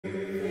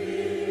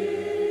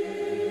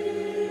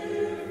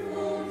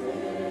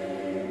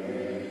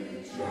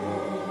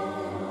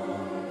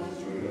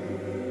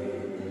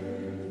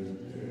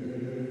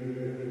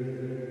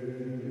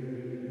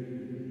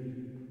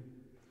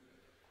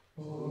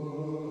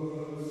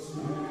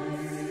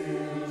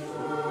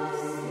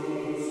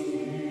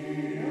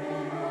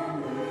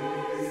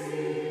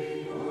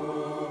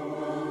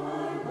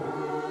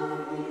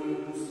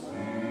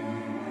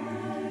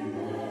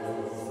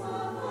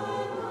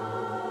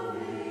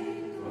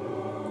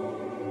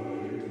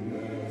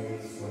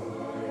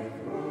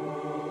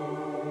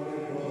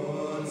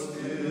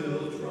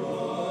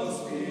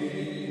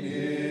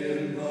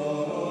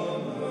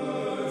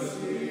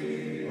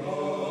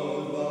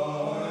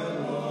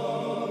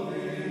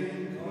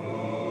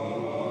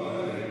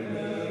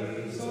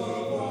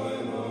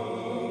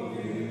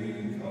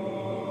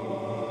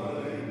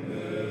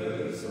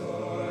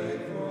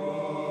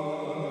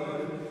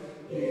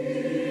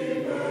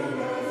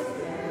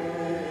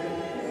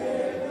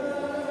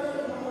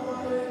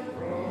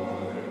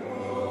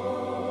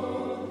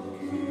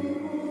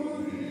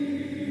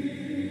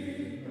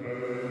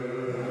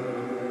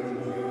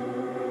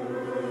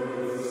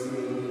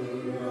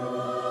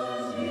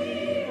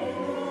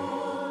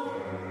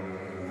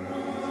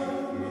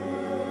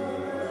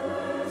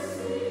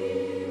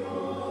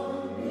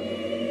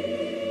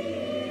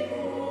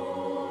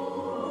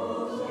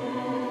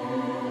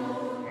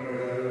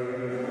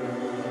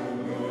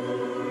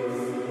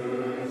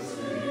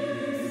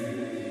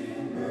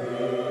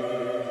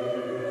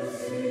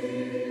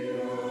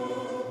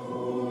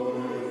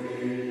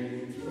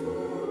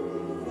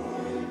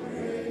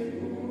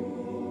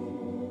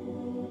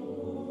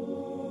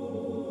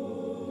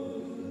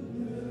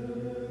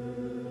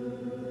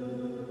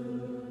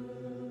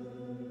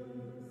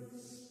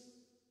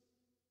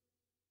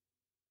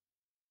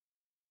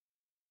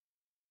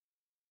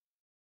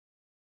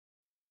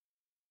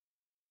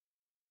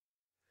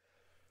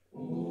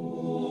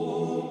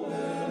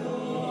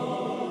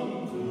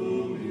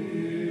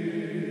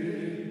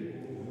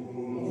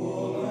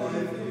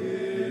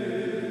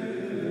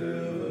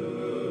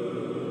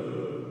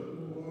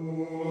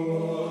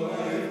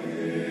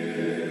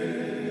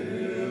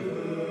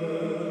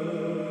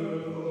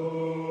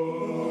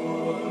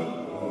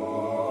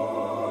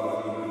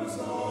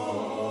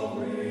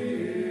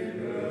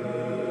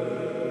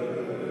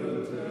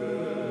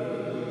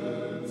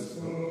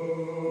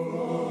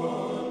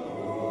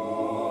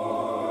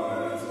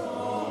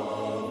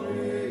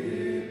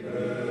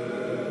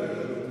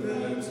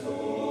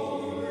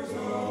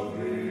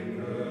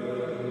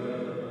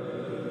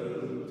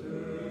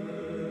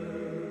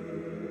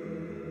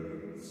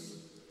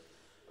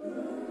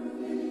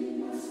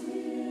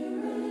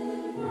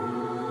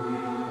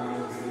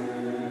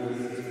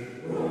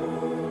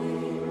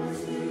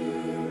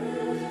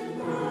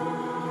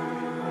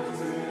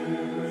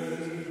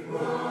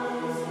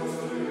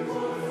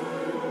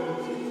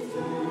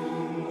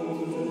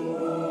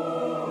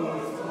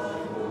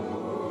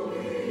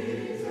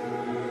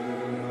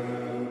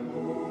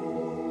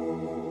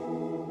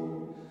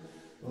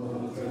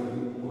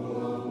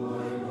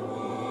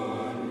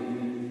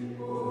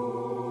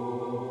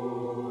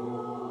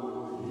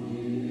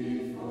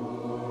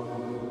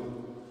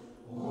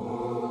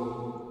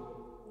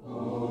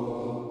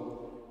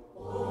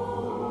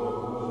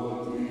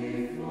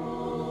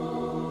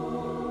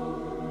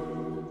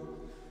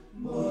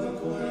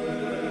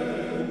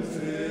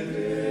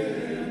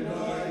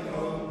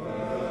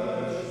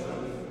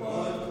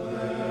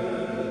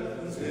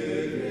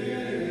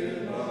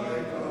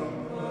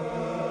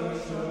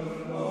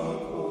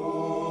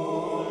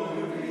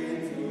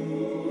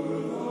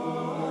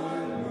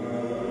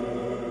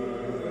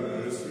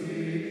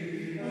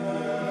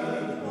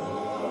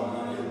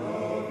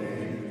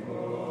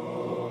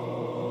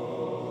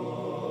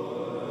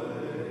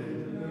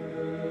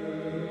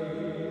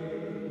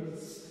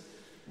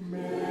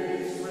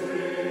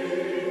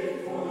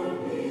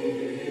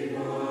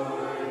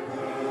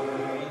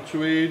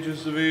unto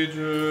ages of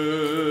ages.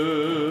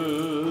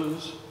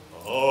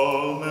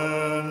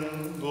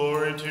 Amen.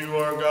 Glory to you,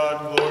 our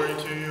God, glory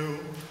to you.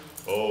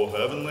 O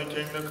heavenly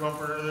King, the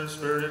comforter, the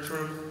Spirit of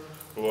truth,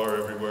 who are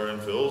everywhere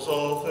and fills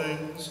all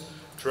things,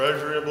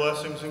 treasury of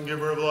blessings and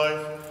giver of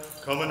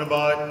life, come and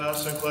abide in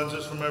us and cleanse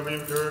us from every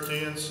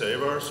impurity and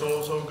save our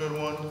souls, O good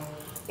one.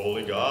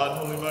 Holy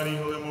God, holy mighty,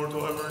 holy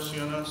immortal, have mercy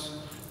on us.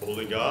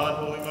 Holy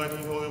God, holy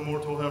mighty, holy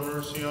immortal, have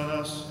mercy on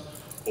us.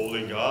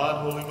 Holy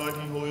God, holy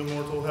mighty, holy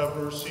immortal, have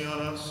mercy on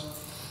us.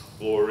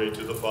 Glory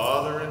to the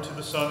Father, and to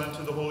the Son, and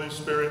to the Holy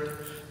Spirit,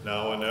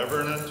 now and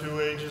ever, and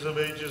unto ages of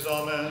ages.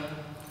 Amen.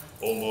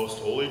 O most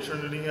holy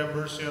Trinity, have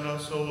mercy on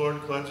us. O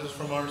Lord, cleanse us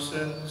from our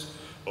sins.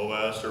 O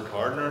Master,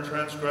 pardon our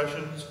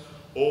transgressions.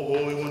 O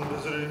Holy One,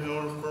 visit in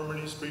our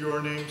infirmities for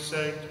your name's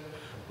sake.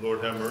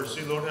 Lord, have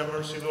mercy, Lord, have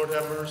mercy, Lord,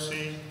 have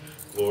mercy.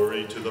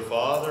 Glory to the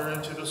Father,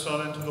 and to the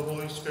Son, and to the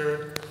Holy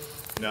Spirit,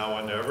 now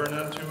and ever, and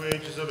unto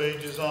ages of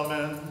ages.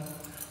 Amen.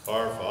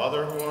 Our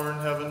Father, who art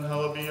in heaven,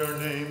 hallowed be your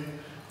name.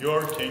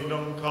 Your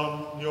kingdom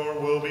come, your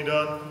will be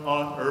done,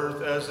 on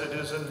earth as it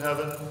is in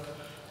heaven.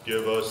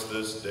 Give us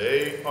this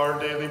day our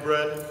daily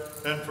bread,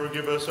 and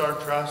forgive us our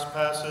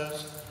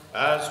trespasses,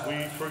 as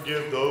we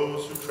forgive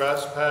those who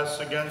trespass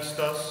against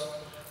us.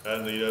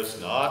 And lead us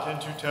not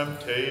into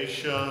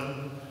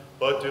temptation,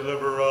 but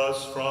deliver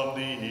us from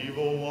the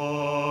evil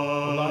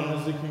one. Thine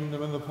is the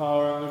kingdom, and the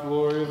power, and the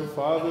glory of the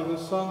Father, the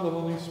Son, the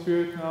Holy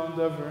Spirit, now and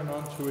ever, and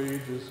unto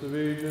ages of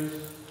ages.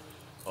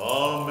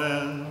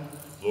 Amen.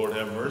 Lord,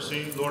 have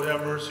mercy, Lord,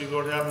 have mercy,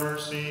 Lord, have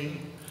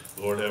mercy.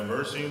 Lord, have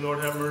mercy,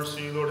 Lord, have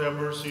mercy, Lord, have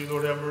mercy,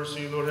 Lord, have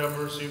mercy, Lord, have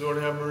mercy, Lord,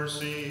 have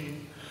mercy.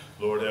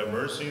 Lord, have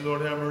mercy,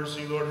 Lord, have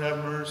mercy, Lord,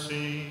 have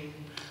mercy.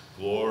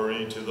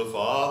 Glory to the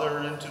Father,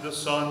 and to the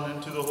Son,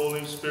 and to the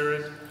Holy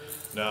Spirit,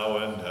 now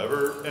and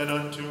ever, and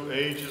unto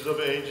ages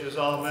of ages.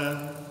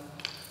 Amen.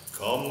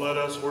 Come, let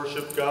us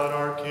worship God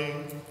our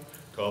King.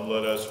 Come,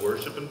 let us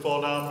worship and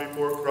fall down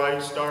before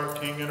Christ our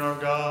King and our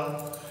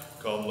God.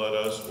 Come, let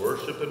us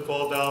worship and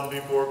fall down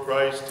before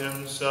Christ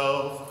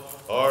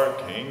himself, our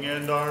King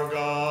and our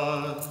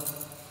God.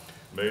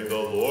 May the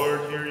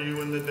Lord hear you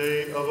in the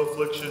day of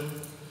affliction.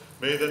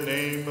 May the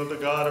name of the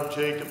God of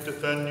Jacob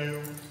defend you.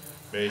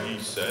 May he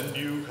send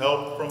you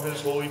help from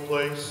his holy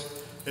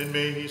place, and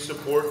may he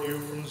support you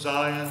from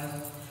Zion.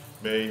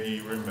 May he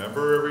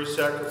remember every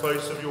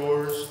sacrifice of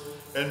yours,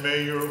 and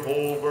may your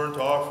whole burnt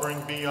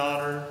offering be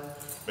honored.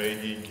 May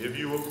he give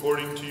you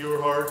according to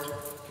your heart.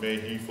 May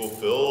he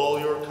fulfill all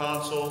your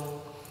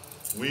counsel.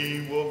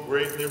 We will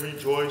greatly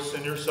rejoice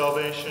in your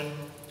salvation,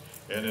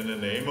 and in the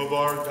name of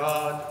our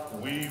God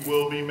we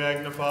will be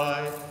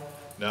magnified.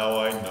 Now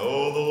I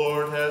know the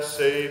Lord has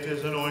saved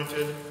his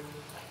anointed.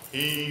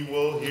 He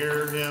will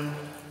hear him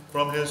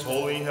from his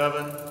holy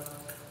heaven.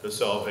 The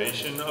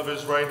salvation of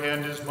his right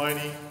hand is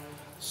mighty.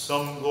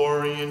 Some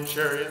glory in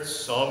chariots,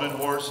 some in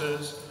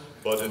horses,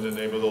 but in the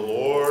name of the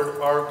Lord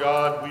our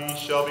God we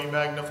shall be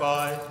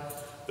magnified.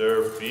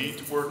 Their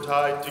feet were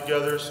tied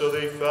together so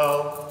they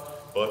fell,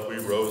 but we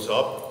rose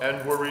up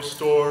and were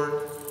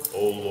restored.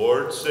 O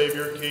Lord,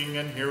 Savior, King,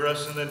 and hear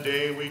us in the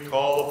day we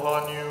call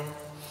upon you.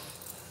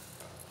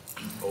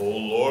 O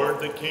Lord,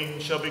 the King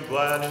shall be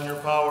glad in your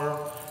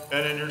power,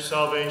 and in your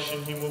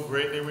salvation he will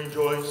greatly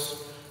rejoice.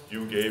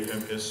 You gave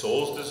him his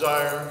soul's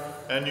desire,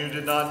 and you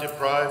did not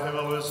deprive him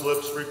of his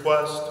lips'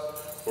 request,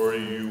 for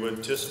you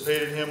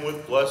anticipated him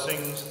with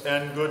blessings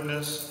and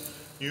goodness.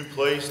 You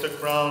placed a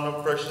crown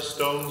of precious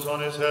stones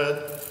on his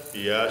head.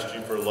 He asked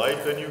you for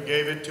life, and you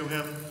gave it to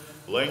him.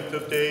 Length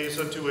of days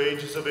unto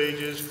ages of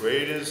ages,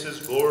 great is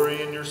his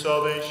glory in your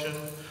salvation.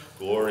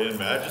 Glory and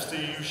majesty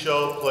you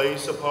shall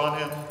place upon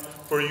him,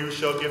 for you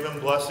shall give him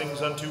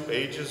blessings unto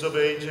ages of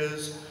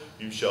ages.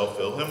 You shall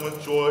fill him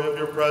with joy of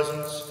your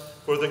presence,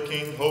 for the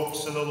King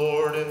hopes in the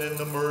Lord and in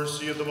the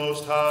mercy of the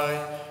Most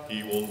High.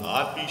 He will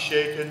not be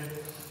shaken.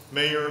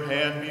 May your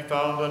hand be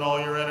found on all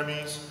your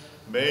enemies.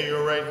 May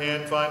your right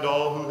hand find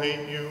all who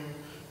hate you.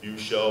 You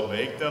shall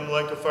make them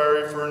like a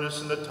fiery furnace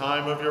in the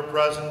time of your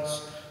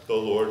presence. The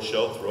Lord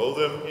shall throw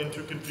them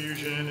into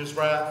confusion in his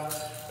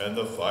wrath, and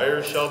the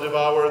fire shall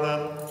devour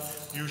them.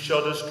 You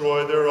shall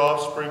destroy their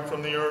offspring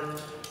from the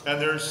earth, and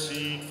their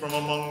seed from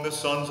among the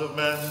sons of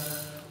men.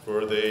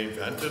 For they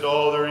vented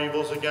all their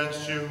evils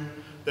against you.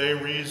 They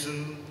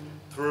reasoned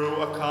through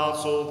a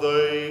counsel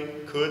they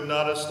could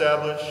not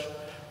establish.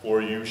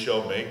 For you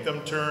shall make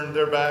them turn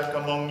their back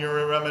among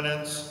your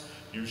remnants.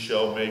 You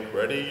shall make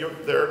ready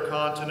their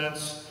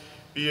countenance.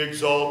 Be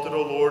exalted,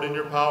 O Lord, in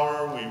your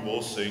power. We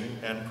will sing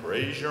and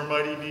praise your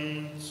mighty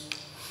deeds.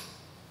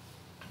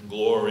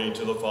 Glory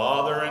to the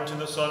Father, and to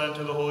the Son, and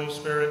to the Holy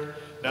Spirit,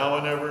 now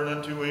and ever, and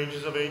unto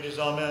ages of ages.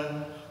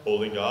 Amen.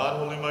 Holy God,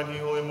 holy mighty,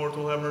 holy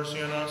immortal, have mercy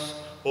on us.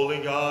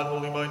 Holy God,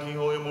 holy mighty,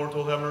 holy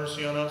immortal, have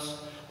mercy on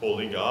us.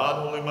 Holy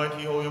God, holy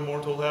mighty, holy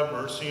immortal, have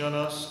mercy on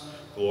us.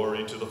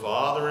 Glory to the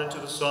Father, and to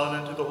the Son,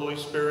 and to the Holy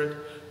Spirit,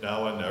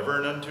 now and ever,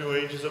 and unto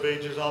ages of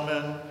ages.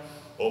 Amen.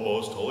 O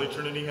most holy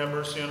Trinity, have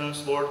mercy on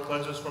us. Lord,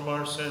 cleanse us from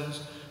our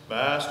sins.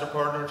 Master,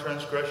 pardon our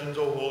transgressions.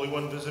 O Holy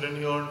One, visit and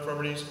heal our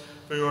infirmities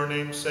for your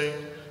name's sake.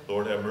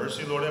 Lord have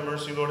mercy, Lord have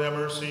mercy, Lord have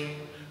mercy.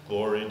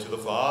 Glory to the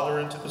Father,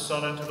 and to the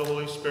Son, and to the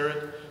Holy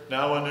Spirit,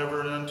 now and ever,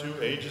 and unto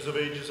ages of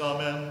ages.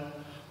 Amen.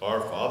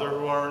 Our Father,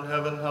 who art in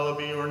heaven, hallowed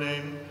be your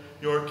name.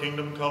 Your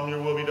kingdom come,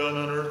 your will be done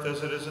on earth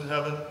as it is in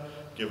heaven.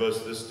 Give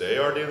us this day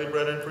our daily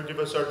bread, and forgive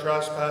us our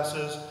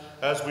trespasses,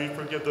 as we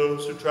forgive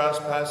those who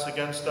trespass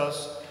against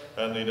us.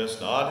 And lead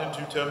us not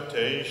into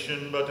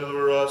temptation, but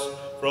deliver us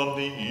from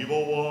the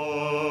evil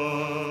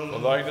one. For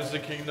thine is the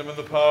kingdom, and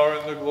the power,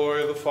 and the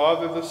glory of the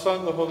Father, the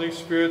Son, the Holy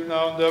Spirit,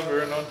 now and ever,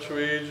 and unto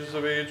ages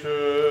of ages.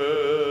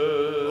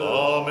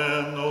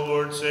 Amen. O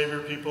Lord, save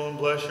your people and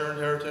bless your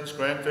inheritance.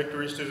 Grant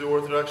victories to the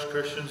Orthodox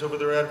Christians over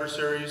their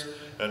adversaries,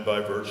 and by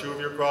virtue of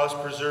your cross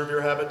preserve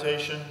your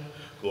habitation.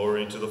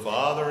 Glory to the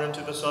Father, and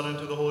to the Son, and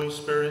to the Holy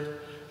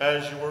Spirit,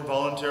 as you were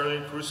voluntarily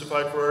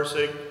crucified for our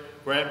sake.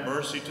 Grant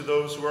mercy to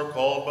those who are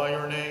called by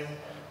your name.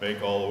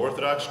 Make all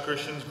Orthodox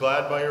Christians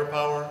glad by your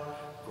power,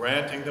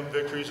 granting them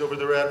victories over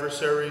their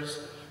adversaries,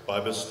 by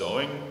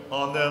bestowing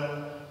on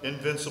them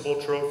invincible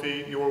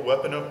trophy, your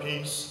weapon of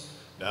peace,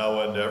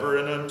 now and ever,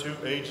 and unto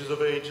ages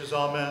of ages.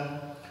 Amen.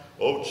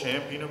 O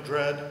champion of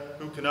dread,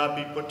 who cannot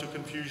be put to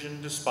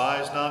confusion,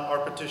 despise not our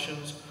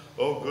petitions.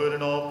 O good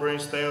and all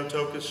praise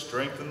Theotokos,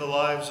 strengthen the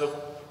lives of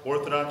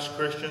Orthodox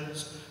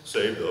Christians.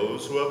 Save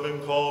those who have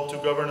been called to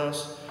govern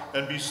us,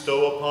 and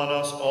bestow upon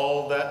us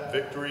all that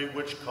victory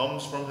which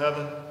comes from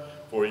heaven.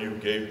 For you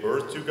gave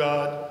birth to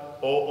God,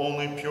 O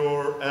only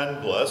pure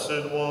and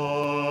blessed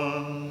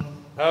one.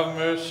 Have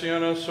mercy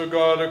on us, O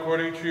God,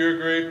 according to your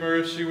great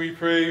mercy, we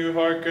pray you,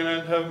 hearken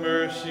and have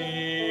mercy.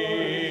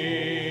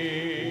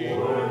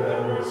 Lord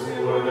have mercy,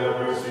 Lord have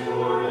mercy,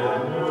 Lord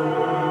have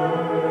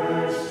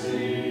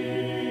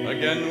mercy.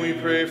 Again we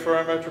pray for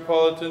our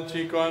Metropolitan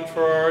Tikhon,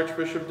 for our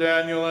Archbishop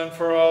Daniel, and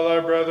for all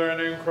our brethren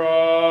in Christ.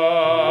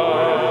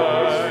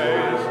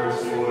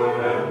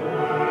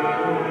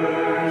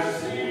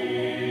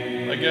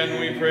 Again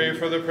we pray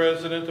for the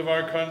President of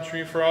our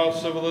country, for all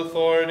civil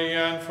authority,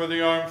 and for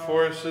the armed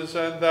forces,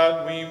 and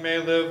that we may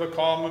live a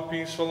calm and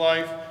peaceful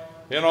life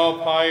in all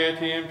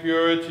piety and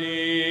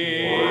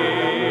purity. Lord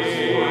have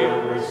mercy, Lord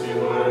have mercy,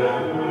 Lord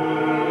have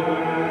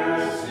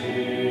mercy.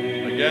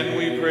 Again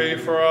we pray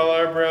for all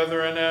our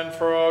brethren and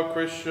for all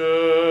Christians.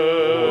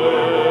 Lord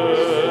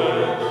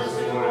have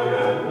mercy, Lord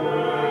have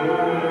mercy,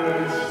 Lord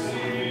have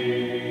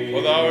mercy.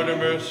 For thou art a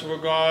merciful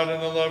God,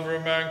 and the lover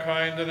of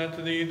mankind, and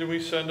unto thee do we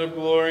send up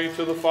glory,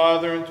 to the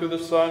Father, and to the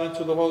Son, and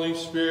to the Holy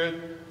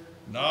Spirit,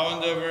 now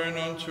and ever, and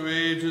unto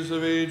ages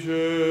of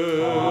ages.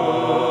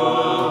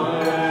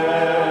 Amen.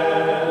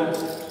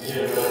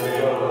 In the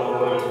name of the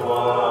Lord,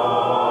 Father,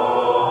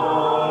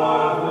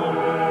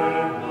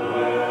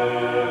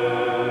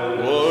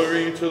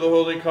 Glory to the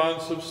Holy,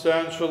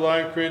 consubstantial,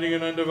 life-creating,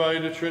 and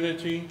undivided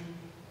Trinity,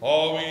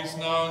 always,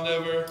 now, and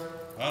ever,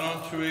 and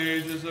unto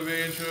ages of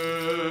ages.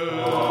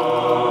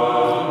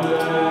 Amen.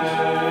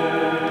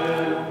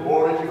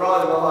 Glory to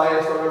God in the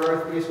highest, on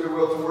earth peace,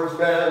 goodwill towards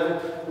men.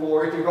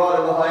 Glory to God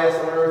in the highest,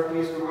 on earth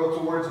peace, goodwill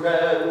towards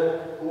men.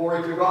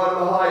 Glory to God in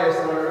the highest,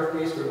 on earth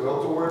peace, goodwill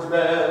towards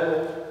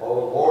men. O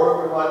Lord,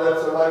 open my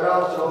lips, and my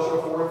mouth shall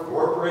show forth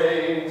your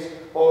praise.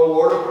 O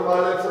Lord, open my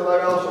lips, and my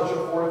mouth shall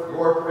show forth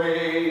your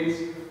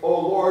praise. O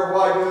Lord,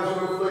 why do those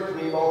who afflict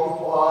me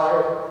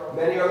multiply?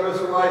 Many are those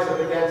who rise up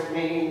against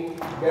me.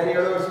 Many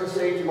are those who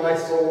say to my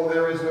soul,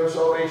 there is no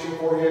salvation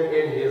for him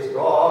in his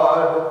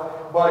God.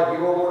 But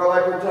you, O Lord, are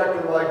my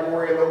protector, my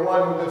glory, and the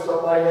one who lifts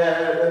up my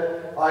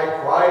head. I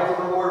cried to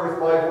the Lord with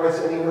my voice,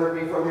 and he heard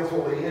me from his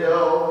holy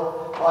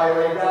hill. I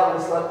lay down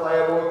and slept, I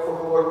awoke, for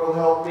the Lord will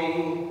help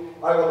me.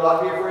 I will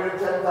not be afraid of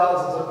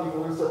 10,000s of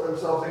people who set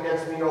themselves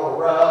against me all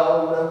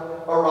around.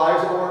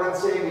 Arise, O Lord, and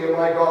save me, O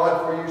my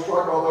God, for you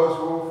struck all those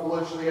who were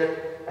foolishly at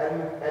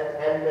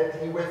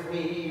enmity with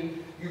me.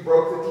 You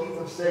broke the teeth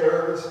of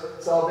sinners.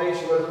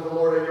 Salvation is of the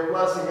Lord, and your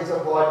blessing is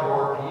upon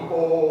your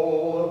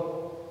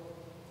people.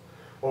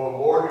 O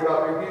Lord, do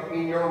not rebuke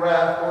me in your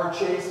wrath, or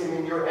chasten me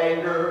in your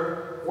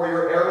anger. For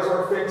your arrows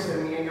are fixed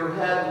in me, and your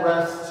hand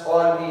rests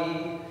on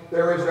me.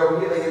 There is no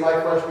healing in my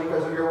flesh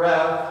because of your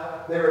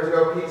wrath. There is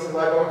no peace in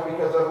my bones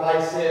because of my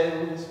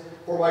sins.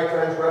 For my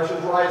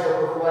transgressions rise up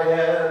over my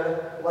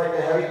head. Like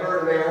a heavy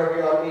burden, they are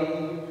heavy on me.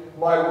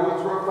 My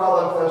wounds grow foul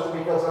and fester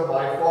because of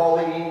my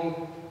folly.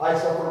 I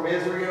suffer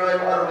misery, and I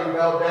am utterly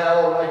bowed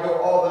down. I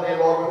go all the day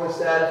long with a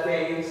sad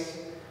face.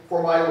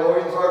 For my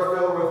loins are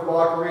filled with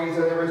mockeries,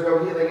 and there is no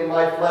healing in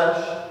my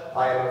flesh.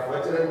 I am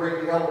afflicted and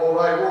greatly humbled.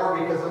 I roar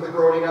because of the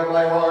groaning of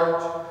my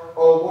heart.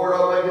 O Lord,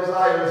 all my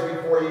desires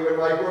before you, and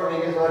my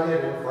groaning is not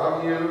hidden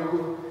from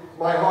you.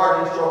 My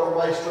heart is troubled,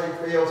 my strength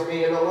fails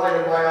me, and the light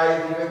of my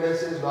eyes, even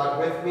this is not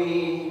with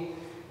me.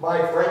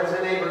 My friends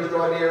and neighbors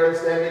draw near and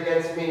stand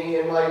against me,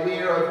 and my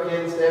near of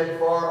kin stand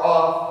far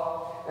off.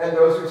 And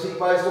those who seek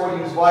my soul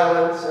use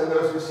violence, and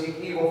those who seek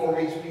evil for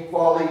me speak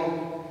folly,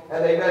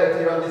 and they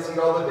meditate on deceit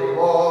all the day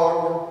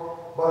long.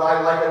 But I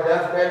am like a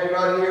deaf man who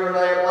does not hear, and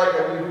I am like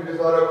a mute who does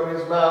not open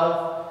his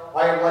mouth.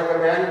 I am like a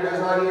man who does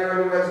not hear,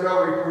 and who has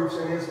no reproofs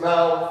in his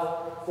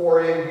mouth.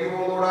 For in you,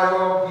 O Lord, I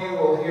hope. You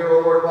will hear, O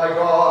Lord my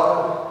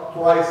God.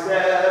 For I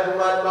said,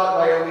 let not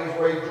my enemies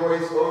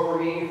rejoice over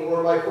me,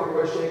 for my foot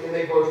was shaken,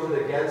 they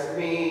boasted against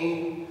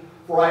me.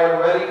 For I am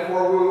ready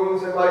for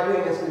wounds, and my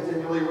pain is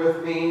continually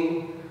with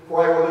me.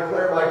 For I will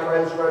declare my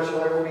transgression,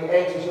 I will be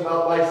anxious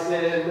about my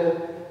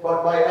sin.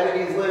 But my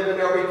enemies live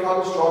and are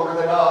become stronger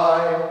than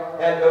I,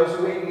 and those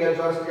who hate me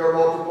unjustly are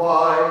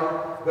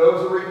multiplied.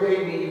 Those who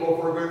repay me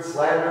evil for good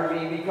slander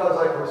me, because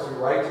I pursue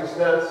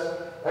righteousness,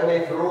 and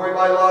they threw away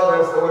my love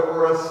as though it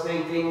were a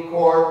stinking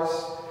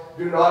corpse.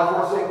 Do not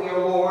forsake me,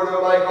 O Lord,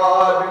 O my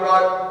God, do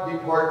not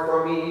depart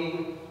from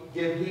me.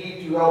 Give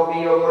heed to help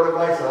me, O Lord of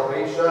my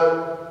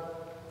salvation.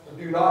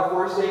 Do not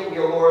forsake me,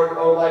 O Lord,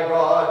 O my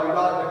God, do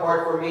not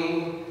depart from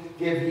me.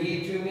 Give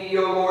heed to me,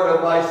 O Lord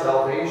of my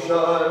salvation.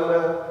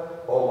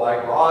 O my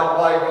God,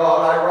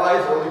 I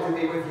rise early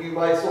to be with you,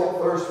 my soul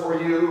thirsts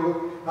for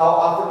you. How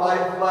often my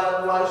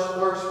flesh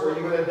thirsts for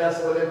you in a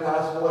desolate,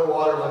 impassable, and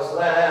waterless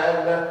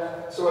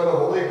land. So in the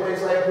holy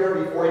place I appear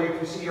before you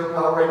to see your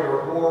power and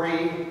your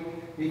glory.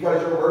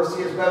 Because your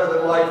mercy is better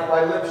than life,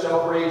 my lips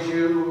shall praise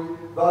you.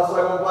 Thus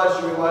I will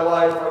bless you in my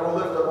life, I will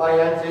lift up my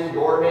hands in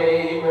your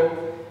name.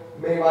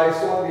 May my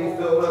soul be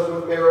filled as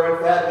with marrow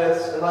and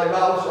fatness, and my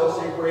mouth shall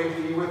sing praise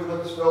to you with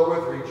lips filled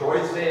with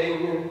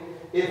rejoicing.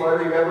 If I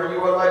remember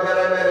you on my bed,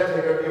 I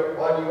meditate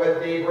on you at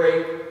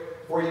daybreak.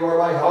 For you are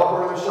my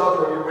helper, and the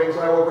shelter of your wings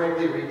I will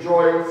greatly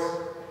rejoice.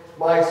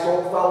 My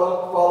soul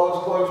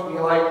follows close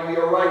behind you,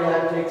 your right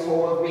hand takes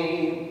hold of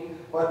me.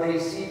 But they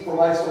seek for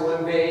my soul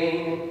in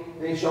vain.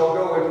 They shall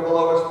go into the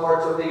lowest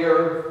parts of the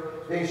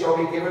earth. They shall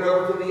be given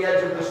over to the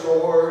edge of the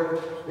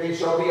sword. They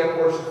shall be a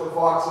portion for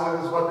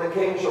foxes, but the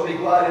king shall be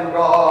glad in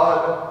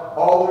God.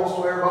 All who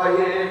swear by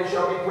him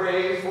shall be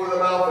praised, for the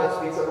mouth that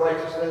speaks of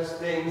righteousness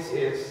thinks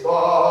his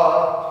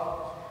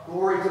thought.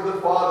 Glory to the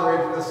Father,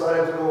 and to the Son,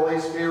 and to the Holy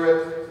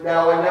Spirit,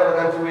 now and ever,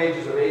 and unto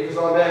ages of ages.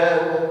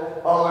 Amen.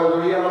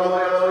 Alleluia,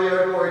 alleluia,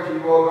 alleluia, glory to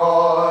you, O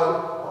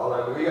God.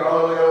 Alleluia,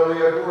 alleluia,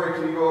 alleluia, glory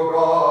to you, O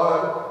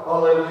God.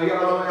 Alleluia,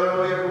 alleluia,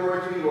 alleluia,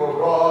 glory to you, O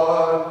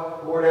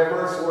God. Lord have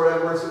mercy, Lord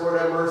have mercy, Lord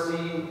have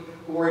mercy.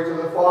 Glory to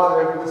the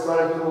Father, and to the Son,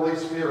 and to the Holy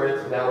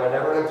Spirit, now and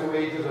ever, and unto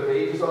ages of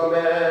ages.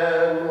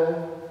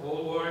 Amen. O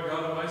Lord,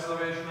 God of my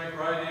salvation, I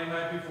cry day and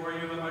night before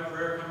you, let my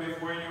prayer come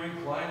before you.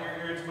 Incline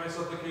your ear to my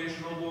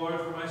supplication, O Lord,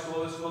 for my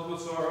soul is filled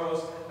with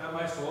sorrows, and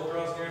my soul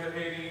draws near to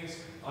Hades.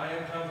 I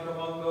am counted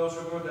among those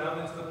who go down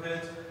into the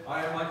pit.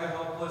 I am like a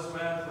helpless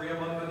man, free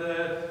among the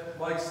dead,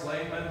 like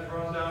slain men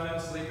thrown down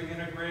and sleeping in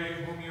a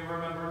grave, whom you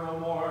remember no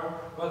more.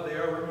 But they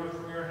are removed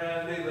from your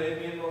hand. They laid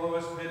me in the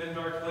lowest pit in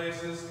dark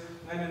places,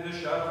 and in the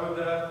shadow of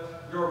death.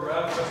 Your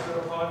wrath rested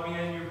upon me,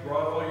 and you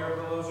brought all your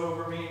billows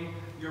over me.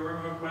 You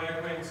removed my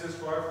acquaintances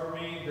far from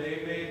me.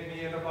 They made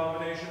me an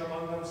abomination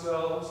among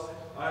themselves.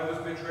 I was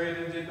betrayed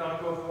and did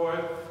not go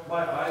forth.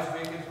 My eyes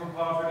vacant from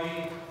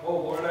poverty. O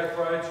Lord, I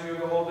cried to you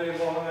the whole day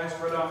long. I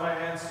spread out my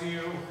hands to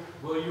you.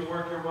 Will you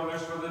work your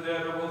wonders for the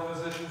dead, or will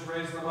physicians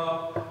raise them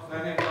up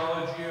and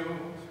acknowledge you?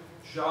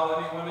 Shall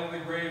anyone in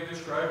the grave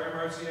describe your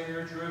mercy and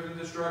your truth in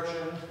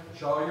destruction?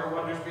 Shall your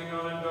wonders be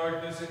known in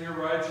darkness and your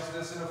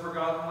righteousness in a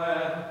forgotten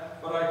land?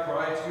 But I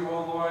cry to you,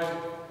 O Lord,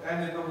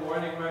 and in the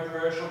morning my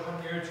prayer shall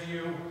come near to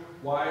you.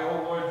 Why,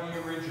 O Lord, do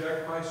you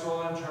reject my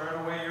soul and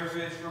turn away your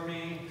face from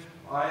me?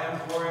 I am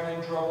pouring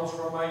in troubles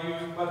from my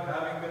youth, but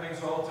having been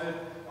exalted,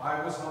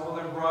 I was humbled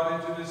and brought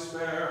into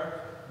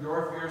despair.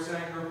 Your fierce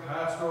anger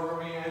passed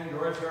over me, and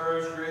your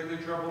terrors greatly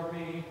troubled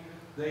me.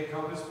 They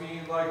compassed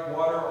me like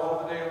water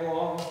all the day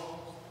long.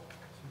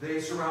 They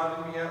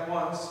surrounded me at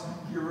once.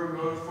 You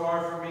removed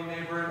far from me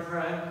neighbor and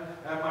friend,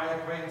 and my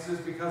acquaintances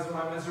because of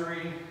my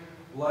misery.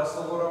 Bless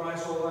the Lord, O my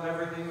soul, and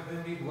everything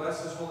within me.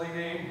 Bless his holy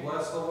name.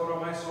 Bless the Lord, O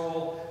my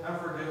soul, and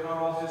forgive not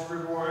all his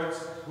rewards,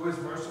 who is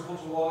merciful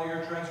to all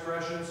your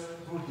transgressions,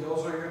 who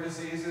heals all your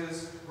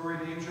diseases, who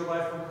redeems your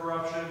life from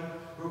corruption,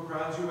 who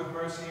crowns you with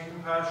mercy and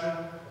compassion,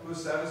 who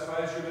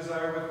satisfies your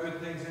desire with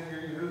good things, and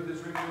your youth is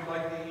renewed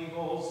like the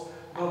eagles.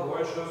 The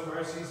Lord shows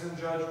mercies and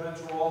judgment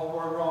to all who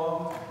are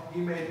wrong. He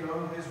made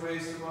known his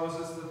ways to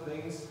Moses, the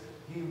things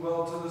he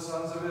willed to the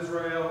sons of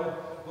Israel.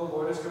 The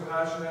Lord is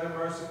compassionate and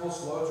merciful,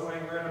 slow to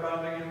anger and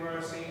abounding in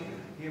mercy.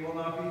 He will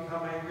not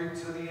become angry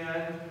to the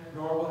end,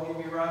 nor will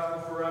he be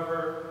wrathful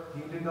forever.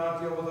 He did not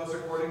deal with us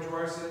according to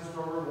our sins,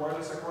 nor reward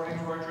us according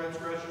to our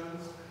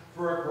transgressions.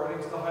 For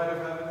according to the height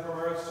of heaven from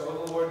earth,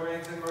 so the Lord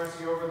reigns in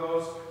mercy over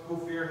those who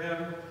fear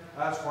him.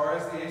 As far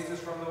as the east is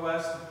from the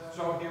west,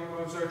 so he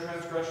removes our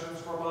transgressions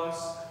from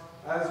us.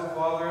 As a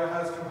father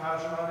has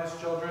compassion on his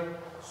children,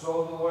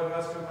 so the Lord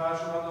has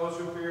compassion on those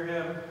who fear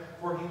him.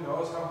 For he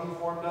knows how he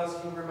formed us,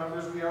 he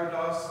remembers we are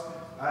dust.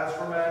 As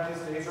for man,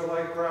 his days are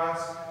like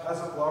grass.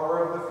 As a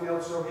flower of the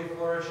field, so he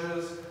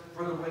flourishes.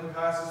 For the wind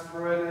passes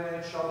through it, and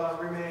it shall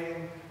not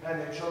remain, and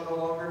it shall no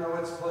longer know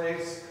its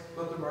place.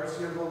 But the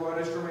mercy of the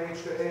Lord is from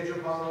age to age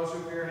upon those who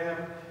fear him,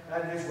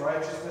 and his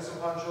righteousness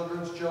upon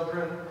children's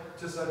children,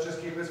 to such as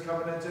keep his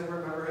covenant and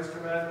remember his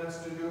commandments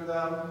to do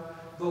them.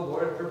 The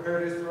Lord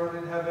prepared his throne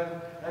in heaven,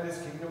 and his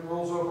kingdom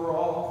rules over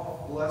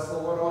all. Bless the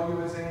Lord, all you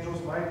his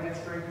angels, mighty in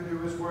strength to do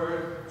his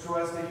word, so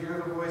as to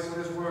hear the voice of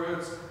his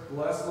words.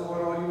 Bless the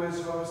Lord, all you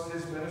his hosts,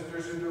 his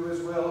ministers who do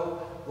his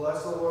will.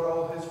 Bless the Lord,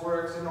 all his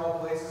works in all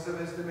places of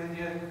his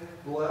dominion.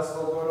 Bless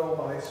the Lord, O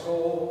my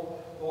soul.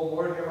 O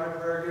Lord, hear my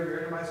prayer, give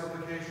ear to my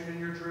supplication in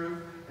your truth.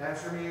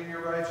 Answer me in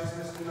your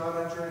righteousness, do not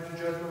enter into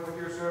judgment with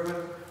your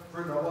servant.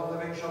 For no one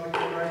living shall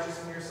become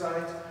righteous in your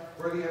sight.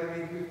 For the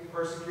enemy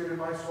persecuted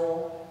my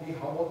soul. He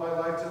humbled my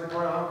life to the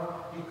ground.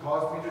 He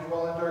caused me to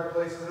dwell in dark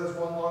places as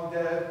one long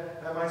dead,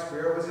 and my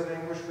spirit was in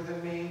anguish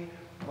within me.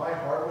 My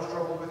heart was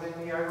troubled within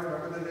me. I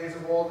remember the days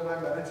of old, and I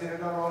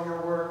meditated on all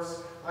your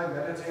works. I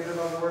meditated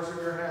on the works of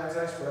your hands.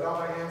 I spread out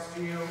my hands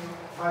to you.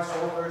 My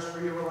soul thirsts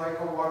for you like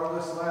a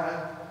waterless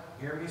land.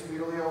 Hear me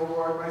speedily, O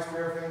Lord, my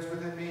spirit faints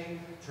within me.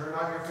 Turn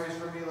not your face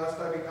from me, lest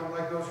I become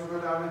like those who go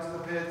down into the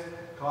pit.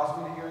 Cause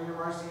me to hear your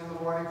mercy in the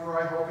morning,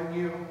 for I hope in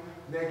you.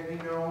 Make me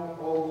know,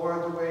 O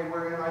Lord, the way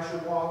wherein I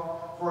should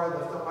walk, for I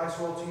lift up my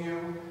soul to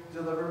you.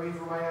 Deliver me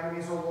from my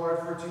enemies, O Lord,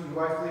 for to you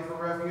I flee for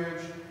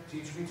refuge.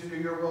 Teach me to do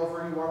your will,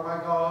 for you are my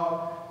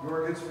God.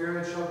 Your good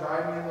spirit shall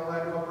guide me in the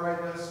land of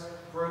uprightness.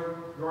 For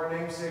your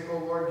name's sake, O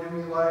Lord, give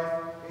me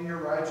life. In your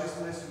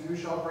righteousness you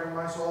shall bring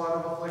my soul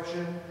out of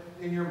affliction.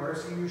 In your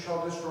mercy you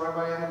shall destroy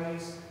my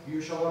enemies.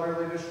 You shall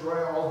utterly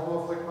destroy all who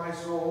afflict my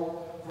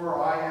soul.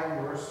 For I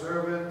am your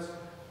servant.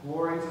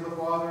 Glory to the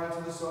Father, and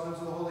to the Son, and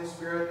to the Holy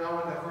Spirit,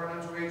 now and ever, and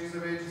unto ages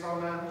of ages.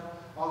 Amen.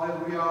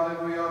 Alleluia,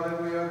 alleluia,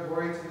 alleluia.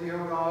 Glory to thee,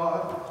 O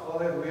God.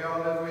 Alleluia,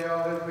 alleluia,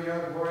 alleluia.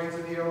 Glory to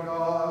thee, O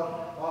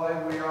God.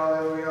 Alleluia,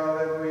 alleluia,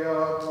 alleluia.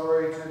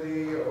 Glory to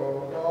thee, O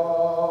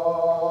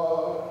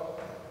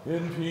God.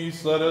 In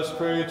peace, let us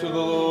pray to the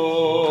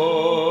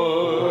Lord.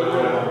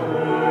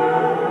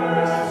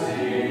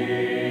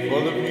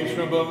 For the peace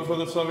from above, for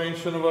the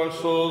salvation of our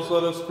souls,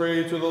 let us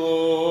pray to the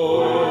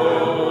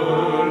Lord.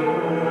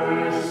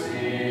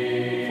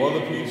 For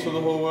the peace of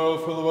the whole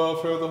world, for the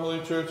welfare of the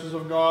holy churches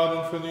of God,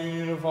 and for the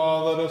union of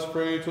all, let us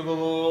pray to the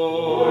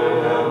Lord.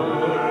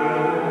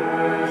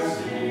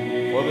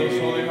 For this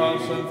holy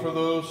house, and for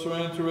those who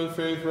enter with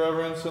faith,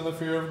 reverence, and the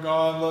fear of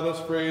God, let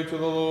us pray to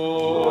the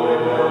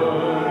Lord.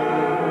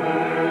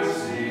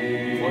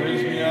 For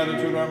his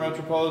beatitude, our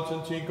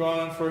Metropolitan Tikhon,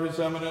 and for his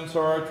eminence,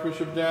 our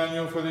Archbishop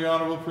Daniel, for the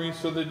honorable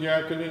priests of the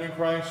diaconate in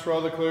Christ, for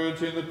all the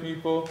clergy and the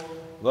people,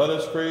 let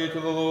us pray to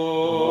the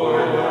Lord.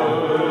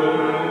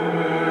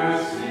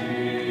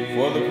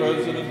 For the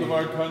President of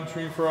our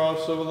country, for all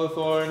civil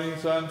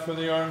authorities, and for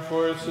the armed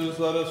forces,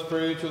 let us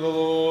pray to the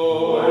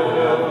Lord.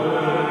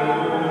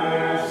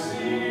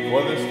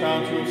 For this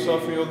township of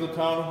Suffield, the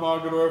town of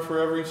Mogador, for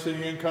every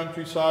city and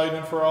countryside,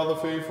 and for all the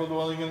faithful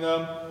dwelling in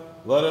them,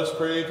 let us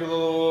pray to the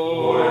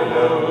Lord.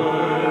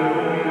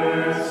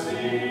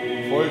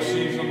 For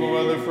seasonable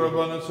weather, for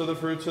abundance of the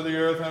fruits of the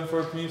earth, and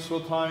for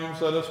peaceful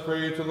times, let us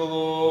pray to the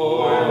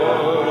Lord.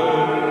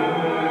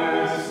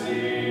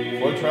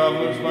 For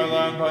travelers by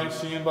land, by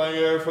sea, and by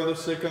air, for the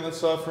sick and the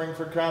suffering,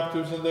 for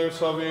captives and their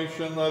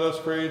salvation, let us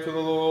pray to the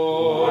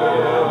Lord.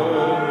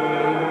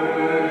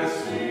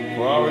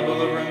 For our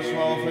deliverance from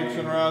all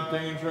affliction, wrath,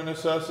 danger, and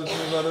necessity,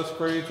 let us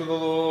pray to the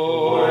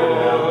Lord.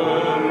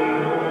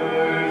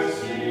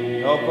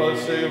 Help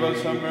us, save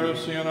us, have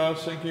mercy on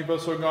us, and keep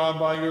us, O God,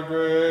 by your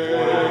grace.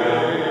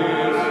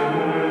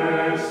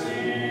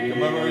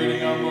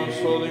 Commemorating our most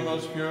holy,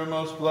 most pure,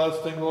 most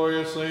blessed, and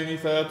glorious Lady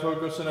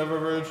Theotokos and ever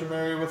Virgin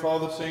Mary with all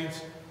the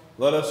saints,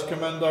 let us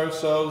commend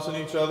ourselves and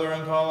each other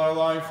and all our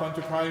life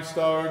unto Christ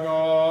our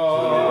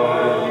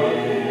God.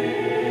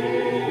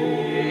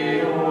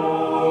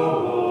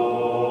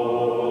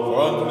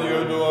 For unto thee,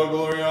 O do all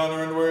glory,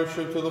 honor, and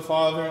worship, to the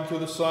Father, and to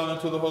the Son, and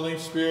to the Holy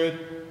Spirit,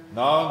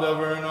 now and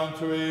ever, and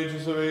unto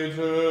ages of ages.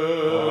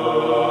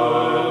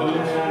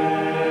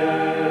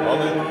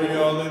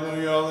 Alleluia,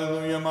 alleluia,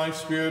 alleluia. My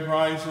spirit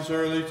rises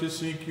early to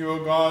seek you,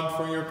 O God,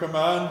 for your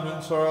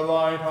commandments are a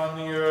light on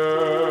the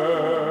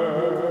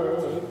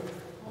earth.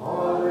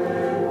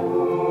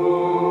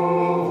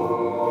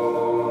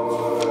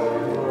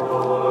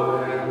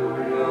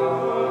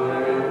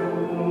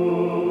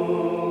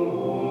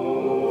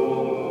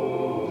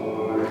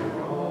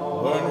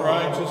 Learn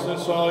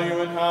righteousness, all you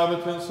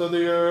inhabitants of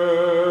the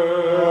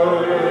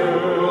earth.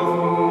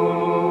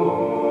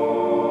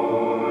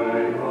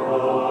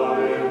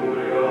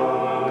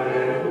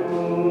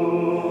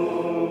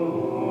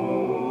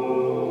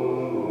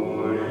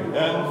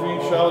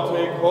 Shall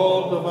take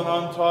hold of an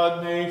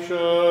untaught nation.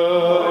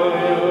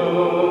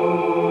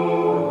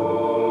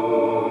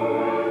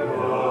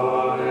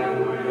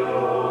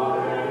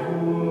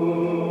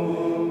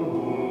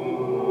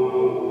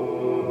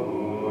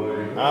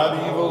 Add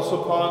evils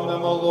upon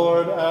them, O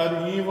Lord,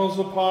 add evils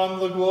upon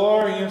the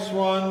glorious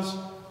ones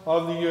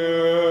of the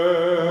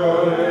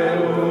earth.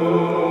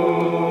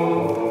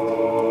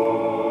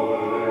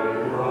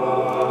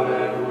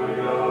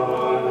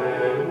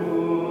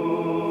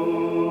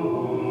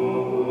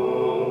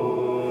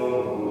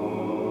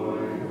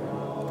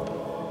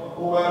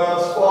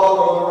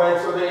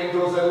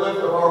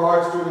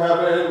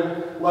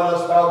 Let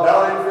us bow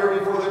down in fear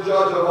before the the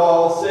judge of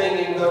all,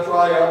 singing the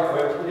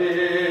triumphant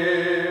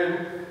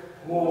hymn.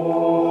 Holy,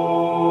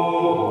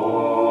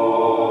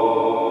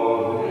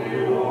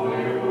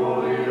 holy,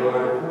 holy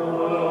art thou,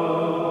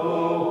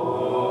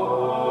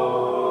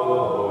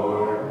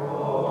 Lord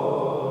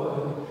God.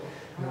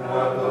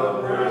 At the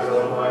prayers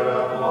of my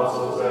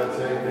apostles and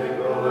Saint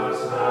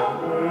Nicholas,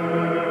 have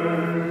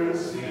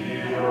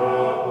mercy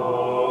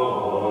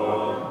upon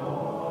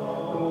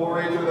us.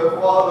 Glory to the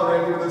Father,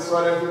 and to the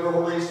Son, and to the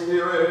Holy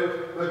Spirit.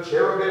 The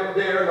cherubim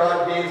dare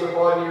not gaze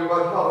upon you,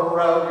 but hover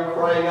around you,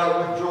 crying out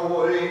with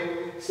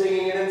joy,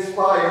 singing an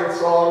inspired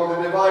song,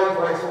 the divine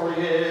thankful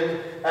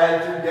hymn,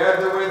 and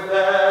together with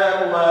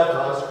them let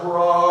us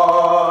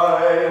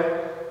cry.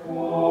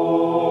 Holy,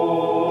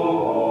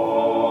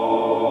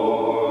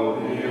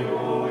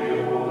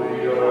 holy,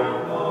 holy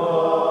art thou,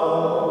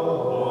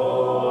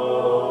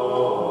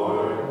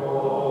 Lord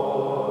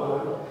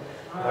God.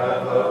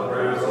 At the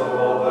prayers of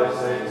all thy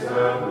saints,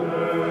 have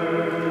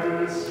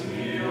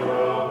mercy upon us.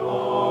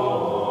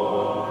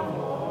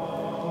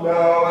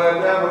 Now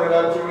and ever and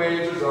unto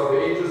ages of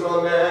ages,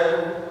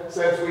 amen.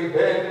 Since we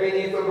bend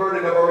beneath the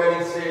burden of our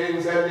many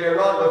sins and dare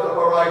not lift up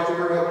our eyes to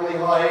your heavenly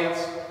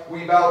heights,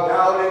 we bow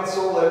down in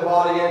soul and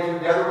body, and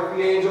together with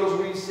the angels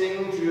we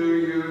sing to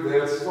you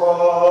this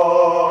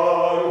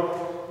song.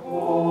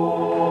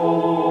 Holy,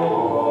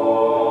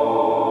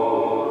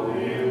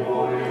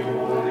 holy,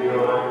 holy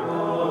art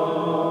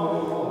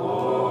thou,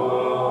 Lord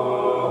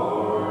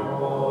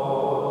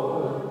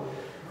God.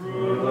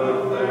 Through the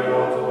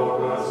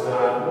Theotokos,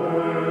 have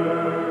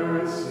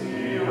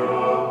mercy upon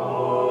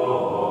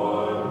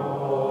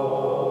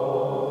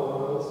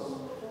us.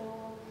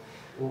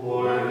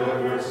 Lord have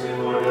mercy,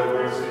 Lord have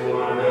mercy,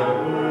 Lord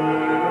have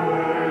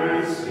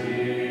mercy.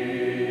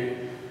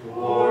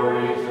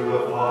 Glory to the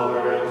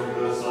Father, and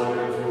to the Son,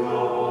 and to the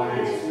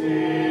Holy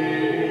Spirit.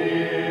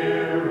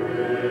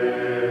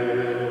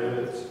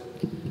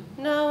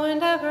 Now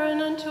and ever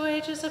and unto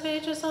ages of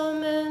ages,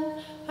 amen.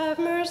 Have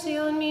mercy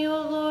on me,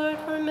 O Lord,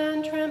 for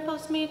man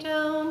tramples me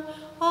down.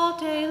 All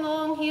day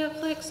long he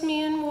afflicts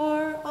me in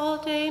war. All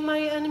day my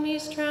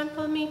enemies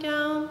trample me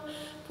down.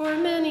 For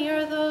many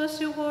are those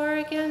who war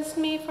against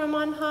me from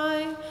on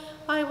high.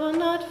 I will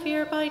not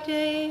fear by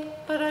day,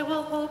 but I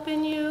will hope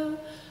in you.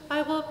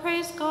 I will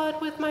praise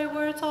God with my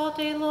words all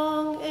day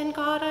long. In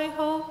God I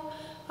hope.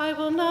 I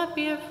will not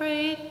be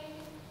afraid.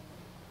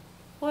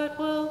 What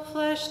will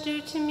flesh do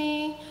to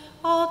me?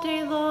 All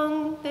day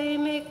long they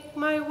make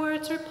my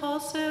words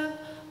repulsive.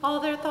 All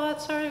their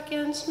thoughts are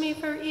against me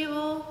for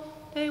evil.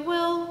 They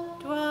will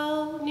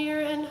dwell near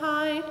and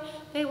hide.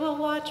 They will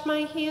watch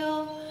my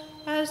heel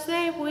as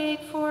they wait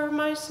for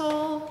my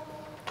soul.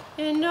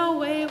 In no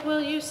way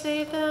will you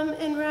save them.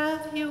 In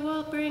wrath you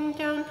will bring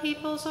down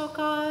peoples, O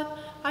God.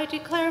 I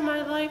declare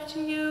my life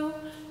to you.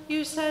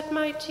 You set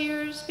my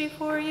tears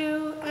before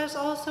you, as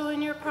also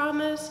in your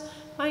promise.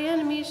 My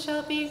enemies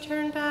shall be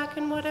turned back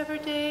in whatever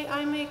day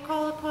I may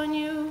call upon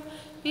you.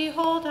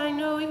 Behold, I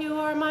know you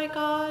are my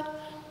God.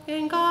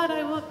 In God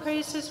I will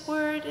praise his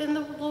word. In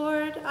the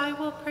Lord I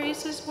will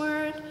praise his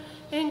word.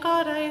 In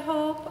God I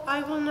hope.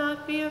 I will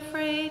not be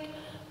afraid.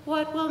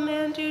 What will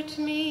man do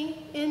to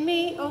me? In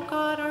me, O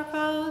God, are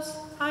vows.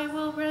 I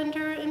will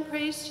render in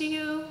praise to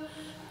you.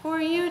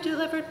 For you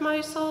delivered my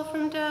soul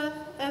from death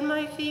and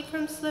my feet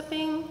from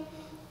slipping,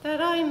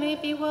 that I may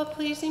be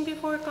well-pleasing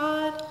before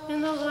God in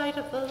the light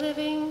of the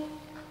living.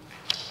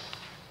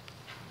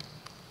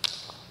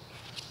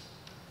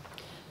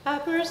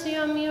 Have mercy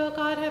on me, O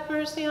God, have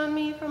mercy on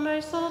me, for my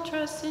soul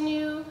trusts in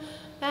you,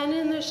 and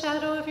in the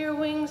shadow of your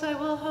wings I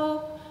will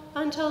hope.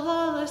 Until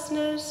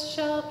lawlessness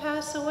shall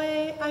pass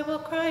away, I will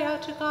cry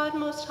out to God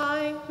Most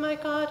High, my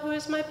God, who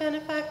is my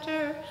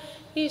benefactor.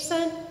 He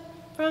sent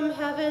from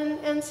heaven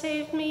and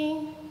saved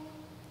me.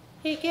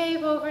 He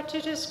gave over to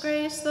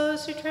disgrace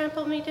those who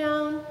trampled me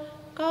down.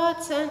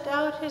 God sent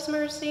out his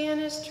mercy and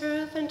his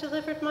truth and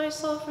delivered my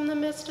soul from the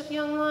midst of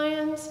young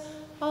lions.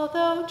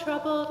 Although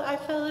troubled, I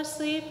fell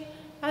asleep.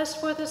 As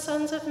for the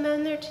sons of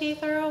men, their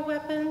teeth are a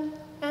weapon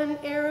and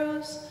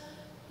arrows,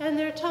 and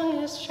their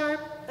tongue is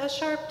a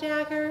sharp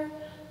dagger.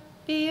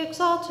 Be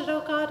exalted,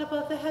 O God,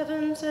 above the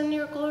heavens, and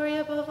your glory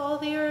above all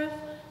the earth.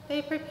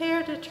 They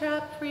prepared a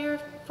trap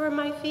for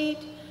my feet,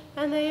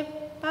 and they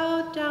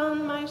bowed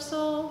down my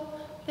soul.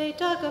 They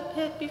dug a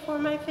pit before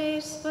my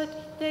face,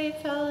 but they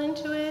fell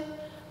into it.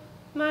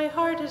 My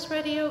heart is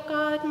ready, O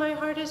God, my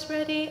heart is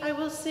ready. I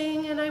will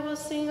sing, and I will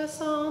sing a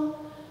psalm.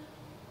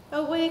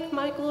 Awake,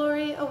 my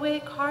glory,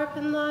 awake, harp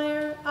and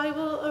lyre. I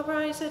will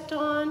arise at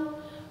dawn.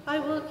 I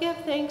will give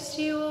thanks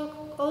to you,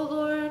 O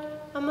Lord,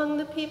 among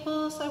the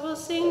peoples. I will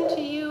sing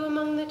to you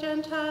among the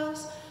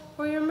Gentiles.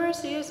 For your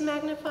mercy is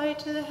magnified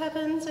to the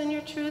heavens, and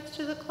your truth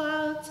to the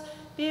clouds.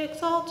 Be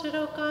exalted,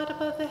 O God,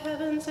 above the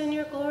heavens, and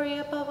your glory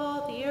above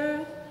all the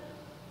earth.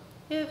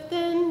 If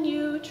then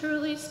you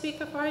truly speak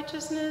of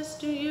righteousness,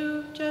 do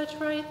you judge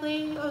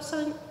rightly,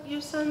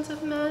 you sons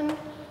of men?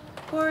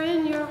 For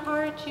in your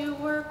heart you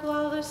work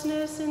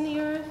lawlessness in the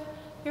earth.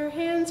 Your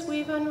hands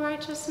weave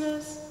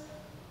unrighteousness.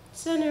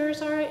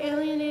 Sinners are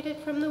alienated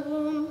from the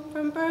womb,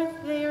 from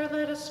birth they are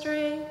led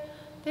astray.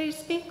 They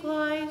speak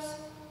lies.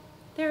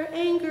 Their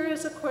anger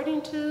is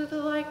according to the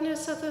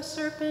likeness of the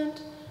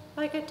serpent,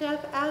 like a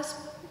deaf asp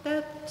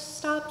that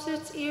stops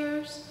its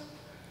ears,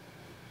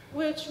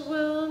 which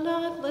will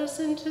not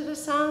listen to the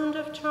sound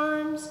of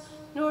charms,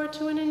 nor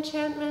to an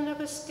enchantment of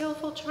a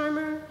skillful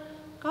charmer.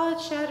 God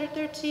shattered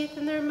their teeth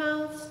in their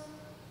mouths.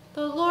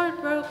 The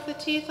Lord broke the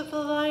teeth of the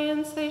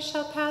lions. They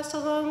shall pass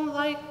along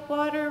like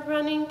water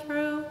running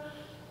through.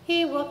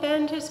 He will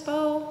bend his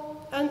bow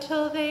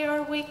until they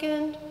are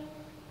weakened.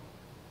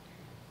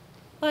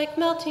 Like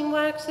melting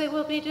wax, they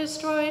will be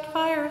destroyed.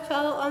 Fire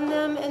fell on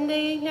them, and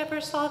they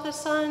never saw the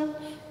sun.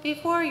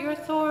 Before your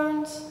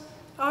thorns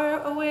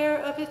are aware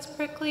of its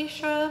prickly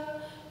shrub,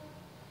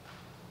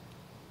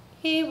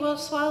 he will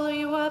swallow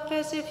you up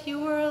as if you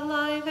were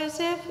alive, as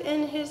if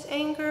in his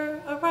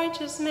anger. A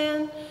righteous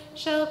man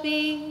shall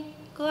be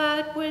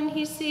glad when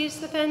he sees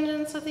the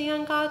vengeance of the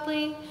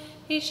ungodly.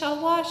 He shall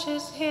wash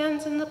his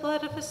hands in the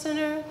blood of a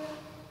sinner.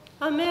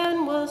 A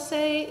man will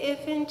say,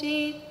 if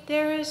indeed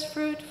there is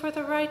fruit for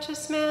the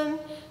righteous man,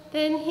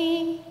 then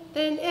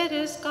it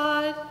is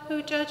God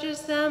who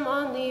judges them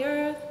on the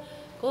earth.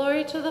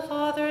 Glory to the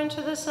Father, and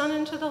to the Son,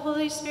 and to the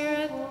Holy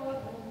Spirit.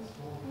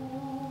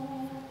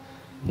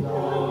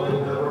 Now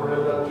and ever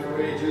and unto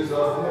ages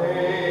of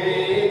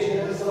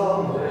ages.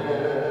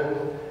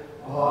 Amen.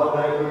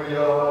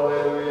 Alleluia,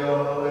 alleluia,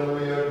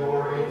 alleluia,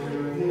 glory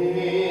to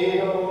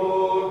thee, O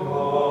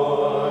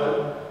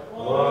God.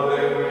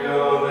 Alleluia,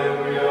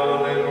 alleluia,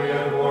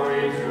 alleluia,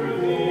 glory to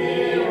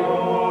thee,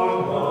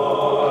 O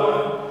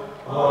God.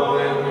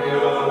 Alleluia,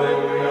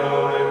 alleluia,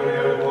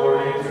 alleluia,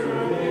 glory to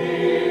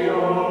thee, O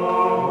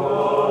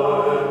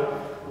God.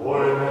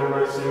 Lord have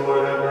mercy,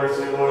 Lord have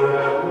mercy, Lord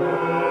have mercy.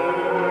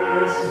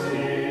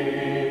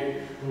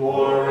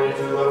 Glory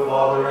to the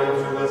Father, and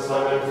to the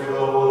Son, and to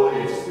the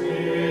Holy Spirit.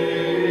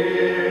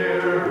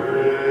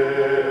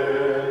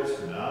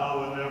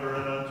 Now and ever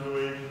and unto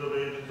ages of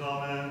ages.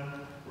 Amen.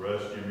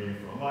 Rescue me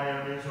from my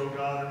enemies, O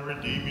God, and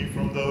redeem me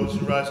from those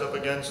who rise up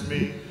against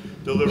me.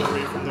 Deliver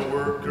me from the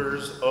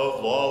workers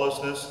of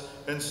lawlessness,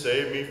 and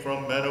save me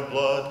from men of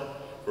blood.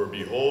 For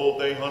behold,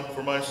 they hunt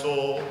for my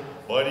soul.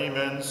 Mighty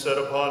men set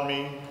upon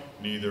me.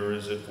 Neither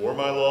is it for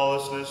my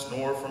lawlessness,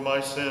 nor for my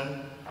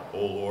sin.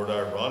 O Lord,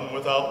 I run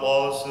without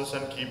lawlessness,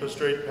 and keep a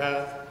straight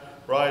path.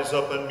 Rise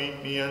up and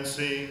meet me, and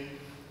see.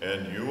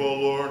 And you, O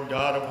Lord,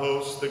 God of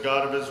hosts, the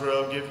God of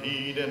Israel, give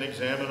heed and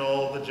examine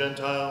all the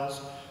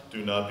Gentiles.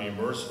 Do not be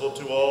merciful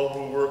to all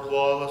who work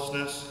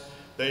lawlessness.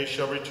 They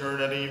shall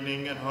return at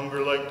evening and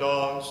hunger like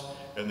dogs,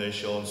 and they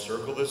shall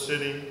encircle the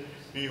city.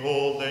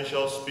 Behold, they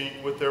shall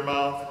speak with their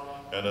mouth,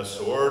 and a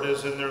sword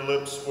is in their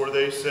lips, for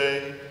they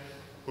say,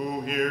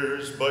 who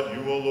hears? But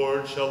you, O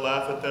Lord, shall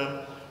laugh at them.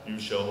 You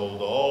shall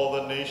hold all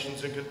the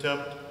nations in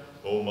contempt.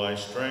 O my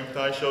strength,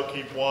 I shall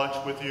keep watch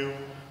with you,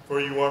 for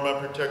you are my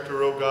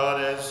protector, O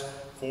God. As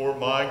for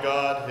my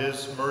God,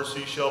 his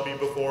mercy shall be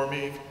before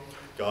me.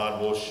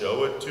 God will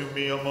show it to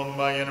me among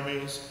my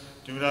enemies.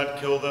 Do not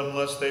kill them,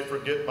 lest they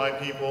forget my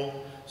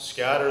people.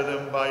 Scatter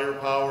them by your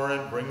power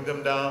and bring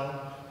them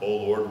down, O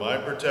Lord, my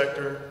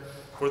protector.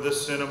 For the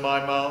sin of my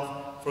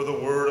mouth, for the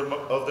word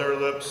of their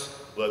lips,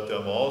 let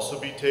them also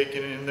be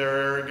taken in their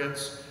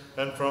arrogance,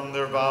 and from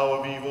their vow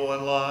of evil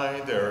and lie,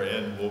 their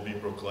end will be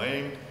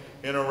proclaimed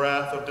in a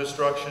wrath of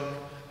destruction,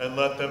 and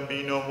let them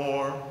be no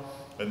more.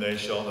 And they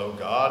shall know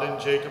God and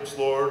Jacob's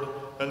Lord,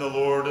 and the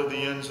Lord of the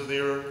ends of the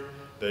earth.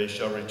 They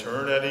shall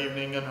return at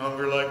evening and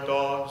hunger like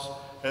dogs,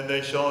 and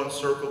they shall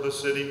encircle the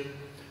city.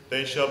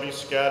 They shall be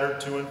scattered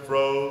to and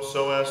fro,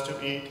 so as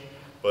to eat.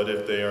 But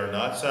if they are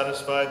not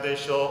satisfied, they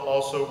shall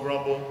also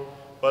grumble.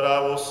 But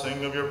I will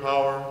sing of your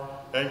power,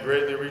 and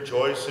greatly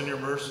rejoice in your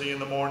mercy in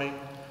the morning.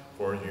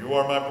 For you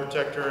are my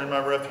protector and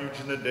my refuge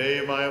in the day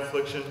of my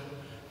affliction.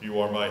 You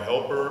are my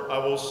helper, I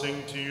will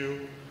sing to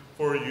you.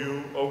 For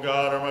you, O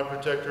God, are my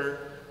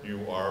protector.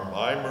 You are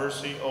my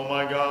mercy, O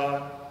my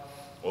God.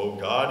 O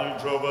God, you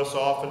drove us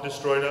off and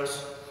destroyed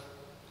us.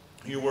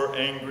 You were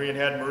angry and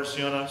had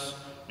mercy on us.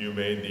 You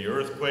made the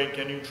earth quake,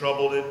 and you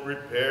troubled it.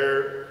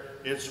 Repair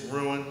its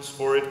ruins,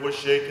 for it was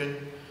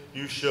shaken.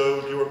 You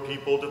showed your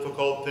people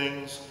difficult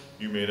things.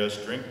 You made us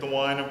drink the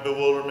wine of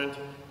bewilderment.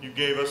 You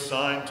gave a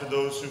sign to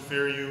those who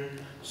fear you,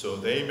 so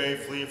they may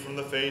flee from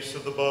the face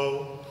of the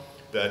bow.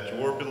 That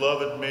your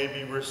beloved may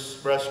be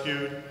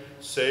rescued.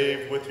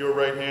 Save with your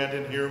right hand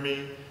and hear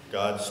me.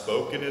 God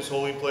spoke in his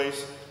holy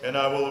place, and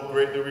I will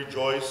greatly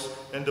rejoice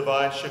and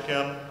divide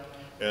Shechem.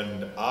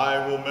 And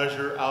I will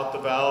measure out the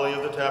valley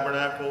of the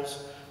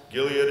tabernacles.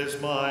 Gilead is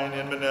mine,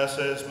 and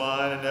Manasseh is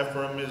mine, and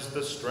Ephraim is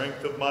the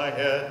strength of my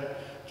head.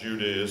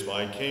 Judah is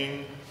my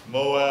king.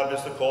 Moab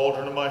is the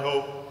cauldron of my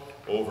hope.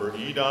 Over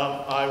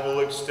Edom I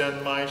will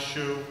extend my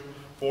shoe.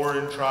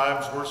 Foreign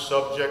tribes were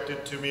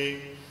subjected to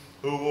me.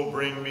 Who will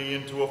bring me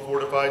into a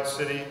fortified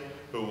city?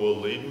 Who will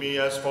lead me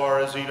as far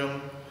as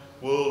Edom?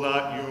 Will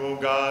not you, O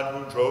God,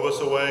 who drove us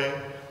away?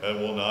 And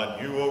will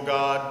not you, O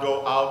God,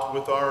 go out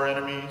with our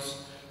enemies?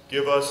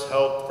 Give us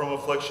help from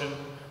affliction,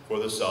 for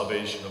the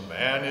salvation of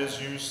man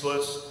is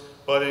useless.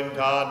 But in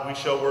God we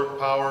shall work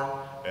power,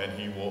 and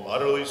he will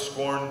utterly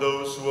scorn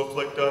those who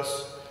afflict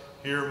us.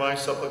 Hear my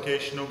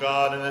supplication, O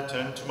God, and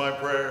attend to my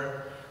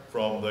prayer.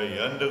 From the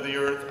end of the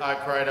earth I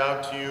cried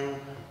out to you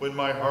when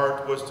my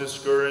heart was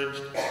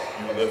discouraged.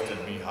 You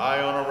lifted me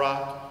high on a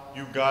rock.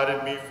 You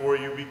guided me, for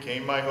you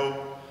became my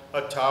hope,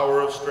 a tower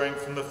of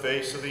strength from the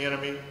face of the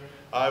enemy.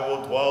 I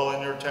will dwell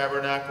in your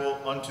tabernacle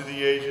unto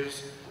the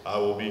ages. I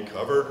will be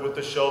covered with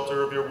the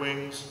shelter of your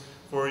wings.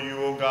 For you,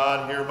 O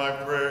God, hear my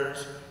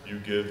prayers. You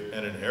give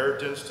an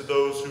inheritance to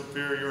those who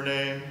fear your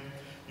name.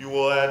 You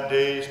will add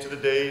days to the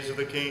days of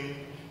the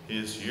king,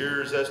 his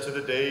years as to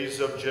the days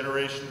of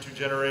generation to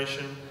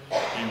generation.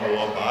 He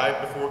will abide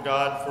before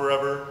God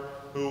forever,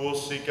 who will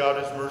seek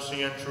out his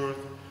mercy and truth.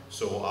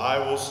 So I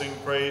will sing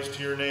praise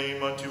to your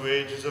name unto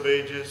ages of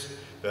ages,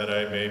 that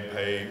I may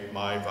pay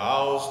my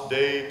vows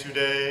day to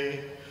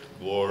day.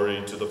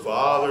 Glory to the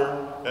Father,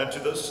 and to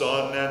the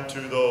Son, and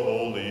to the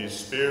Holy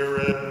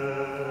Spirit.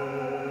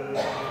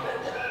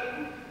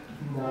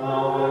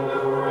 Now and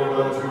ever and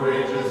unto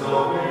ages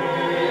of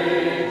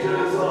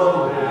ages.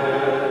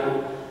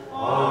 Amen.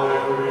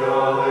 Alleluia,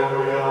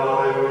 alleluia,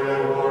 alleluia,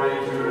 glory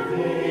to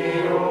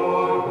thee, O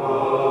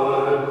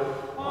God.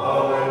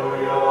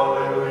 Alleluia,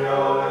 alleluia,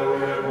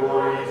 alleluia,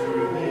 glory to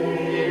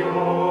thee, O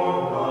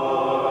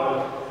God.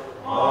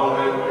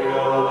 Alleluia,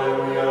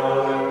 alleluia,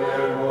 alleluia,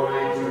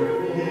 glory to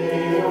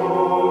thee, O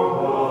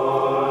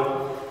God.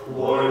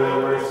 Lord have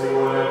mercy,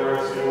 Lord have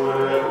mercy, Lord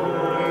have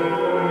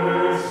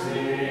mercy.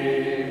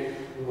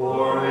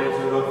 Glory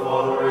to the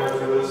Father, and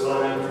to the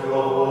Son, and to the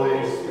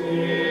Holy Spirit.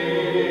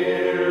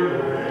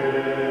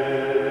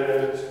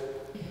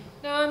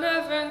 Now and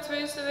ever and to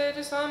age of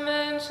ages,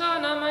 amen. Shall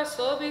not my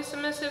soul be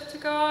submissive to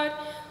God?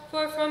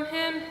 For from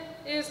him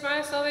is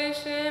my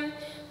salvation.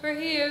 For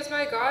he is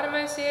my God and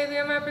my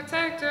Savior, my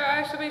protector.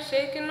 I shall be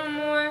shaken no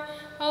more.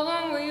 How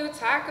long will you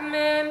attack a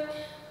man?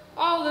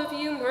 All of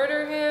you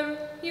murder him.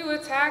 You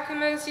attack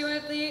him as you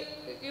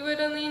would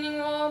a leaning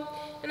wall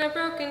and a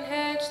broken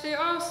hedge. They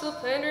also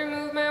plan to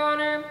remove my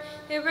honor.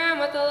 They ran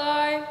with a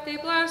lie. They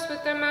blessed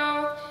with their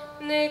mouth,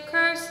 and they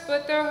cursed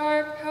with their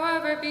heart.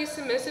 However, be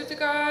submissive to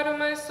God, O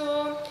my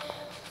soul.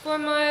 For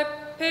my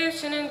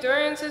patient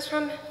endurance is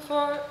from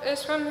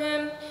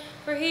him.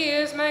 For he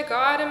is my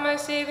God and my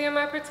Savior,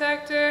 my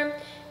protector.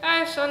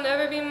 I shall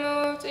never be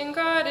moved, and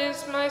God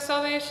is my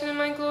salvation and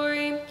my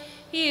glory.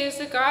 He is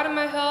the God of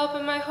my help,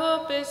 and my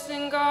hope is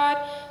in God.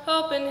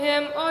 Hope in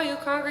him, all you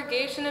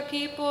congregation of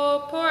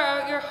people. Pour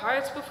out your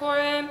hearts before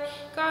him.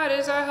 God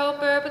is our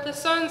helper, but the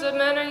sons of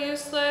men are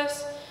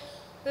useless.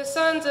 The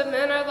sons of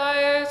men are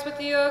liars with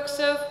the yokes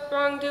of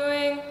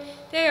wrongdoing.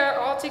 They are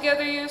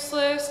altogether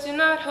useless. Do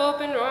not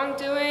hope in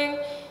wrongdoing,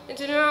 and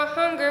do not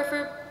hunger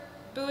for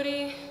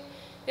booty.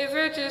 If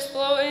riches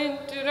flow in,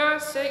 do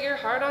not set your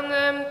heart on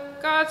them.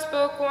 God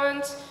spoke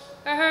once.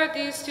 I heard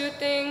these two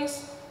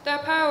things. The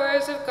power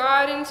is of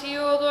God, and to you,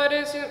 O Lord,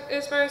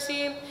 is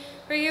mercy.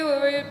 For you will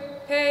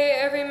repay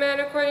every man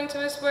according to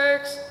his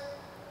works.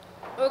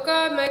 O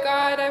God, my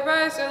God, I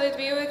rise early to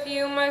be with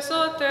you. My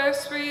soul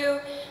thirsts for you.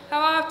 How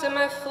often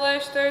my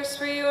flesh thirsts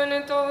for you in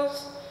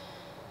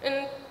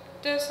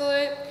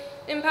desolate,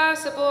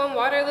 impassable, and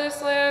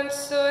waterless lands.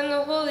 So in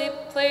the holy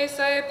place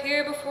I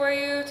appear before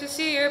you to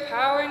see your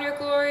power and your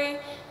glory.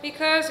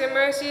 Because your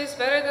mercy is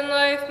better than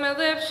life, my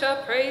lips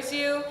shall praise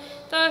you.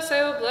 Thus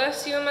I will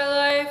bless you in my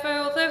life.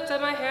 I will lift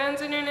up my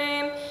hands in your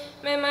name.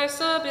 May my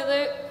soul be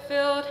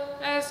filled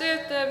as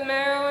if the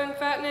marrow and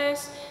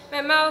fatness.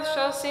 My mouth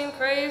shall sing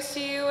praise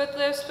to you with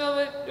lips filled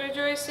with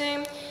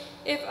rejoicing.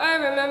 If I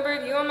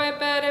remembered you on my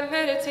bed and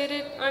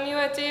meditated on you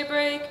at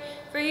daybreak,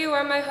 for you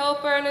are my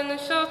helper, and in the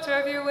shelter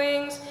of your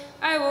wings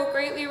I will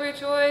greatly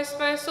rejoice.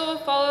 My soul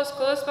follows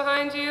close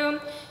behind you.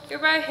 Your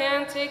right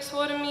hand takes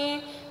hold of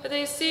me, but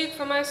they seek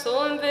for my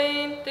soul in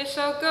vain. They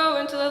shall go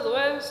into the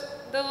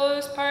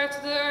lowest parts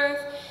of the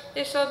earth.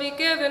 They shall be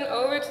given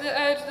over to the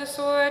edge of the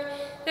sword.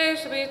 There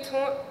shall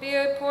be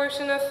a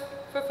portion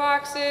for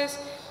foxes,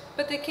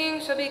 but the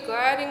king shall be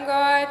glad in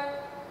God.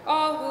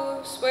 All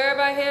who swear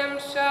by him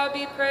shall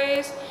be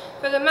praised.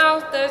 For the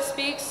mouth that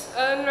speaks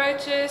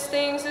unrighteous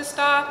things is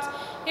stopped.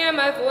 Hear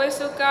my voice,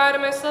 O God,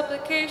 and my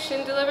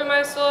supplication. Deliver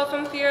my soul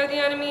from fear of the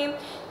enemy.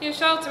 You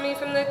shelter me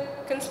from the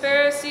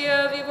conspiracy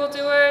of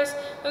evildoers,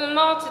 from the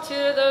multitude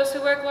of those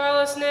who work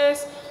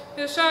lawlessness,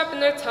 who sharpen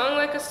their tongue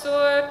like a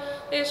sword.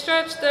 They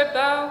stretch their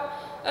bow,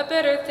 a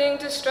bitter thing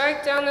to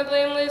strike down the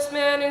blameless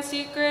man in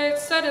secret.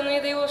 Suddenly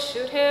they will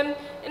shoot him,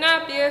 and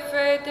not be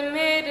afraid. They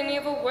made an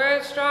evil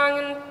word strong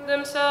in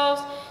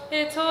themselves.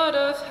 They told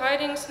of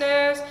hiding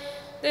snares.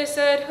 They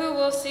said, who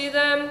will see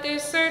them? They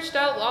searched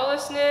out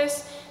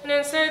lawlessness, and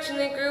in searching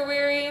they grew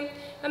weary.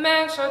 A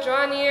man shall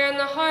draw near, and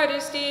the heart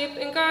is deep,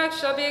 and God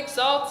shall be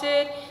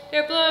exalted.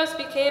 Their blows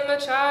became a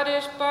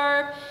childish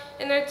barb,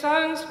 and their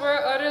tongues were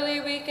utterly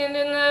weakened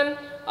in them.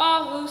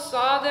 All who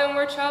saw them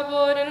were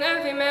troubled, and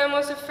every man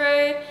was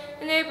afraid.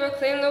 And they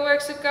proclaimed the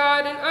works of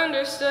God, and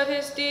understood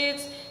his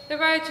deeds. The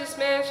righteous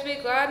man shall be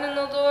glad in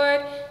the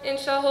Lord, and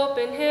shall hope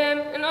in him,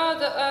 and all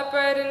the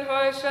upright in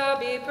heart shall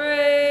be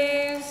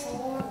praised.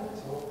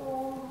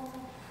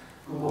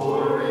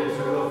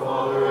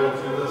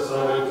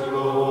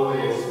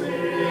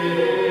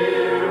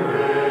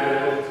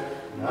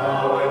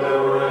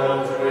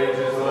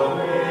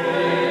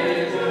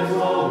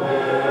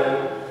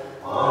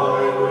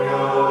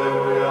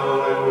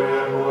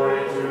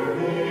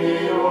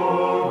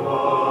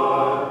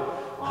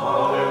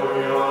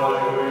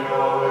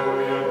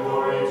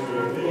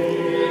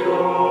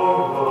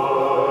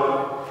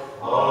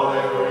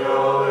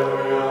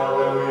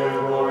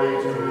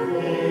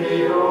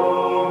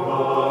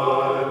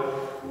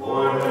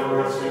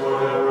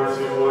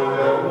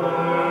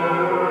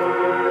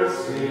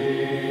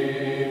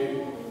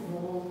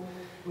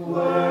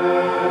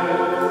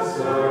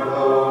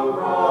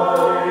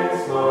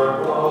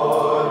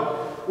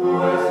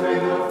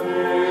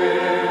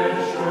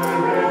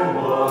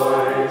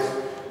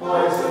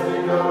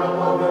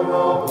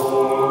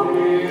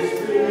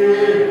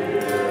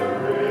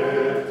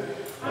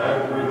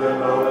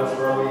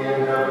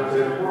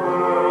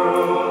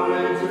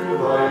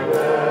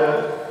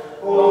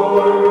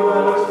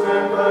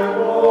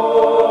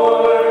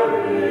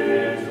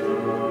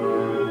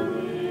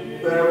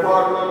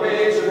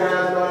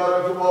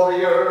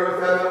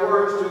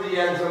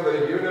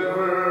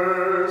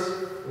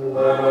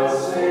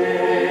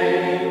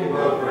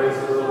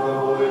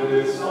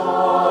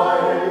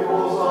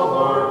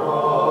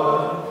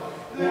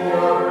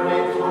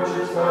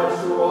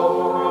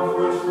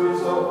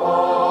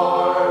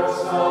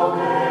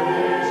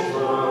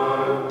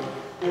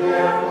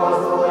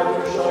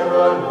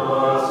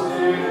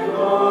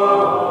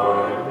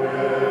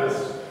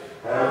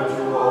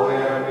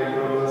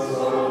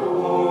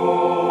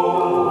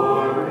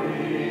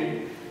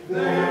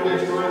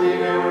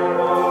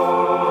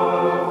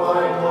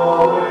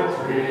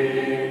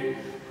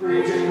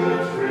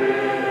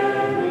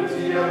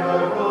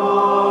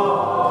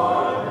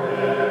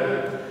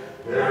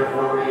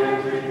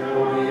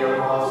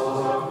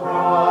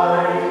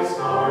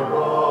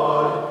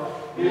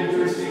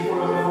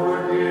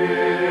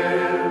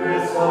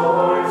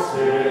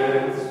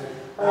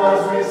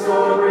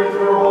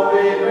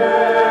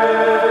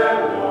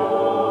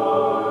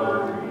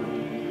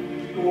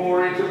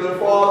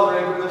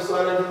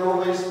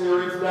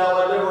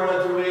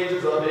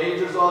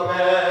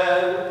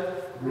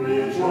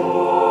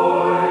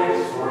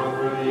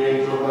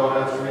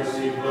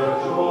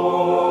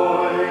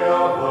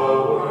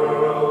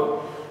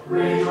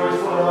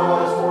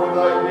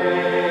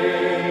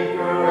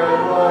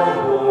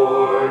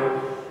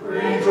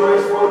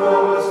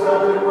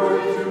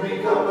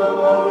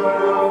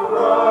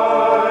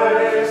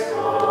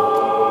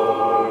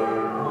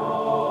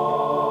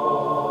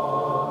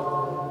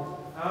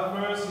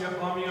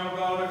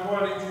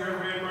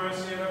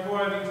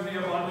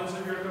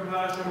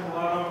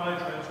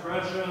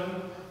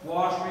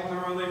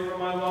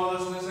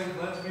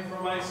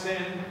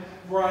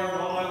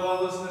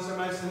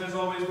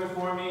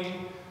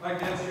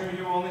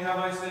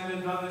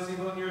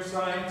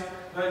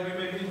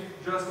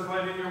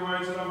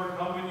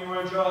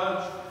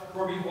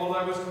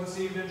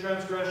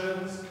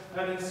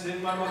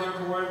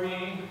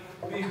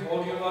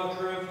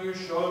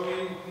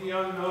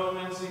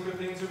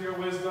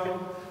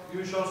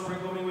 You shall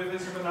sprinkle me with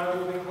hyssop, and I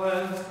will be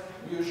cleansed.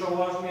 You shall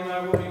wash me, and I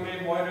will be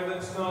made whiter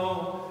than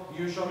snow.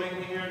 You shall make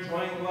me hear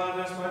joy and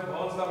gladness. My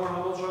bones that were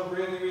humbled shall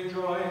greatly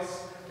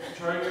rejoice.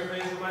 Turn your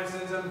face from my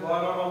sins and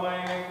blot out all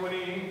my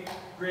iniquity.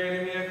 Create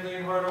in me a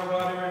clean heart, O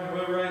God, and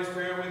renew a right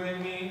spirit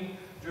within me.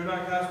 Do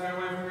not cast me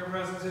away from your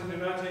presence, and do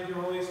not take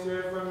your Holy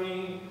Spirit from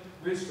me.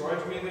 Restore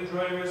to me the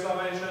joy of your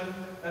salvation,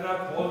 and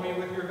uphold me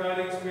with your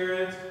guiding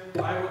spirit.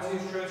 I will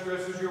teach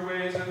transgressors your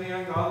ways, and the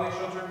ungodly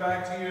shall turn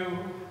back to you.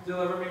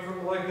 Deliver me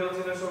from like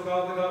guiltiness, O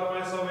God, the God of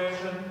my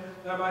salvation,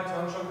 that my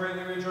tongue shall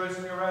greatly rejoice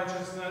in your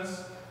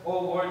righteousness. O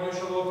Lord, you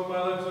shall open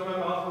my lips, and my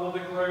mouth will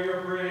declare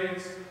your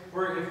praise.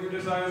 For if you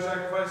desire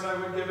sacrifice, I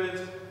would give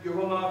it. You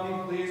will not be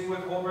pleased with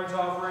whole burnt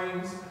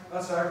offerings.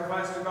 A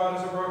sacrifice to God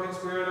is a broken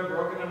spirit, a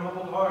broken and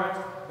humbled heart.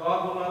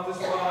 God will not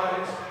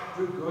despise.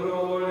 Do good,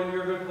 O Lord, in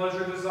your good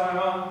pleasure to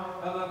Zion,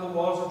 and let the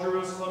walls of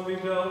Jerusalem be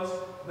built.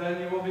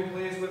 Then you will be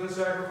pleased with the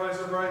sacrifice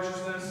of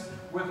righteousness,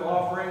 with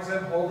offerings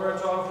and whole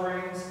burnt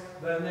offerings.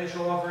 Then they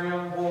shall offer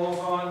young bulls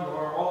on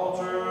your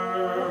altar.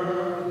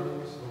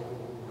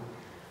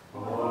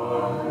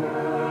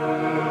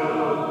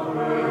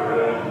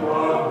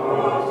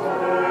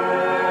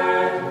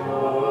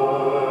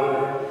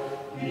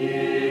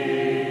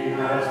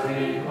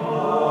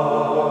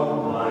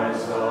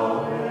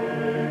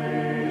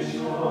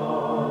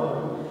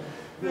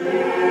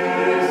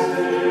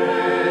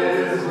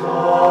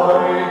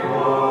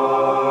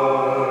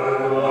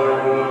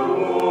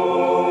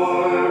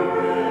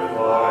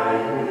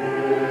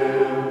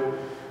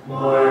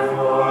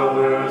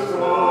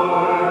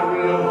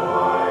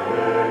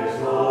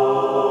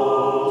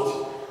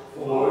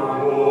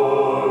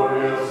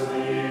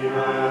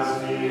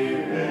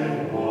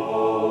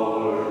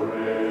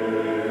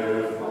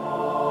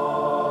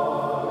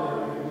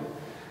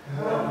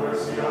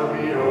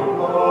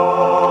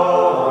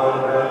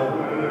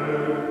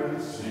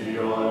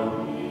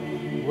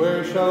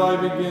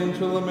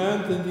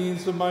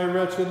 Of my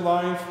wretched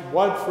life,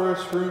 what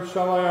first fruit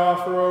shall I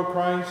offer, O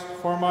Christ,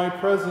 for my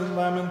present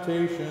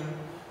lamentation?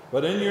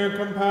 But in your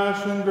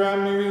compassion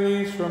grant me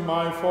release from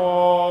my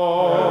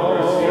fault. Have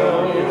mercy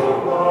on me,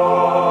 O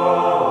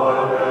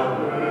God,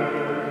 have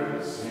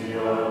mercy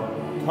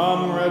on me.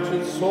 Come,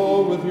 wretched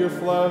soul, with your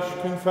flesh,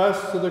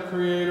 confess to the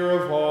Creator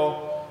of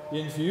all.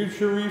 In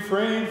future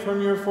refrain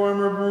from your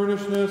former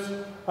brutishness,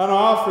 and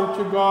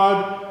offer to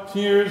God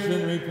tears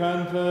in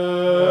repentance.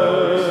 Have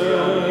mercy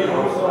on me, O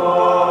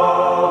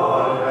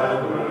God,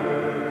 have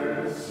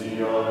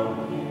mercy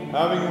on me.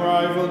 Having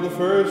rivaled the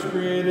first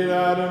created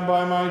Adam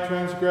by my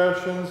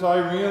transgressions, I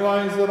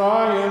realize that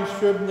I am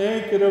stripped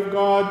naked of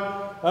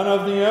God and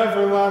of the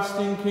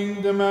everlasting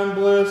kingdom and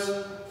bliss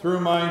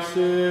through my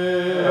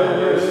sin. Have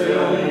mercy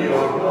on me,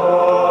 O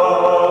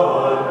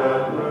God,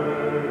 have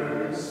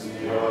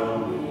mercy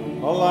on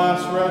me.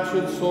 Alas,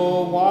 wretched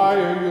soul, why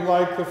are you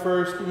like the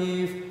first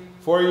Eve?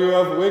 For you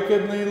have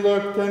wickedly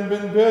looked and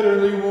been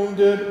bitterly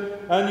wounded,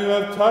 and you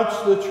have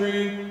touched the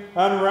tree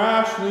and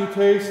rashly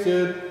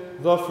tasted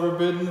the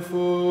forbidden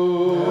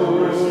food. Have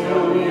mercy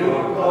on me,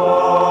 O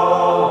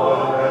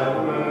God,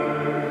 have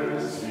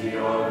mercy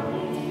on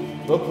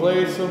me. The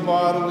place of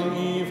bodily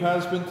Eve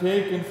has been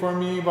taken for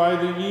me by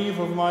the Eve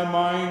of my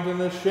mind in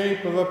the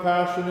shape of a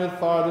passionate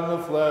thought in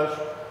the flesh,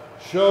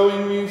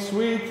 showing me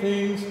sweet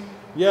things,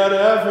 yet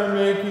ever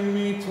making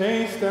me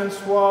taste and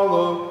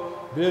swallow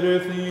bitter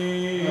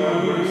things.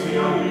 Have mercy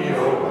on me,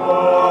 O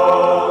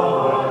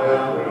God,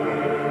 have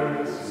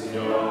mercy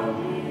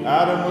on me.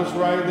 Adam was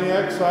rightly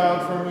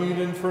exiled from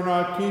Eden for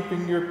not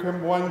keeping your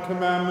one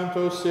commandment,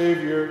 O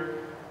Savior.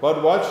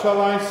 But what shall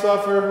I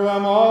suffer who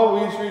am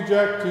always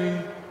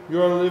rejecting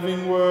your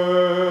living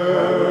word?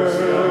 Have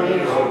mercy on me,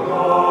 O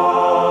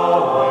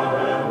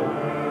God, have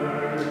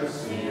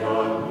mercy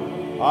on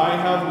me. I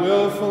have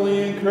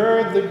willfully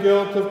incurred the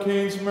guilt of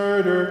Cain's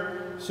murder,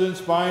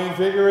 since by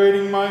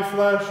invigorating my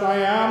flesh I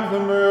am the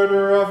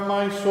murderer of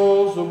my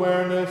soul's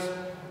awareness,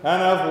 and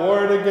have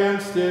warred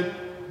against it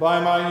by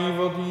my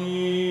evil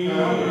deeds.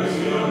 Have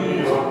mercy on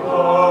me, O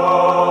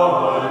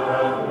God,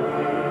 have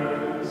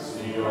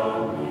mercy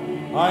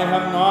on me. I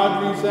have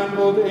not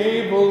resembled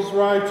Abel's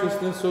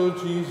righteousness, O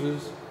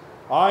Jesus.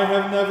 I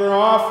have never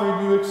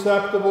offered you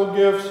acceptable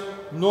gifts,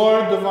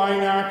 nor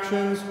divine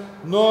actions,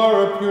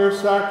 nor a pure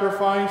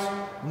sacrifice,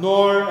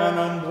 nor an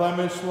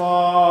unblemished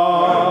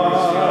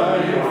life.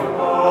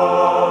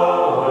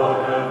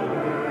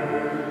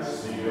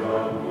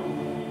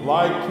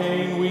 Like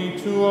Cain, we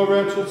too, a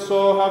wretched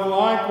soul, have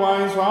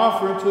likewise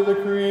offered to the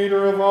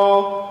Creator of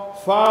all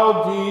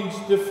foul deeds,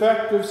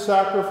 defective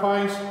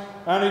sacrifice,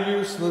 and a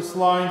useless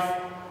life.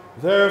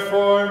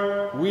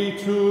 Therefore, we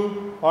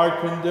too are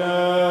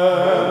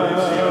condemned.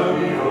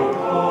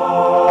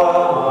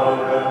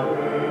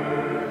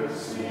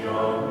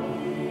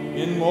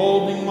 In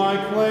molding my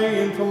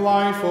clay into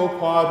life, O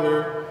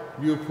Potter,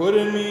 you put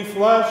in me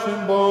flesh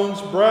and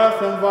bones,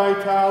 breath and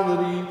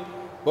vitality.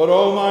 But,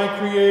 O my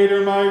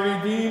Creator, my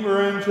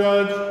Redeemer and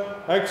Judge,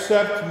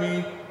 accept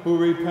me who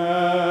repent.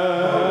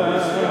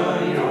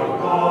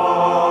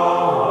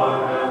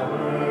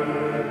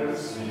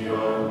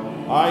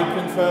 I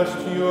confess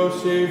to you, O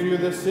Savior,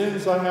 the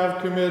sins I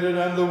have committed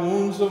and the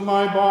wounds of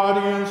my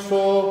body and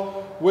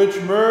soul,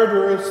 which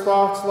murderous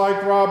thoughts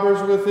like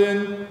robbers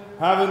within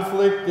have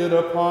inflicted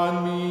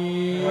upon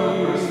me.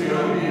 Have mercy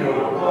on me,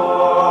 O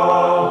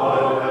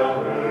God, have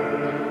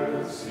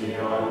mercy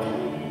on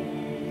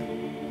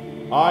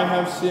me. I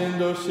have sinned,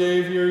 O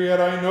Savior,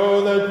 yet I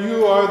know that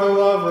you are the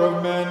lover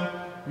of men.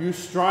 You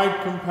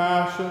strike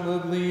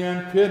compassionately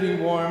and pity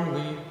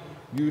warmly.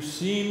 You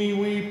see me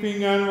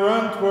weeping and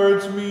run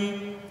towards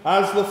me,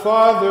 as the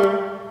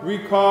Father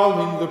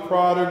recalling the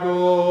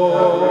prodigal.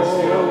 Have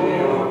mercy on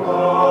me, O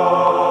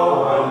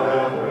God,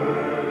 have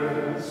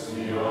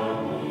mercy on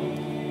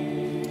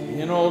me.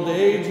 In old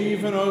age,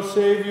 even, O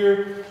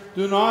Savior,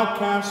 do not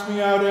cast me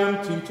out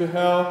empty to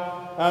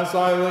hell, as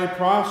I lay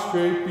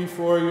prostrate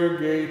before your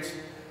gates.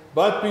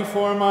 But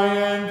before my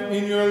end,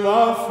 in your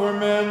love for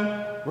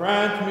men,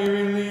 grant me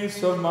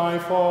release of my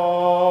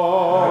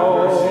fall. Have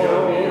mercy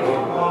on me,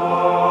 O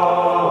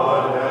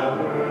God, have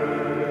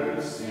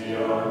mercy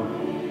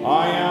on me.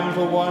 I am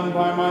the one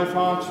by my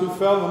thoughts who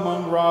fell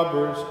among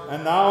robbers,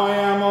 and now I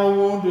am all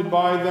wounded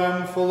by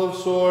them, full of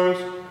sores.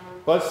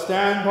 But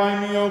stand by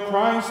me, O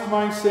Christ,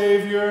 my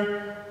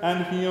Savior,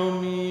 and heal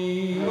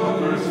me. Have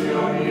mercy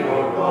on me,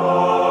 O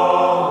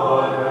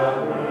God,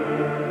 have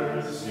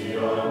mercy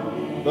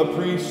on me. The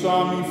priest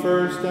saw me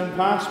first and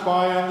passed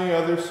by on the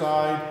other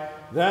side.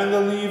 Then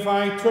the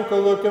Levite took a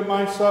look at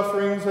my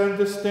sufferings and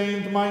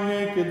disdained my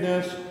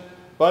nakedness.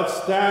 But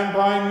stand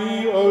by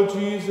me, O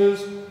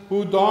Jesus,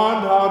 who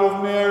dawned out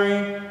of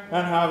Mary,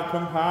 and have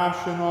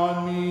compassion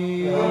on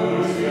me. Have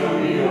mercy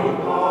on me, O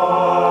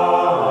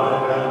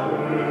God, have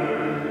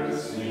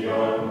mercy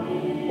on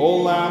me. O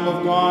Lamb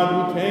of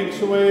God, who takes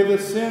away the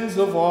sins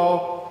of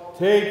all,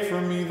 take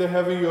from me the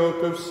heavy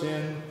yoke of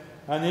sin,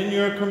 and in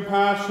your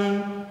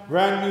compassion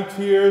grant me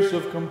tears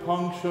of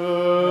compunction.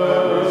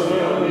 Have mercy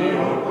on me,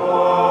 O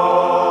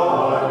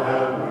God,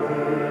 have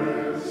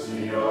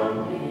mercy on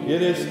me.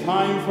 It is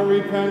time for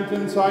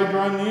repentance. I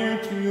draw near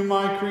to you,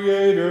 my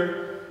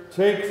Creator.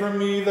 Take from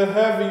me the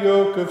heavy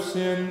yoke of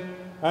sin,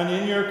 and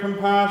in your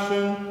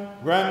compassion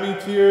grant me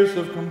tears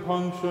of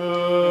compunction.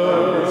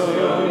 Have mercy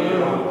on me,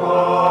 O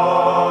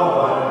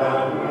God,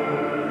 have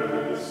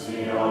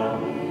mercy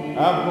on me.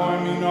 Abhor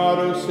me not,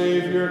 O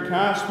Savior,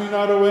 cast me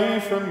not away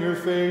from your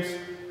face.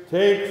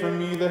 Take from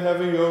me the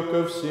heavy yoke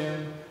of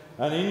sin,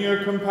 and in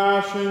your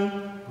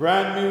compassion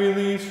grant me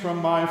release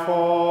from my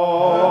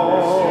fall. Have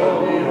mercy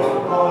on me, O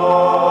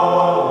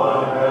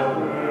God, have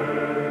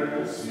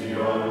mercy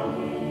on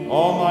me.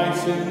 All my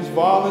sins,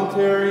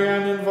 voluntary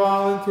and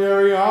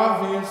involuntary,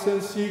 obvious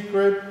and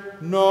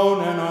secret,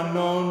 known and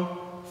unknown,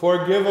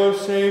 forgive, O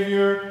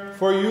Savior,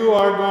 for you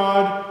are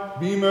God.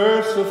 Be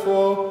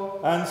merciful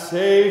and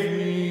save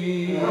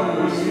me. Have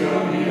mercy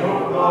on me,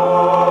 O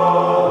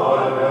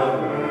God,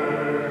 have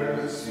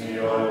mercy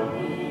on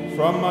me.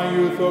 From my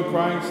youth, O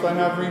Christ, I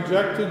have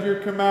rejected your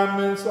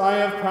commandments. I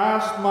have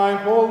passed my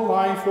whole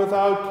life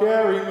without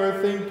caring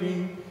or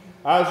thinking,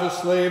 as a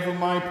slave of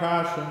my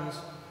passions.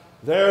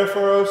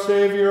 Therefore, O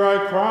Savior,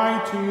 I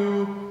cry to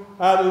you,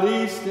 at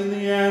least in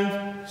the end,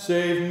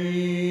 save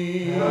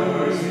me. Have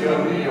mercy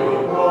on me,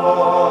 O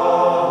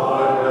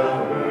God,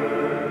 have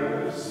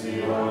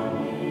mercy on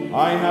me.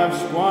 I have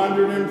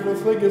squandered in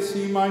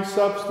profligacy my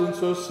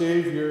substance, O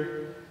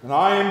Savior, and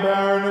I am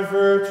barren of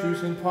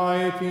virtues and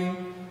piety.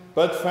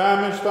 But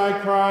famished I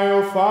cry,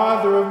 O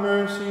Father of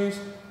mercies,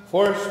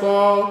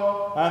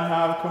 forestall and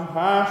have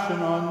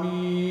compassion on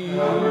me.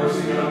 Have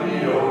mercy on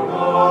me, O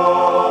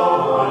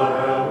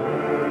God, have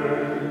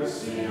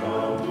mercy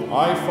on me.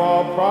 I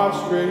fall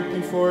prostrate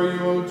before you,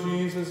 O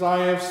Jesus. I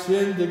have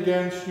sinned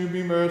against you.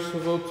 Be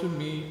merciful to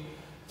me.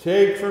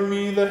 Take from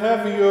me the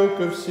heavy yoke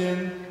of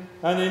sin,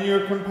 and in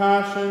your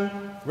compassion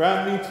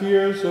grant me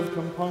tears of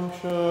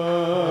compunction.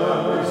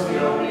 Have mercy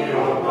on me,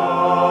 O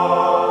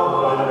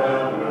God,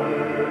 have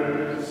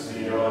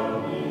mercy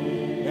on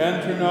me.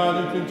 Enter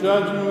not into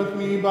judgment with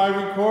me by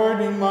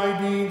recording my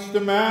deeds,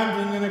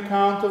 demanding an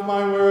account of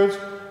my words,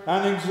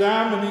 and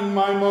examining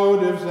my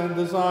motives and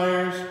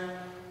desires.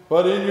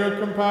 But in your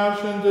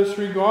compassion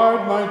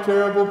disregard my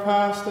terrible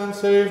past and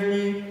save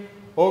me,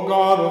 O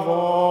God of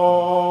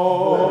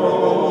all.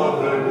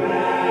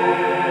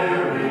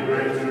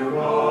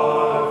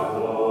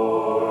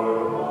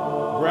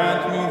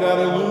 Grant me that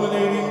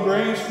illuminating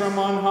grace from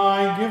on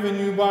high, given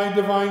you by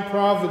divine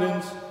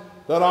providence,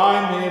 that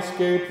I may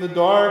escape the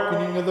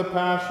darkening of the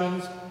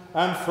passions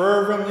and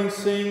fervently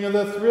sing of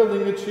the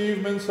thrilling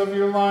achievements of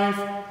your life,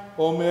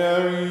 O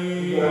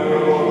Mary.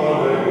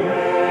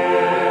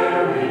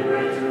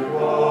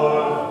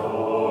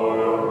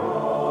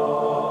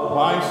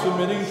 By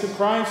submitting to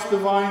Christ's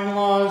divine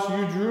laws,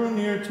 you drew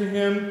near to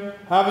him,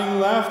 having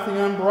left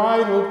the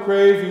unbridled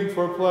craving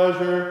for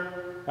pleasure,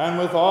 and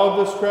with all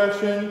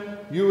discretion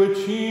you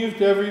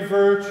achieved every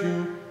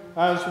virtue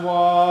as one.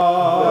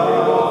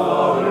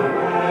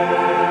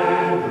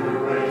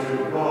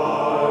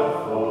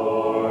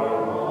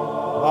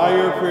 By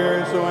your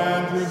prayers, O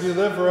Andrew,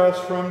 deliver us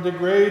from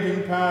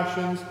degrading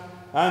passions,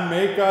 and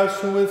make us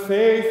who with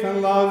faith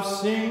and love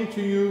sing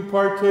to you,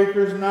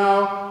 partakers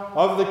now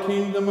of the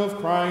kingdom of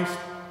Christ.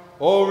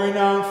 O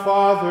renowned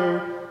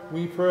Father,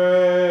 we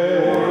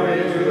pray.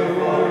 Glory to the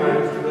Father,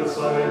 and to the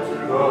Son, and to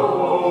the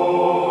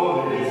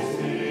Holy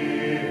Spirit.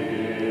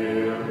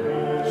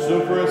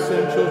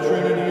 Superessential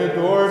Trinity,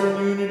 adored in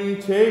unity,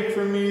 take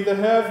from me the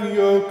heavy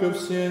yoke of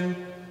sin,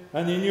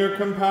 and in your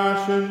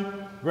compassion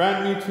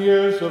grant me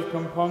tears of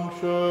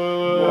compunction.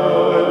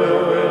 Now and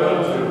ever and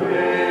unto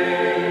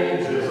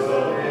ages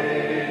of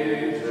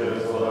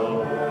ages.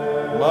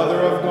 Amen.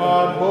 Mother of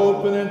God,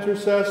 hope and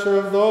intercessor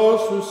of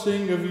those who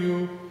sing of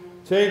you,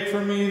 take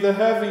from me the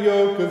heavy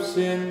yoke of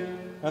sin,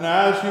 and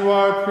as you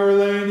are pure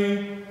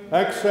Lady,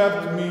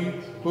 accept me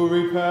who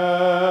repent.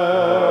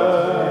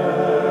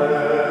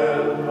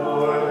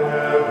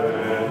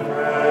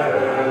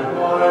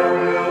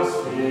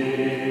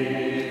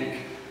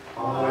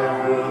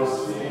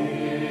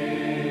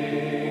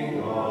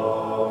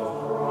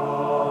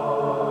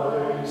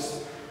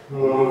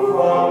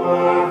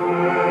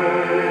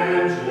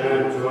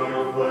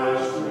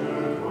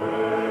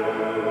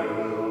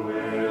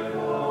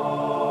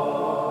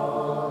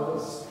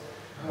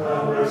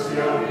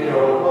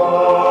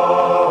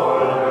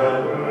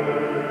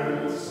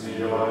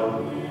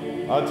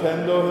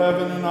 Attend, O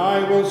heaven, and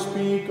I will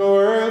speak, O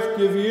earth,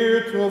 give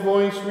ear to a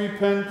voice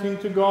repenting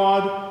to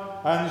God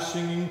and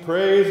singing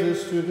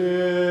praises to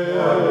him.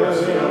 Have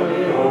mercy on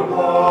me, O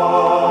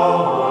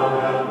God,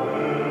 have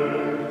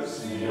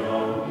mercy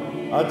on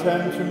me.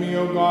 Attend to me,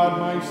 O God,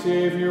 my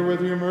Savior,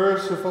 with your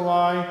merciful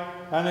eye,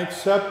 and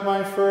accept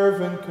my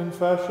fervent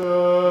confession.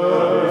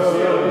 Have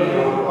mercy on me,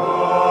 O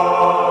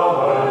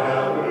God,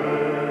 have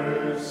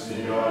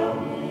mercy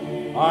on me.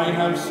 I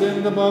have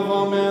sinned above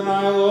all men,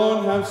 I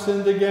alone have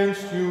sinned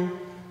against you.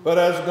 But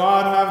as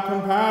God, have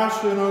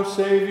compassion, O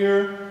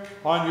Savior,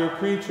 on your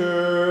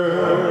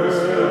creature. Have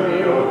mercy on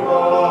me, O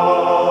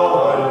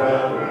God,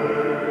 have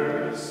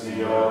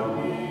mercy on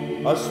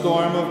me. A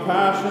storm of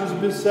passions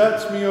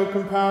besets me, O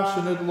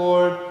compassionate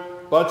Lord,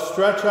 but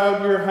stretch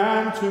out your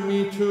hand to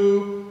me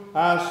too,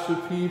 as to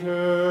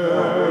Peter.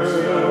 Have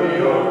mercy on me,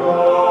 O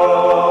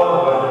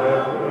God,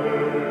 have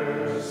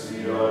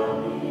mercy on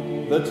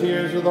me. The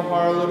tears of the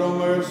harlot, O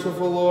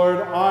merciful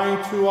Lord,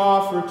 I too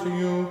offer to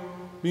you.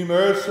 Be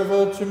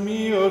merciful to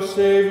me, O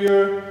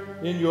Savior,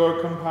 in your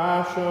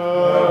compassion.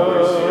 Have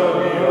mercy on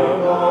me, O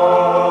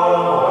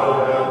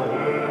God, have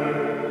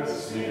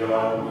mercy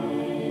on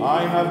me.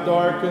 I have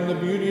darkened the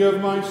beauty of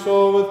my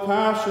soul with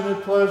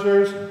passionate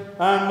pleasures,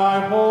 and my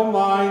whole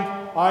mind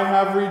I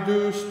have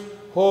reduced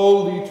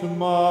wholly to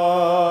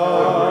mud.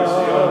 Have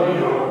mercy on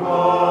me, O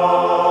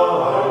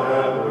God,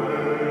 have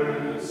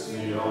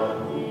mercy on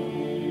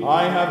me.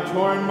 I have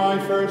torn my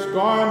first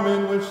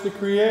garment which the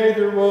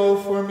Creator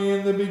wove for me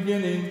in the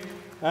beginning,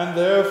 and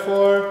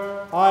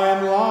therefore I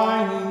am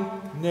lying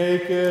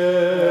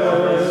naked. Have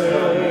mercy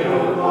on me,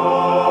 O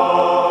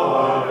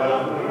God,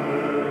 have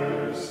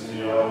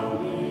mercy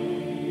on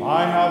me.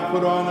 I have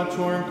put on a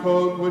torn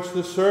coat which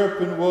the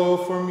serpent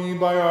wove for me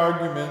by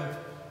argument,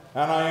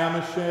 and I am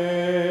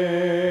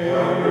ashamed.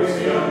 Have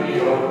mercy on me,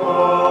 O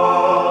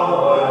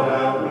God,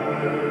 have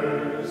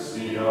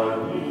mercy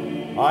on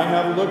me. I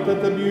have looked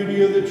at the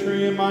beauty of the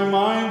tree, and my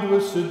mind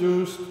was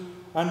seduced,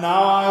 and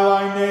now I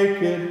lie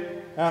naked,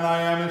 and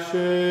I am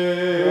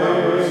ashamed.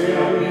 Have mercy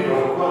on me,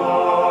 O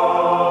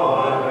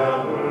God,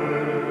 have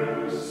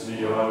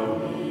mercy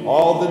on me.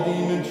 All the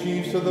demon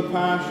chiefs of the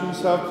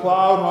passions have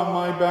plowed on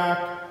my back,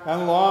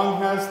 and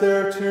long has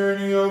their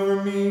tyranny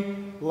over me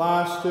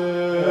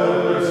lasted.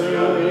 Have mercy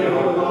on me,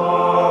 O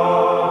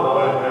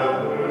God,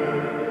 have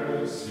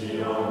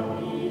mercy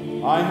on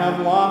me. I have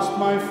lost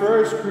my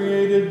first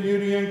created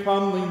beauty and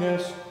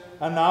comeliness,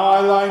 and now I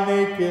lie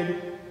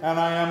naked, and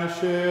I am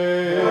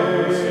ashamed. Have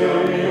mercy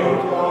on me, O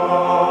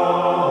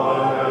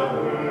God, have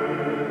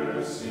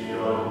mercy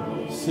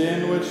on me.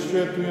 Sin which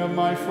stripped me of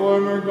my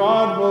former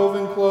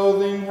God-woven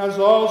clothing has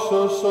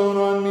also sewn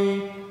on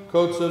me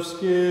coats of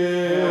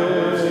skin. Have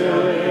mercy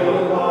on me,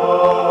 O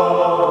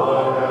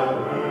God, have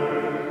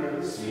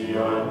mercy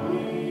on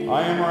me.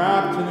 I am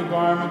wrapped in a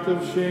garment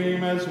of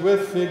shame as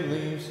with fig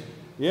leaves,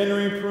 in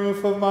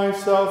reproof of my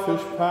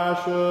selfish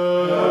passion.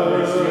 Have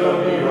mercy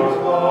on me, O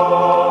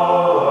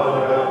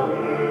God, have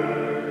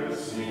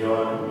mercy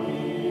on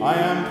me. I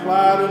am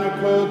clad in a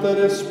coat that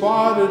is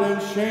spotted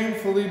and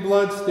shamefully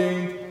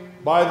bloodstained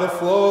by the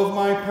flow of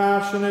my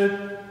passionate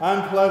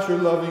and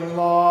pleasure-loving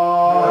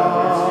life. Have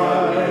mercy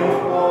on me, O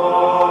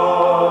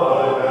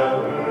God, have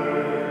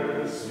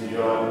mercy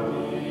on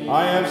me.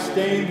 I have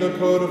stained the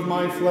coat of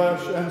my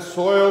flesh and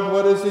soiled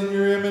what is in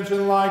your image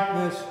and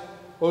likeness,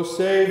 O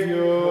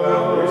Savior.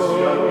 Have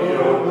mercy on me,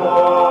 O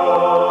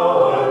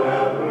God,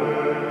 have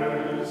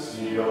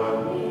mercy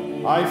on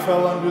me. I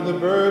fell under the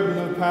burden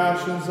of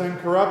passions and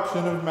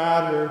corruption of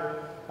matter,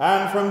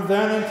 and from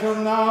then until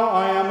now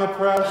I am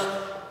oppressed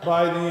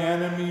by the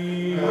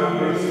enemy. Have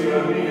mercy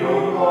on me,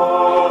 O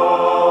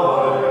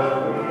God,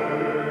 have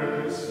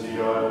mercy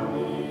on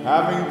me.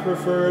 Having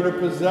preferred a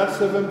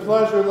possessive and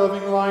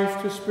pleasure-loving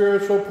life to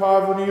spiritual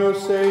poverty, O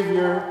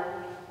Savior,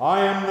 I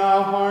am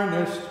now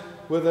harnessed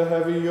with a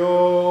heavy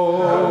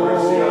yoke. Have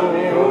mercy on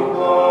me, O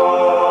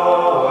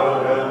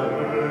God, have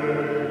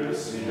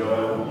mercy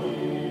on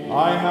me.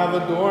 I have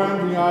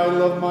adorned the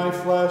idol of my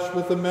flesh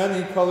with the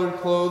many-colored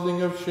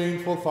clothing of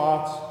shameful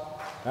thoughts,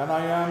 and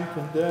I am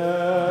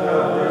condemned.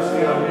 Have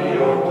mercy on me,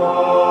 O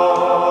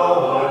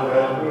God,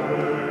 have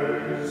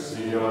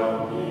mercy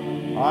on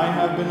me. I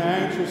have been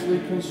anxiously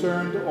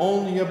concerned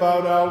only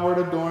about outward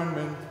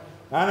adornment,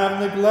 and have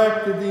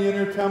neglected the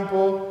inner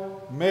temple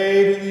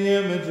made in the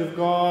image of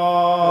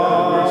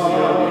God. Have mercy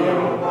on me,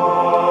 O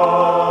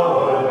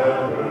God,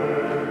 have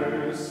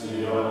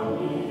mercy on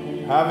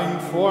me. Having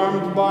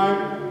formed by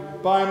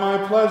my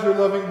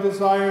pleasure-loving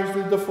desires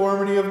the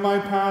deformity of my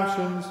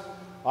passions,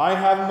 I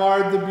have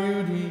marred the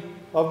beauty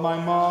of my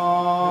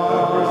mind.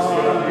 Have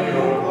mercy on me,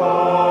 O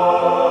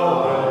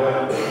God,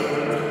 have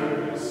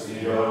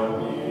mercy on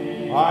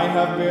me. I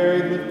have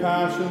buried with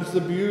passions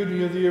the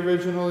beauty of the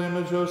original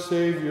image, O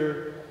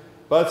Savior,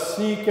 but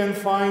seek and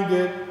find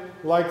it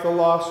like the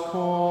lost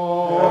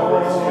coin. Have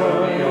mercy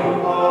on me,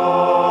 O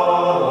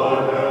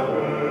God, have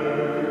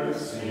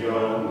mercy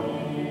on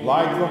me.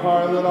 Like the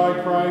harlot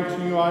I cry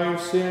to you, I have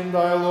sinned,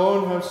 I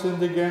alone have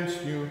sinned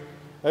against you.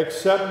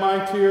 Accept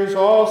my tears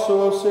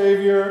also, O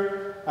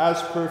Savior,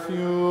 as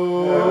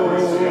perfume. Have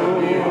mercy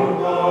on me, O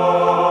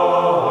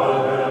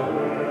God, have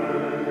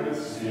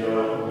mercy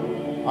on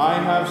me. I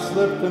have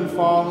slipped and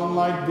fallen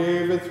like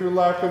David through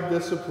lack of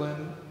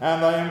discipline,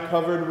 and I am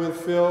covered with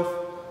filth.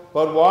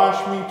 But wash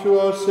me too,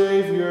 O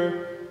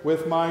Savior,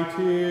 with my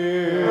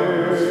tears. Have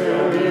mercy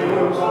on me,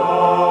 O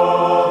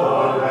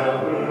God,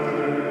 have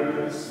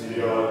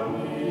mercy on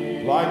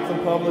me. Like the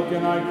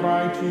publican I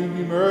cry to you,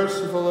 be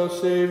merciful, O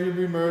Savior,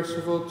 be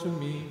merciful to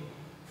me.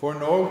 For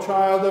no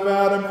child of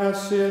Adam has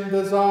sinned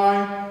as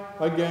I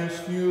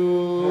against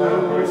you.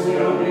 Have mercy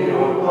on me,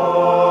 O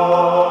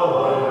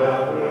God,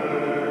 have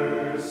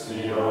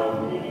mercy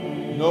on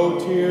me. No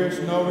tears,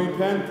 no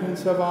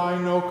repentance have I,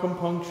 no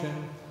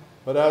compunction.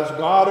 But as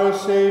God, O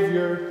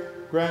Savior,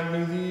 grant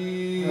me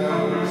thee.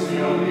 Have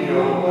mercy on me,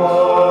 O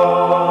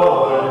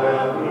God,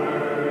 have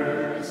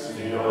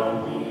mercy on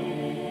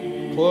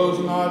me. Close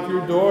not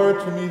your door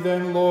to me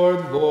then,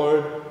 Lord,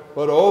 Lord,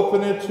 but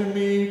open it to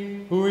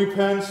me who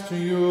repents to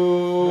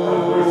you.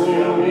 Have mercy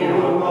on me,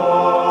 O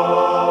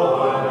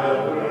God,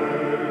 have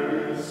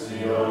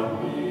mercy on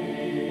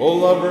me. O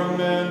lover of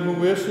men, who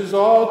wishes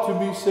all to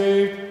be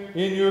saved,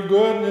 in your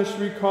goodness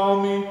recall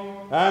me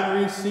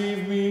and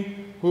receive me,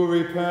 who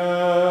repent.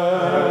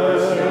 Have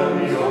mercy on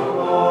me, O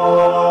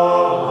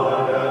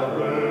God, have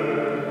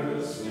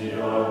mercy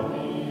on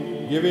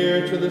me. Give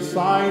ear to the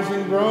sighs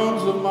and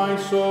groans of my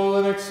soul,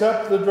 and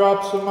accept the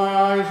drops of my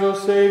eyes, O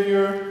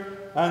Savior,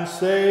 and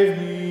save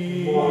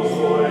me.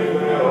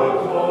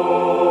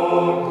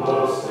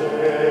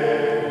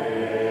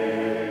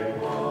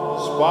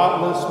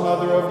 Spotless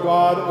Mother of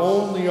God,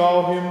 only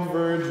all hymned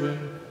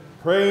Virgin,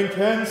 pray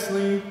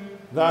intensely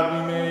that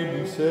we may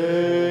be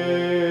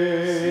saved.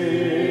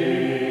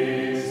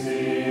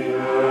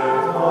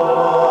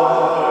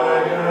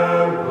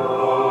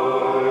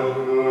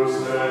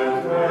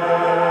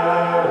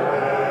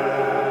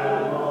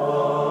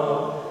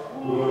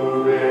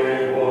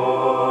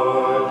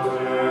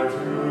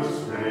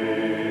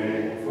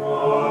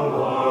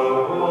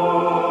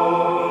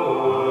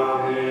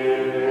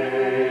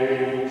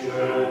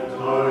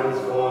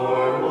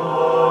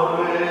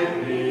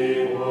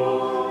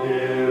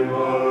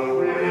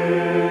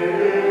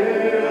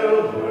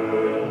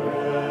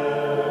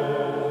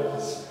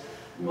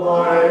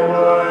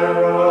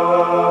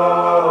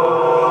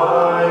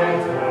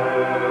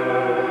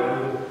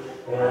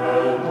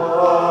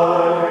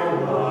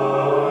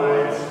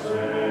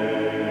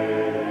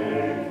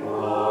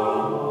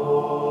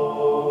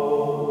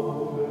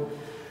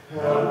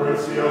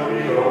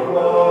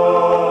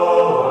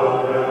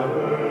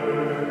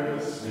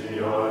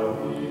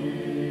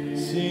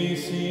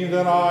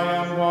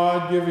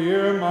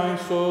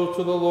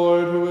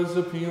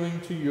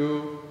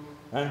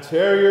 And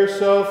tear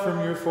yourself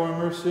from your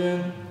former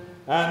sin,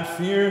 and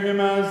fear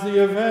him as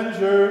the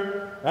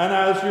avenger and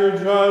as your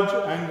judge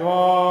and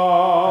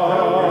God.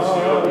 Have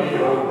mercy on me,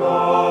 O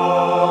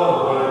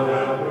God,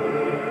 have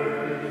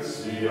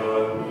mercy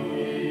on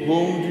me.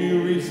 Whom do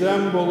you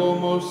resemble, O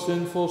most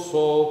sinful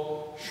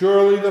soul?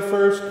 Surely the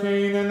first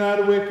Cain and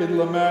that wicked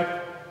Lamech.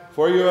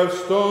 For you have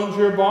stoned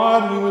your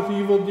body with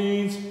evil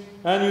deeds,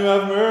 and you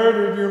have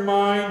murdered your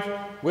mind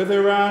with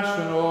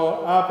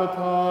irrational appetite.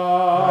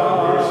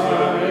 Have mercy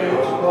on me,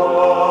 O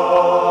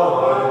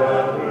God,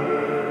 have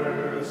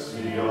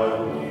mercy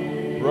on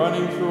me.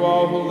 Running through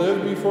all who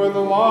live before the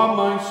law,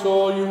 my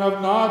soul, you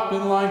have not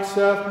been like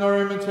Seth, nor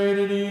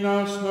imitated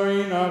Enos, nor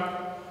Enoch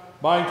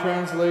by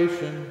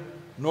translation,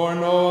 nor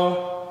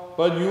Noah,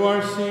 but you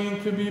are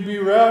seen to be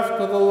bereft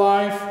of the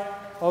life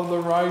of the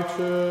righteous.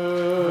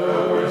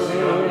 Have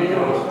mercy on me,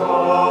 O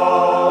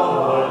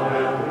God,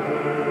 have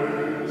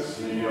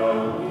mercy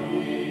on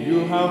me.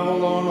 You have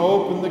alone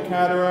opened the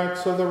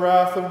cataracts of the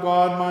wrath of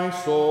God, my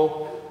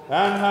soul,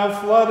 and have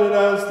flooded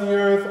as the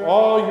earth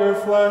all your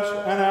flesh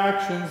and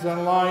actions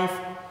and life,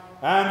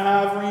 and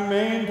have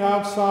remained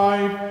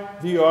outside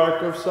the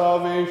ark of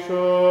salvation.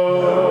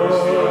 Have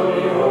mercy on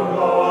me, O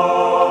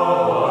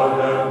God,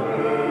 have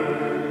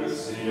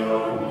mercy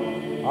on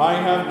me. I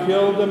have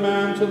killed a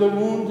man to the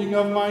wounding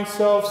of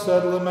myself,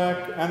 said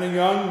Lamech, and a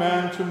young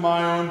man to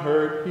my own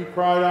hurt. He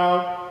cried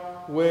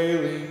out,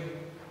 wailing.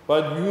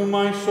 But you,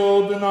 my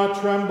soul, do not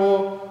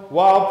tremble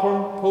while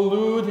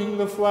polluting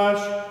the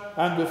flesh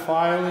and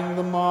defiling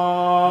the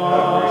mind.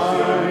 Have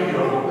mercy on me, O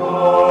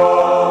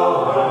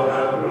God,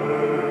 have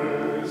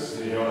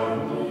mercy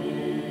on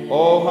me.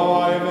 Oh, how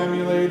I have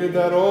emulated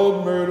that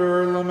old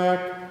murderer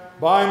Lamech.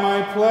 By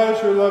my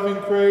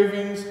pleasure-loving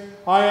cravings,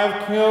 I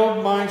have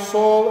killed my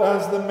soul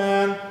as the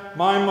man,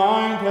 my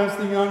mind as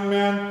the young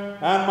man,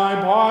 and my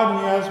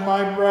body as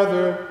my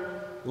brother,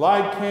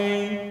 like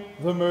Cain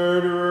the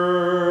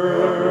murderer.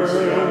 Have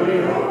mercy on me,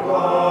 O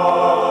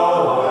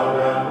God,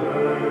 have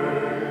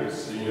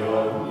mercy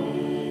on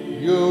me.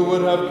 You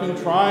would have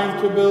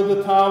contrived to build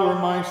a tower,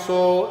 my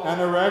soul,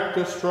 and erect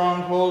a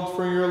stronghold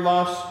for your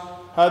lusts,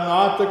 had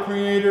not the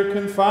Creator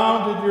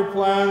confounded your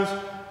plans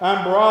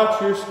and brought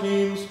your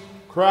schemes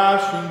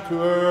crashing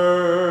to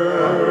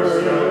earth. Have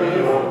mercy on me,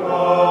 O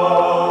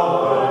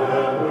God,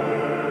 have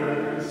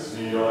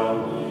mercy on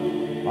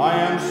me. I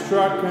am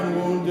struck and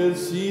wounded.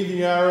 See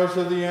the arrows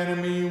of the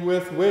enemy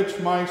with which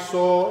my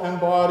soul and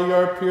body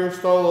are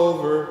pierced all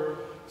over.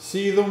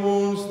 See the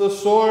wounds, the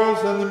sores,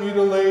 and the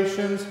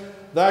mutilations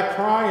that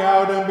cry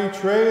out and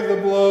betray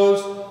the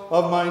blows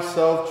of my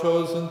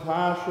self-chosen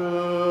passion.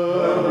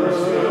 Have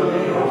mercy on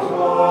me, O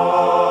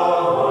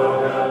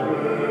God, have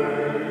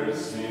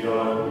mercy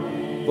on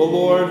me. The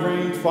Lord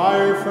rained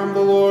fire from the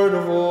Lord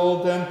of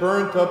old and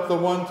burnt up the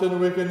wanton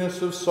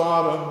wickedness of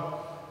Sodom.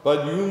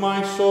 But you,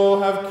 my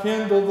soul, have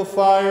kindled the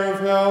fire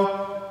of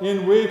hell,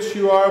 in which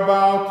you are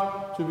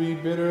about to be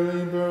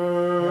bitterly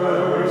burned.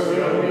 Have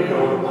mercy on me,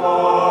 O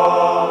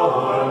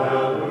God,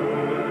 have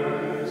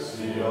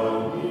mercy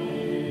on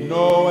me.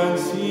 Know and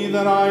see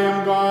that I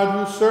am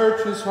God, who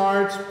searches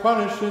hearts,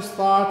 punishes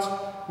thoughts,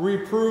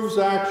 reproves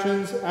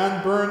actions,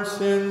 and burns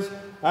sins,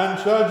 and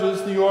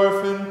judges the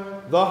orphan,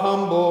 the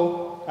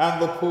humble, and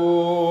the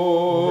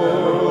poor.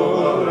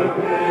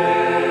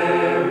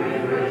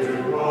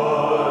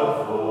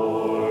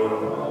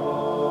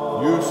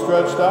 You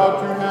stretched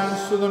out your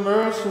hands to the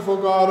merciful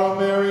God, O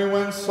Mary,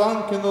 when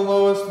sunk in the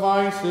lowest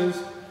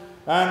vices,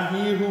 and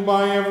he who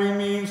by every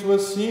means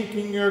was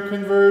seeking your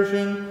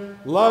conversion,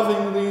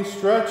 lovingly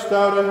stretched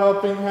out a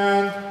helping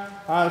hand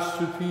as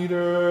to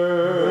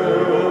Peter.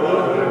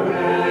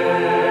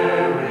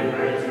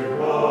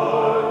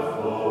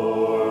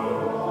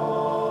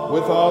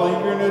 With all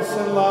eagerness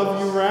and love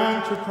you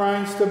ran to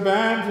Christ,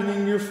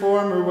 abandoning your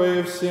former way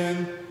of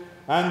sin,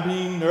 and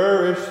being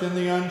nourished in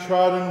the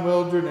untrodden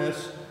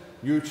wilderness,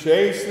 you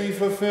chastely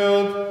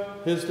fulfilled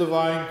his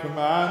divine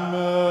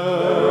commandment.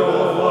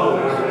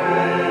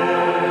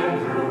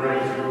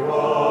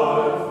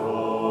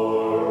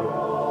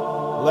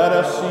 Let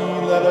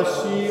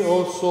us see,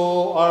 O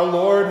soul, our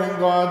Lord and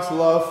God's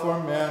love for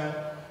men.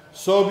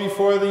 So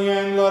before the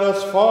end, let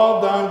us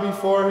fall down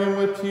before him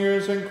with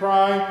tears and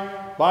cry,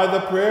 by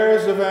the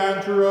prayers of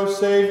Andrew, O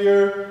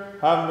Savior,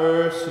 have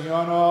mercy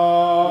on us.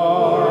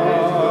 Glory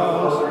to the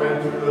Father,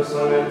 and to the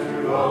Son, and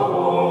to the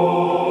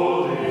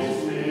Holy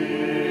Spirit.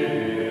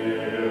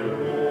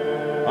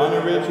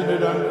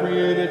 Unoriginate,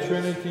 uncreated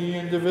Trinity,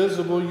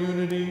 indivisible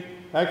unity,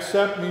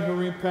 accept me who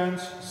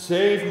repents,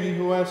 save me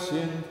who has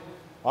sinned.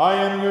 I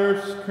am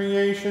your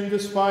creation,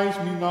 despise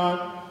me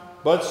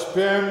not, but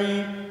spare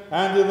me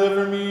and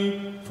deliver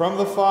me from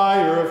the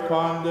fire of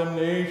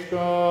condemnation.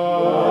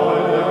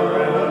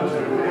 Forever and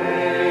unto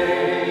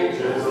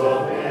ages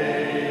of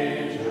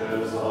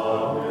ages.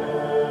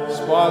 Amen.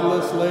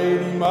 Spotless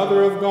Lady,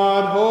 Mother of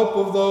God, hope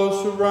of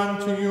those who run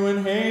to you,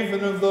 and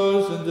haven of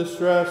those in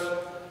distress,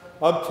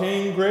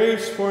 obtain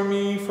grace for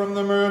me from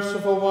the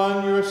merciful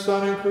one, your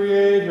Son and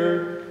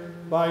Creator,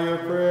 by your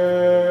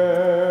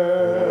prayers.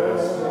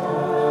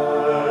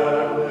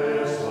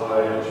 Establish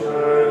thy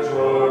church, O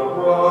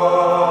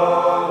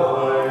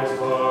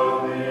Christ,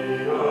 of the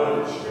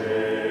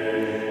unchanged.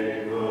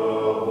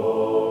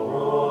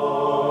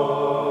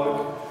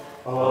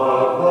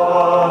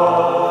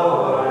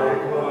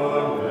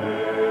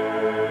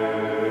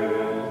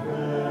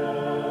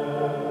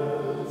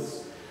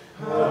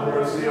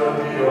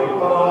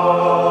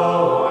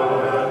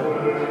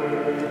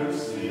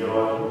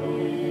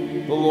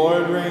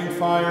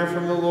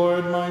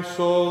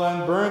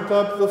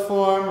 up the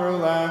former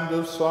land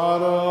of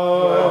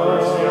Sodom. Have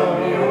mercy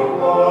on me, O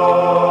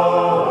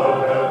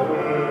God, have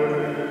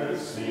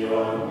mercy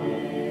on me.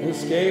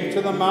 Escape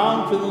to the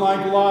mountain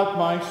like Lot,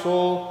 my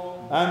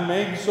soul, and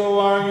make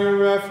Zoar your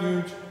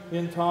refuge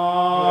in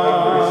time.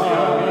 Have mercy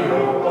on me, O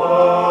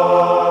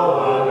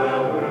God,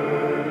 have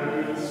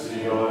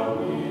mercy on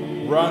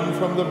me. Run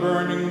from the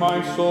burning,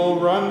 my soul,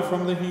 run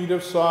from the heat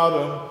of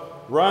Sodom,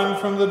 run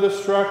from the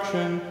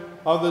destruction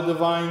of the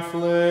divine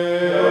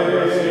flame. Have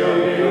mercy on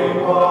me, O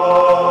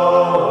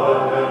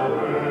God, have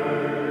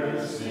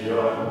mercy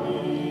on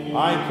me.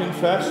 I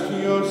confess to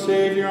you, O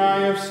Savior, I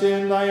have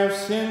sinned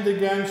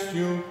against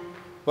you,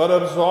 but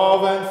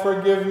absolve and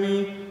forgive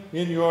me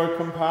in your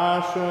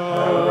compassion.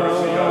 Have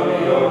mercy on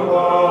me, O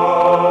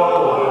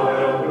God,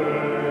 have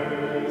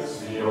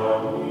mercy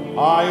on me.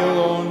 I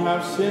alone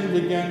have sinned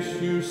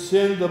against you,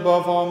 sinned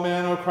above all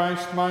men, O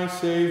Christ my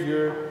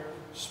Savior.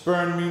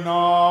 Spurn me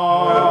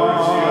not. Have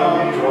mercy on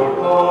me, O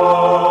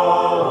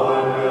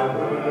God, have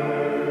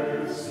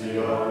mercy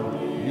on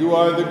me. You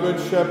are the good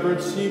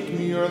shepherd, seek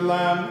me your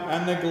lamb,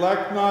 and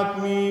neglect not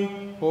me,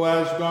 who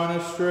has gone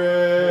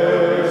astray.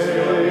 Have mercy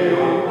on me, O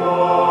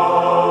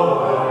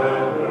God,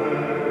 have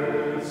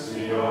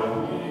mercy on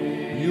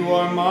me. You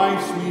are my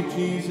sweet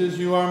Jesus,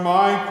 you are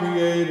my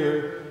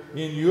Creator.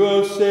 In you,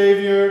 O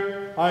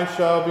Savior, I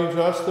shall be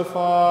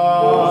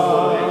justified. Most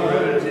Holy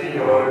Trinity,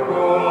 your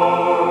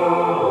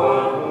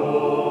God,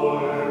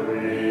 glory to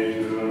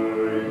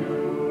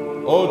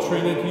you. O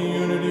Trinity,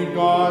 unity,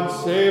 God,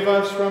 save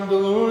us from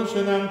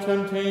delusion and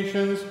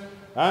temptations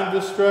and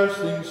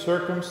distressing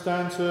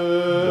circumstances.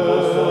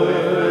 Most Holy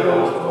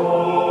Theotokos,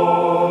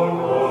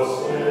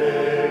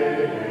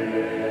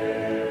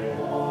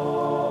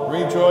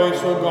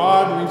 Rejoice, O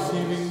God,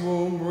 receiving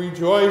womb.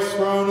 Rejoice,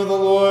 throne of the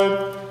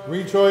Lord.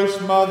 Rejoice,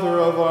 mother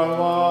of our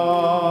lives.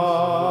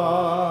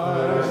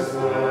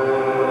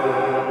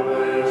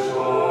 establish, O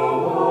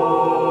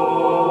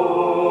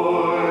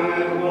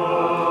Lord,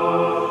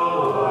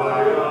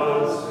 my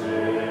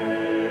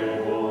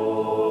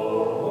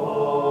unstable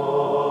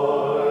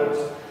heart.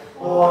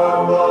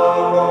 On the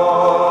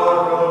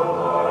rock of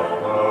thy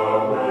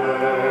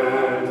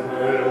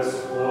commandments,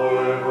 for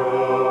the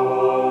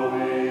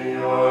holy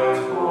art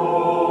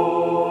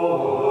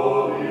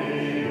holy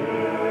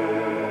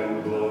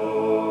and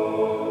Lord.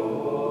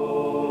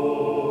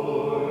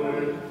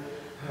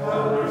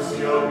 Have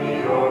mercy on me,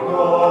 O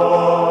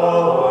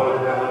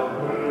God, have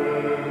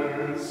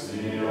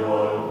mercy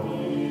on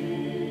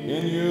me.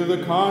 In you,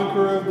 the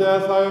conqueror of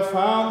death, I have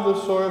found the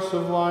source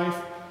of life,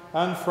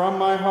 and from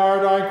my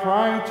heart I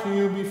cry to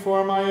you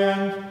before my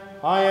end.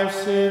 I have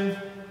sinned,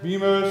 be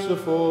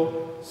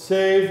merciful,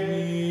 save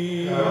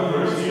me. Have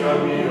mercy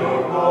on me,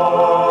 O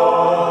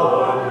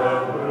God,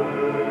 have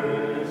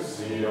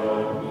mercy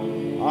on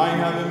me. I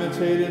have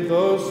imitated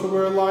those who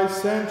were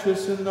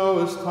licentious in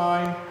Noah's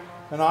time,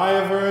 and I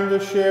have earned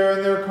a share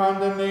in their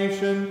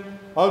condemnation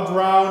of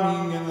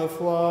drowning in the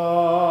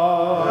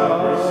flood.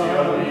 Have mercy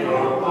on me,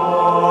 O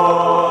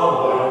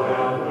God,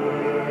 have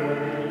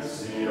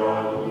mercy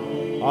on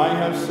me. I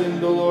have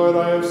sinned, O Lord,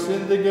 I have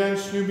sinned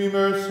against you, be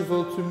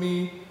merciful to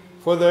me.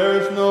 For there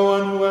is no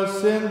one who has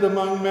sinned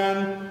among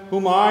men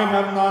whom I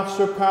have not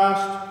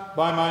surpassed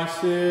by my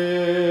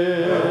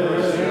sin. Have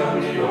mercy on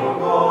me, O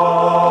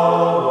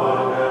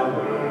God, have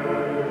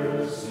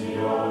mercy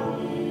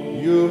on me.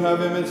 You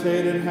have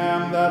imitated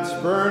Ham, that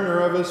spurner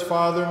of his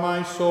father,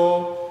 my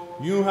soul.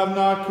 You have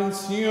not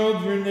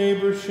concealed your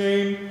neighbor's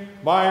shame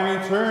by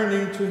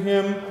returning to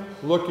him,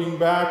 looking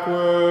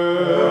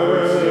backward. Have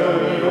mercy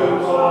on me, O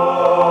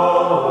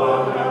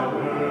God, have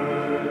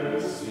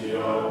mercy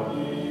on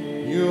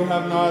me. You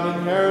have not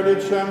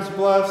inherited Shem's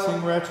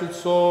blessing, wretched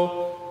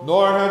soul,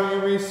 nor have you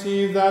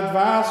received that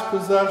vast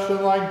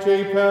possession like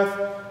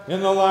Japheth in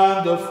the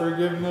land of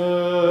forgiveness.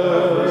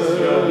 Have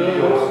mercy on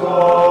me, O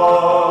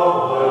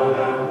God,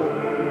 have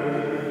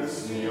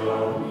mercy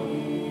on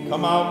me.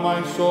 Come out,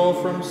 my soul,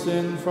 from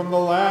sin, from the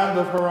land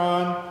of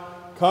Haran.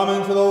 Come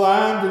into the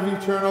land of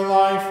eternal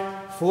life,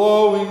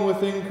 flowing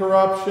with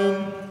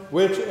incorruption,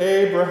 which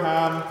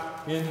Abraham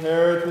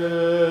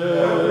inherited.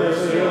 Have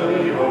mercy on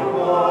me, O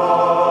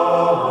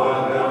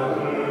God, have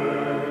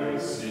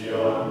mercy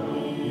on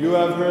me. You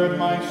have heard,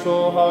 my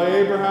soul, how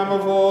Abraham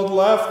of old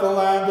left the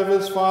land of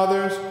his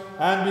fathers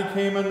and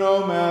became a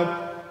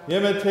nomad.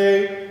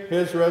 Imitate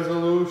his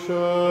resolution.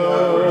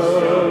 Have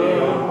mercy on me,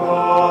 O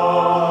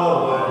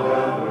God,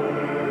 have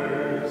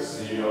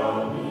mercy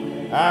on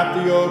me. At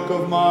the oak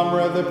of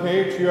Mamre, the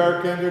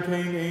patriarch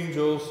entertained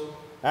angels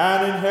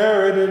and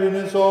inherited in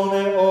his own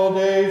old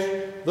age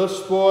the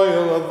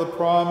spoil of the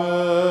promise.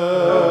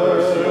 Have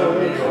mercy on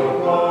me, O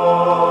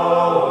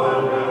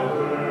God, have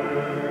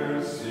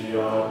mercy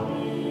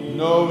on me.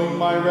 Knowing,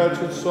 my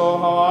wretched soul,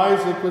 how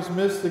Isaac was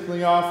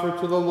mystically offered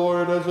to the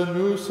Lord as a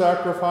new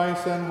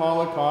sacrifice and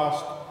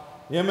holocaust,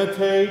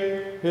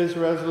 imitate his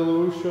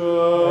resolution.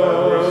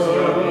 Have mercy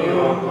on me,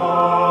 O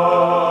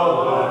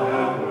God,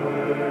 have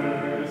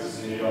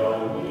mercy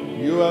on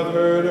me. You have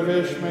heard of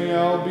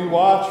Ishmael, be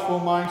watchful,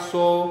 my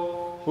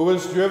soul, who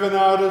was driven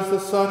out as the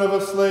son of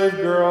a slave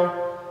girl.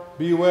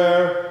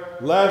 Beware,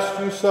 lest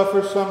you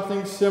suffer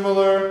something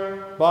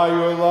similar by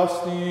your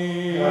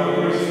lusting. Have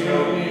mercy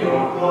on me, O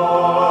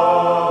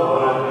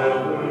God,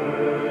 have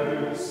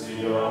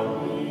mercy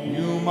on me.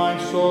 You, my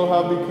soul,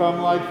 have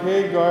become like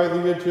Hagar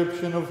the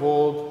Egyptian of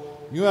old.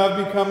 You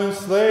have become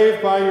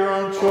enslaved by your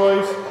own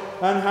choice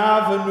and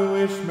have a new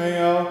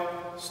Ishmael,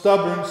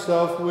 stubborn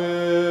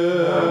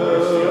self-will. Have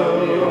mercy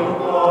on me, O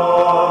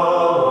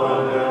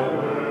God, have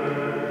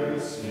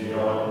mercy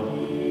on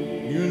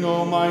me. You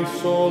know, my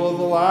soul, of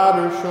the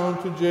ladder shown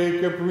to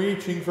Jacob,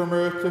 reaching from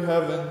earth to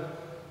heaven.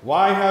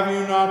 Why have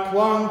you not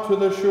clung to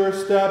the sure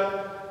step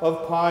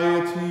of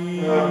piety?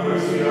 Have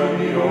mercy on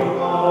me, O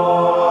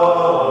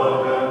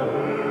God, have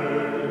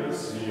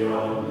mercy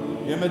on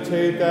me.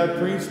 Imitate that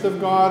priest of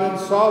God and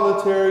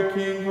solitary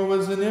king who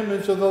was an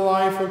image of the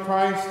life of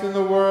Christ in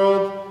the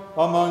world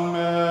among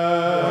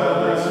men. Have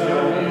mercy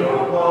on me, O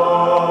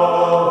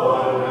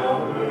God,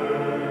 have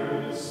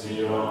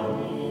mercy on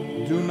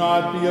me. Do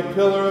not be a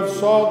pillar of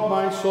salt,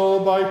 my soul,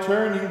 by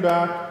turning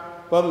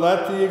back, but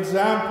let the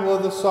example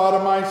of the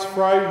Sodomites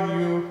frighten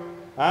you,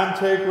 and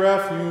take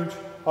refuge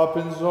up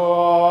in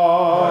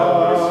Zoar.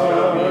 Have mercy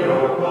on me,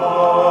 O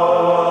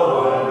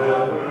God,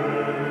 have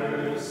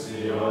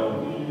mercy on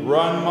me.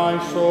 Run, my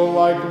soul,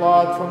 like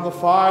Lot from the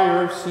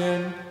fire of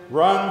sin.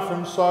 Run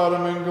from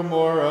Sodom and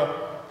Gomorrah.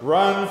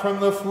 Run from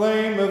the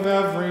flame of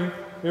every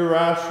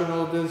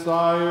irrational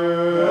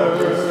desire. Have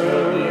mercy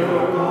on me, O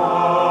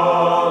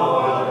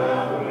God,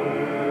 have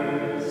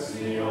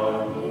mercy on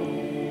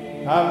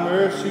me. Have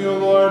mercy, O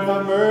Lord,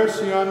 have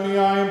mercy on me,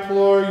 I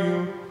implore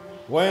you.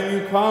 When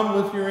you come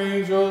with your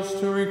angels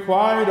to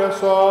requite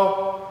us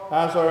all,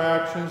 as our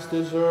actions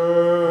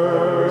deserve.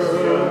 Have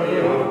mercy on me,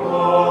 O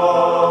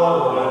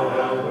God,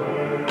 have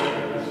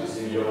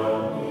mercy on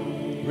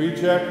me.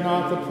 Reject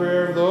not the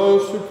prayer of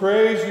those who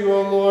praise you,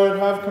 O Lord.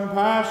 Have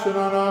compassion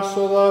on us,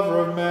 O lover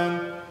of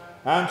men.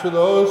 And to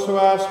those who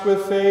ask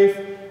with faith,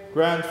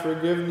 grant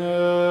forgiveness.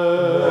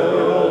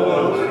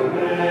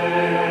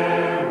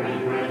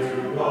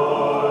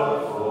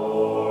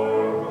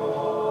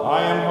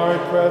 I am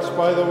hard-pressed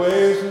by the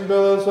waves and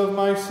billows of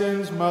my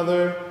sins,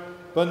 Mother,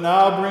 but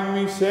now bring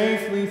me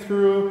safely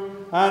through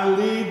and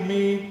lead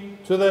me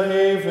to the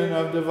haven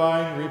of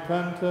divine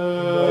repentance.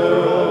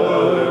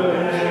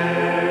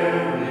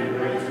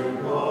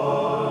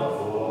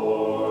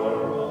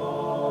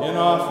 In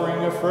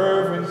offering a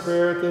fervent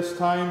prayer at this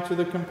time to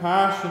the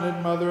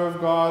compassionate Mother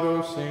of God,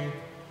 O Saint,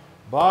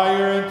 by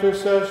your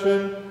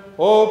intercession,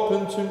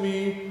 open to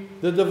me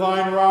the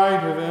divine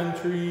right of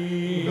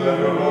entry.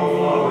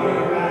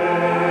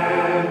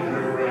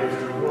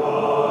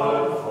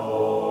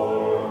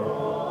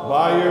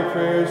 By your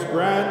prayers,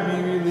 grant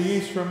me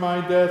release from my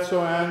debts,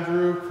 O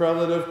Andrew,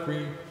 prelate of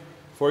Crete,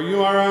 for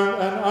you are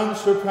an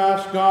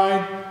unsurpassed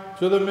guide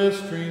to the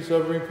mysteries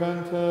of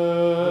repentance.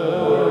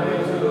 Glory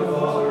to the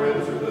Father,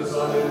 and to the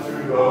Son, and to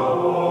the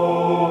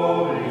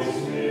Holy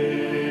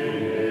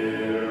Spirit.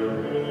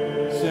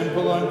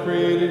 Simple,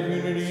 uncreated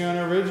unity,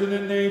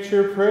 unoriginate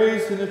nature,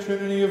 praised in the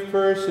Trinity of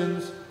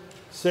persons,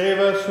 save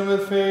us who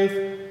with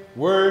faith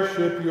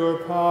worship your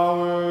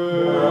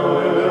power. Now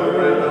and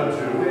ever and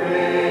unto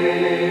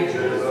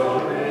ages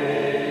of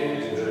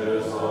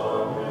ages.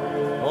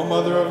 Amen. O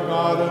Mother of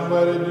God,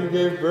 unwedded, you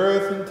gave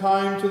birth in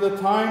time to the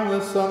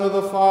timeless Son of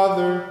the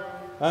Father,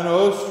 and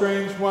O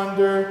strange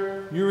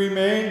wonder, you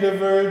remained a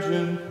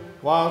virgin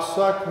while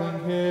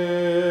suckling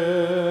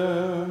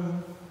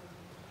him.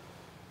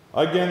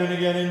 Again and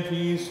again in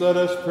peace, let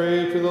us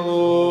pray to the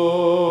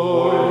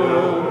Lord.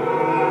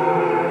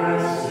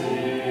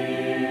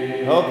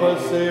 Help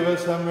us, save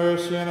us, have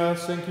mercy on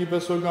us, and keep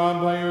us, O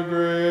God, by your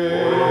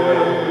grace.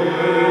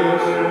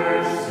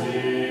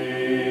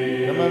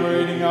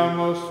 Commemorating our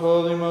most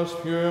holy, most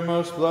pure,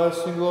 most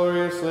blessed, and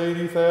glorious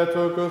Lady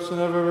Theotokos and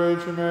ever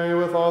Virgin Mary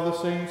with all the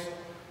saints,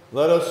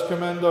 let us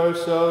commend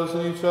ourselves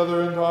and each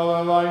other and all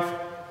our life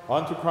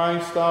unto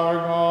Christ our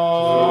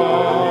God.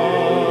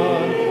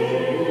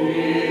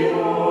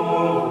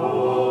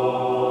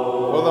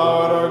 For thou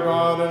art our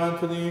God, and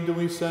unto thee do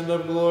we send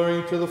up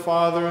glory, to the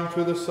Father, and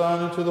to the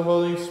Son, and to the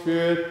Holy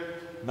Spirit,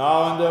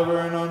 now and ever,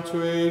 and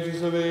unto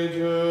ages of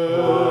ages.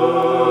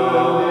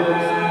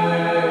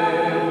 Amen.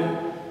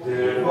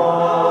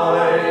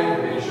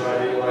 Divine, be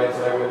shining lights,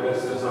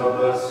 eyewitnesses of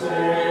the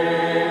Savior.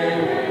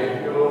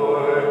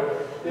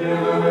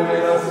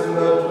 Illuminate us in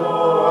the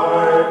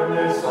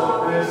darkness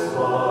of this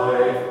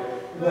life,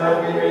 that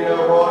we may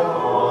not walk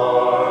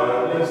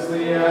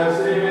harmlessly as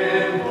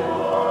in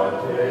the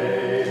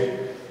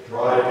day,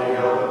 driving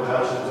out the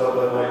passions of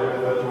the night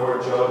with the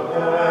torch of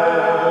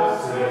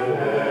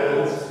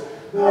abstinence,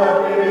 that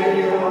we may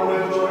be one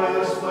with joy in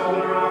the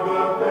splendor of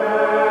the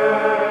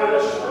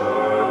passion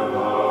of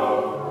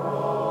God.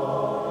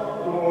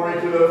 Glory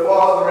to the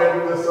Father, and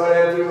to the Son,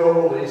 and to the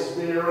Holy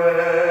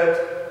Spirit.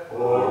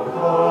 O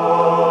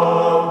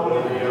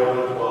company of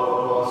the 12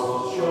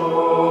 apostles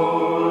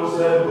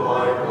chosen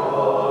by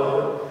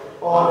God,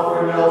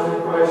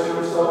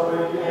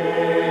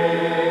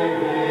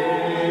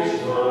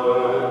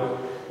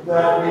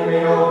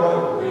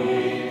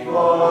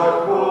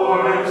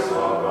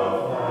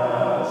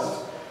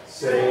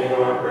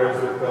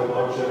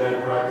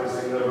 and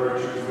practicing the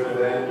virtues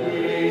within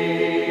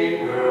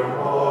eager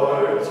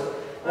heart.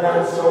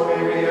 And so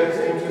may we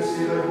attain to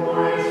see the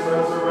glorious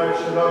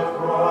resurrection of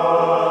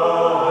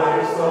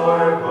Christ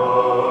our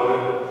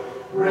God,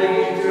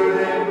 bringing to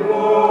him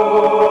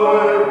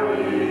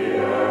glory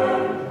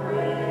and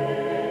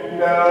praise,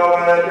 now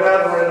and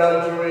ever and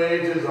unto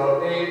ages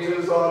of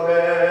ages.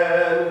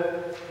 Amen.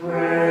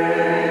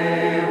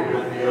 Pray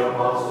with the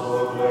apostles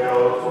of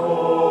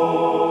Theotokos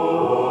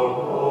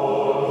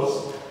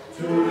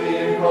to the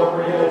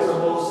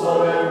incomprehensible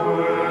Son and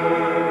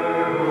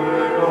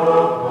Word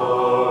of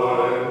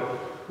God,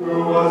 who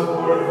was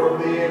born from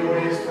the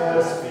least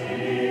past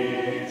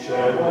speech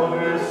and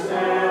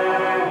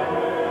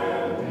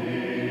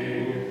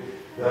understanding,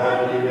 that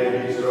he may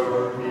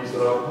preserve peace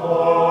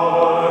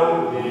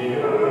upon the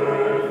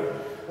earth,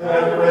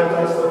 and grant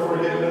us the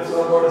forgiveness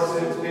of our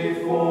sins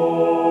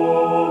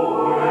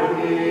before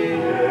the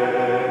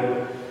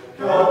end.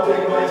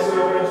 Counting thy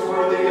servants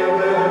worthy of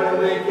the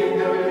heavenly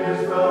kingdom in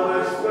his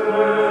boundless mercy.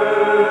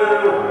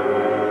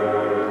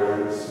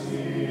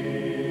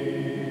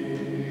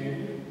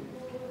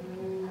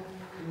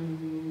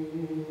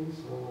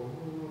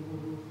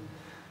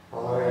 I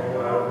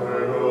have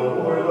heard, O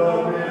Lord, the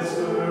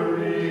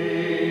mystery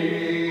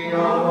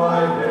of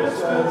thy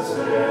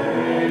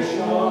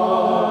dispensation.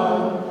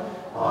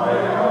 I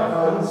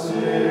have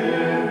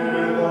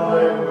considered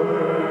thy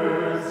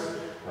words,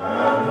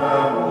 and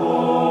have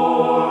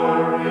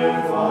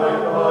glorified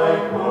thy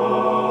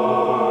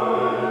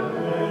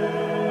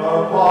goodness.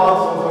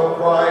 Apostles of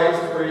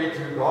Christ, pray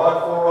to God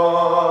for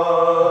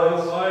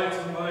us.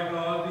 Enlightened by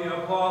God, the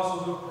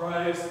apostles of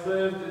Christ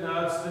lived in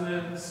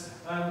abstinence,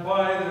 and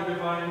by their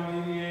divine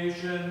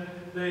mediation,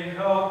 they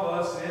help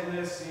us in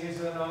this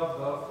season of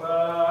the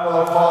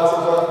fast.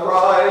 Apostles of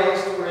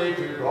Christ, pray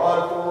to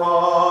God for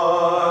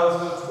As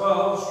us. the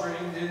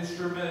 12-stringed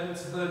instrument,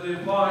 the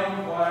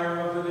divine choir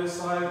of the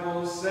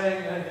disciples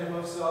sang a hymn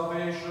of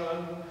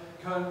salvation,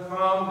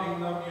 confounding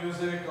the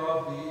music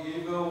of the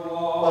evil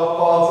one.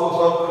 Apostles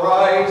of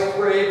Christ,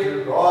 pray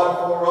to God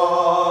for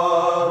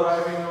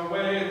us. Driving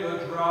away the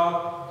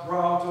drought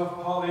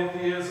of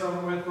polytheism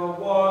with the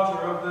water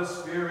of the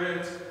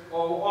Spirit,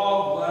 O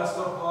all blessed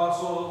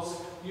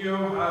apostles, you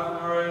have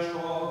nourished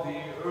all the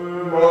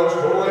earth. Most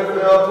holy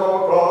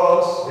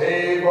Theotokos,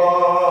 save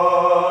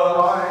us. I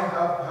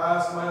have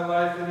passed my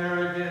life in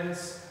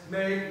arrogance.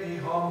 Make me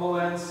humble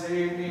and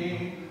save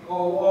me,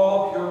 O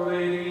all pure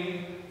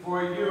lady,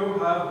 for you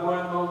have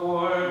borne the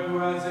Lord, who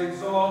has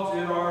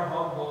exalted our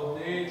humble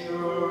nature.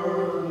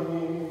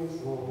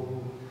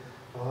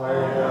 I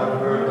have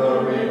heard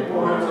the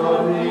report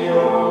of thee, O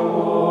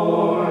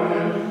Lord,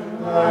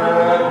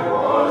 and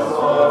was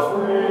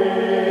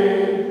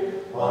afraid.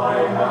 I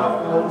have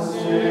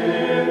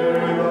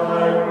considered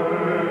thy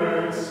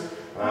works,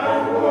 and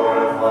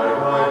glorified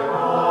thy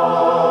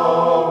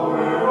power,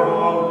 O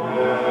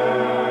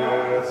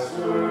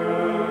Master.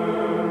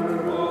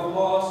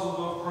 Apostles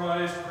of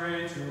Christ, pray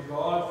to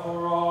God for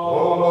O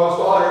all. most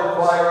honored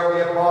choir of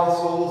the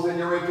apostles, in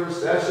your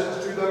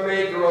intercessions to the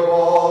Maker of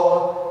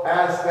all,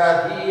 ask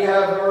that he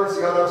have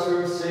mercy on us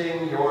who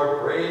sing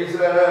your praises.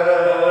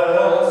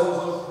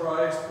 Apostles of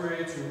Christ,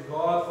 pray to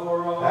God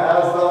for all.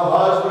 As the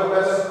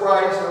husbandmen of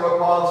Christ are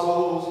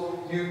apostles,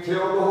 you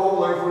kill the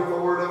whole earth with the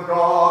word of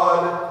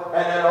God,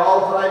 and at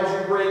all times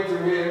you bring to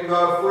him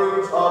the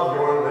fruit of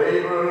your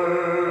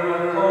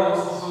labor.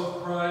 Apostles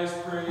of Christ,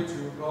 pray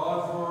to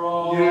God for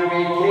all. You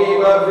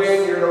became a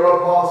vineyard of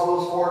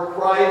apostles for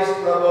Christ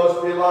the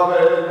most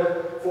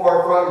beloved,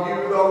 for from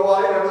you the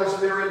wine of the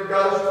Spirit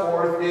gushed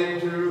forth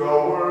into the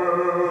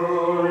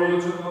world. Glory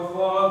to the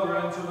Father,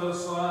 and to the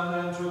Son,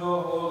 and to the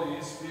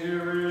Holy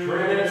Spirit.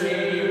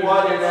 Trinity,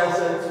 one in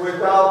essence,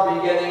 without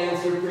beginning and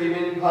supreme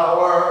in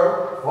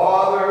power,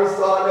 Father,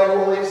 Son, and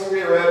Holy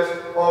Spirit,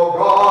 O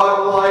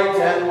God, light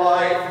and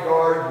life,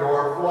 guard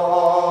your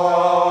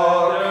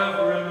flock. And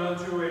ever and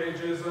unto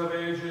ages of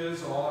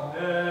ages.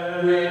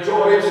 Amen.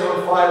 Rejoice,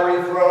 O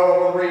fiery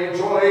throne,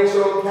 rejoice,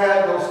 O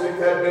candlestick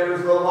that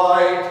bears the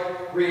light,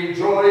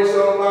 rejoice,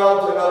 O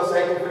mountain of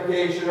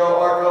sanctification, O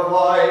ark of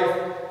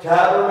life,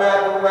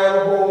 tabernacle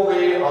and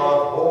holy of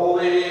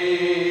holies.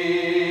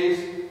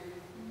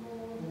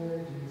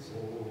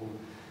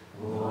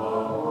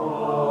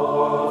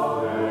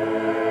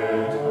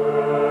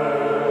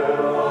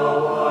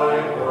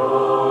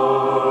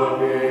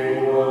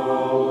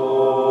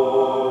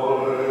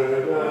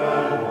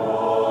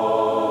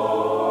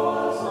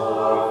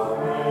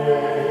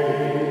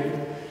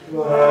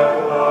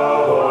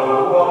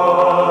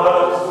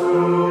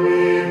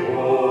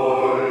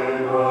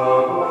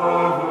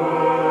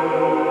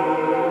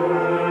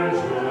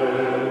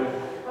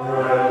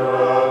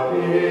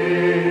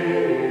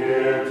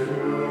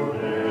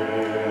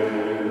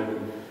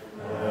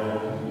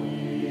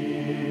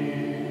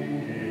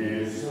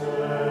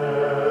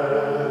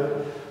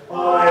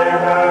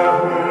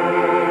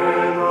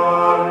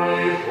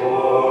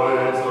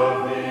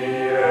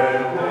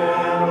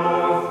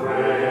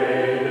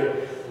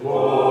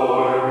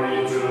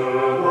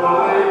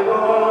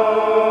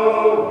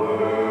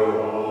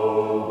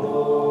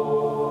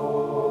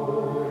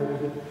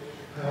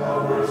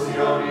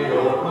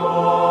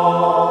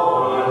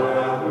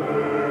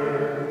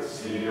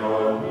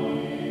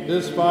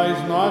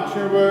 not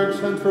your works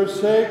and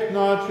forsake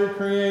not your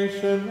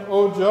creation,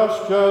 O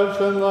just judge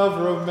and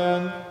lover of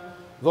men.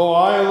 Though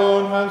I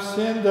alone have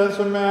sinned as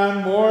a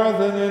man more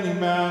than any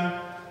man,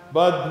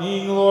 but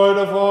being Lord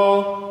of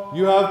all,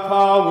 you have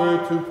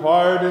power to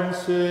pardon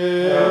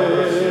sin. Have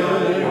mercy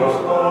on me,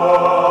 O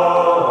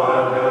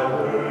God, have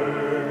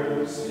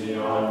mercy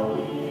on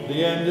me.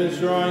 The end is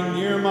drawing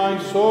near,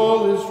 my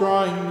soul is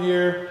drawing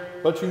near,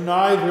 but you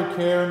neither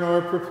care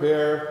nor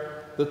prepare.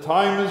 The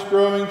time is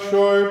growing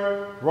short.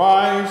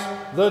 Rise,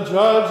 the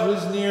judge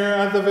is near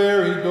at the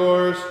very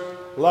doors.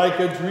 Like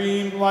a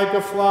dream, like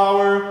a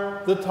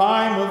flower, the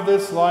time of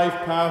this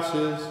life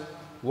passes.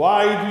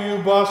 Why do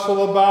you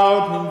bustle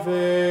about in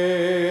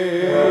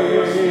vain? Have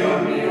mercy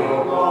on me,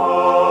 O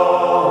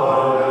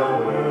God,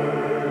 have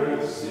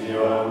mercy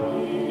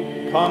on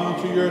me.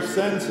 Come to your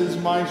senses,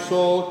 my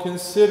soul,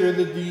 consider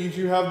the deeds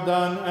you have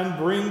done, and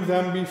bring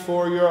them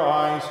before your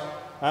eyes,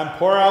 and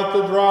pour out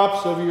the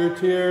drops of your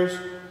tears.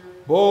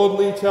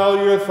 Boldly tell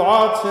your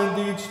thoughts and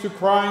deeds to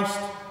Christ,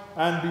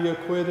 and be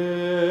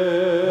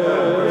acquitted.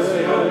 Have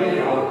mercy on me,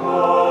 O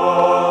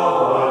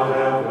God,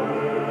 have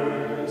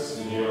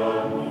mercy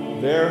on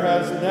me. There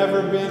has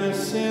never been a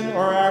sin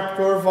or act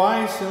or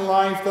vice in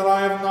life that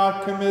I have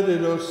not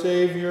committed, O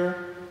Savior.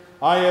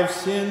 I have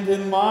sinned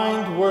in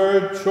mind,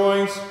 word,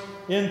 choice,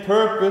 in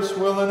purpose,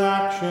 will, and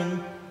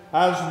action,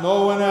 as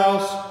no one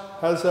else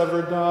has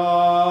ever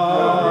done.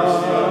 Have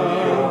mercy on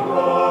me, O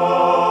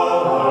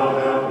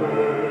God, have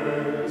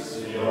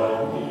mercy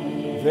on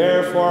me.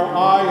 Therefore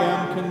I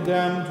am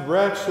condemned,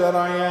 wretch that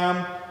I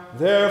am.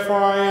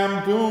 Therefore I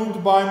am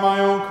doomed by my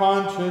own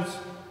conscience,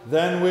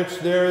 than which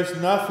there is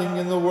nothing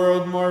in the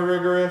world more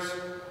rigorous.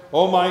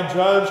 O my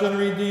judge and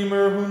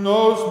redeemer, who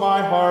knows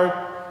my heart,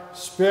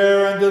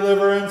 spare and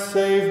deliver and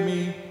save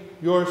me,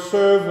 your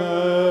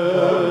servant.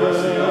 Have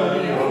mercy on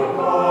me, O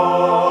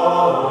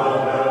God,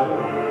 have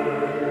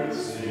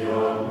mercy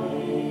on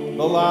me.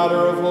 The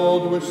ladder of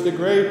old, which the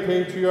great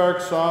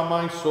patriarch saw,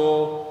 my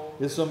soul,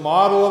 is a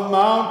model of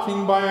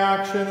mounting by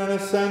action and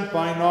ascent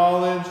by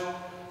knowledge.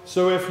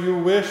 So if you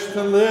wish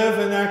to live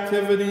in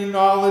activity,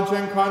 knowledge,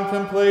 and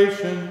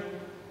contemplation,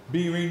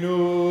 be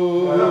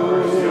renewed. Have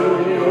mercy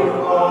on me, O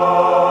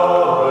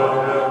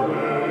God, have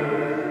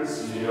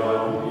mercy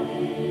on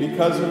me.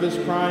 Because of his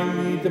crying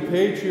need, the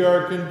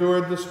patriarch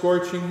endured the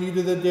scorching heat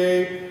of the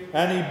day,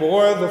 and he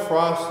bore the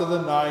frost of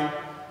the night,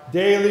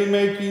 daily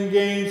making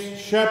gains,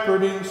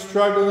 shepherding,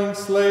 struggling,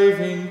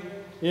 slaving,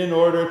 in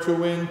order to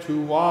win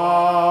two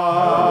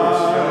wives.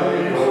 Have mercy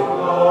on me, O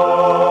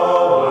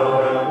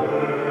God, have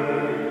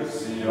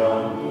mercy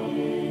on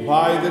me.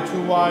 By the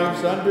two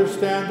wives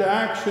understand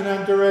action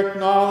and direct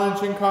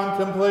knowledge and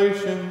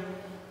contemplation.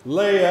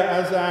 Leah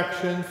as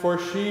action, for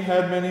she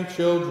had many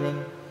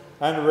children,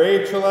 and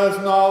Rachel as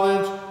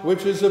knowledge,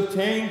 which is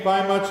obtained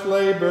by much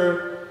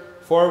labor.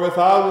 For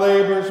without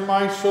labors,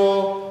 my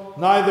soul,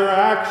 neither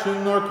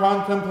action nor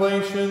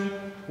contemplation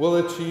will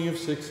achieve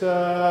success.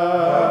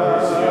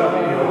 Have mercy on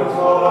me, O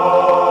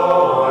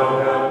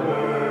God, have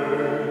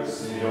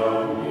mercy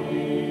on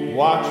me.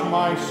 Watch,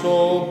 my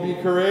soul, be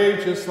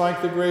courageous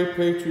like the great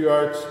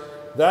patriarchs,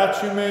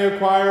 that you may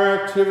acquire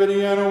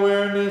activity and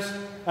awareness,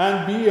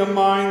 and be a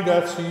mind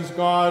that sees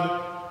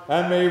God,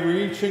 and may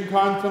reach in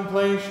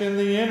contemplation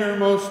the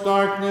innermost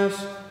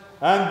darkness,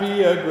 and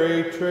be a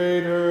great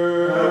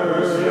trader. Have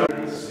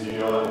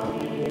mercy on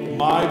me.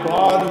 My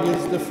body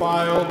is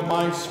defiled,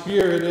 my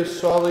spirit is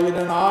sullied,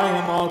 and I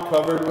am all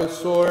covered with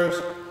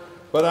sores.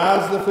 But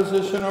as the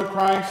physician of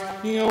Christ,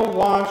 heal,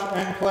 wash,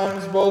 and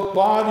cleanse both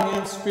body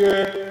and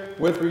spirit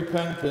with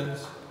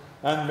repentance,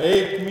 and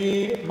make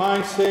me,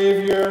 my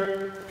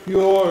Savior,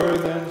 purer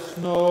than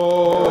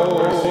snow. Have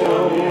mercy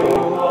on me, O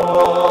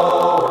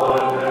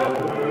God, have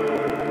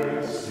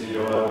mercy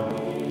on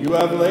me. You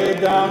have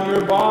laid down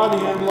your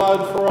body and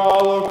blood for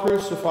all, O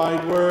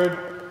crucified Word,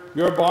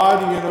 your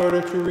body in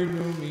order to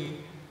renew me,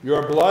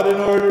 your blood in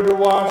order to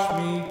wash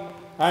me,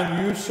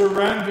 and you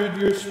surrendered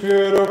your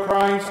Spirit, O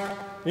Christ,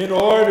 in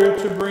order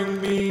to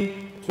bring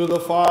me to the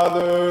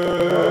Father.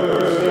 Have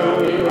mercy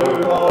on me,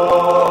 O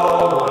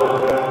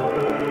God, have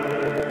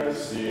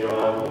mercy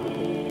on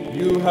me.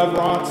 You have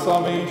wrought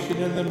salvation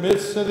in the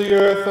midst of the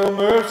earth, O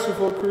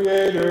merciful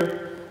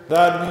Creator,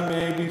 that we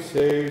may be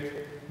saved.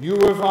 You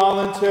were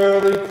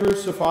voluntarily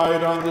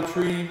crucified on the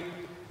tree.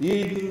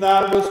 Eden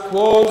that was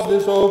closed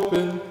is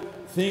open.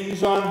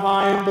 Things on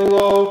high and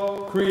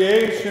below,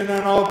 creation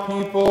and all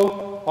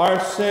people are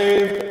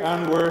saved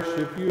and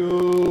worship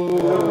you.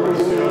 Have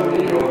mercy on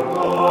me, O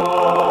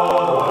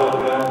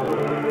God, have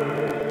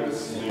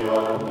mercy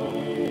on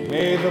me.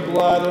 May the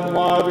blood and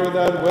water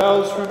that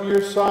wells from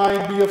your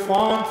side be a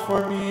font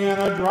for me and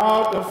a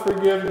draught of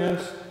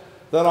forgiveness,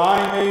 that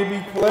I may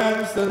be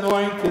cleansed,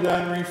 anointed,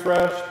 and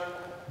refreshed,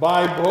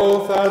 by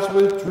both as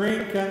with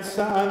drink and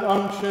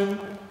unction,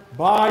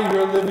 by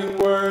your living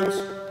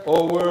words,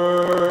 O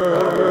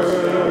Word. Have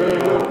mercy on me,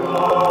 O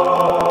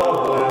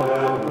God,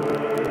 have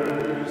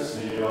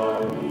mercy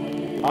on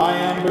me. I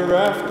am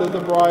bereft of the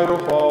bridal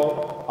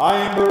hall. I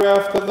am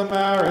bereft of the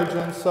marriage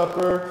and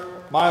supper.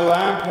 My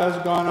lamp has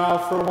gone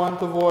out for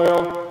want of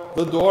oil.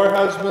 the door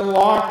has been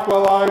locked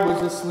while I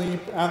was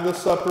asleep, and the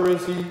supper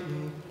is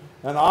eaten,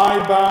 and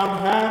I, bound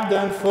hand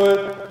and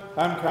foot,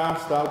 am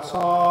cast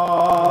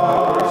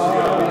outside. Have mercy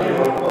on me,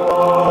 O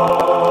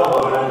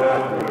God,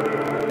 have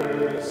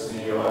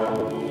mercy on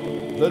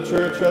me. The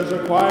church has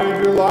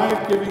acquired your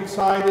life-giving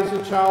side as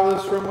a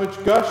chalice from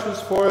which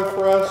gushes forth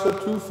for us a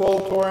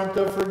twofold torrent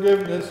of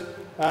forgiveness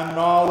and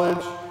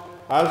knowledge,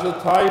 as a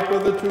type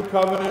of the two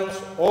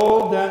covenants,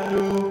 old and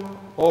new,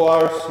 O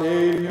our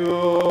Savior.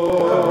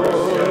 Have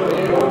mercy on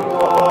me, O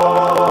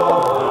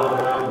God,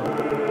 have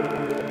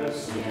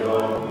mercy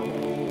on me.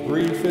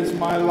 Grief is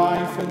my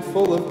life and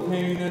full of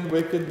pain and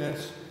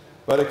wickedness,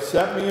 but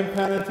accept me in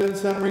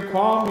penitence and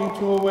recall me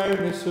to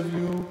awareness of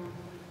you.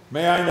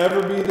 May I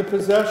never be the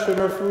possession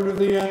or fruit of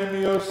the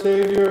enemy, O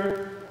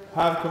Savior.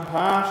 Have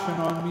compassion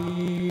on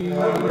me.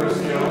 Have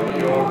mercy on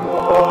me, O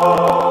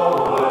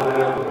God,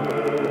 have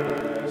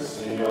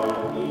mercy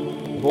on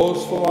me.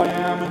 Boastful I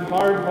am and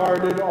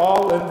hard-hearted,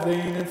 all in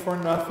vain and for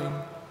nothing.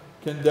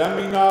 Condemn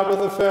me not with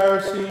the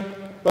Pharisee,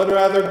 but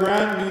rather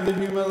grant me the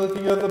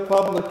humility of the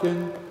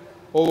publican.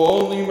 O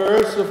only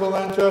merciful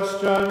and just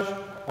judge,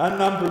 and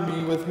number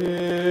me with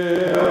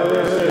him. Have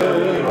mercy on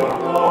me, O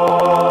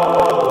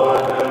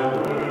God, have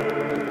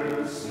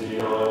mercy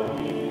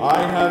on me.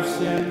 I have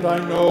sinned, I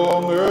know,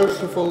 O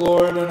merciful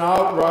Lord, and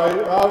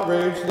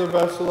outraged the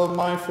vessel of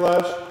my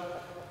flesh.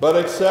 But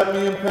accept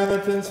me in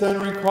penitence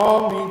and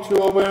recall me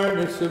to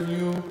awareness of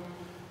you.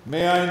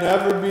 May I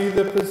never be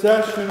the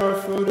possession or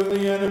fruit of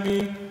the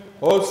enemy.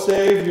 O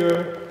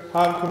Savior,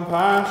 have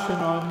compassion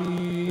on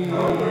me.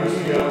 Have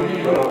mercy on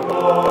me, O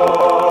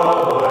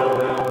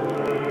God, have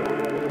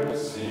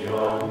mercy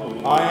on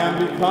me. I am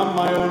become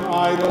my own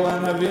idol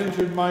and have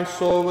injured my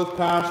soul with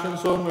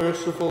passions, O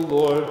merciful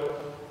Lord.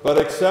 But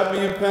accept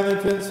me in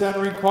penitence and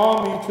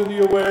recall me to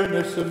the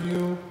awareness of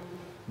you.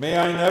 May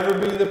I never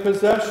be the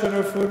possession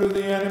or fruit of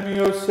the enemy,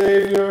 O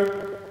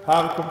Savior.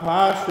 Have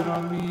compassion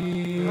on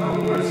me.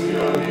 Have mercy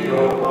on me,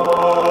 O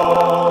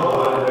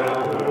God,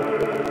 have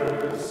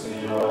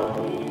mercy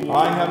on me.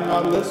 I have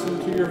not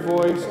listened to your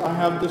voice. I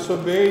have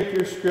disobeyed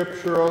your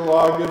scripture, O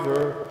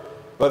lawgiver.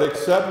 But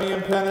accept me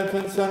in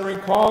penitence and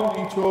recall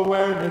me to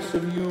awareness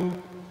of you.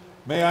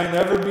 May I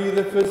never be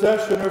the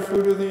possession or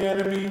fruit of the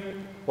enemy.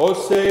 O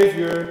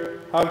Savior,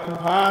 have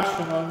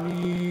compassion on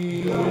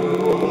me.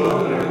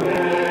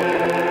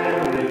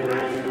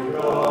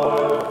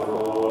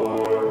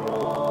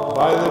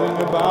 By living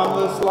a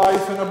boundless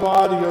life in a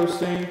body, O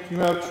Saint, you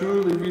have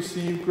truly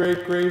received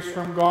great grace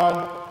from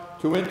God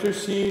to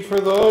intercede for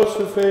those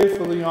who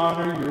faithfully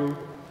honor you.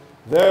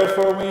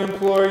 Therefore we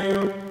implore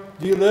you,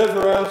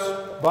 deliver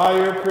us by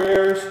your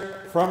prayers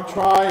from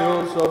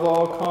trials of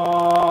all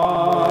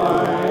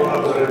kinds.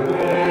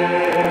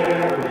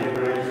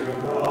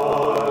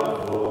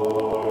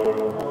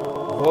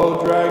 Though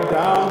dragged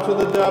down to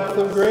the depth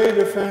of great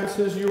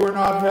offenses, you were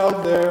not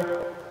held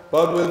there,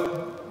 but with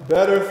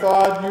better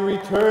thought you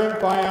returned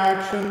by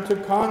action to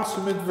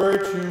consummate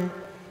virtue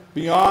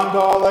beyond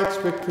all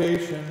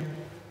expectation,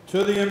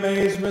 to the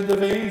amazement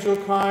of angel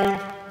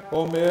kind,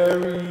 O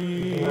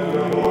Mary.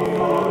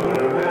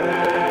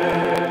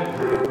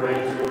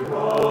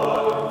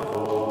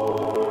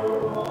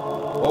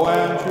 O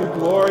Andrew,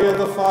 glory of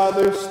the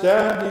Father,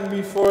 standing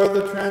before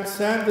the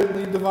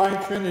transcendently divine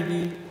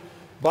Trinity,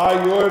 by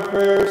your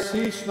prayers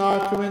cease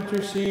not to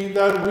intercede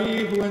that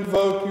we who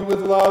invoke you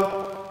with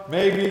love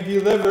may be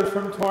delivered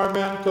from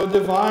torment, O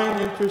divine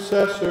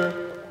intercessor,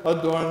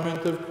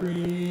 adornment of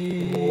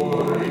Crete.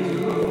 Glory to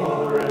the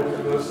Father, and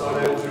to the Son,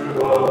 and to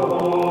the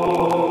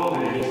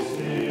Holy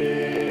Spirit.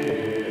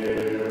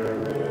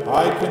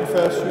 I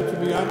confess you to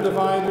be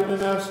undivided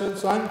in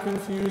essence,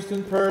 unconfused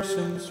in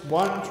persons,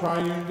 one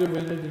triune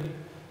divinity,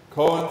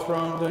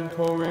 co-enthroned and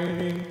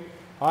co-reigning.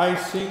 I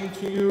sing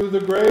to you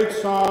the great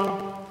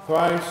song,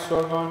 thrice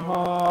sung on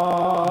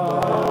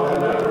high. Now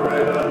and ever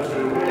and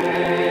unto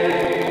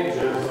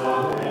ages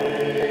of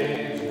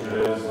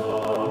ages.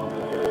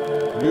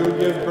 Amen. You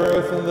give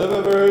birth and live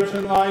a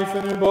virgin life,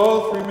 and in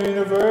both remain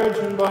a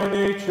virgin by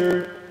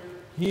nature.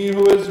 He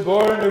who is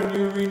born of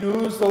you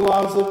renews the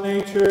laws of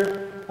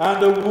nature,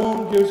 and a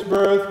womb gives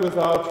birth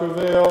without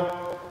travail.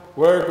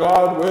 Where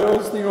God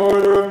wills, the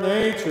order of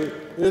nature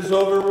is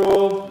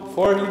overruled,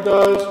 for he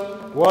does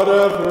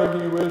whatever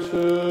he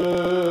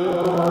wishes.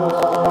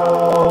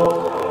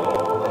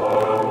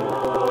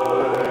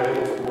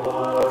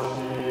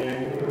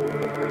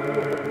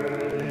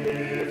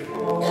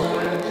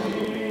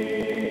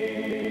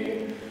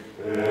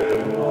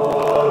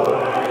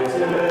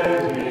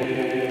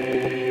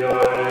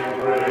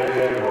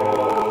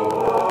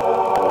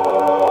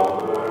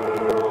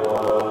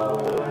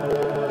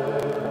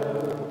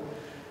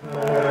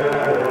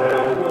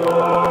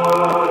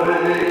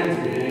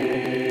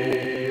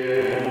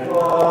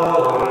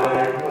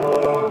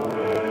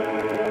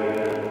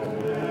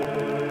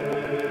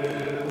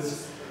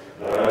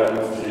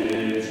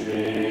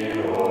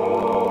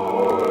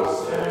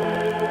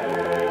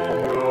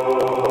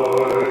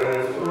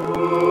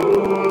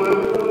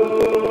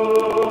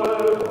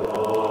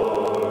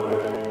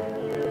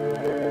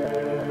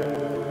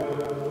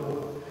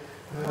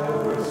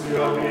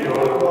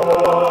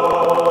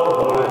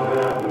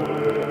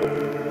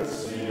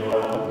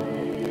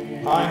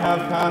 I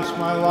have passed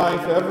my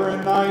life ever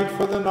and night,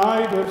 for the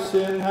night of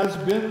sin has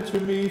been to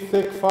me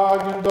thick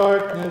fog and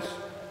darkness.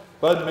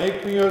 But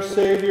make me, O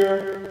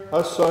Savior,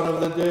 a son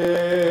of the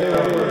day.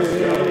 Have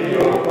mercy on me,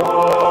 O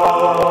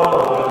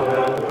God,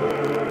 have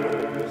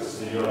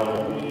mercy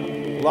on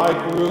me.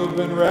 Like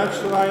Reuben, wretch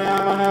that I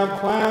am, I have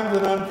planned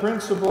an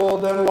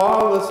unprincipled and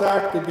lawless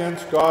act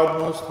against God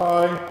Most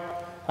High,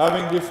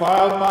 having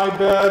defiled my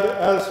bed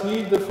as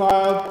he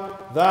defiled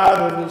that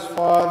of his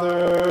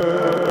father.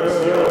 Have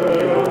mercy on me,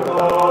 O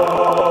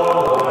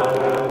God,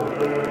 have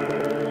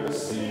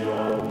mercy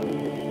on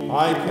me.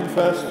 I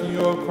confess to you,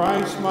 O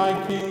Christ, my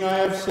King, I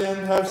have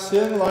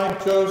sinned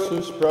like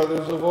Joseph's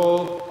brothers of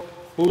old,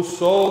 who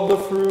sold the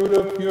fruit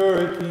of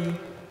purity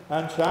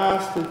and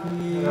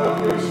chastity.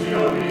 Have mercy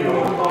on me,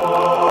 O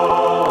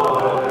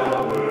God,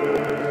 have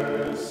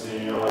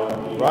mercy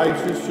on me.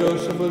 Righteous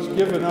Joseph was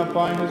given up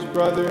by his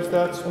brothers,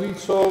 that sweet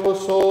soul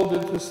was sold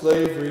into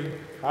slavery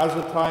as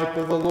a type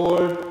of the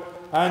Lord,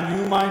 and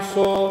you, my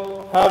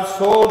soul, have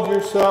sold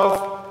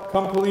yourself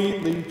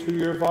completely to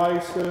your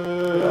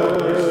vices. Have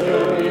mercy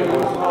on me,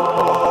 O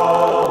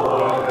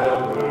God,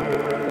 have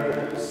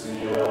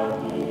mercy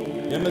on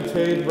me.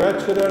 Imitate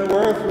wretched and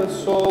worthless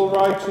soul,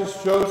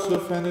 righteous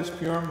Joseph and his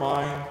pure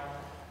mind,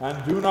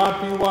 and do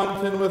not be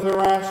wanton with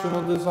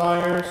irrational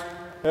desires,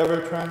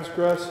 ever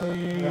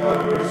transgressing.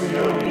 Have mercy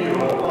on me,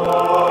 O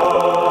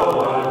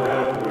God,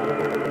 have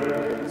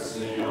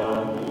mercy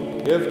on me.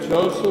 If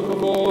Joseph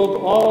of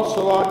old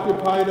also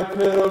occupied a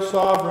pit, O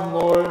sovereign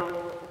Lord,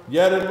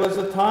 yet it was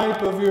a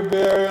type of your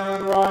burial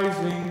and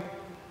rising.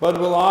 But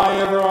will I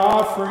ever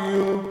offer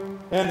you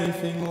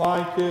anything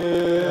like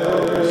it?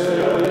 Have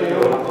mercy on me,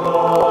 O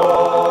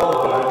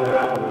God,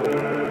 have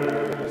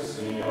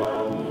mercy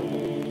on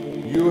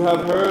me. You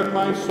have heard,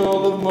 my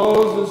soul, of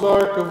Moses'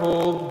 ark of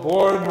old,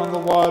 borne on the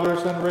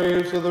waters and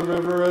waves of the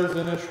river as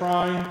in a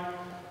shrine,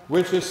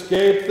 which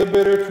escaped the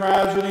bitter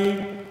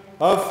tragedy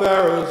of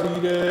Pharaoh's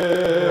edict.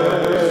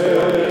 Have mercy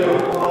on me, O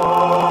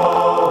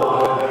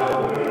God,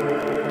 have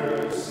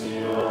mercy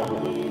on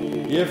me.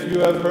 If you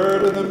have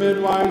heard of the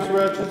midwife's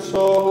wretched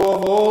soul, who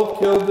of old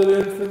killed at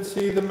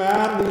infancy the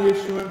manly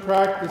issue and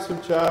practice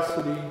of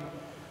chastity,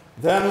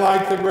 then,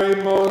 like the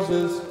great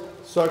Moses,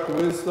 suck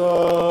wisdom.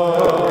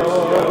 Have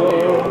mercy on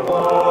me, O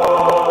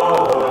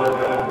God,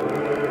 have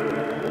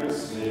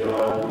mercy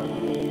on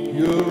me.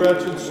 You,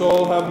 wretched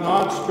soul, have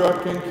not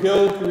struck and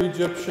killed your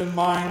Egyptian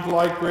mind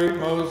like great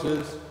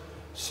Moses.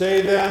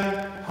 Say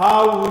then,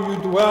 how will you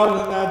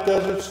dwell in that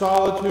desert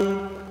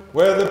solitude,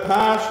 where the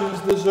passions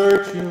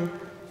desert you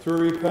through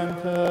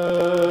repentance?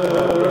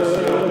 Have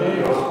mercy on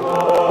me, O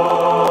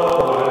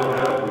God,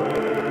 have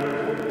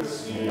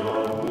mercy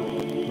on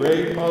me.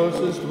 Great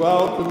Moses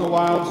dwelt in the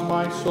wilds,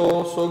 my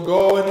soul, so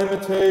go and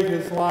imitate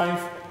his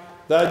life,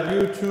 that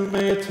you too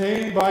may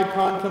attain by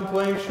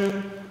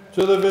contemplation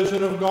to the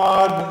vision of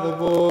God in the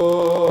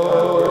book.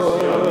 Have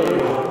mercy on me,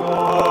 O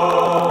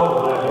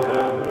God,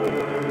 have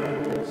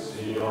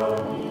mercy on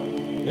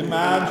me.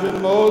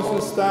 Imagine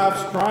Moses' staff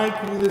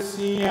striking the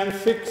sea and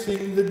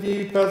fixing the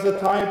deep as a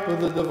type of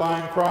the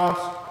divine cross,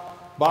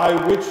 by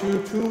which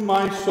you too,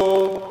 my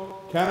soul,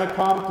 can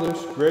accomplish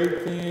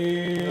great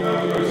things.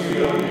 Have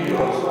mercy on me,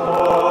 O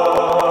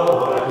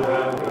God,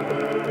 have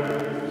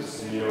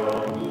mercy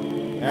on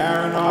me.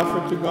 Aaron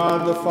offered to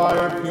God the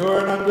fire pure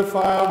and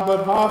undefiled,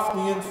 but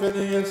Hophni and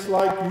Phinehas,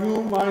 like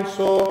you, my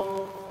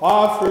soul,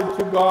 offered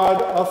to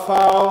God a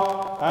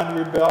foul and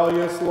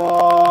rebellious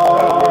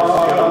life.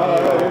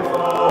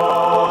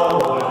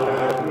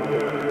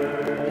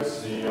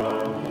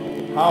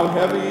 How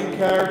heavy in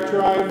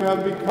character I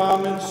have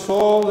become in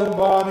soul and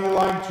body,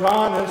 like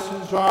Jannes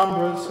and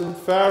Jambres in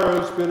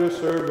Pharaoh's bitter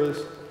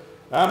service,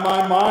 and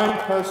my mind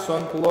has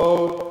sunk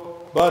low.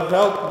 But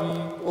help me,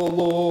 O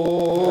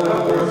Lord.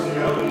 Have mercy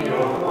on me, O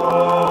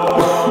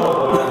God,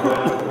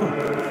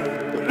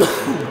 have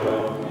mercy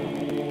on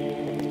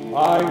me.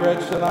 I,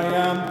 wretch that I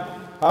am,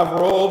 have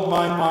rolled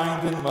my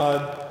mind in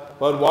mud.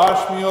 But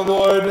wash me, O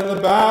Lord, in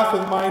the bath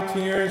of my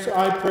tears,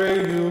 I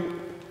pray you,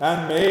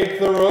 and make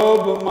the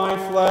robe of my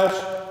flesh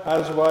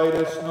as white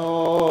as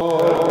snow.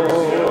 Have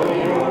mercy on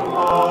me, O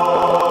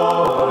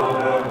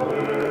God, have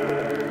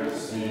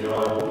mercy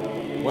on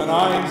me. When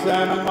I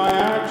examine my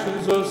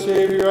actions, O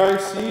Savior, I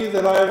see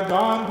that I have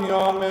gone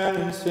beyond men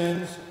in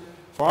sins,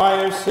 for I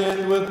have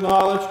sinned with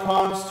knowledge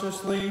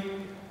consciously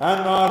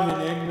and not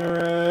in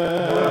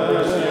ignorance. Have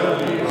mercy on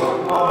me,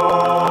 O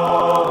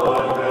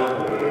God, have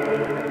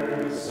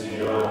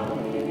mercy on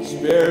me.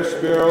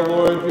 Spare, O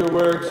Lord, your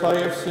works. I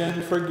have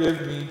sinned,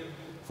 forgive me.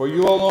 For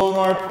you alone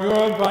are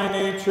pure by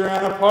nature,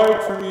 and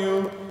apart from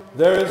you,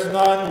 there is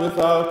none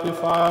without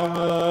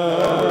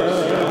defilement. Have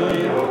mercy on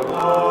me, O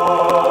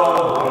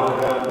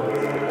God, have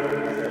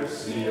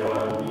mercy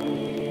on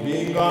me.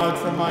 Being God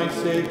for my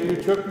sake, you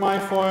took my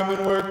form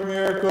and worked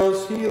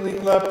miracles,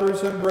 healing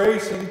lepers,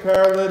 embracing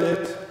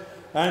paralytics,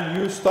 and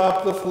you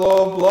stopped the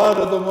flow of blood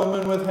of the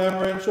woman with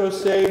hemorrhage, O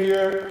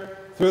Savior,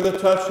 through the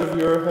touch of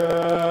your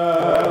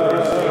Have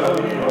mercy on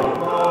hand. me, O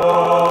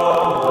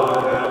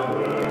God, have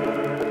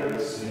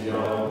mercy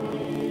on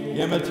me.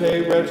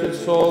 Imitate, wretched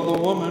soul,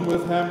 the woman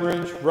with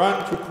hemorrhage.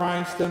 Run to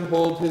Christ and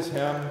hold his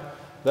hem,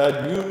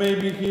 that you may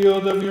be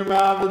healed of your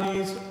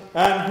maladies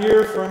and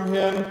hear from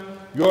him.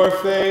 Your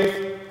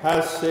faith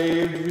has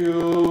saved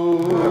you.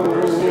 Have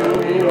mercy on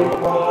me, O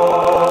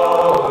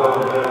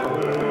God, have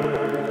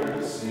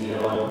mercy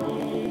on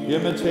me.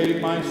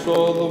 Imitate, my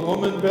soul, the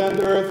woman bent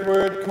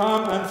earthward.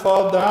 Come and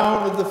fall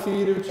down at the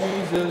feet of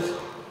Jesus,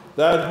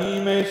 that he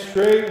may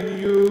straighten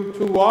you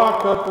to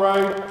walk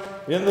upright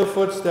in the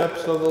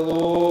footsteps of the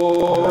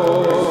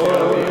Lord. Have mercy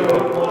on me, O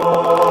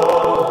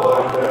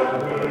God,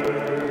 have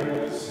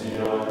mercy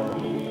on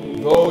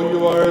me. Though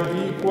you are a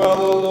deep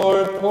well, O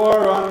Lord,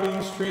 pour on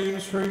me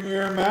streams from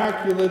your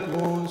immaculate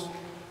wounds,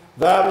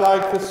 that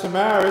like the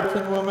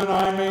Samaritan woman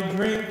I may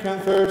drink and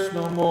thirst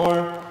no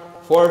more,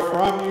 for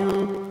from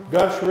you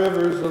gush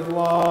rivers of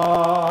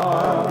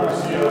life. Have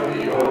mercy on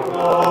me, O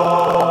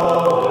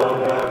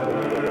God, have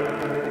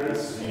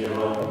mercy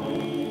on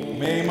me.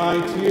 May my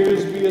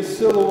tears be a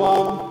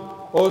Siloam,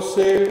 O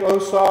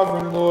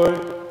sovereign Lord,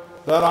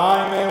 that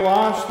I may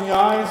wash the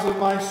eyes of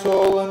my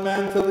soul and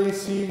mentally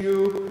see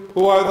you,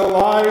 who are the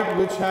light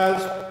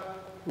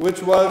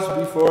which was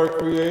before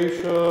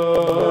creation.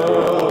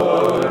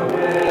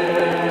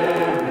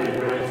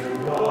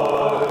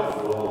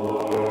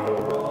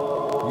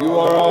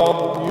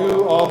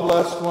 You all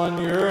blessed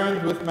one,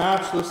 yearned with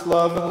matchless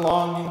love and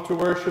longing to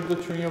worship the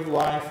tree of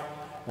life,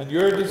 and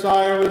your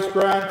desire was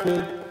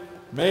granted.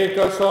 Make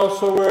us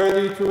also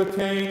worthy to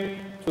attain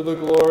to the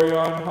glory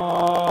on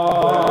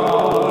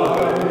high.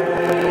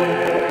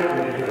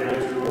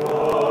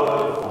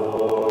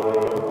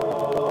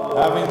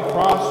 Having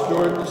crossed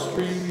Jordan's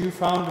stream, you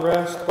found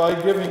rest by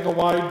giving a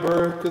wide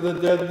berth to the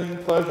deadening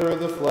pleasure of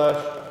the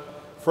flesh,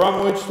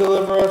 from which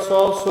deliver us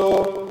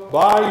also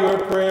by your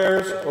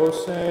prayers, O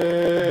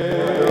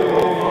Savior.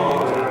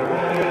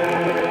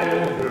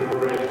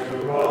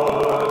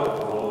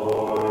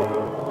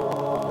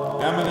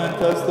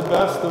 Eminent as the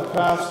best of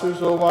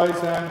pastors, O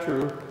wise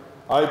Andrew,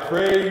 I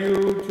pray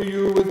to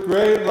you with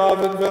great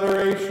love and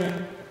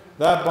veneration,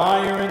 that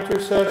by your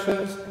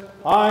intercessions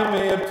I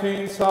may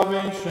obtain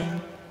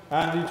salvation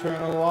and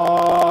eternal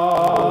life.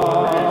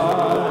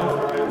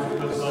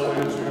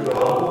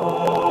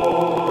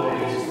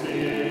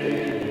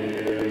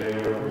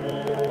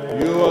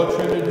 You, O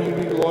Trinity,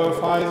 we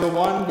glorify the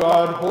one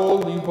God.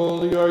 Holy,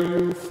 holy are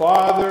you,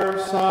 Father,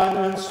 Son,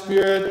 and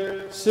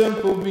Spirit,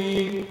 simple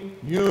being,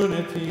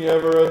 unity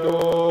ever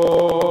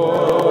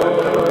adored.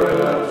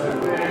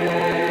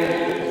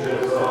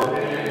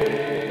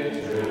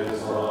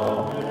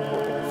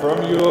 From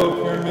you, O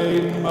pure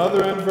maiden,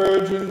 mother and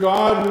virgin,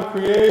 God, who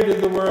created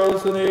the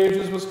worlds and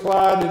ages, was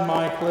clad in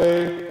my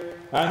clay,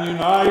 and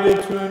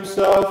united to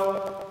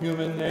himself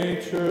human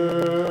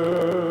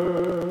nature.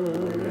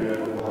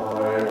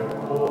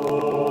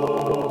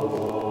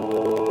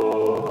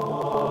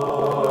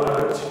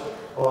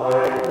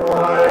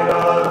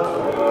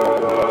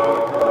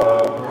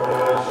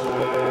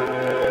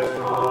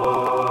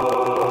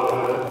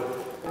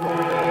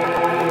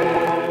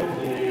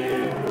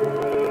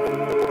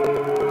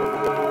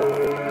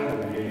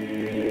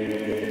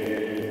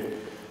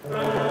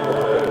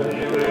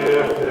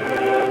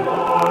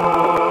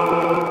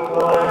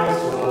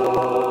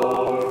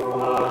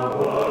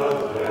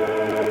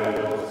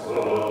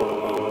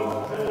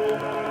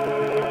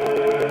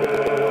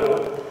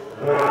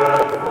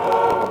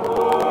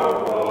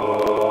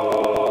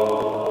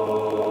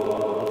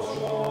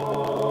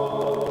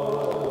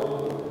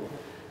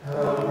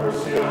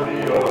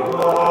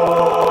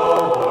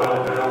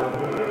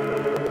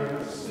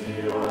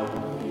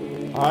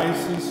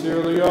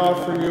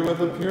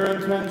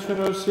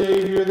 O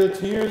Savior, the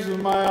tears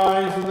of my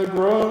eyes and the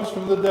groans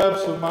from the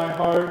depths of my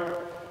heart,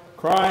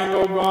 crying,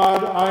 O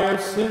God, I have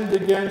sinned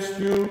against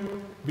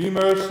you, be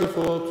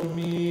merciful to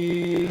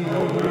me.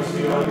 Have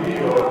mercy on me,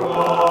 O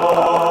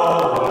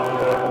God,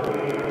 have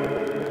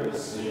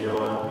mercy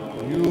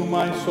on me. You,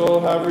 my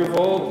soul, have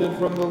revolted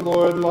from the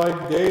Lord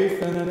like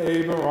Dathan and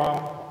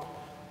Abiram,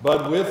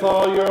 but with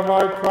all your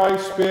heart cry,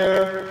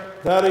 spare,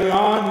 that a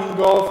yawning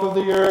gulf of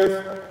the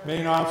earth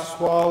may not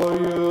swallow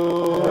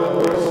you. Have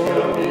mercy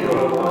on me,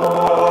 O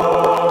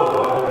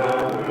God,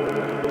 have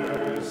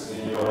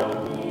mercy on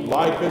me.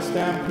 Like a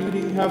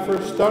stampeding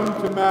heifer stung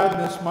to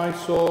madness, my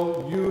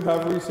soul, you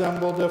have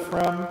resembled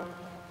Ephraim,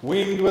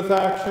 winged with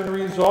action,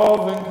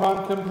 resolve in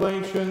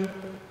contemplation.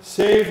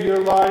 Save your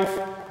life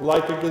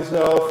like a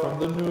gazelle from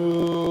the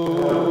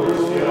noose. Have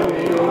mercy on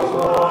me, O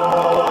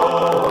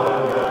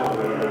God, have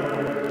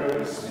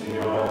mercy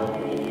on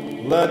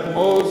me. Let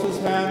Moses'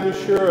 hand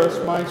assure us,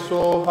 my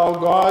soul, how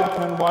God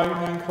can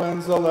whiten and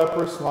cleanse a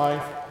leprous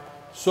life.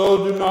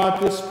 So do not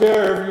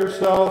despair of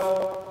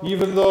yourself,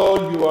 even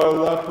though you are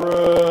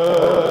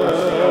leprous.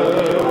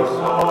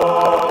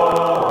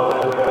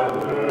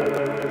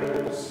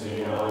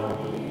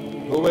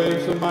 The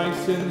waves of my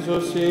sins, O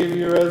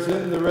Savior, as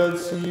in the Red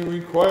Sea,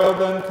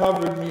 recoiled and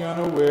covered me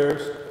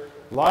unawares,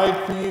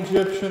 like the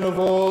Egyptian of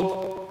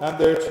old and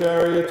their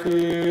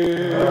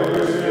charioteers.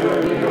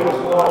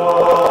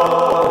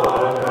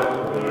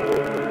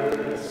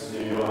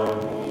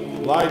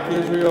 Like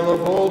Israel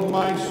of old,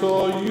 my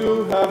soul,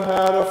 you have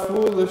had a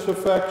foolish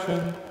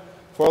affection.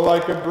 For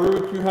like a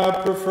brute you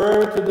have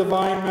preferred to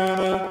divine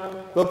manna,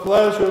 the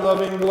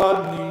pleasure-loving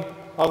gluttony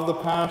of the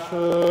passion.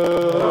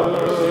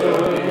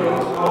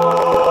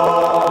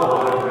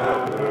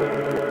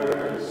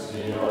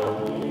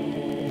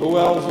 The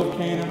wells of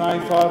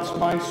Canaanite thoughts,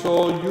 my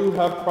soul, you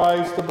have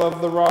prized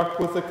above the rock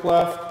with a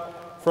cleft.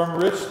 From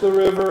rich the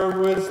river of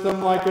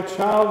wisdom, like a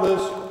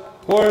childless,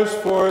 pours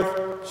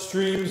forth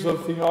streams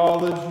of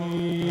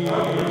theology.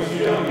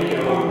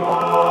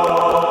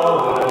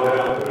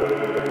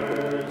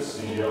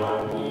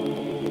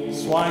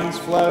 Swine's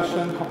flesh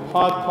and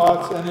hot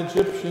pots and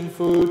Egyptian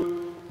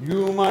food,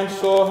 you, my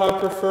soul, have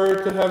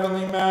preferred to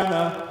heavenly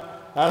manna,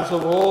 as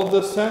of old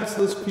the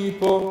senseless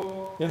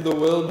people in the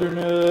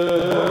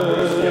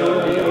wilderness.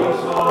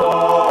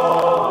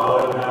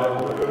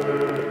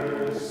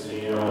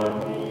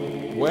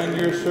 When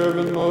your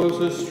servant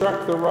Moses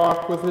struck the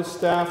rock with his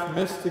staff,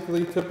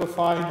 mystically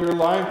typified your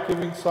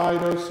life-giving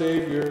side, O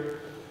Savior,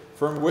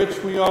 from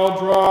which we all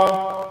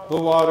draw the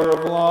water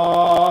of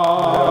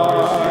life.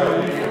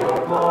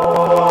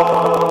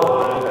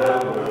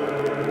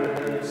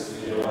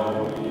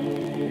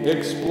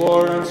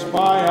 Explore and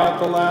spy out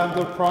the land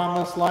of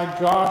promise like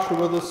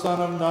Joshua the son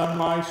of Nun,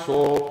 my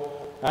soul,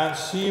 and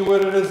see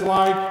what it is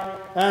like,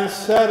 and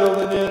settle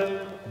in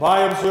it by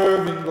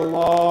observing the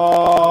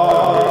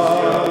law.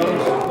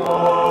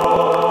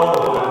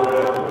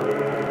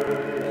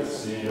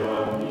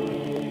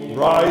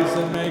 Rise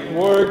and make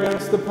war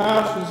against the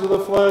passions of the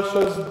flesh,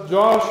 as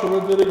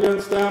Joshua did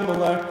against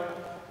Amalek,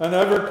 and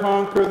ever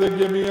conquer the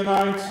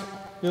Gibeonites,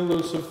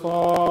 elusive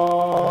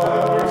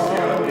foe.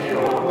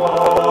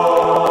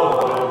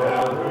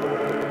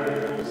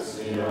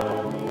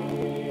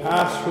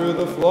 Pass through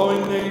the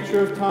flowing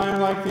nature of time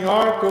like the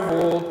ark of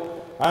old,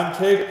 and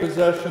take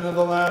possession of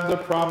the land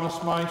of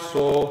promise, my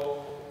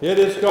soul. It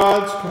is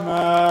God's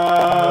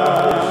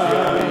command.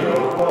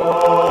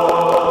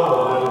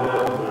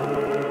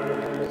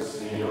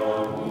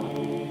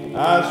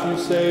 As you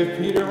saved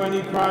Peter when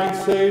he cried,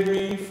 "Save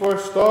me,"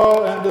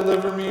 forestall and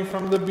deliver me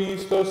from the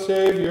beast, O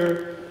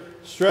Savior.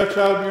 Stretch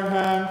out your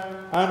hand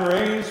and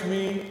raise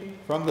me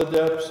from the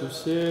depths of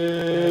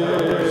sin.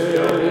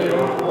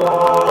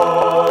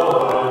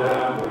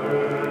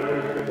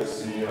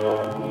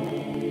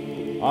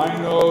 I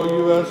know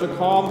you as a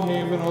calm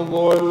haven, O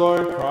Lord,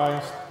 Lord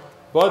Christ,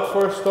 but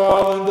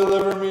forestall and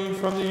deliver me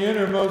from the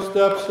innermost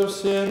depths of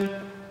sin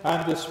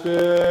and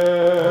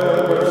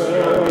despair.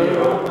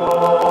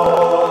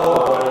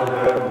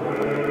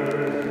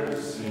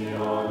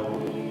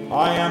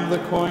 I am the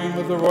coin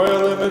with the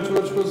royal image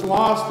which was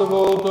lost of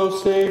old, O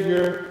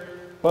Savior,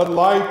 but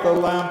light the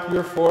lamp,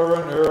 your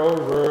forerunner, O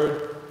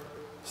Word.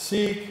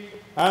 Seek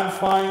and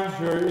find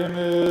your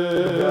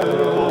image.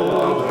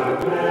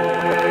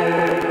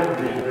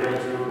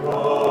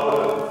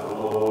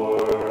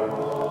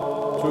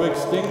 To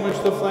extinguish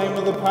the flame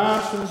of the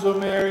passions, O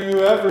Mary,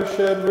 you ever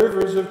shed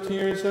rivers of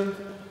tears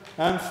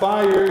and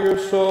fire your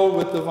soul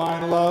with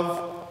divine love.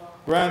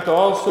 Grant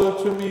also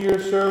to me, your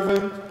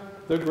servant,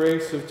 the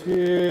grace of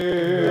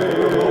tears.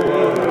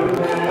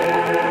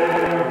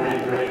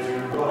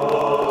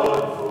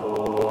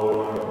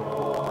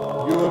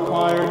 You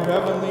acquired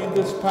heavenly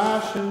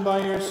dispassion by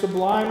your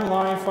sublime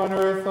life on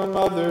earth, O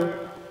Mother.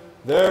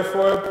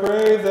 Therefore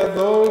pray that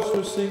those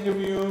who sing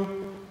of you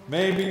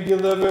may be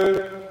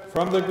delivered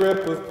from the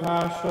grip of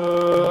passion.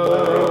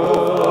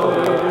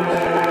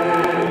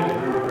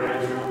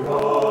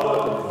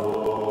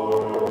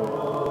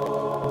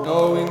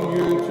 Knowing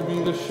you to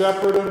be the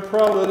shepherd and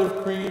prelate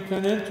of Crete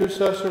and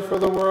intercessor for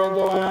the world,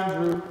 O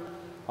Andrew,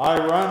 I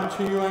run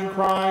to you and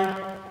cry,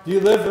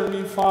 deliver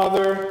me,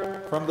 Father,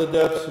 from the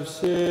depths of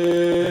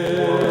sin.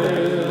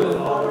 To the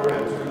Father,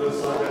 and to the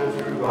Son, and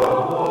to the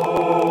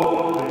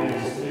Holy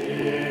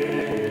Spirit.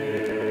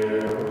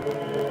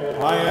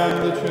 I am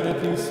the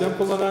Trinity,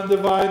 simple and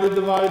undivided,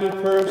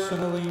 divided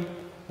personally,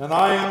 and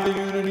I am the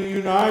unity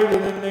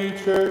united in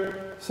nature,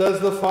 says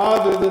the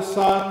Father, the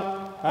Son,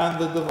 and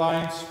the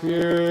divine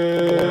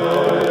Spirit.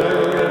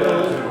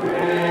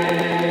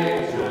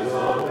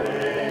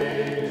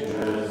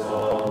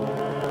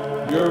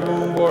 Your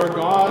womb bore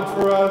God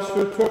for us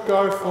who took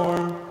our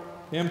form.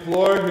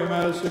 Implore him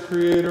as the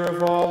creator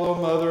of all, O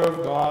Mother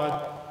of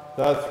God,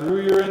 that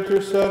through your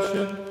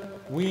intercession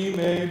we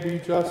may be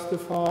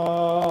justified.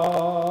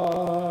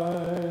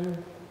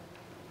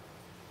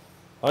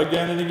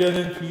 Again and again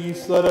in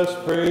peace let us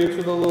pray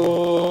to the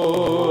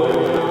Lord.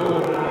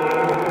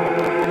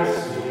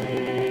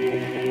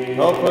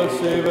 Help us,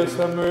 save us,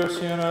 have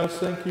mercy on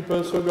us, and keep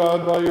us, O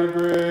God, by your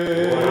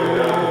grace.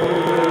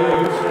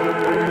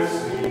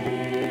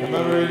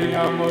 Commemorating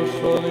our most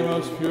holy,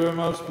 most pure,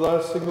 most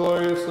blessed, and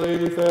glorious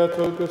Lady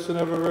Theotokos and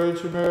ever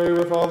Virgin Mary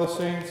with all the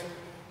saints,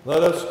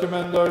 let us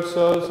commend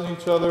ourselves and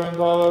each other and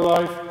all our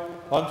life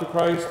unto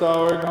Christ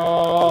our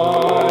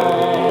God.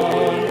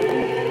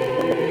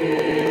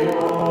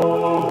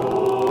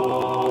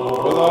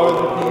 O Lord,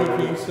 the King of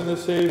peace and the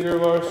Savior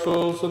of our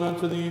souls, and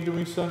unto thee do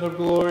we send up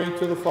glory,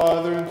 to the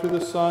Father, and to the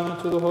Son, and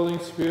to the Holy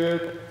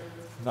Spirit,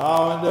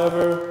 now and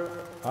ever,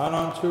 and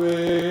unto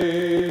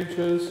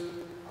ages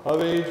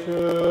of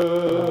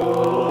ages.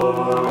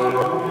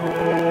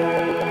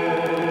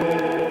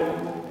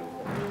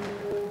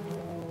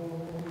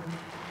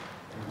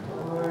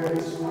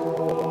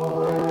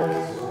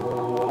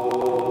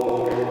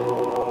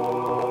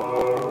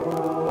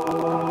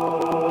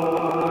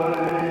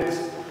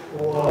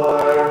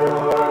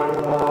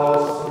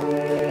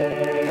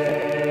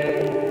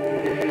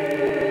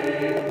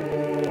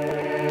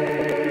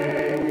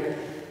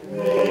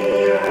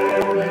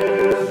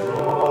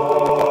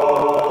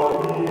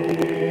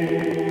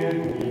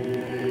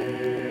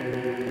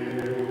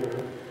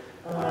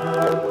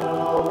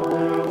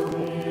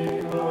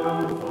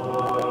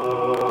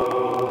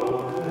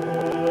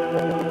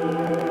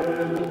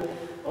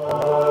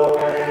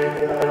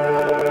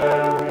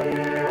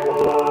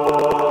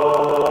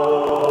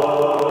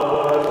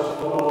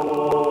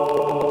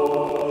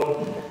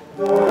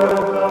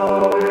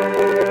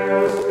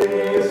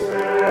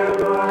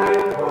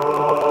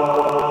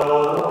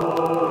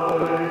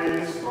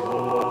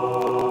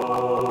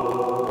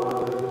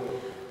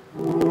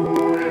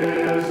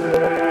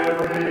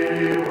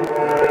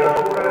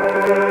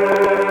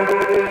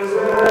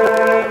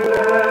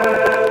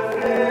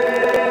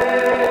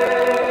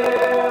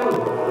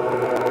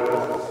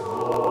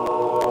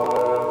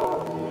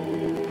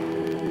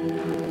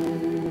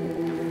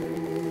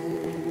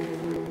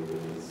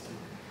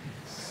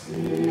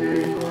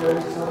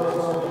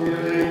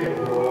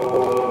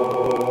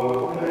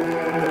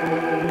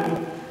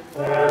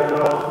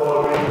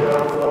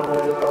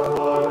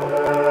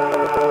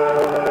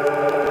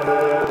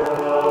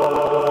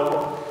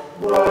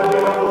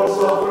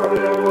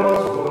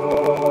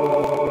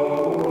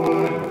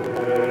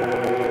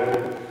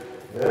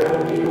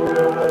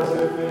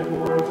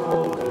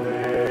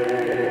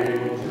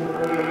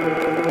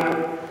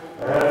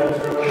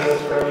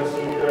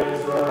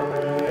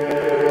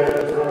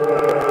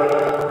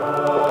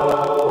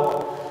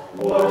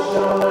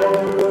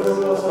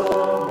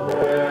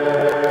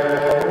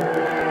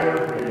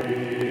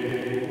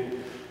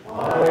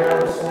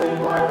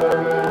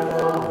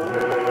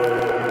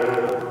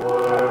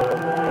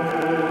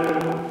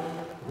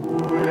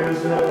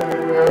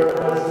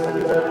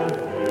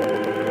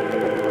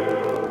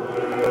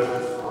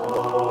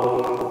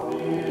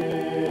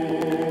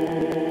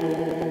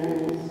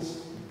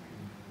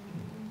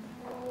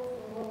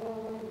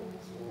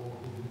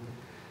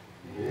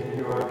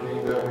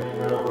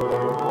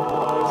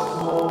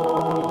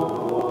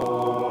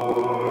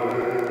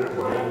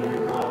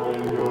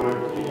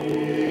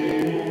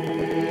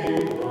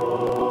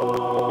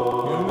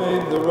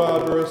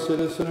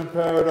 Citizen of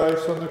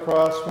paradise on the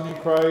cross when he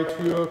cried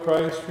to you, O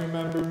Christ,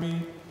 remember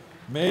me.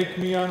 Make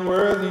me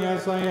unworthy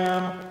as I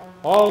am,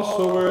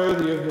 also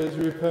worthy of his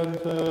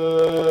repentance.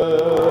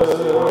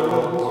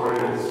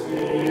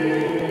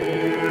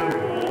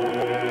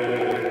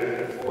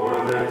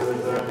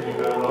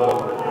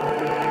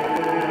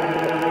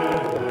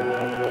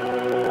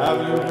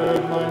 Have you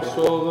heard, my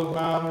soul, of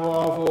man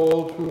of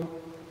old,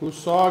 who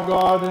saw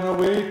God in a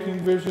waking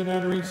vision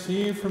and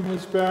received from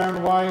his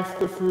barren wife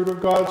the fruit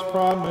of God's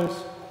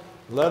promise?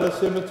 Let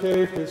us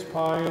imitate his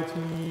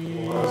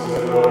piety.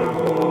 Blessed are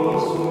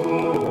those who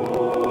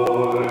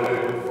mourn,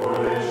 for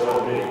they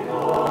shall be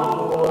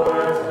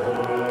comforted.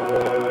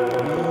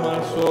 You, my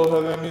soul,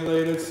 have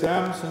emulated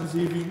Samson's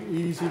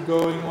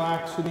easygoing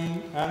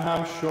laxity, and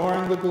have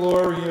shorn the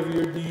glory of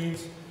your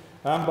deeds,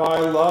 and by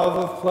love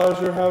of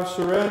pleasure have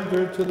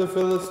surrendered to the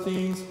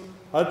Philistines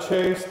a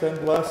chaste and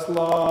blessed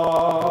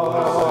love.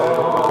 Blessed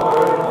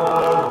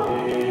are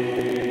the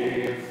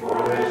meek, for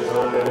they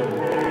shall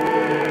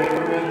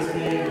inherit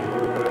the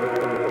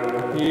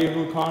earth. He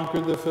who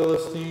conquered the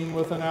Philistine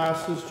with an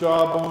ass's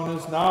jawbone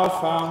is now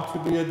found to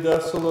be a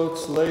dissolute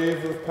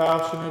slave of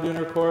passionate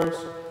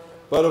intercourse.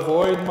 But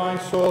avoid, my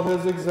soul,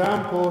 his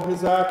example,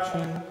 his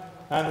action,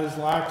 and his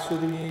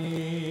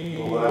laxity.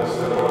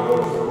 Blessed are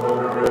those who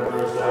hunger and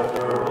thirst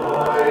after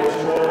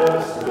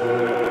righteousness,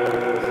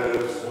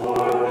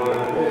 for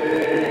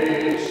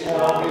they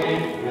shall be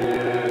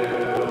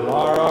filled.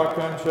 Barak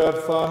and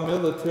Jephthah,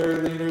 military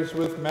leaders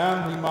with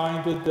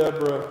manly-minded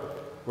Deborah,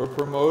 were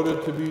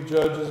promoted to be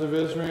judges of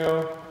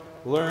Israel.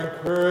 Learn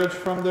courage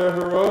from their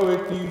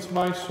heroic deeds,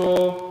 my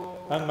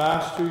soul, and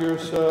master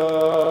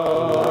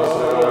yourself.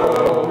 Blessed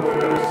are the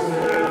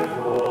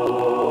merciful,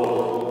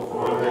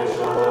 for they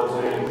shall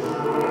obtain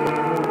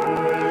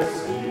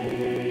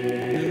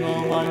mercy. You know,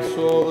 my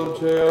soul, of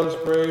Jael's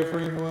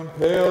bravery, who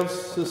impaled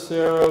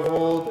Sisera of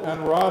old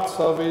and wrought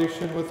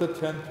salvation with a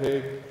tent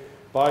peg.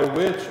 By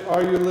which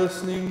are you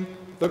listening?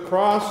 The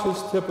cross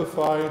is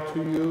typified to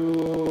you.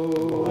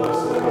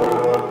 Blessed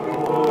are the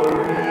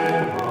poor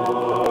in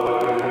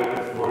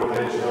heart, for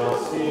they shall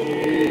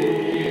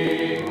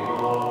see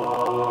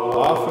God.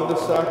 Offer the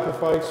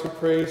sacrifice of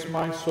praise,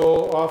 my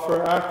soul.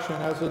 Offer action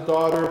as a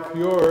daughter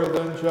purer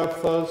than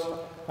Jephthah's,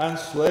 and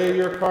slay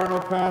your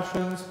carnal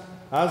passions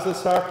as a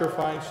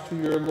sacrifice to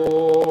your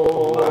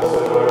Lord.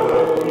 Blessed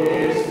are the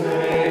peacemakers,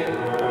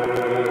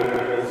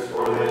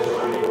 for they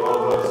shall be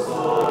called the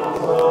sons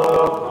of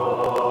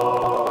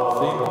God.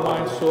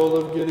 soul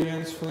of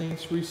Gideon's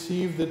fleece,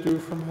 receive the dew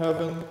from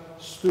heaven,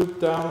 stoop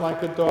down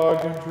like a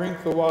dog and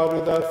drink the water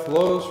that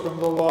flows from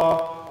the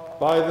law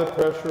by the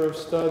pressure of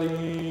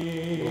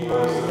study.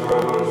 Blessed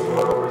are those who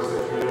are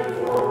persecuted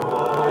for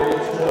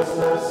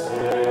righteousness'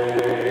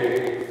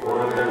 sake,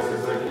 for theirs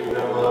is the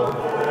kingdom of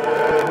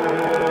heaven.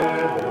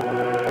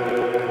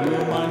 You,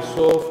 my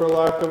soul, for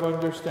lack of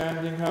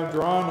understanding, have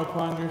drawn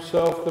upon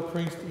yourself the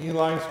priest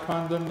Eli's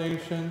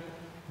condemnation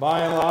by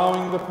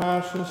allowing the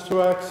passions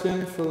to act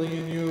sinfully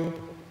in you,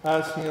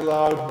 as he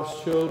allowed his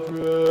children.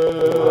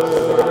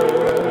 Blessed are you,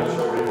 and they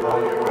shall revile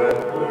you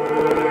and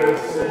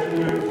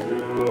persecute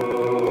you,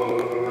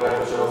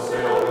 and shall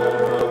say all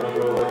manner of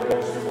evil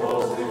against you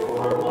falsely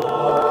for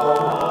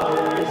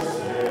my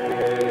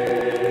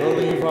sake. The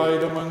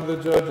Levite among the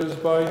judges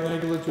by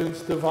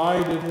negligence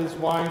divided his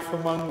wife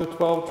among the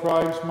 12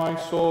 tribes, my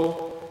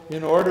soul,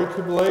 in order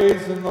to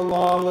blaze in the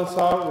lawless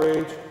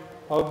outrage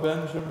of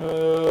Benjamin.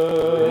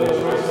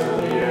 Rejoice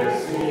in the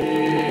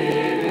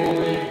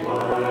exceedingly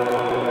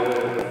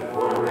glad,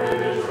 for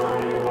great is your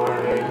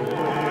reward in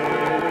heaven.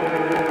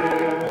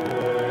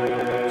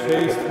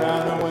 Chaste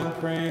Hannah, when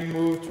praying,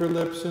 moved her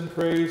lips in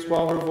praise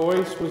while her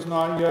voice was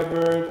not yet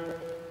heard.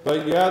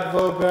 But yet,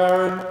 though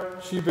barren,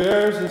 she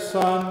bears a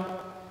son,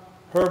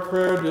 her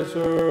prayer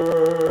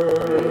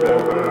deserves.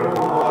 Remember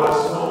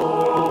us, O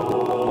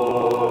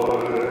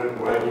Lord,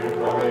 when you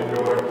come in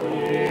your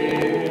kingdom.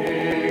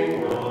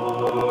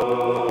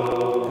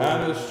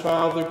 Hannah's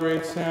child, the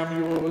great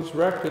Samuel, was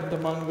reckoned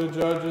among the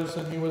judges,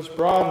 and he was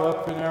brought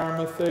up in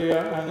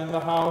Arimathea and in the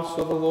house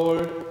of the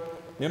Lord.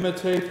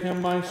 Imitate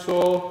him, my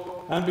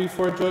soul, and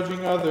before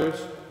judging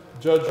others,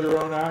 judge your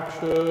own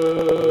actions.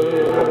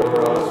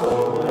 Remember us,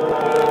 O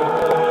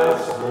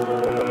Master,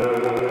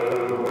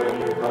 when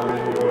you come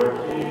in your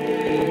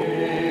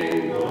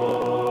kingdom.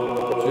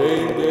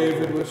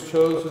 David was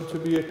chosen to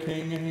be a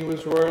king, and he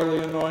was royally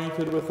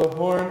anointed with a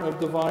horn of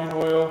divine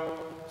oil.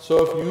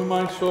 So if you,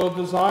 my soul,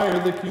 desire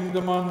the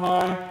kingdom on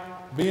high,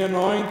 be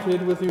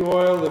anointed with the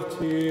oil of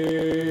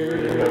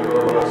tears.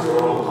 Remember us,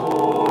 O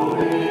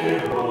Holy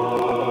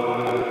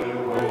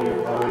One, when you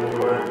come in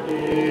your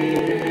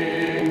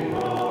kingdom.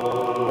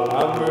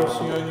 Have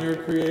mercy on your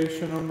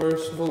creation, O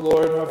merciful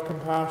Lord. Have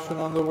compassion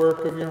on the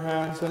work of your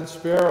hands, and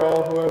spare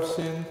all who have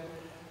sinned,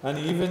 and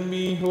even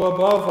me, who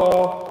above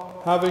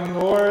all have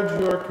ignored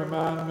your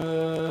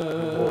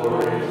commandments.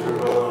 Glory to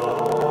the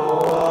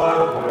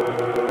Father,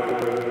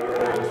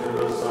 and to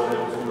the Son,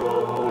 and to the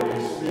Holy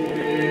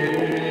Spirit.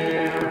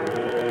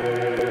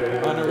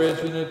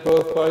 Unoriginate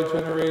both by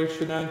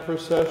generation and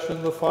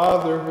procession, the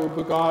Father who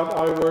begot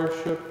I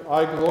worship.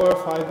 I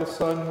glorify the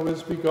Son who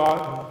is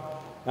begotten,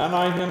 and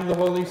I him the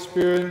Holy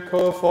Spirit,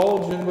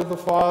 co-effulgent with the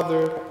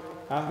Father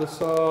and the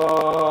Son.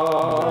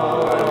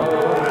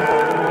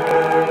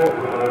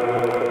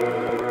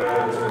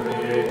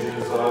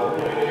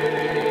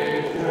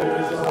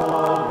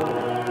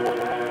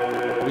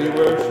 We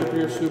worship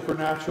your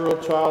supernatural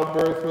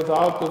childbirth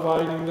without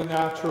dividing the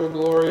natural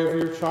glory of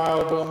your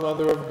child, O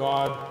Mother of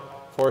God.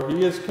 For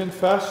he is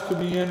confessed to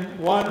be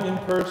one in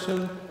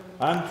person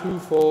and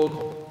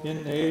twofold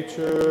in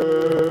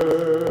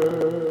nature.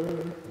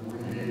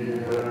 We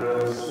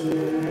have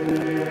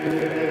sinned,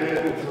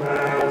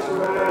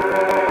 transgressed,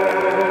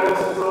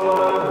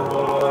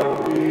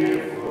 unwrought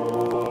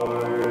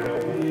before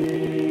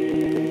thee.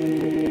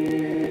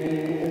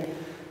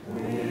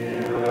 We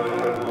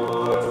have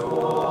not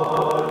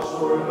watched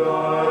for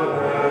God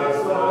as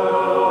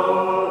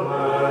thou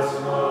hast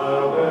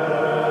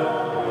abandoned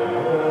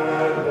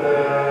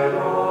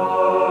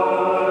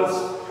us,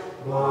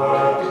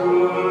 but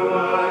could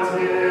not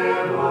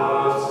give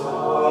us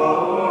abundantly.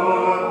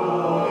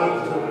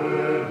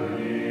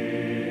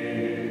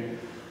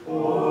 O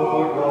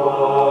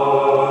God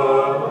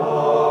of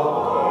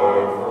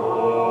our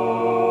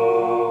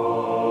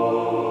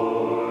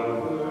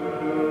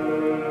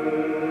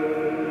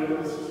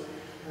fathers,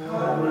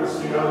 have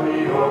mercy on me,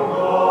 O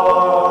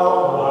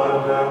God,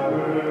 have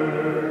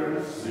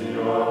mercy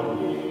on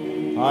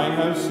me. I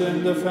have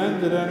sinned,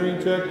 offended, and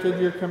rejected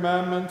your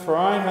commandment, for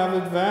I have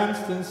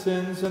advanced in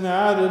sins and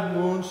added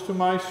wounds to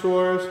my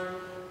sores.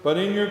 But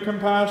in your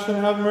compassion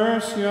have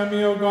mercy on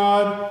me, O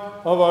God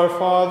of our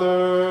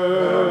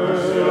fathers. Have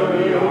mercy on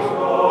me, O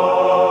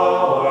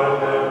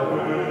God, have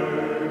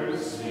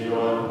mercy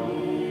on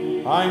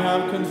me. I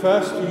have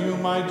confessed to you,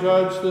 my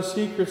judge, the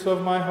secrets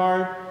of my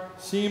heart.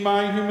 See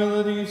my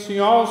humility, see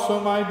also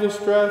my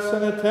distress,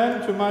 and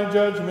attend to my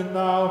judgment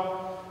now.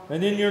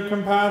 And in your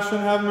compassion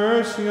have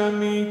mercy on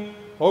me,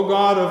 O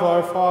God of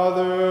our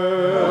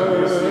fathers. Have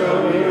mercy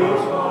on me, O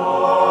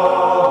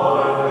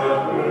God,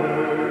 have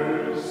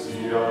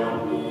mercy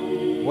on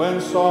me. When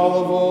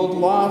Saul of old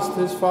lost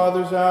his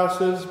father's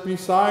asses,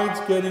 besides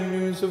getting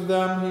news of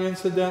them, he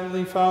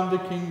incidentally found a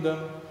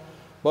kingdom.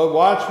 But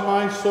watch,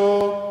 my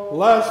soul,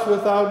 lest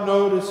without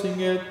noticing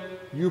it,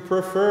 you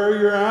prefer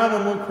your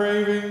animal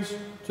cravings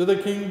to the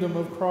kingdom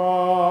of Have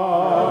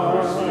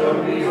Christ. mercy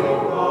on me, O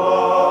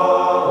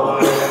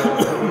God,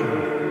 have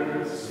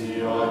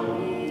mercy on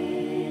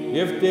me.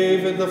 If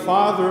David, the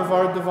father of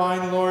our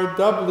divine Lord,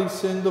 doubly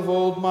sinned of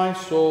old, my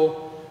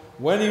soul,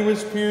 when he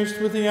was pierced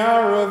with the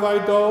arrow of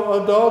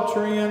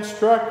adultery and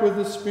struck with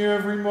the spear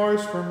of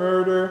remorse for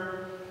murder,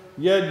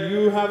 yet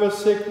you have a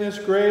sickness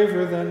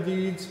graver than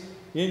deeds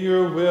in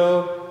your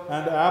will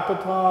and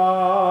appetite.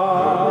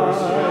 Have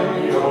mercy on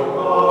me, O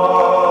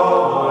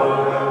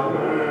God, have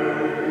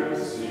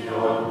mercy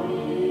on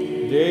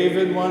me.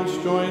 David once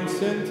joined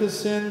sin to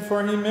sin,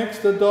 for he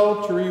mixed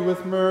adultery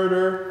with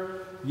murder.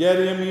 Yet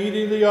he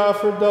immediately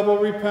offered double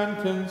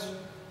repentance.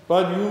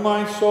 But you,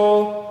 my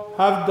soul,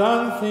 have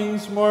done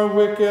things more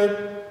wicked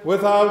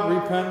without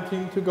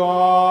repenting to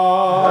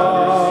God.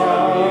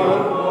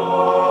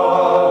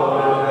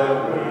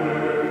 Have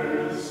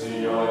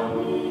mercy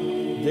on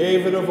me.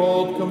 David of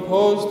old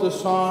composed a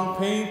song,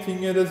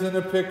 painting it as in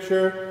a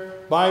picture,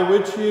 by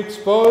which he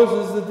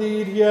exposes the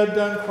deed he had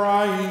done,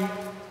 crying,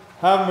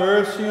 "Have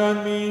mercy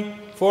on me,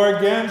 for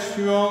against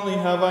you only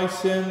have I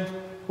sinned,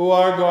 who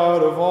are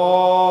God of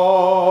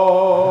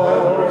all."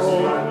 Have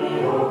mercy on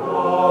me, O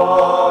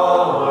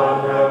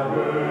God, have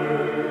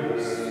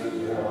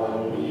mercy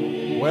on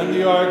me. When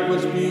the ark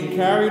was being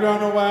carried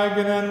on a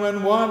wagon, and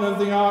when one of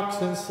the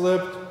oxen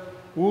slipped,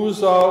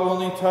 Uzzah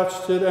only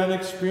touched it and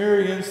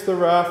experienced the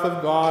wrath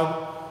of God.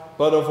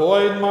 But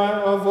avoid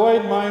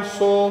my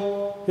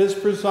soul his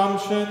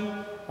presumption,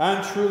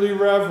 and truly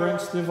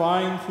reverence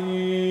divine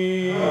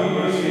things. Have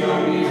mercy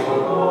on me, O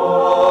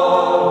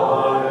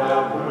God,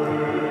 have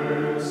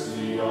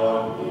mercy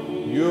on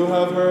me. You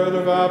have heard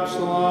of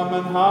Absalom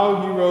and how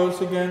he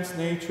rose against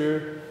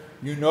nature.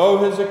 You know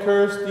his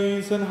accursed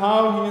deeds and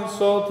how he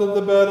insulted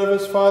the bed of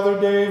his father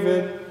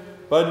David.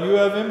 But you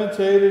have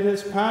imitated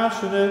his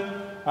passionate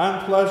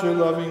and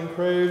pleasure-loving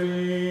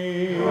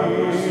craving. Have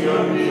mercy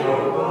on me,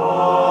 O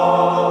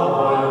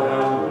God,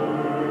 have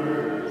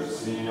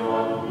mercy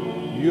on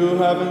me. You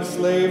have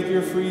enslaved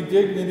your free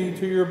dignity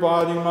to your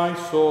body, my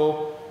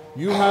soul.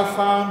 You have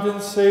found in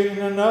Satan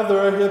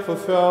another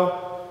Ahithophel,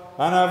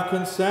 and have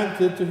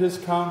consented to his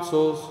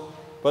counsels.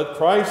 But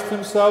Christ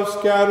himself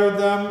scattered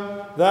them,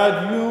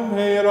 that you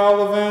may at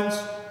all events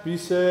be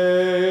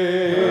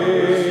saved. Have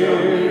mercy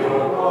on me, O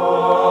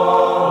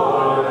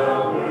God,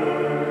 have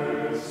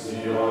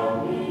mercy on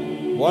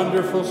me.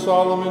 Wonderful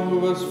Solomon, who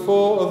was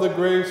full of the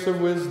grace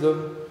of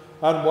wisdom,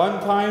 at one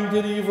time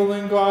did evil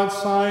in God's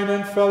sight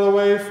and fell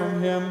away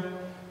from him,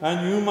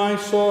 and you, my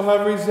soul,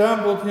 have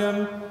resembled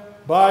him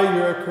by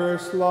your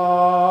accursed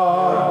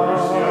love. Have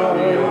mercy on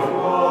me, O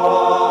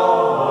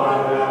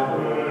God, have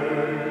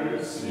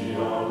mercy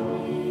on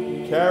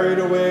me. Carried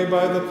away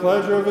by the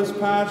pleasure of his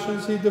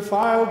passions, he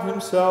defiled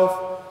himself.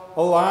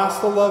 Alas,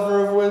 the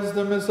lover of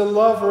wisdom is a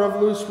lover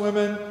of loose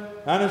women,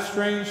 and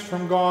estranged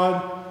from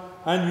God.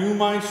 And you,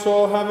 my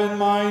soul, have in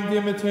mind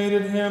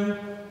imitated him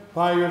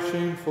by your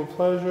shameful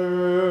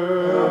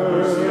pleasure. Have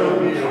mercy on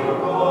me, O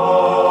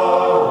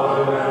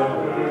God, have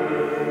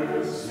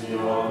mercy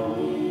on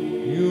me.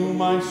 You,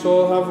 my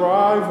soul, have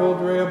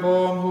rivaled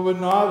Rehoboam, who would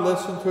not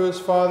listen to his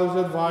father's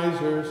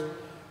advisers,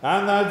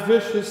 and that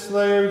vicious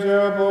slayer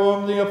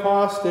Jeroboam, the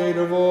apostate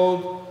of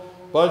old.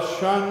 But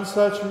shun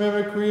such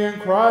mimicry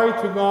and cry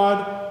to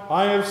God,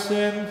 I have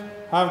sinned,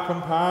 have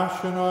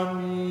compassion on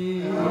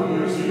me. Have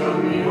mercy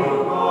on me,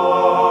 O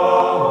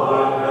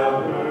God,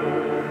 have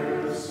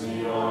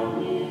mercy on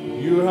me.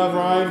 You have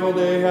rivaled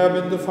Ahab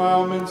in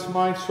defilements,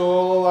 my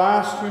soul.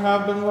 Alas, you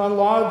have been a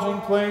lodging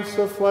place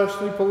of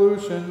fleshly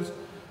pollutions,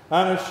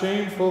 and a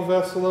shameful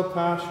vessel of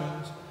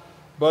passions.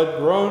 But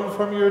groan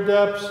from your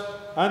depths,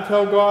 and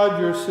tell God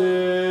your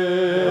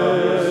sins. Have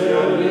mercy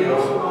on me, O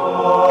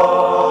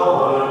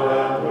God,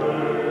 have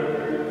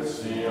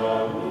mercy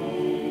on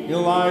me.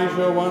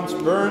 Elijah once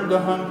burned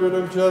 100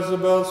 of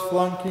Jezebel's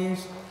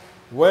flunkies,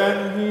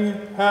 when he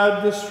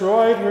had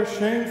destroyed her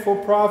shameful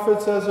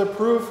prophets as a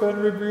proof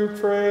and rebuke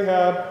for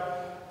Ahab.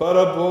 But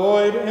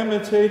avoid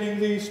imitating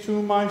these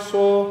two, my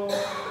soul,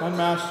 and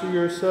master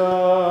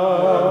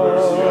yourself. Have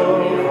mercy on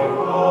me, O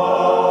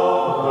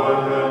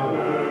God, have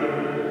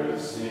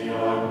mercy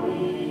on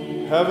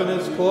me. Heaven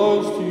is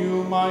closed to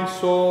you, my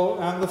soul,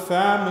 and the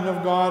famine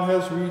of God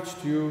has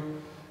reached you.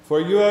 For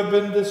you have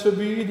been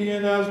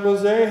disobedient, as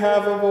was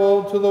Ahab of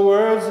old, to the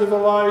words of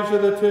Elijah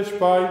the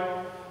Tishbite.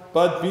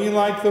 But be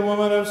like the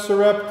woman of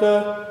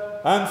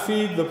Sarepta, and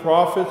feed the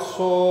prophet's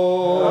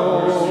soul.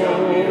 Have mercy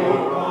on me,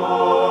 O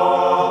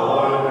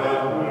God,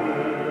 have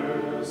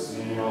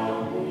mercy on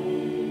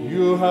me.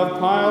 You have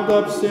piled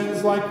up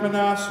sins like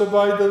Manasseh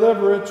by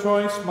deliberate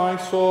choice, my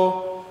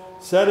soul,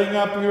 setting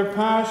up your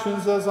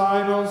passions as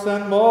idols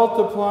and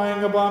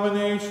multiplying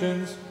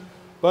abominations.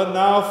 But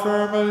now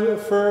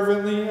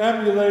fervently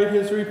emulate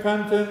his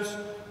repentance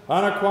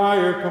and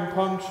acquire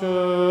compunction.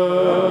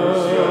 Have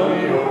mercy on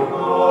me, O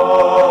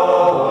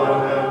God,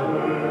 have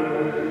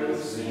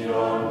mercy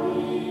on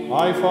me.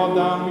 I fall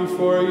down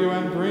before you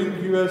and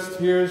bring you as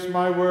tears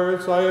my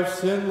words. I have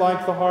sinned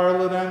like the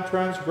harlot and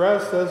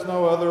transgressed as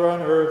no other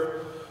on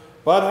earth.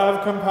 But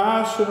have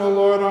compassion, O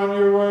Lord, on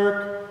your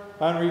work,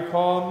 and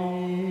recall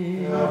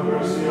me. Have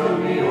mercy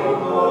on me, O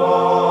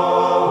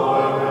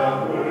God,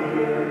 have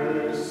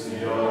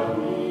mercy on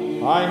me.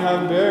 I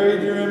have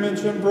buried your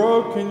image and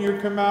broken your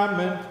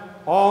commandment.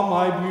 All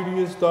my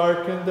beauty is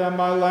darkened, and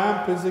my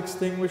lamp is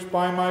extinguished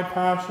by my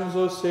passions,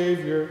 O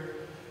Savior.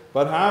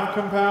 But have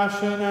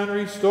compassion and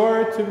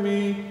restore it to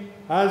me,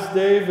 as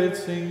David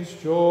sings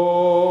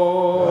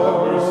joy.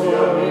 Have mercy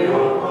on me,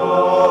 O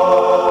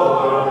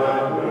God,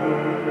 have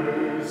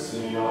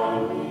mercy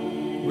on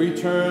me.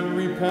 Return,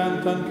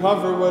 repent,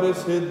 uncover what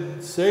is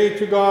hidden. Say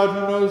to God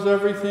who knows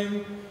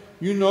everything,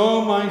 you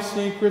know my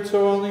secrets,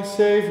 O only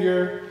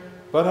Savior.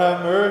 But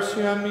have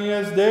mercy on me,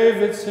 as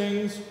David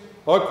sings,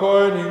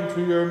 according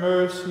to your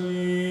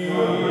mercy.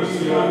 Have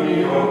mercy on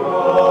me, O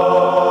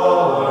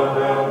God,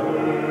 have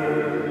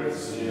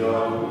mercy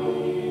on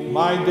me.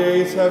 My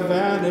days have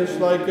vanished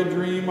like a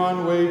dream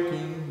on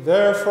waking.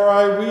 Therefore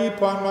I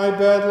weep on my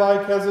bed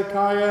like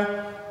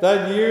Hezekiah,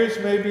 that years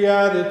may be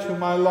added to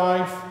my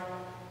life.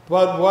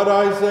 But what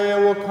Isaiah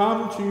will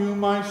come to you,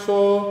 my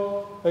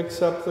soul,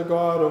 except the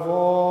God of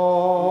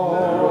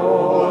all.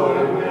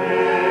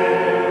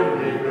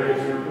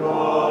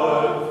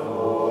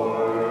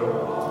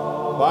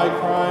 By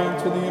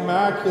crying to the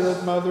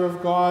Immaculate Mother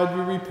of God,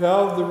 you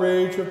repelled the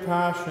rage of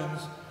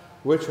passions,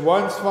 which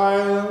once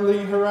violently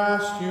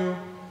harassed you,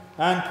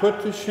 and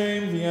put to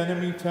shame the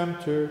enemy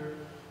tempter.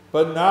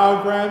 But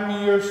now grant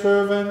me, your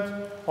servant,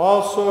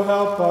 also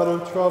help out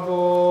of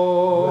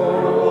trouble.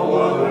 Venerable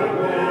Mother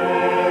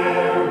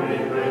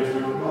Mary, pray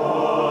to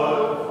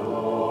God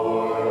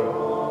for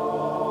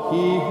us.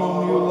 He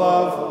whom you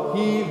love,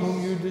 he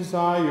whom you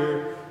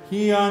desire,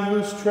 he on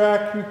whose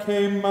track you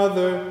came,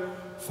 Mother,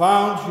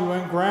 found you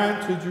and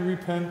granted you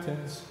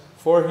repentance,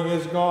 for he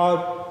is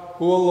God,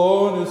 who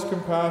alone is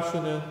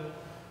compassionate.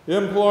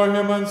 Implore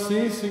him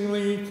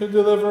unceasingly to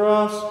deliver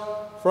us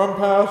from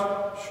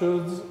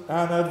passions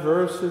and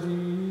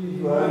adversity.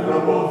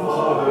 Venerable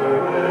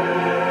Father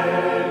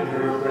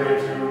Andrew,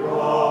 pray to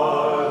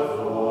God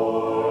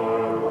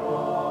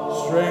for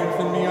us.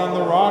 Strengthen me on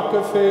the rock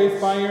of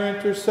faith by your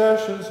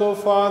intercessions, O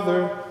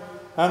Father,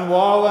 and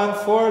wall and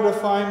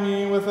fortify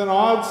me with an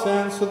odd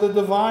sense of the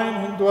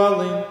divine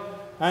indwelling,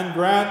 and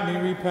grant me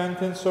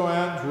repentance, O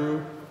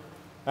Andrew.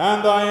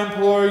 And I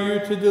implore you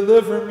to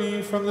deliver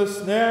me from the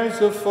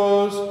snares of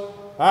foes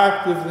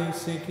actively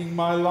seeking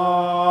my Glory to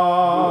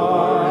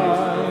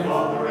the life.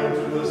 Father, and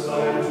to the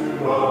Son, and to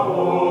the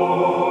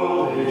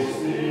Holy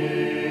Spirit.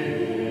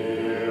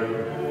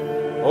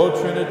 O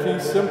Trinity,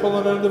 simple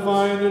and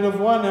undivine, of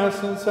one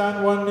essence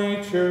and one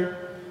nature,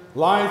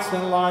 lights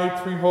and light,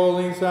 three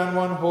holies and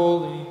one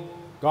holy,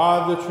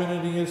 God the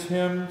Trinity is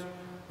hymned.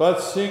 But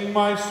sing,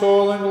 my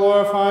soul, and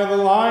glorify the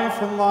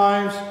life and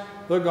lives,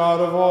 the God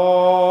of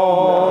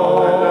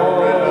all. Now and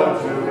ever and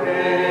unto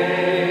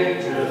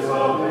ages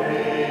of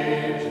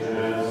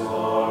ages.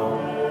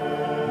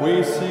 Amen.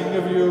 We sing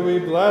of you, we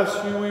bless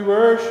you, we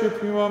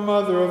worship you, O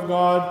Mother of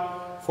God,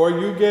 for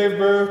you gave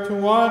birth to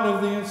one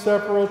of the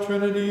inseparable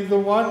Trinity, the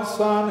one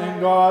Son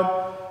and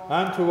God,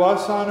 and to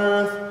us on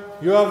earth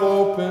you have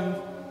opened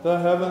the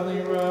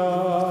heavenly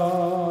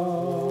realm.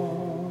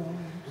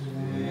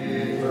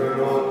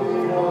 Eternal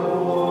King of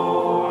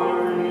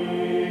glory,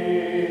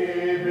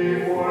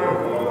 before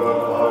whom the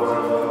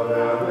powers of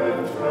heaven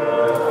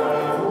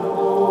tremble,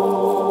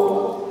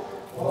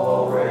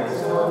 all ranks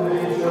of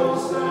angels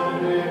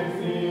stand in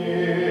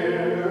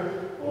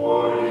fear,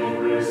 for ye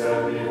priests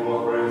and people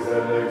praise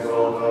and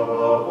exalt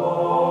above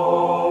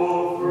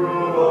all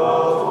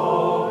throughout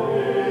all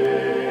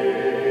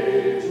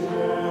ages.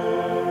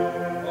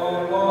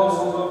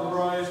 Apostles of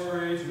Christ,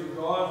 pray to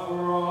God for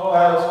us.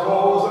 As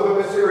coals of the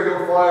material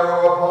fire, O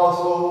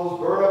apostles,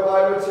 burn up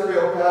my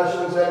material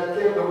passions and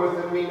kindle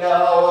within me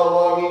now a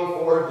longing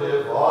for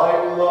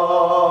divine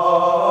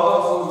love.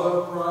 Apostles of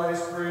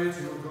Christ, pray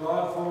to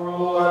God for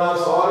Let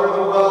us. us honor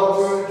the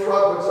well-tuned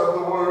trumpets of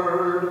the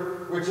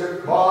word, which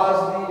have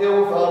caused the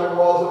ill-founded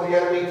walls of the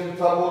enemy to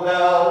tumble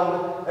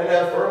down, and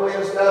have firmly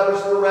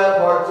established the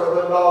ramparts of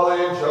the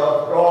knowledge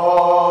of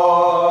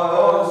God.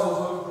 Apostles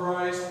of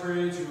Christ,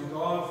 pray to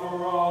God for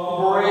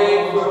us.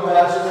 Break the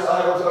passionate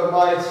idols of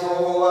my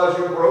soul as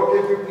you broke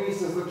into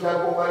pieces the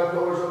temple and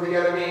pillars of the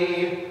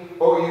enemy.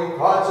 O you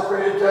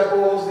consecrated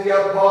temples, the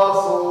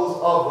apostles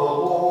of the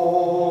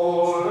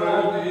Lord.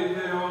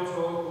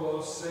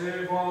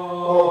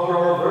 O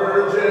pure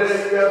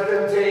Virgin, you have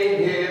contained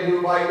him who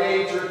by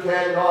nature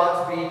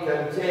cannot be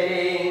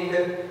contained.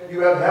 You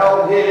have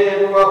held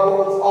him who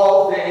upholds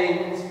all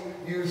things.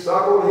 You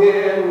suckled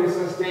him who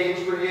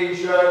sustains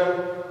creation,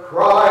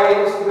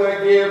 Christ the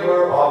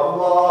giver of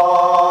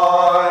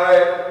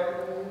life.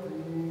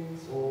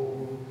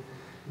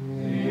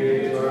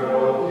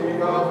 Eternal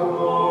King of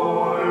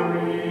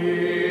glory,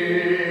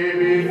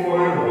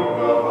 before whom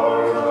the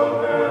powers of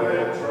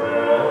heaven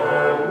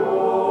tremble,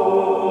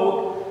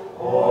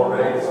 all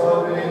ranks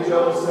of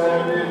angels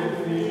stand in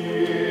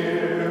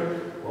fear,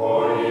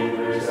 for ye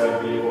priests and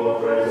people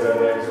praise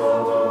and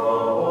exalt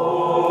above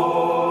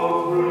all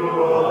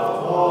throughout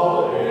all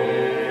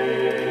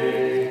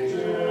ages.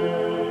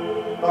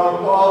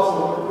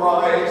 Apostles of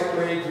Christ,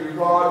 pray to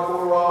God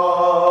for us.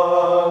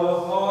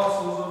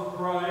 Apostles of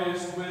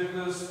Christ, with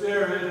the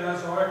Spirit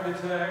as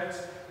architect,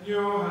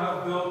 You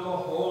have built the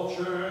whole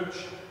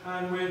church,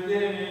 and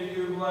within it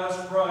you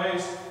bless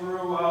Christ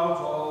throughout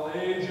all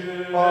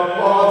ages.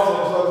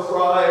 Apostles of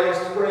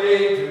Christ,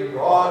 pray to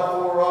God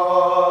for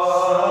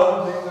us.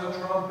 Sounding the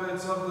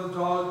trumpets of the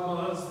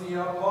dogmas,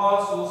 the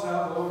apostles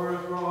have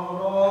overthrown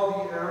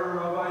all the error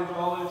of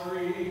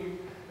idolatry,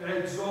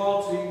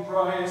 exalting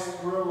Christ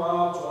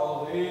throughout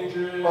all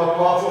ages.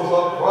 Apostles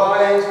of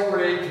Christ,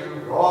 pray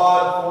to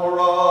God for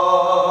us.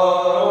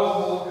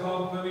 Noble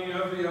company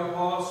of the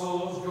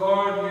apostles,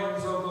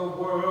 guardians of the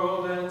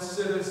world and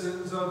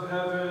citizens of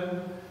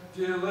heaven,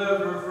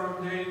 deliver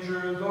from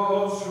danger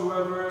those who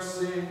ever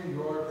sing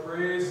your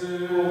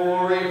praises.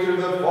 Glory to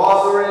the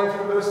Father, and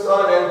to the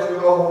Son, and to the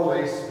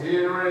Holy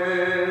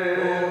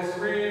Spirit. O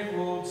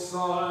threefold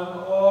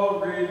Son, all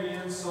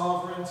radiant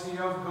sovereignty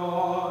of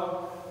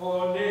God,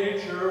 O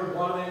nature,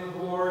 one in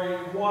glory,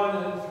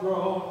 one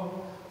enthroned,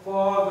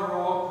 Father,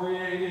 all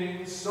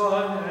creating,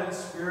 Son and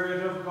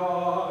Spirit of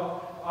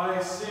God,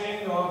 I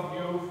sing of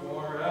you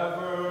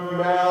forever.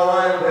 Now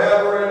and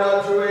ever, and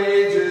unto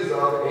ages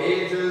of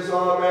ages.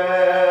 Amen.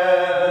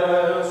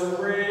 Let us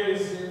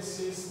praise in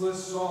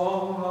ceaseless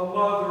song the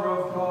Mother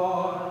of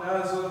God,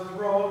 as a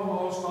throne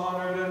most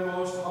honored and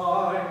most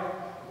high.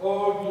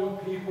 O you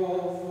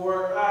people,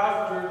 for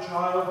after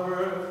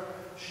childbirth,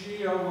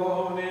 she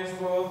alone is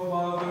both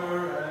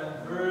mother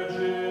and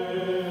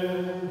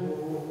virgin.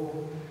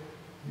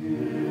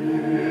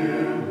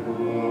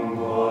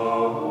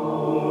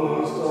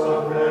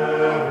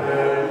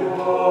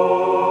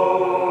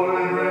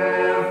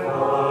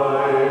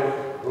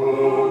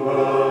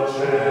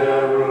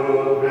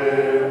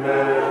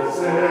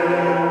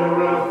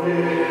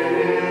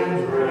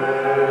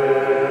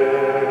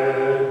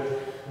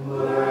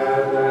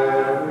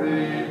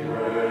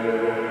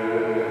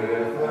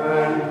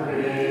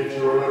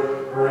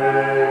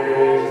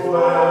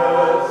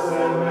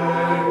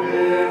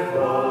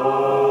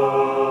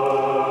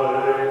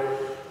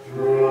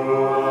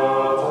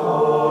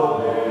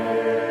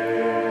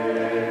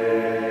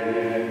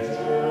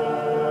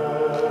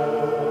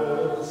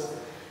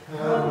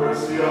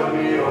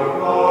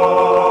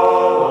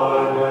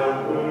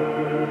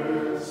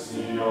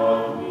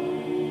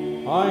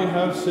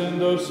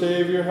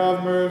 Savior,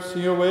 have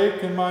mercy,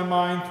 awaken my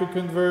mind to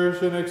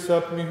conversion,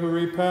 accept me who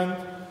repent.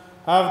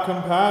 Have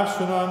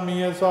compassion on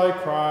me as I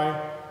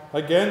cry.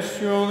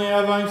 Against you only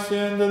have I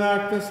sinned and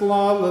acted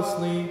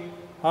lawlessly.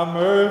 Have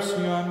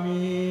mercy on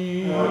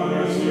me. Have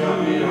mercy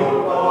on me,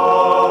 O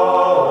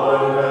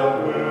God,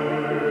 have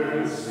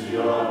mercy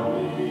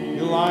on me.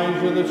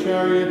 Elijah the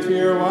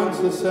charioteer once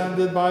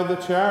ascended by the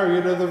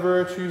chariot of the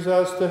virtues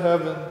as to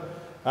heaven,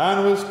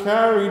 and was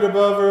carried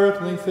above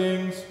earthly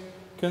things.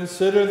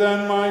 Consider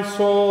then, my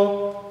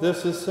soul,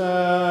 this is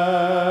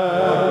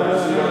said. Have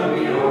mercy on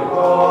me, O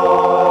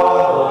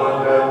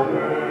God, have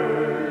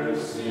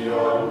mercy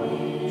on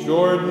me.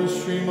 Jordan's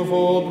stream of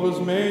old was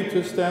made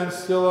to stand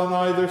still on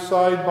either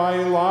side by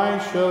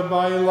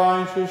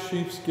Elijah's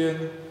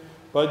sheepskin.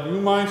 But you,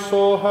 my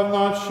soul, have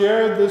not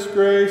shared this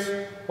grace,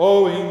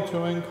 owing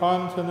to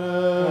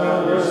incontinence.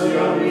 Have mercy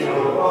on me,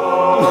 O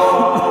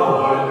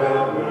God,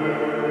 have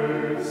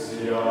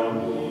mercy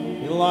on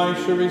me.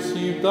 Elisha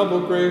received double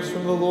grace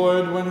from the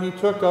Lord when he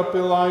took up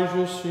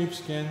Elijah's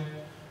sheepskin.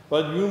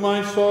 But you,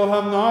 my soul,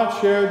 have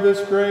not shared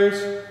this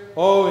grace,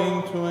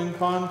 owing to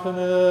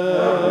incontinence.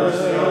 Have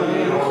mercy on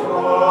me, O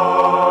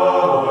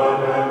God,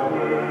 have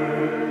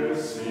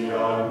mercy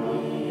on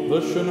me.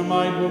 The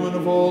Shunammite woman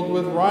of old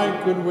with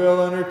right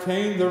goodwill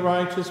entertained the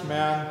righteous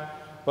man.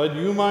 But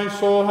you, my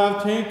soul,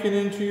 have taken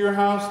into your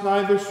house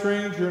neither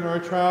stranger nor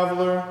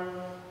traveler.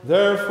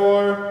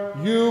 Therefore,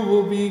 you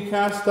will be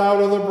cast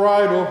out of the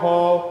bridal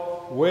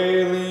hall,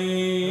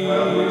 wailing.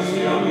 Have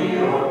mercy on me,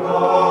 O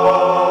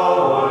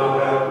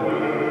God, have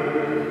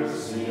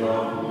mercy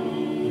on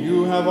me.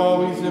 You have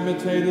always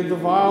imitated the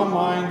vile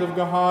mind of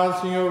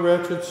Gehazi, O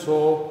wretched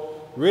soul.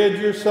 Rid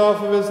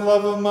yourself of his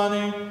love of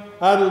money,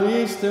 at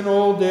least in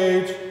old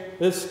age.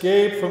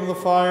 Escape from the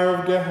fire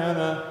of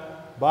Gehenna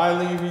by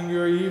leaving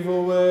your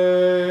evil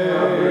way.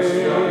 Have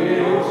mercy on me,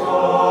 O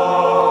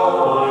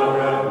God,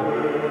 have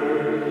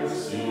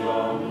mercy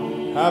on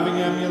me. Having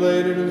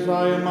emulated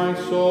Uzziah, my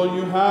soul,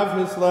 you have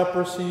his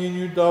leprosy and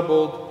you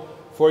doubled.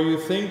 For you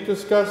think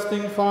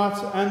disgusting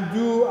thoughts and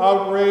do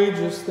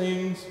outrageous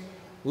things.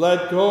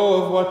 Let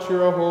go of what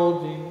you are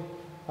holding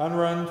and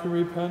run to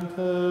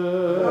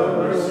repentance. Have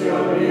mercy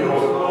on me, O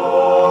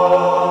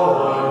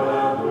God,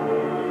 have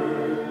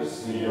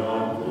mercy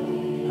on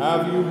me.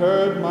 Have you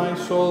heard, my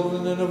soul, the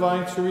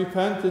Ninevites who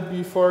repented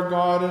before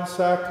God in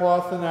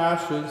sackcloth and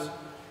ashes?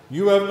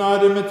 You have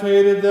not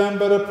imitated them,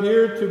 but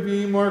appeared to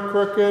be more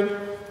crooked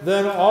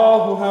than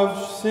all who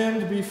have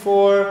sinned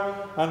before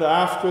and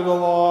after the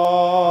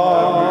law.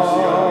 Have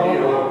mercy on me,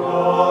 O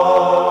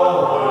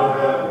God,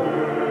 have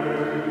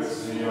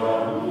mercy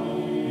on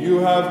me. You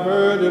have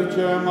heard of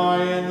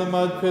Jeremiah in the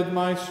mud pit,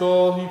 my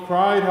soul. He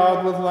cried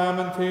out with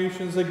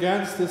lamentations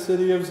against the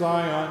city of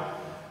Zion,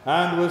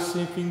 and was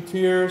seeking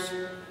tears.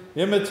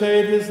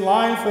 Imitate his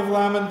life of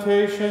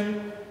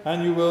lamentation,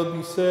 and you will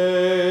be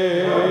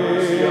saved. Have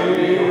mercy on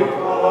me, O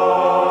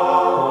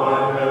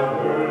God,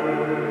 have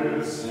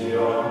mercy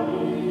on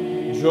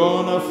me.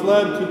 Jonah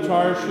fled to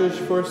Tarshish,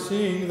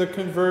 foreseeing the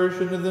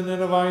conversion of the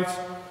Ninevites.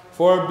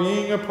 For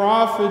being a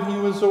prophet, he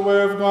was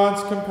aware of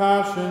God's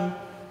compassion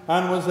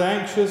and was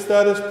anxious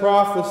that his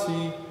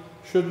prophecy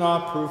should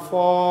not prove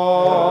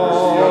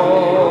false. Have mercy on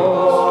me, O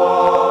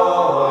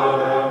God,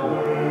 have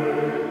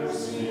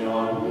mercy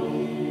on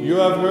me. You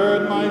have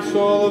heard, my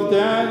soul, of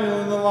Daniel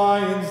in the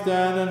lion's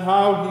den, and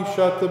how he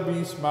shut the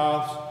beasts'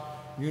 mouths.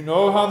 You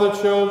know how the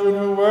children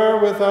who were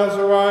with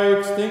Azariah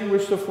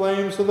extinguished the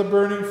flames of the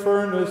burning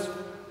furnace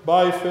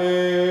by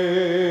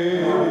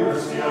faith. Have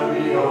mercy on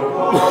me, O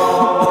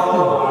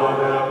God,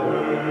 have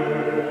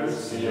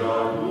mercy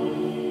on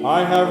me.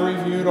 I have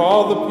reviewed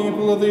all the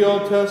people of the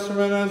Old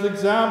Testament as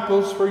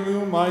examples for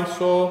you, my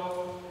soul.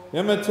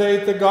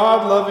 Imitate the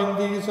God-loving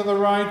deeds of the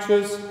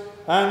righteous,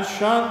 and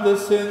shun the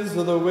sins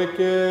of the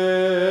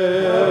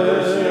wicked. Have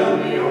mercy on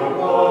me, O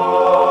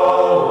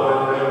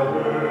God, have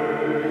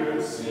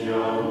mercy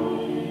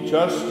on me.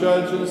 Just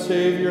Judge and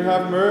Savior,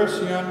 have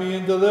mercy on me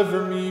and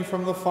deliver me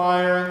from the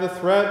fire and the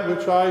threat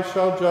which I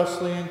shall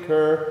justly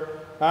incur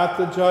at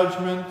the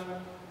judgment.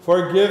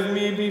 Forgive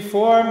me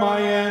before my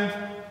end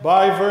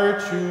by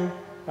virtue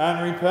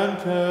and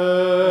repentance.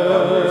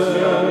 Have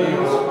mercy on me,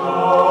 O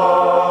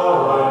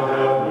God,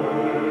 have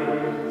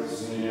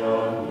mercy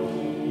on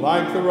me.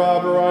 Like the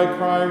robber I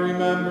cry,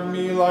 remember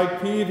me.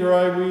 Like Peter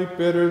I weep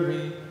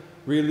bitterly.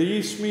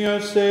 Release me, O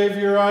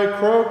Savior. I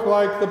croak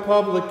like the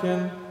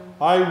publican.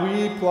 I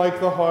weep like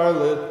the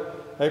harlot.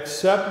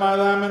 Accept my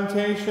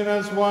lamentation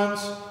as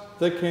once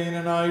the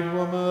Canaanite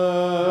woman.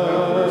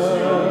 Have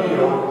mercy on me,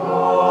 O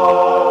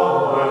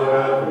God,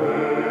 have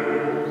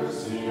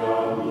mercy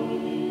on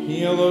me.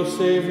 Heal, O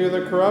Savior,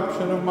 the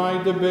corruption of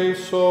my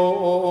debased soul,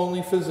 O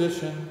only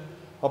physician.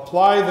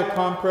 Apply the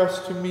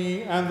compress to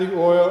me and the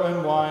oil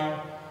and wine,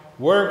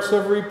 works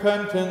of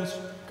repentance,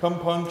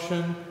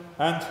 compunction,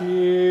 and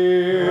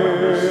tears.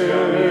 Have mercy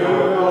on me,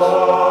 O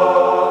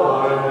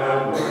God,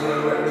 have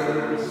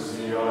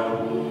mercy on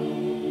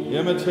me.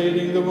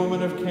 Imitating the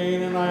woman of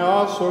Canaan, I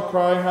also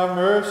cry, have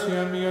mercy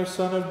on me, O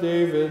Son of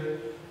David.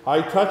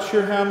 I touch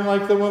your hem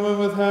like the woman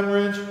with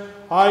hemorrhage.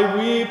 I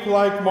weep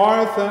like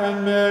Martha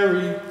and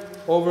Mary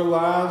over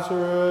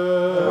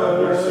Lazarus. Have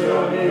mercy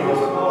on me, O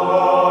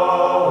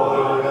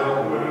God,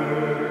 have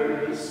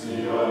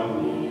mercy on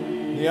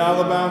me. The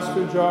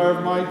alabaster jar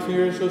of my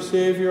tears, O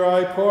Savior,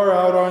 I pour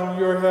out on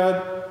your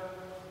head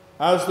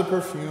as the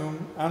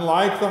perfume, and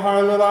like the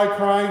harlot I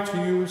cry to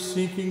you,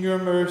 seeking your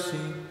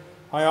mercy.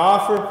 I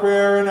offer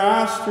prayer and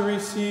ask to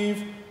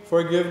receive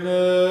forgiveness.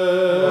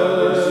 Have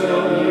mercy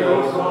on me,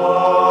 O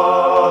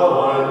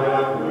God,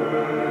 have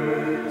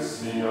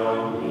mercy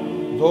on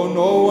me. Though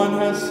no one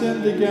has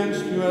sinned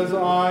against you as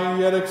I,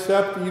 yet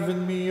accept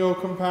even me, O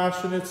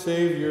compassionate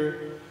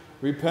Savior.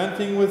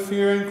 Repenting with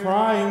fear and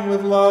crying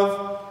with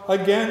love,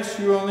 against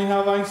you only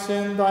have I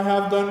sinned, I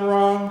have done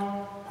wrong.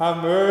 Have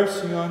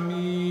mercy on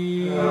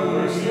me. Have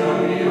mercy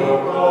on me, O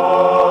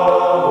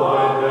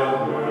God,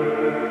 have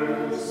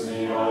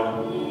mercy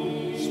on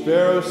me.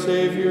 Spare, O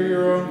Savior,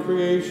 your own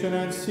creation,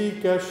 and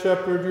seek as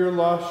shepherd your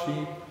lost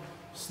sheep.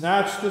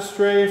 Snatch the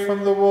stray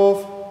from the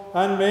wolf,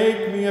 and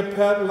make me a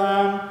pet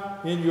lamb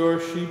in your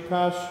sheep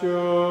pasture.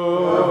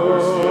 Have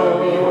mercy on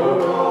me, O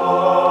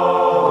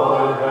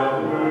God,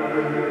 have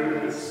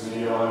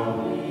mercy on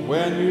me.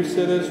 When you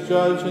sit as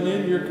judge, and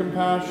in your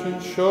compassion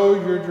show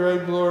your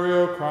dread glory,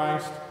 O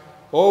Christ,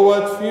 oh,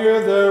 what fear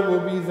there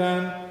will be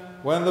then,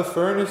 when the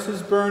furnace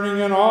is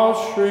burning and all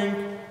shrink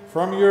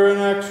from your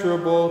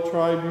inexorable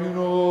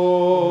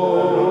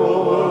tribunal.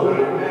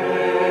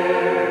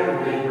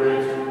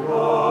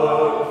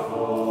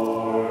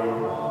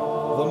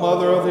 The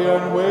Mother of the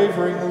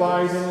unwavering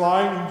light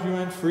enlightened you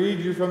and freed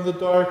you from the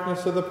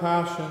darkness of the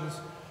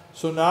passions.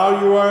 So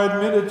now you are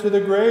admitted to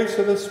the grace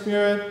of the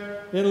Spirit.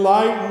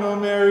 Enlighten, O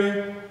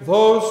Mary,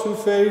 those who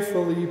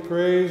faithfully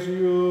praise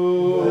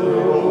you.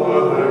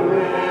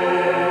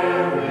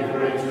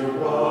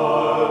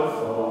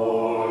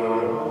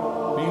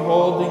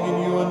 Beholding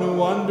in you a new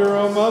wonder,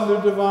 O Mother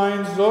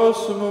Divine,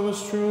 Zosima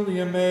was truly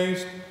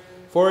amazed,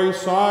 for he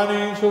saw an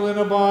angel in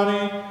a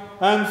body,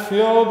 and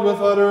filled with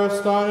utter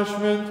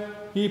astonishment,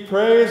 he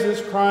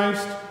praises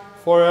Christ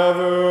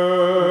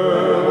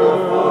forever.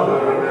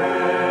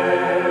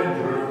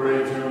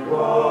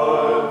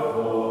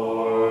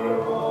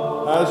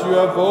 As you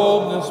have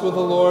boldness with the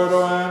Lord,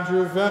 O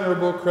Andrew,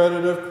 venerable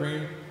credit of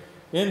Crete,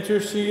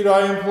 intercede,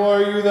 I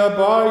implore you, that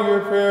by your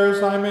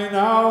prayers I may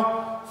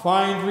now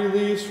find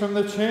release from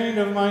the chain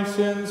of my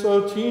sins,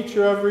 O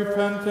teacher of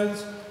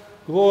repentance,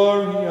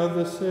 glory of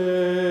the saints.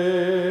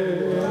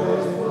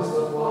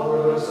 The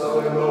Father, the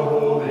Son, and the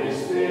Holy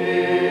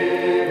Spirit.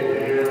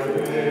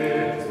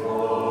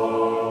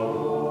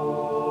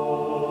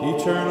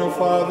 Eternal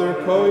Father,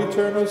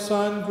 co-eternal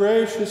Son,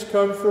 gracious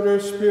Comforter,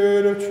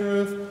 Spirit of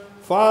truth,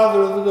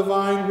 Father of the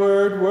divine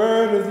Word,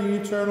 Word of the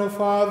eternal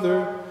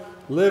Father,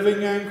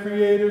 living and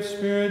creative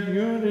Spirit,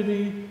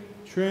 unity,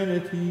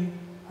 Trinity,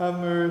 have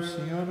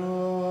mercy on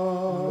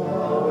us.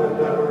 Now and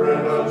ever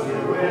and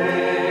unto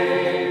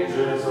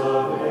ages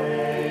of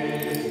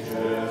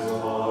ages.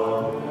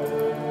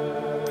 Amen.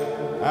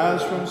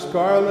 As from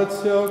scarlet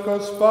silk, O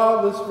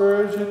spotless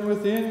Virgin,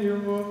 within your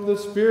womb the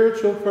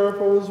spiritual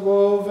purple was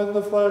woven,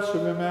 the flesh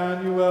of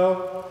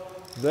Emmanuel.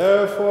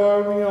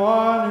 Therefore we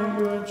honor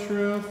you in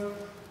truth,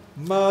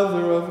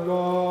 Mother of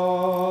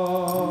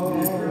God.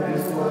 We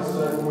praise, bless,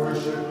 and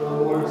worship the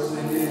Lord,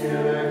 singing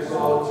and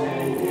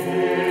exalting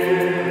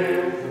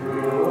Him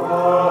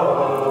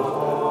throughout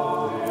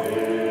all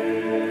ages.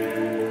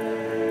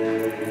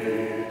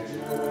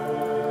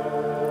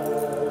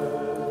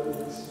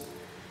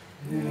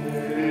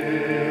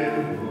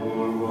 Him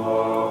whom the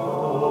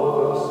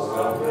hosts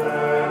of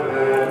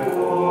heaven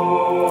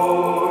glorify,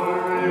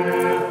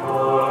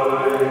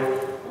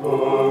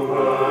 whom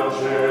the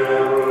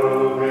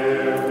cherubim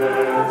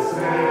and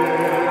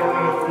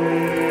seraphim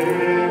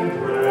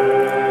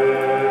dread.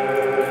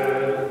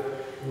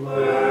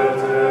 Let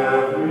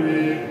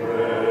every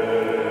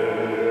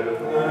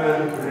breath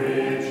and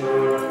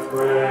creature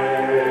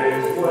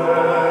praise,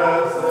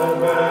 bless, and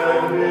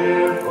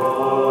magnify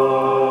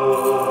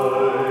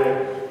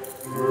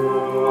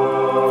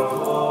throughout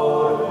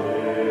all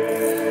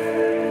ages.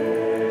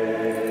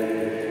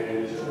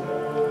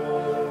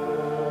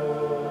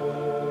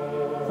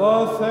 The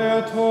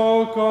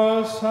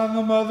Theotokos and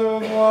the Mother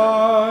of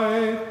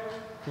Light,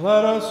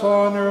 let us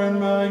honor and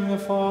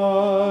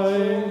magnify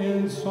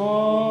in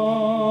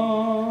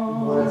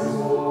song. My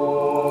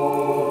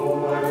soul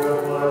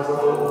magnifies the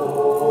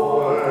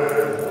Lord,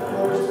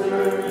 my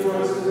spirit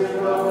rejoices in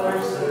God my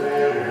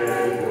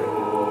Savior.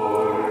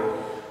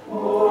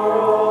 For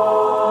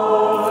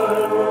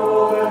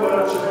honorable than the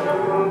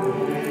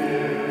cherubim,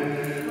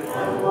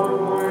 and more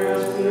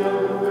glorious beyond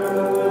the bed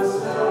of the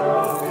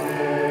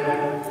seraphim,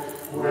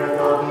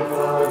 without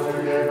defilement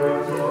you gave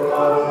birth to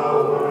God the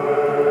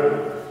Word.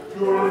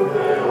 Truth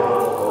they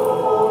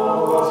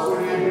all us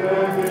we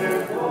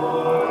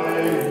magnify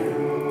you.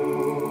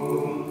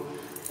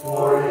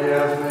 For he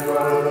has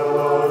regarded the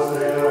low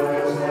estate of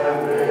his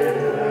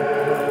handmaiden.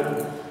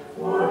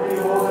 For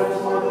behold,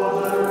 immortal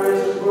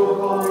generations will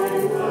call me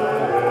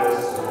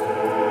blessed.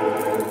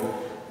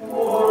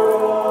 For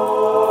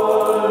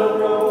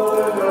honorable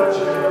than the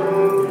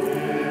cherubim,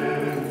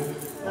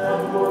 and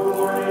more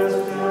glorious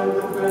beyond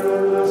the bed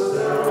of the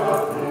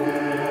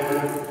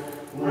seraphim,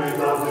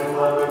 without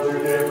defilement you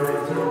gave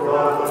birth to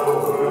God the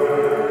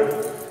Word.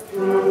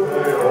 Truth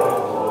they all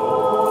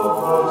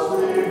us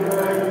we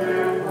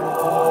magnify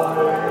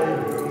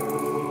you.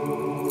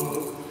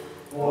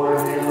 For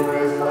he who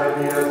is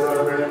mighty has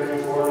done great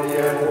things for me,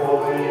 and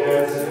holy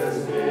is his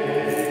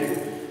name.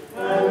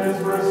 And his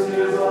mercy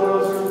is on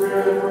those who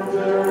fear him from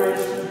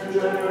generation to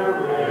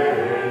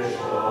generation.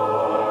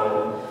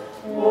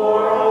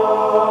 More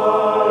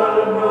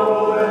honorable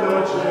than the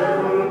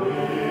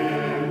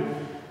cherubim,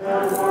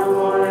 and more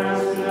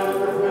glorious beyond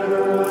the bed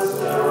of the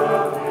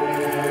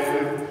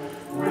seraphim,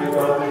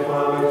 without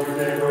defilement you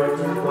gave birth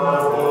to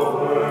God the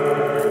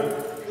Word.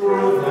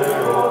 Truth they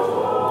all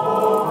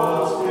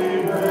us we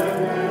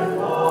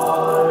magnify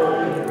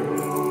you.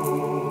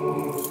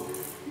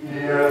 He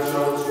has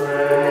shown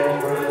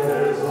strength with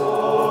his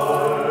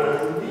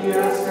arm. He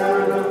has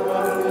scattered the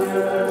thought and the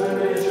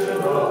imagination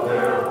of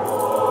their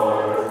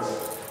hearts.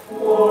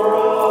 More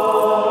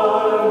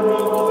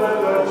honorable than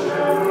the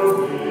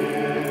cherubim,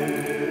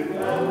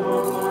 and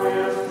more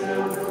glorious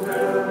beyond the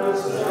bed of the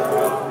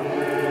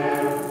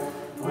seraphim,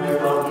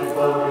 without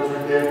defilement you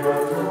gave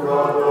birth to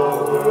God the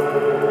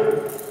Word.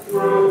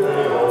 Truth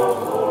they all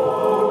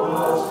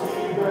us we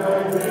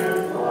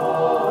magnify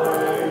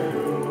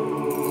you.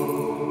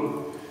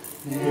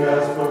 He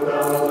has put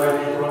down the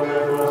mighty from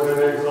their thrones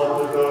and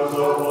exalted those of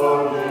low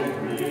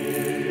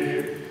degree.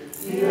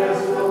 He has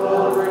filled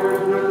all the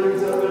rivers with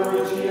things, and the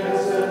rich he has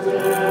sent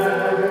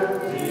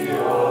empty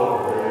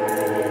away.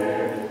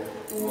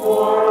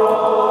 More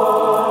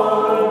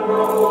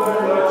honorable than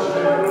the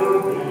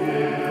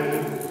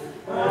cherubim,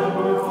 and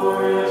more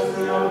glorious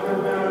beyond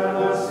compare than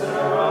the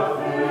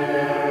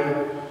seraphim,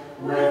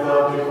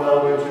 without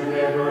defilement you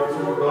gave birth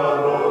to God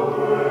the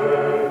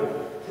Word.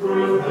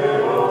 Truth they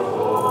all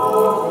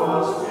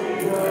us we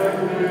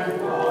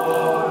magnify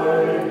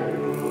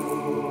you.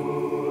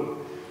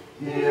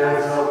 He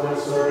has helped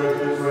his servant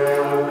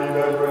Israel in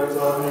remembrance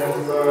of his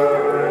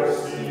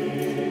mercy,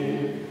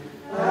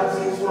 as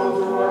he spoke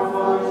to our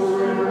fathers, to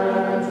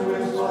Abraham, and to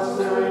his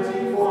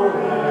posterity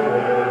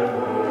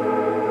forever.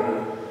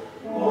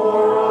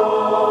 More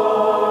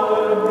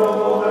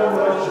honorable than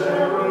the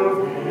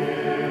cherubim,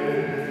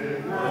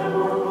 and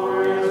more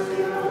glorious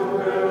beyond the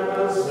bed of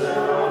the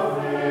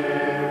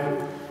seraphim,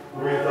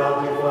 without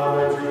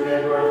defilement you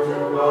gave birth to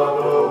God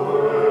the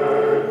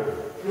Word.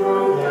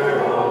 Truth they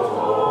all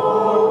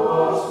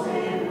us we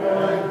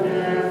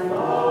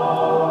magnify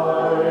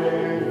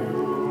you.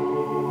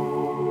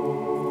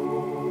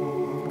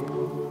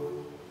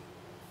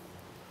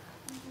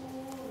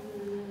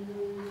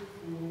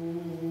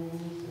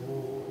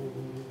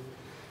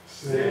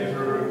 Save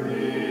through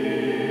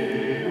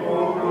thee, O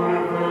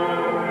good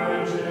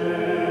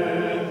Virgin.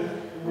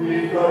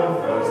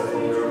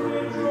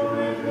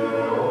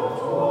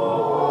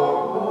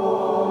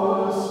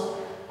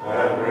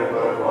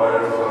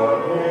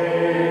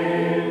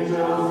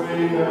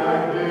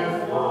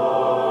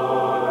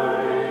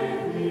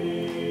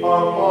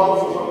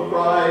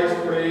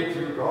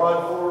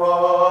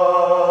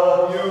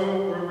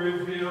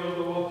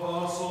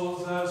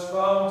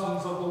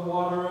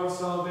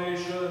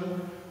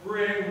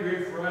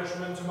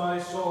 refreshment to my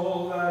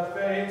soul that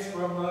faints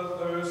from the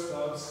thirst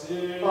of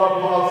sin.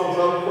 Apostles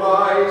of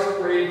Christ,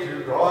 pray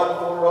to God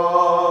for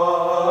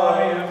us.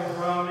 I am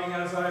drowning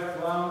as I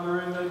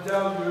flounder in the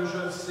deluge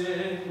of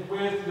sin.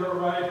 With your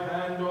right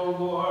hand, O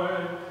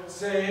Lord,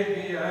 save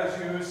me as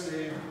you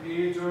saved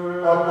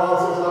Peter.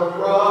 Apostles of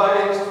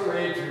Christ,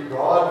 pray to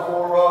God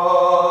for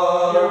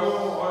us. You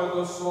are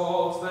the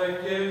salt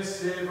that gives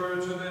savor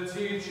to the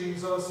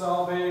teachings of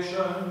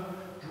salvation.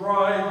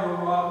 Dry the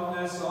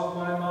rottenness of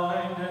my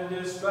mind and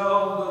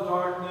dispel the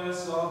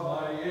darkness of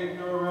my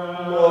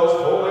ignorance.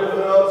 Most holy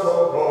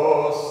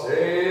Theotokos,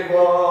 save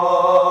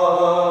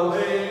us.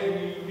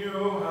 Lady,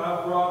 you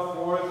have brought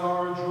forth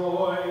our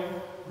joy.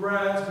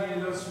 Grant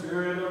me the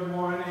spirit of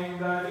mourning,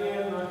 that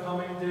in the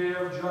coming day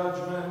of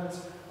judgment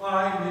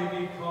I may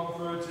be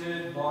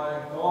comforted by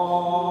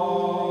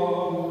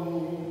God.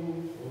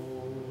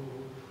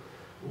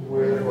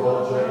 With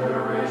all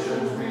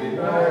generations we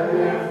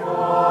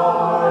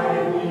magnify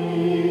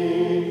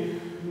thee,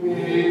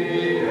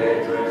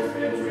 mediatrix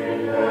between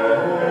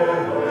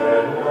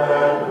heaven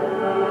and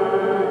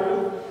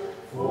earth.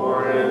 For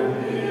in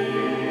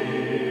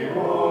thee, O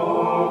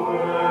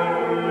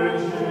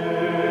Virgin,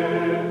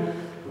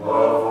 the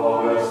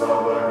fullness of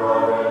the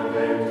Godhead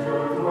came to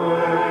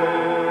dwell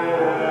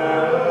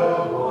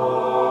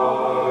bodily.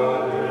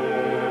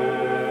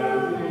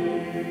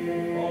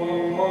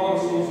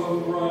 Apostles of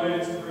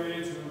Christ, pray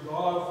to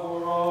God for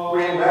all.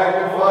 We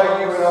magnify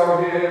you in our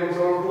hymns, O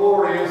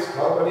glorious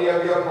company of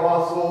the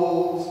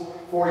apostles,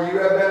 for you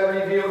have been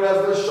revealed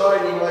as the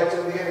shining light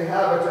of the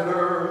inhabited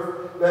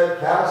earth, that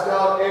cast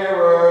out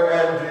error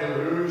and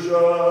delusion.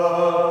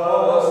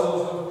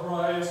 Apostles of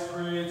Christ,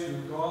 pray to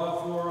God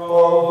for O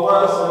all.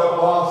 blessed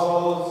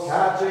apostles,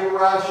 catching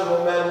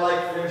rational men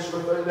like fish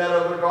with the net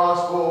of the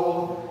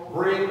gospel,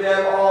 bring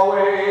them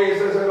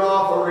always as an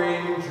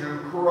offering to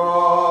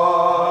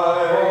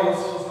Christ.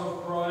 Apostles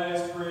of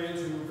Christ, pray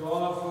to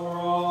God for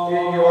all.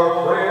 In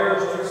your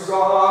prayers to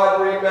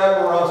God,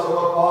 remember us, O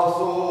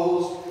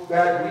apostles,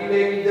 that we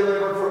may be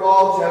delivered from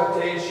all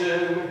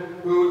temptation,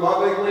 who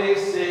lovingly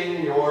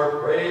sing your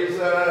praises.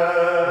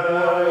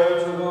 Glory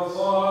to the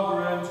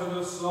Father, and to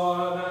the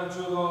Son, and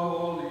to the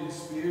Holy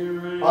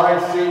Spirit. I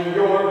sing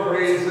your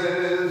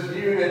praises,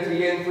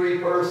 unity in three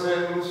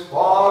persons,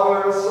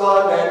 Father,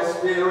 Son, and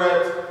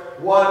Spirit,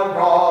 one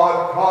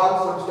God,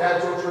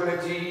 consubstantial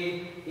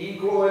Trinity,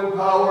 equal in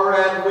power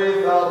and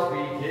without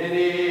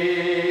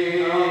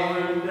beginning. Now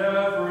and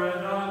ever,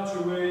 and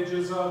unto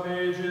ages of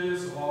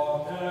ages.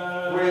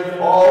 Amen. With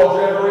all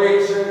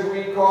generations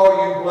we call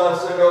you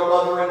blessed, O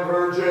Mother and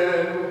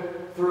Virgin.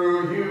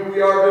 Through you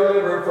we are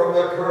delivered from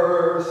the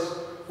curse,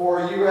 for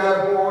you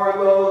have borne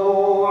the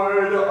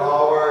Lord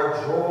our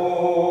joy.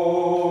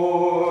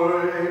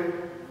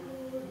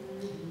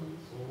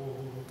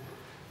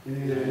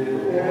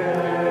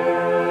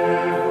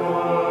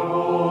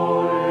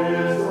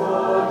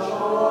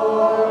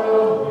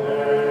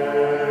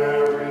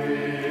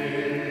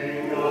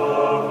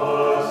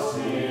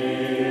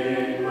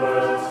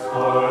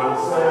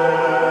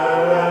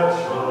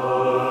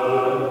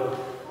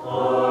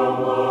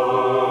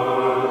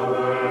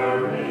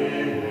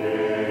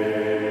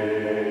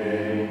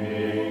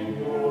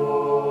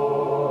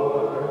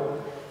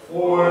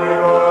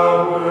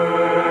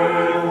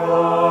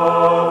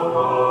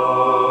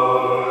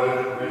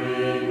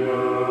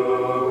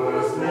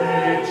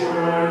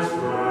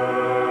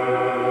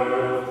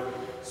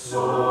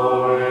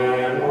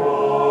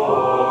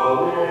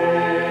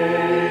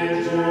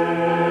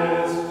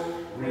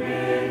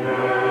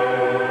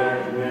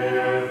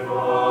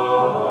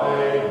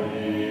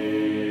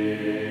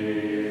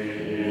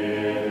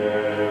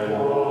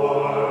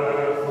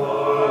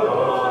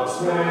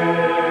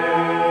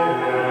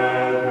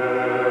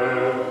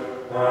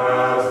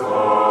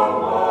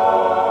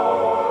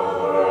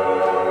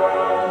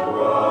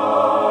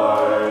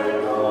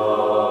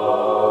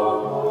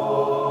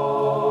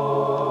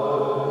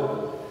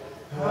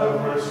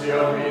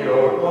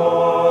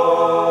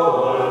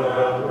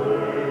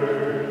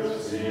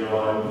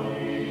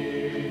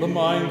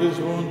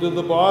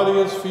 The body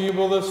is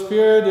feeble, the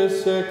spirit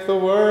is sick, the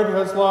word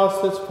has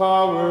lost its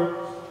power.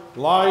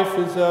 Life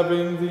is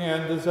ebbing, the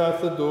end is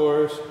at the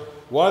doors.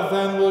 What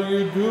then will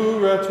you do,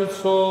 wretched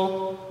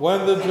soul,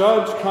 when the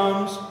judge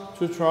comes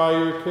to try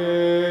your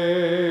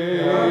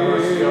case? Have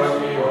mercy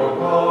on me, O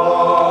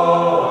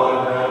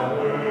God, have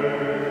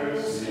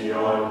mercy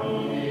on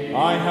me.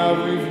 I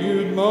have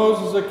reviewed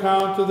Moses'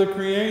 account of the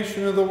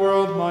creation of the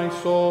world, my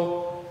soul,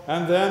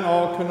 and then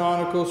all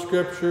canonical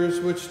scriptures,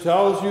 which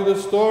tells you the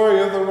story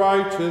of the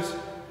righteous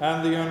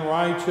and the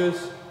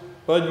unrighteous.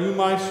 But you,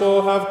 my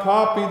soul, have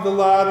copied the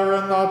latter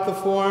and not the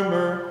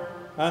former,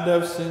 and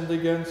have sinned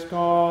against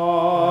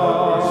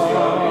God. Have mercy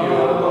on me,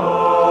 O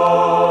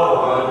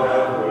God,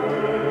 have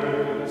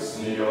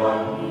mercy on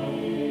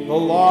me. The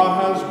law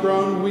has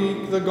grown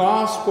weak, the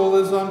gospel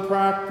is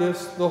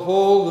unpracticed, the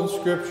whole of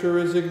Scripture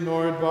is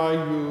ignored by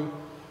you.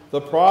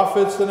 The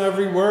prophets and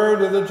every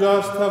word of the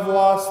just have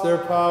lost their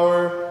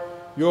power.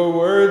 Your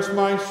words,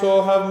 my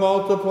soul, have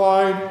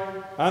multiplied,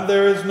 and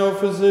there is no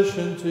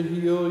physician to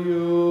heal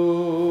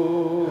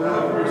you.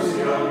 Have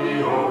mercy on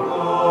me, O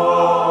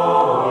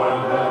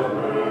God, have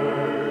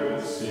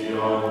mercy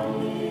on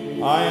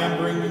me. I am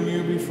bringing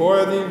you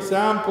before the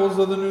examples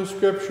of the new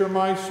Scripture,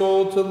 my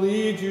soul, to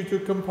lead you to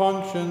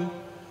compunction.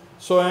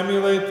 So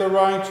emulate the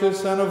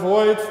righteous and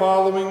avoid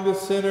following the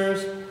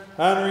sinners,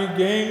 and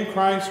regain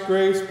Christ's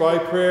grace by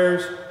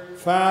prayers,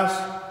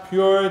 fast,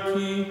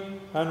 purity,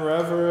 and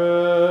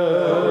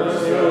reverence.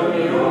 Have mercy on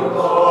me, O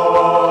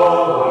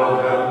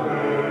God, have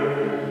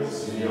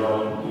mercy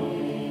on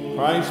me.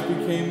 Christ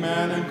became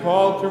man and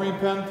called to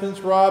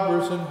repentance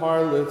robbers and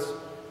harlots.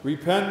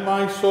 Repent,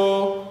 my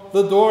soul,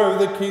 the door of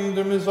the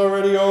kingdom is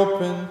already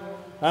open,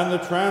 and the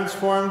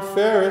transformed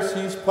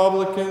Pharisees,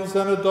 publicans,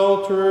 and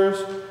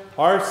adulterers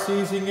are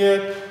seizing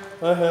it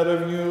ahead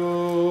of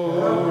you.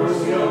 Have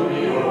mercy on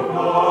me, O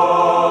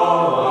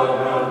God,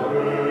 have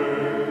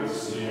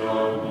mercy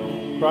on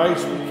me.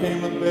 Christ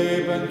became a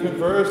babe and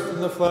conversed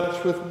in the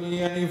flesh with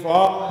me, and he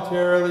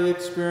voluntarily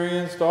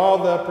experienced all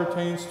that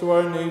pertains to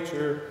our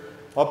nature,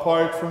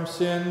 apart from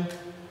sin.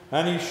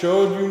 And he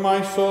showed you,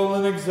 my soul,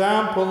 an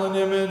example, an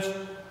image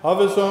of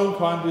his own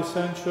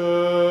condescension.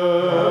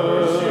 Have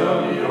mercy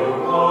on me, O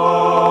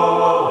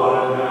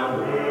God, have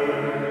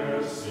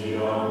mercy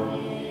on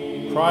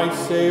me.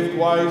 Christ saved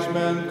wise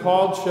men,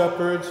 called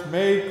shepherds,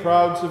 made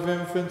crowds of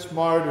infants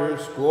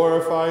martyrs,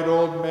 glorified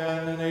old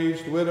men and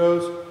aged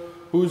widows,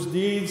 whose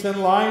deeds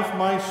and life,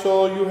 my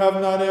soul, you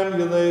have not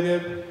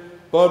emulated.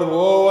 But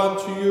woe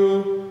unto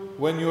you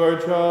when you are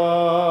judged.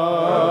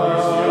 Have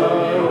mercy on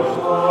me, O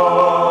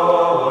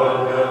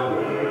God, have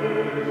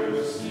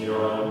mercy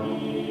on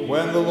me.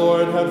 When the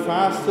Lord had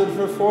fasted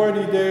for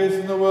 40 days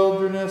in the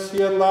wilderness,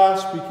 he at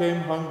last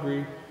became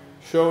hungry,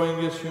 showing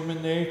his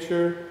human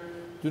nature.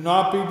 Do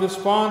not be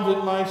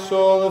despondent, my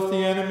soul, if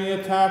the enemy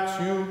attacks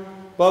you,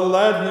 but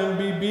let him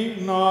be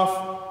beaten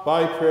off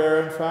by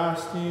prayer and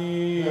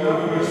fasting.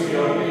 Have mercy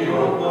on me,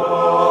 O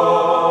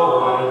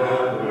God,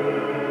 have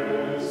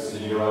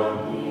mercy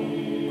on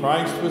me.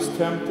 Christ was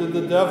tempted,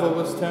 the devil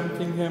was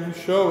tempting him,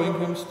 showing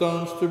him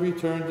stones to be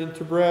turned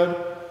into bread.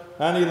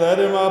 And he led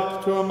him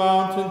up to a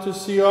mountain to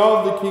see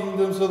all the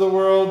kingdoms of the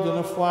world in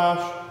a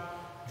flash.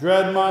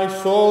 Dread, my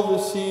soul, the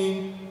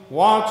scene.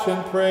 Watch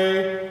and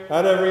pray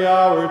at every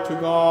hour to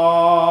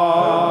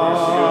God. Have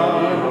mercy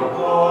on me, O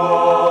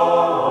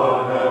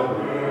God, have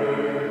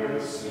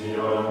mercy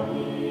on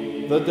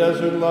me. The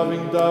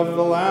desert-loving dove,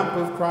 the lamp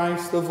of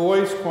Christ, the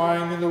voice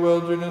crying in the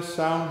wilderness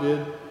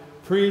sounded,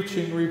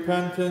 preaching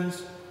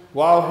repentance,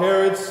 while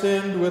Herod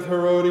sinned with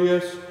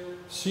Herodias.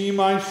 See,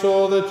 my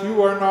soul, that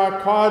you are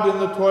not caught in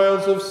the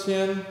toils of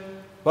sin,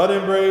 but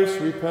embrace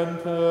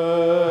repentance.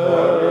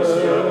 Have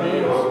mercy on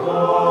me, O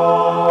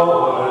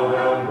God,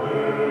 have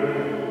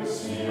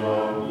mercy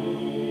on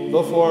me.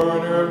 The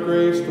forerunner of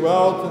grace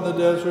dwelt in the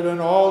desert, and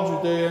all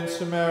Judea and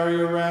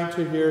Samaria ran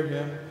to hear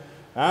him.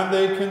 And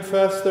they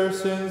confessed their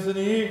sins and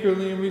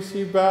eagerly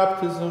received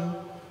baptism.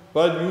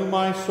 But you,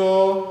 my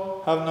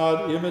soul, have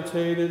not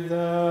imitated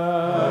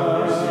them. Have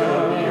mercy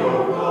on me,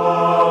 O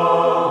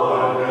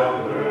God,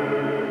 have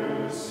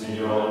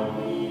mercy on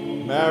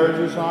me. Marriage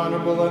is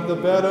honorable and the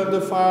bed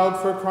undefiled,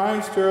 for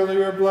Christ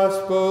earlier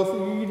blessed both,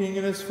 eating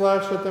in his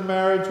flesh at the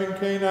marriage in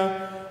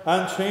Cana,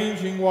 and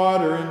changing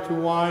water into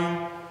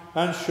wine,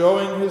 and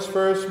showing his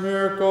first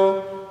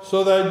miracle,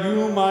 so that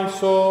you, my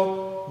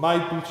soul,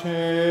 might be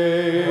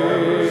changed.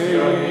 Have mercy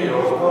on me,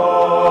 O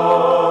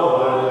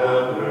God,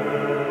 have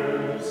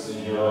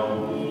mercy on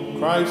me.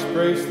 Christ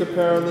braced the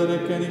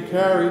paralytic, and he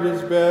carried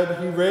his bed.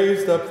 He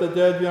raised up the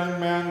dead young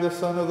man, the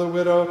son of the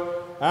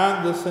widow,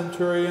 and the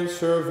centurion's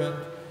servant.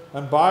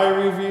 And by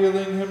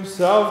revealing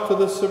himself to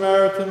the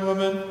Samaritan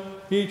woman,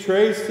 he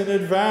traced in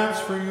advance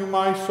for you,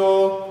 my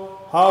soul,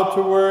 how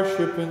to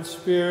worship in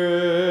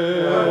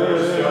spirit. Have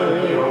mercy on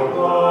me, O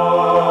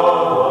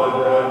God,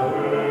 have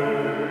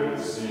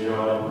mercy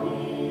on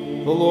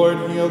me. The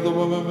Lord healed the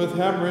woman with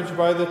hemorrhage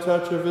by the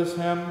touch of his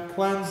hem,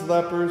 cleansed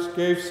lepers,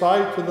 gave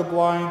sight to the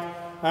blind,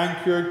 and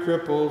cured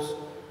cripples.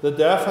 The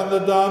deaf and the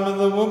dumb and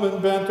the woman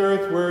bent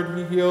earthward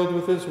he healed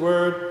with his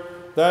word,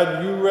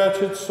 that you,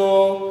 wretched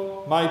soul,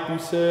 might be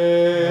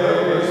saved.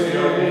 Have mercy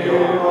on me, O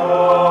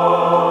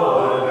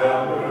God,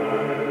 have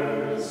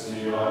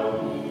mercy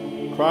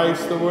on me.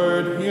 Christ the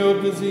Word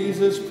healed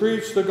diseases,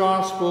 preached the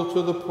gospel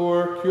to the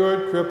poor,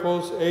 cured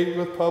cripples, ate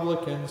with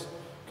publicans,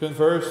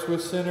 conversed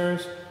with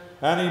sinners,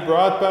 and he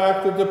brought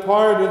back the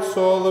departed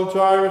soul of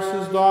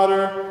Jairus'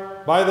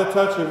 daughter by the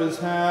touch of his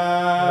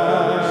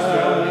hand. Have mercy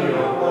on me, O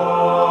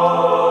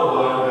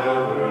God,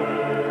 have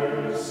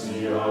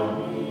mercy on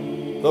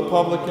me. The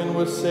publican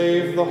was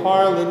saved, the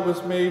harlot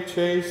was made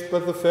chaste,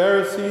 but the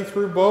Pharisee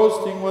through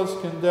boasting was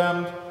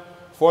condemned.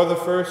 For the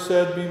first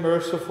said, Be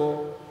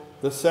merciful.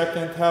 The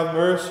second, Have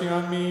mercy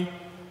on me.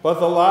 But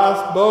the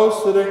last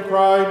boasted and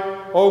cried,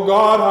 O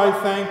God, I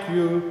thank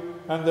you.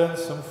 And then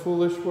some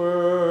foolish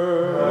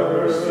words. Have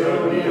mercy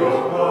on me,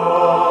 O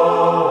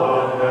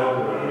God, have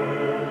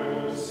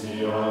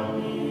mercy on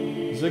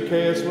me.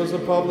 Zacchaeus was a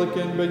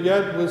publican, but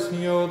yet was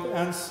healed,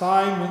 and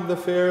Simon the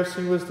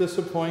Pharisee was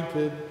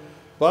disappointed.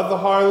 But the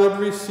harlot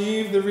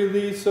received the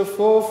release of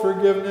full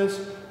forgiveness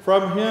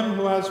from him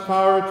who has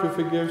power to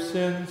forgive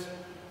sins.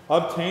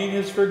 Obtain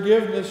his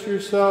forgiveness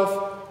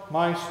yourself,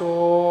 my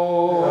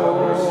soul. Have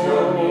mercy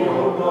on me,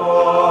 O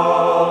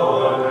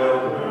God,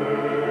 have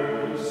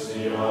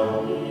mercy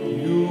on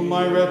me. You,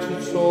 my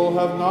wretched soul,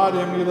 have not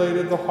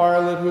emulated the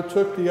harlot who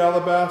took the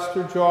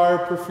alabaster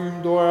jar of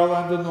perfumed oil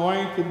and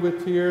anointed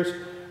with tears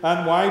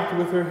and wiped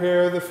with her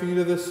hair the feet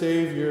of the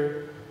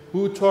Savior,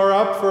 who tore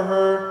up for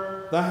her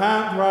the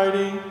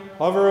handwriting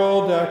of her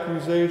old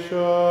accusation.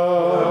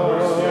 Have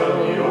mercy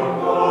on me, O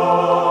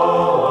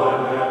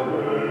God, have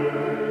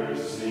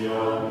mercy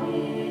on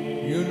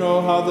me. You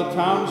know how the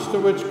towns to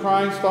which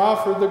Christ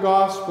offered the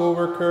gospel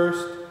were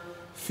cursed.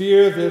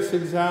 Fear this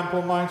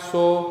example, my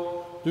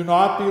soul. Do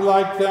not be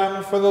like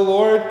them, for the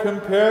Lord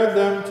compared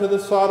them to the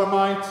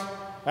Sodomites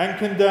and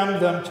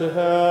condemned them to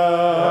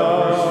hell.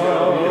 Have mercy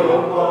on me,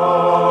 O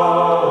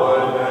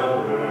God,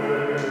 have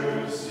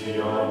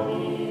mercy on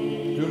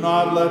me. Do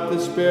not let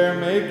despair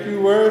make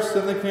you worse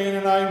than the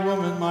Canaanite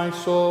woman, my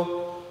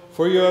soul,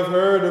 for you have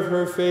heard of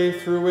her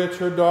faith through which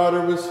her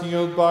daughter was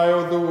healed by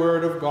the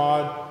word of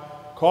God.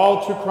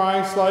 Call to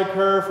Christ like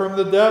her from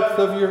the depth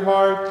of your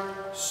heart,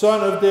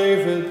 Son of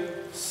David,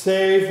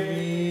 save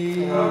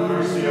me. Have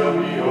mercy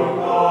on me, O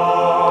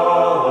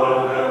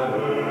God, have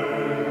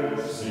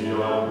mercy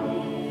on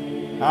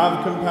me.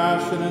 Have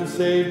compassion and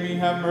save me.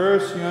 Have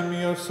mercy on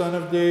me, O Son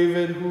of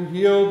David, who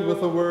healed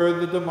with a word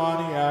the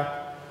demoniac.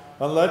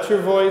 And let your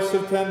voice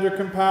of tender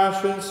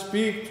compassion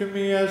speak to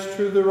me as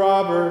to the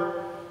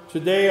robber.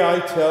 Today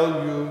I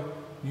tell you,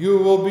 you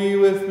will be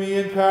with me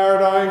in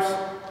paradise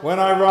when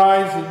I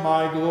rise in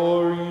my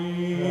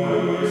glory.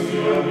 Have mercy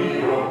on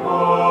me, O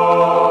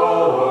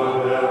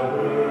God, have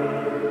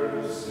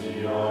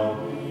mercy on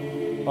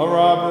me. A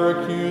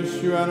robber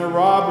accused you, and a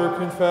robber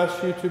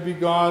confessed you to be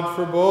God,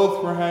 for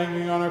both were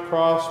hanging on a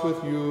cross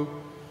with you.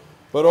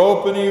 But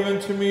open even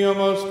to me, O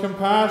most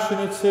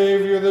compassionate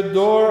Savior, the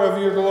door of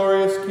your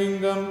glorious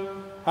kingdom,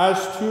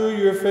 as to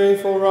your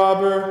faithful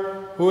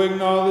robber, who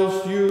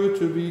acknowledged you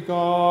to be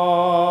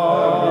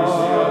God. Have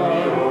mercy on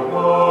me, O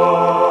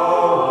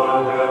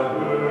God, have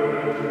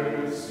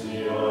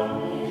mercy on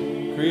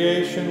me.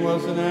 Creation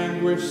was in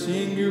anguish,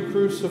 seeing you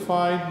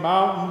crucified.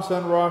 Mountains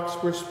and rocks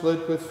were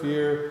split with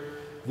fear.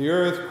 The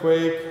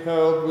earthquake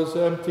held was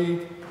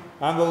emptied,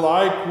 and the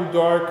light grew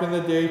dark in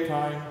the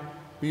daytime.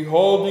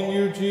 Beholding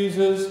you,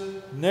 Jesus,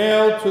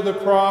 nailed to the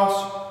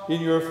cross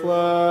in your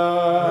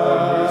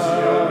flesh. Have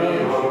mercy on me,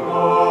 O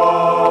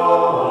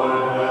God,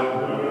 have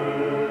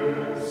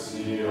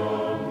mercy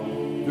on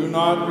me. Do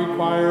not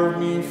require of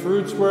me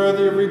fruits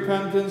worthy of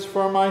repentance,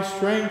 for my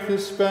strength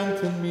is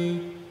spent in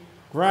me.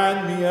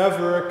 Grant me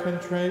ever a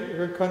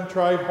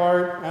contrite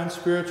heart and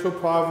spiritual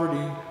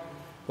poverty,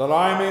 that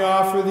I may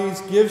offer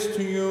these gifts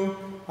to you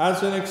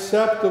as an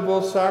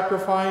acceptable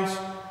sacrifice,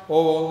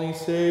 O only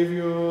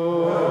Savior.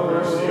 Have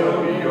mercy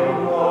on me, O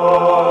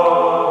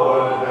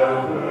God,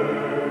 have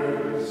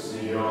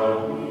mercy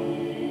on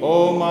me.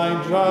 O my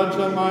judge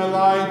and my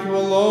light, who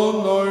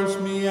alone knows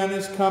me and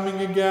is coming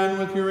again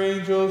with your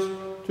angels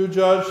to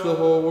judge the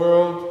whole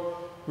world,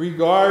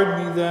 regard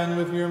me then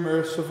with your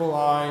merciful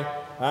eye,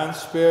 and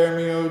spare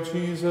me, O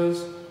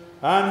Jesus,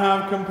 and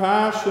have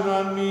compassion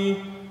on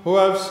me, who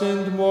have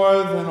sinned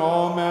more than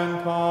all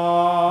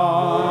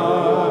mankind.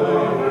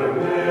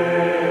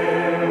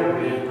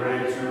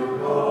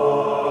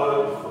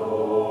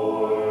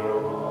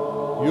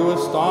 You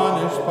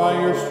astonished by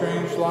your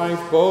strange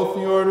life both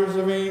the orders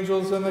of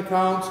angels and the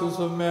councils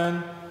of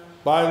men,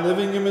 by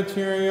living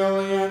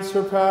immaterially and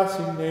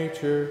surpassing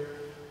nature,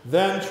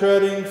 then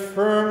treading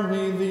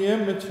firmly the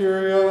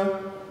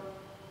immaterial,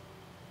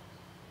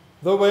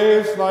 the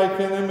waves like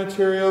an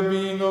immaterial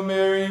being, O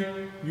Mary,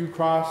 you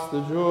crossed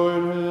the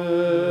Jordan.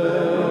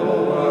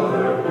 O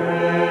Mother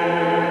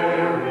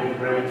Mary,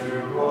 pray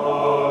to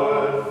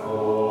God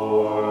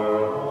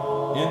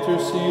for us.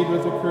 Intercede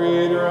with the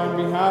Creator on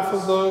behalf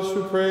of those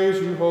who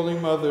praise you, Holy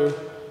Mother,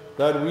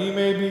 that we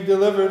may be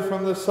delivered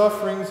from the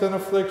sufferings and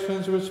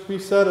afflictions which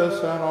beset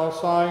us on all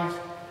sides,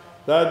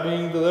 that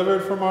being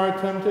delivered from our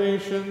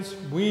temptations,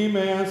 we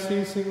may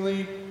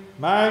unceasingly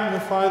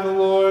magnify the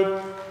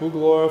Lord, who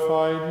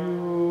glorified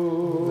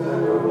you.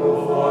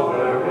 Venerable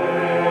Father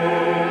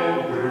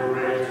Andrew,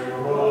 pray to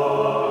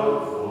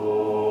God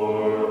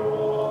for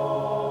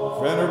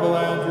us. Venerable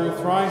Andrew,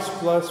 thrice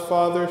blessed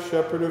Father,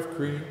 Shepherd of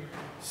Crete,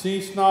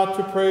 cease not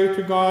to pray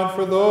to God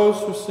for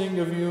those who sing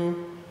of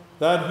you,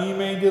 that he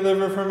may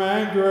deliver from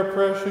anger,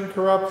 oppression,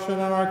 corruption,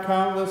 and our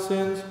countless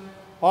sins,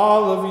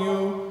 all of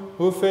you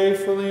who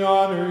faithfully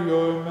honor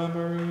your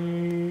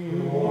memory.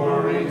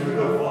 Glory to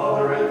the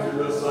Father, and to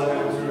the Son,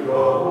 and to the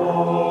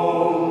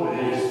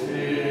Holy Spirit.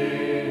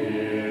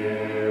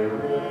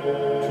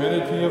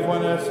 Trinity of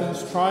one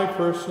essence,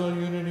 tri-personal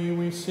unity,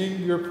 we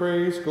sing your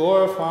praise,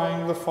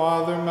 glorifying the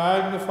Father,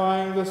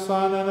 magnifying the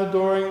Son, and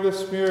adoring the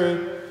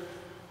Spirit,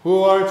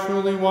 who are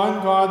truly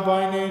one God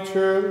by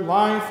nature,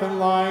 life and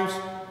lives,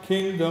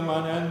 kingdom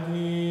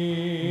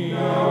unending.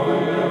 Now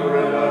and ever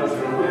and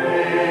unto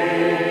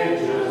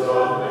ages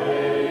of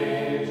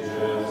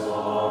ages.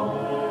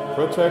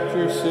 Protect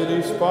your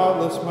city,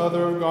 spotless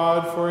Mother of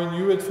God, for in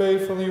you it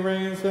faithfully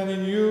reigns, and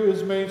in you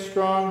is made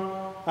strong,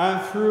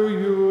 and through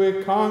you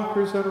it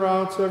conquers and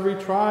routs every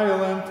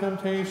trial and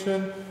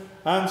temptation,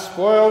 and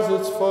spoils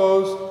its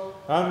foes,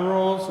 and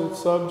rules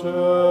its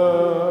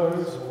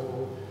subjects.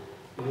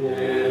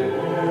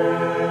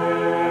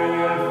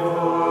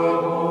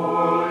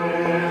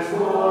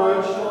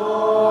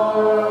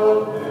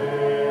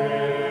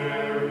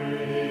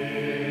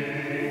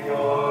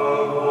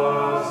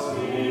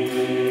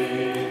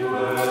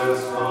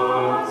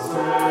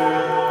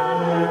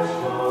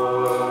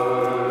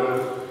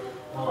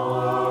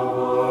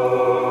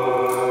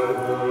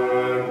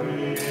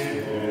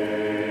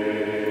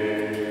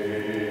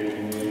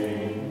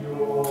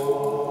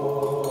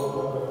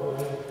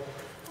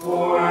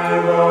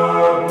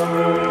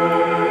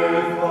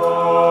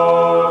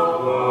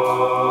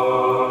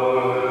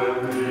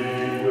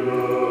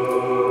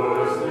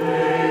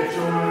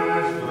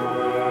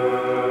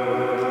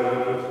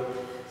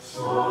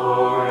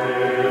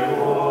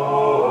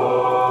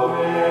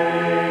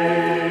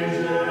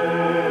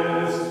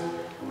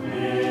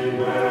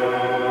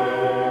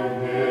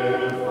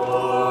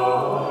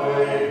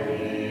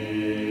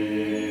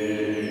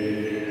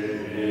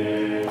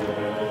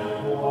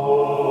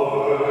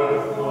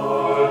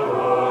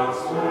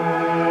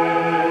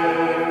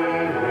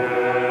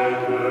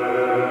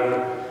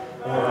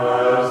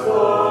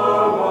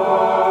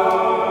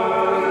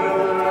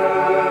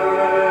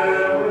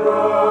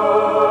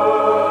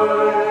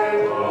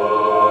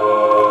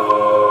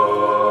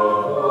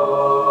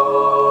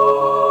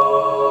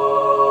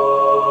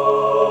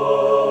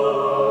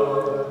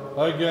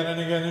 Again and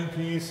again in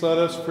peace, let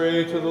us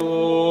pray to the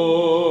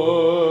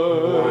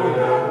Lord. Lord,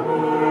 have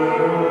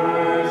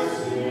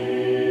mercy.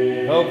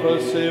 Help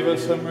us, save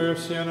us, have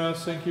mercy on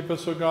us, and keep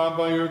us, O God,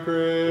 by your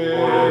grace.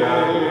 Lord,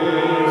 have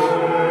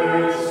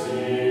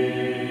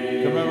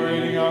mercy.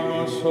 Commemorating our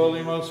most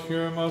holy, most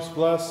pure, most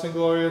blessed, and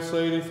glorious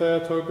Lady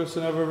Theotokos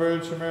and ever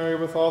Virgin Mary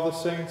with all the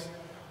saints,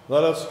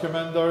 let us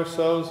commend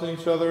ourselves and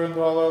each other and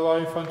all our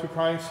life unto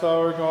Christ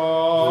our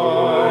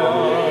God.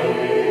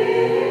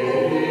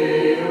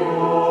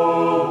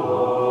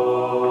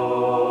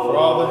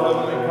 All the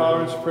heavenly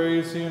powers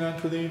praise thee, and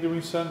unto thee do we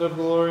send up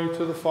glory,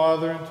 to the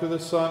Father, and to the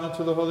Son, and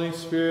to the Holy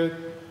Spirit,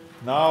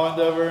 now and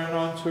ever, and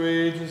unto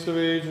ages of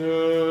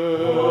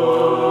ages.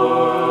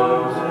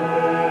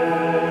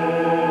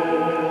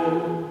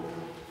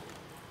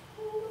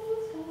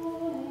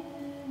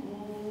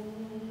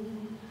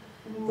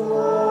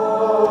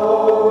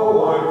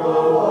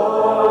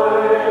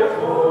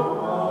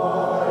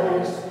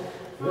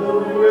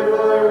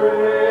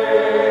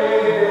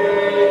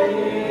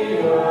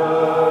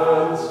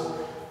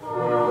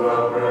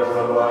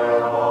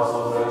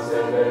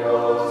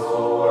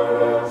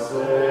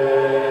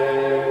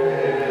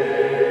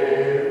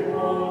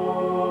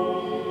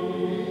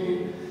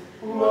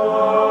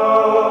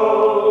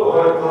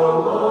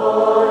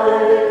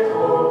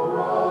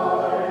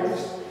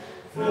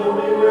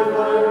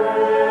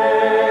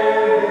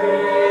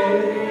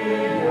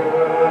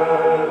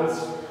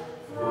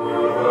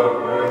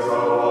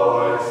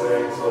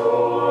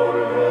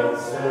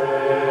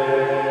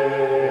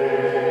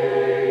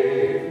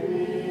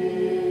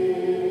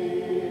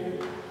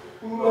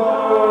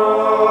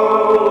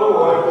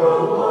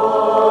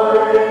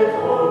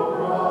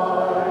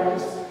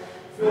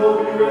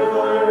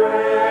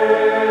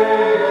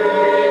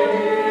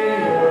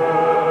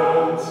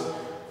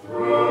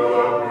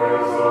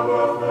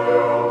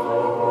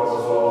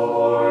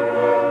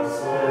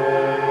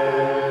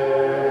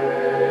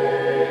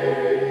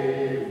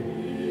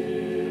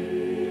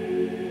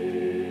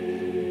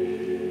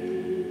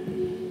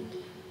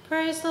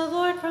 Praise the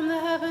Lord from the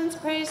heavens,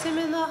 praise him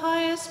in the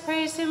highest,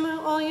 praise him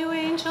all you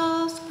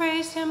angels,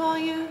 praise him all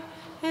you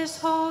his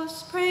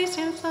hosts, praise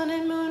him sun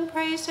and moon,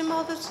 praise him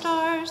all the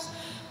stars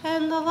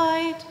and the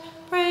light,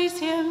 praise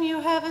him you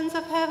heavens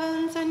of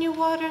heavens and you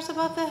waters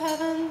above the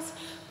heavens.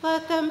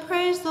 Let them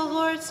praise the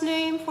Lord's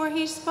name, for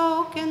he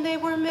spoke and they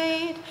were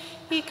made,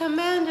 he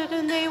commanded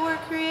and they were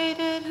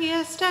created, he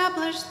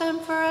established them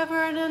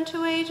forever and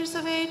unto ages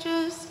of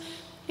ages.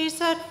 He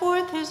set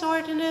forth his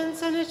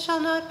ordinance, and it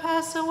shall not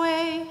pass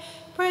away.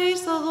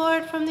 Praise the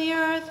Lord from the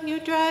earth, you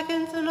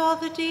dragons and all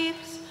the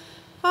deeps.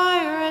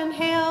 Fire and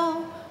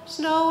hail,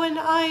 snow and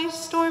ice,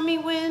 stormy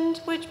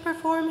wind, which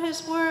perform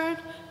his word.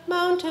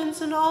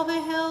 Mountains and all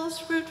the hills,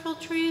 fruitful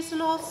trees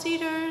and all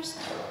cedars,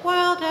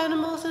 wild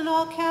animals and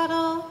all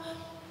cattle,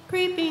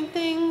 creeping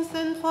things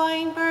and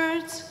flying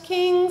birds,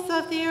 kings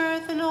of the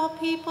earth and all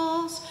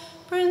peoples,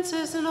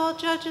 princes and all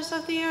judges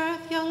of the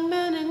earth, young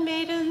men and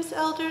maidens,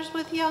 elders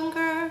with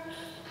younger.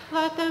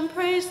 Let them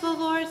praise the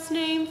Lord's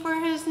name, for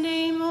his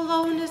name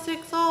alone is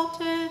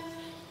exalted.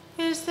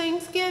 His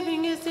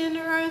thanksgiving is in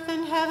earth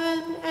and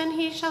heaven, and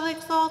he shall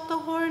exalt the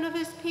horn of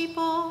his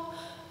people.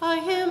 A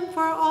hymn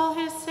for all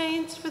his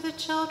saints, for the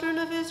children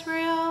of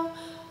Israel,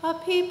 a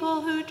people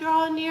who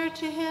draw near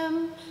to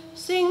him.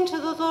 Sing to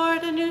the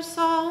Lord a new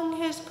song,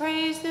 his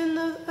praise in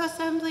the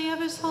assembly of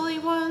his holy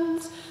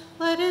ones.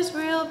 Let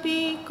Israel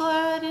be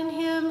glad in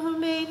him who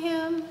made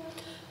him.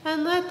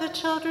 And let the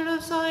children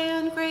of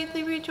Zion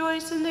greatly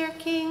rejoice in their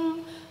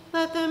King.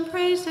 Let them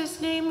praise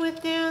his name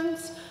with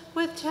dance,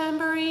 with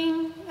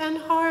tambourine and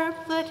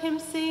harp. Let them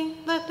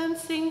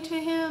sing to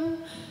him.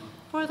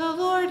 For the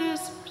Lord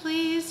is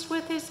pleased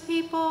with his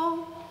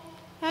people,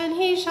 and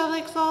he shall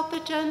exalt the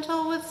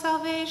gentle with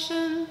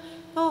salvation.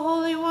 The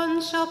holy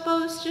ones shall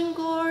boast in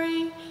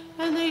glory,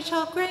 and they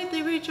shall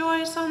greatly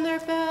rejoice on their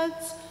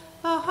beds.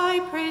 The high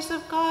praise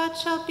of God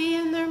shall be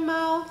in their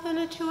mouth, and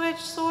a two-edged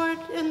sword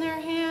in their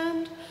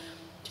hand,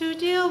 to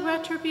deal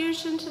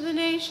retribution to the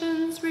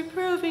nations,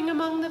 reproving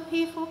among the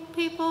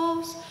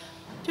peoples,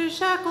 to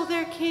shackle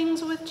their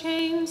kings with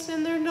chains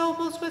and their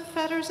nobles with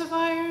fetters of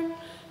iron,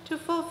 to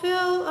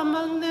fulfill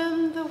among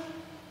them the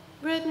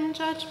written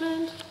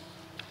judgment.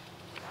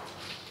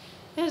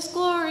 His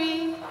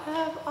glory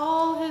have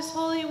all his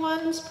holy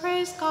ones.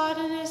 Praise God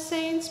and his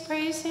saints.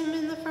 Praise him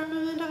in the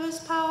firmament of his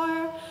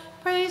power.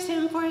 Praise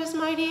him for his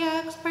mighty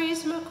acts.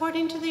 Praise him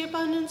according to the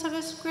abundance of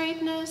his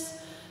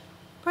greatness.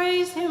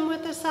 Praise him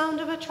with the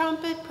sound of a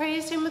trumpet.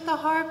 Praise him with the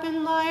harp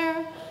and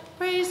lyre.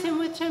 Praise him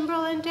with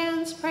timbrel and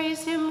dance.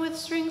 Praise him with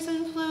strings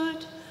and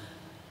flute.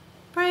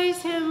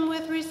 Praise him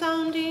with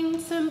resounding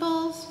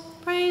cymbals.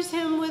 Praise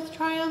him with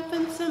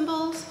triumphant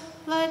cymbals.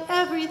 Let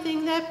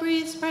everything that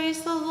breathes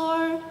praise the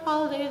Lord.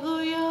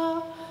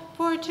 Alleluia.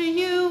 For to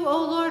you,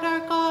 O Lord our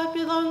God,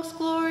 belongs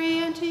glory,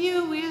 and to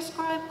you we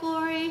ascribe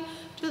glory,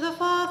 to the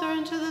Father,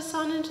 and to the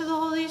Son, and to the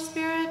Holy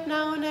Spirit,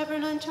 now and ever,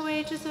 and unto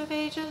ages of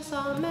ages.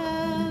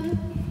 Amen.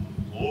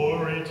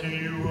 Glory to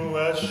you who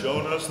has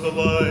shown us the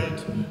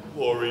light.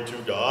 Glory to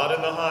God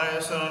in the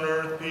highest, and on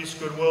earth peace,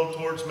 goodwill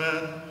towards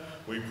men.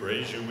 We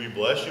praise you, we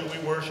bless you, we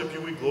worship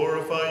you, we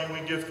glorify you,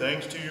 we give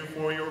thanks to you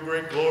for your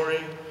great glory.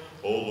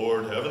 O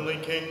Lord, heavenly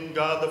King,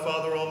 God the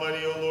Father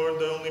Almighty, O Lord,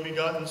 the only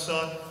begotten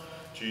Son,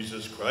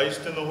 Jesus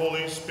Christ and the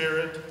Holy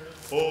Spirit,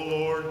 O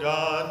Lord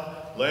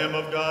God, Lamb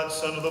of God,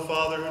 Son of the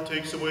Father, who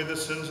takes away the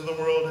sins of the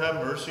world,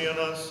 have mercy on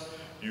us.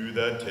 You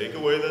that take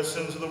away the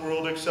sins of the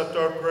world, accept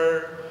our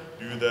prayer.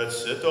 You that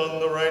sit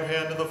on the right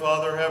hand of the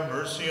Father, have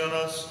mercy on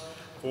us.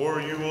 For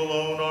you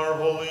alone are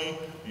holy,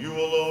 you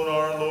alone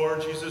are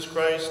Lord Jesus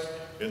Christ,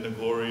 in the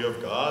glory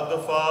of God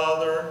the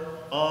Father.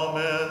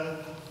 Amen.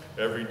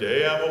 Every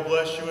day I will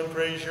bless you and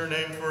praise your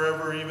name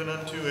forever, even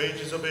unto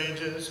ages of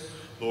ages.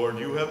 Lord,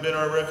 you have been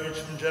our refuge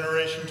from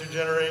generation to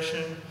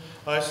generation.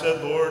 I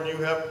said, Lord, you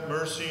have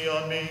mercy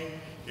on me.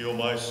 Heal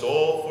my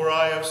soul, for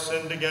I have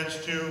sinned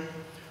against you.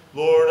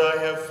 Lord, I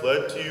have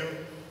fled to you.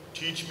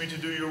 Teach me to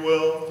do your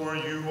will, for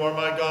you are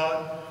my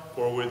God.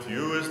 For with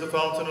you is the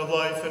fountain of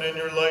life, and in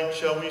your light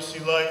shall we see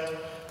light.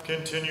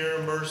 Continue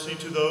your mercy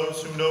to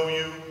those who know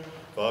you.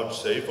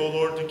 Vouchsafe, O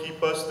Lord, to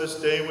keep us this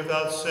day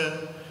without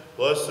sin.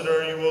 Blessed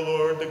are you, O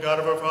Lord, the God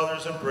of our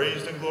fathers, and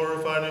praised and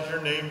glorified is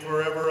your name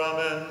forever.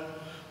 Amen.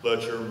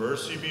 Let your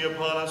mercy be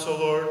upon us, O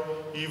Lord,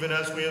 even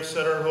as we have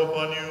set our hope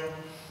on you.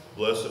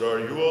 Blessed are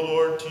you, O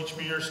Lord, teach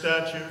me your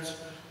statutes.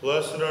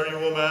 Blessed are you,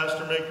 O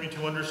Master, make me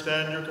to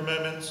understand your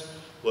commandments.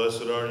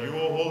 Blessed are you,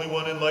 O Holy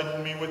One,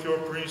 enlighten me with your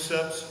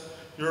precepts.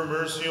 Your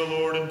mercy, O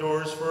Lord,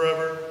 endures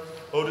forever.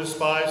 O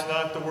despise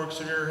not the works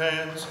of your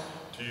hands.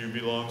 To you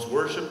belongs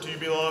worship, to you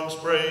belongs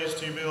praise,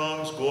 to you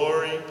belongs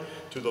glory,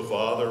 to the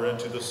Father, and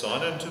to the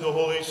Son, and to the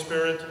Holy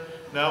Spirit,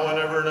 now and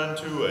ever, and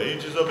unto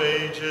ages of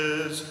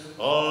ages.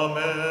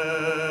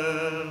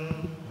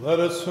 Amen. Let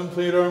us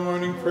complete our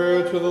morning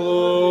prayer to the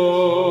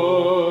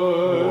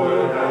Lord.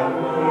 Lord, have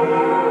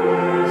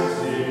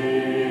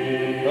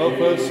mercy. Help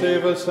us,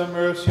 save us, have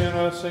mercy on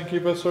us, and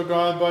keep us, O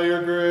God, by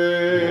your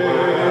grace.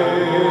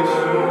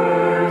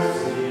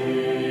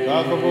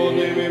 That the whole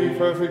day may be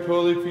perfect,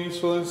 holy,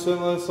 peaceful, and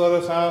sinless, let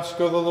us ask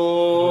of the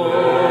Lord.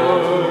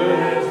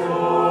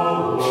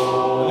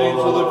 An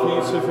angel of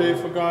peace, a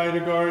faithful guide,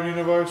 a guardian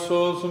of our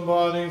souls and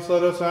bodies,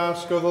 let us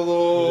ask of the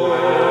Lord.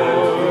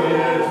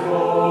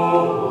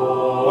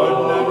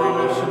 Pardon and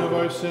remission of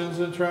our sins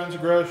and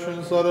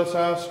transgressions, let us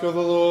ask of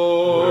the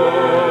Lord.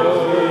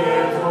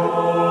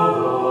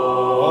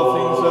 All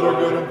things that are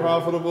good and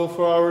profitable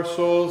for our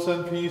souls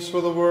and peace for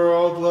the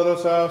world, let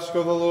us ask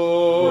of the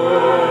Lord.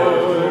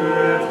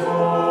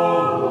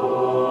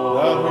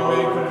 That we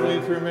may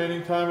complete the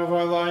remaining time of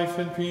our life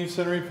in peace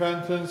and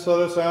repentance, let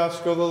us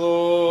ask of the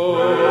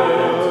Lord.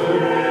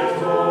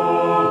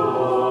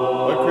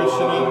 A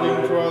Christian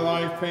ending to our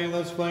life,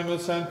 painless,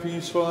 blameless, and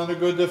peaceful, and a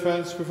good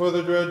defense before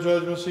the dread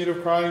judgment seat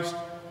of Christ,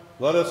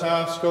 let us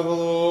ask of the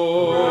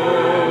Lord.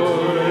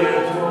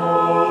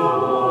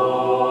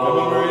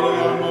 Commemorating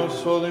our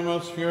most holy,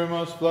 most pure,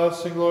 most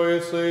blessed, and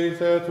glorious Lady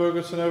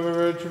Theotokos and ever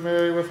Virgin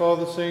Mary with all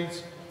the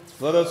saints,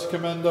 let us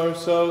commend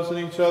ourselves and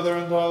each other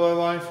and all our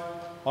life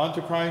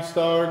unto Christ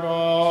our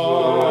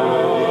God.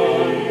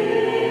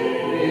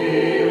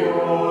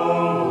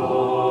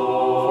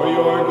 For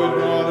you are good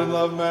God and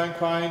love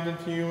mankind, and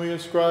to you we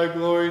ascribe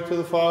glory, to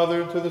the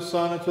Father, and to the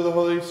Son, and to the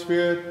Holy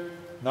Spirit,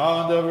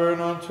 now and ever,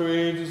 and unto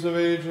ages of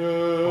ages.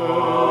 Amen.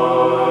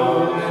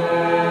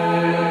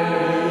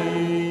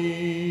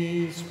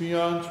 Peace be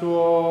unto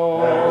all.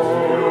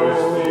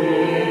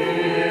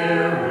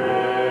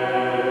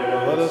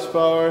 Let us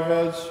bow our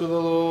heads to the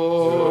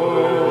Lord.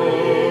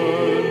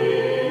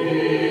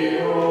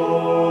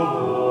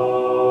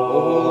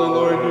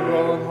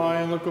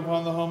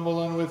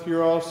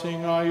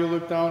 all-seeing eye, you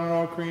look down on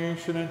all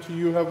creation, and to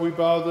you have we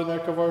bowed the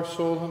neck of our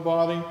soul and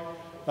body.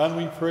 And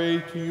we pray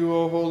to you,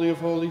 O Holy of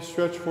Holies,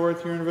 stretch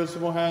forth your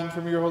invisible hand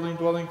from your holy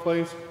dwelling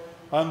place,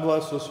 and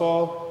bless us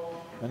all.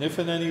 And if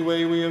in any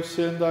way we have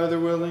sinned, either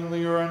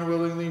willingly or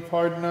unwillingly,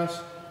 pardon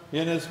us,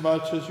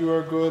 inasmuch as you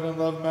are good and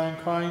love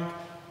mankind,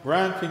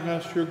 granting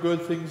us your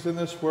good things in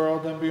this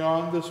world and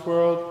beyond this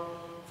world.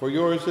 For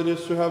yours it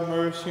is to have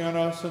mercy on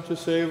us and to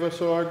save us,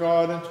 O our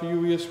God, and to you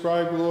we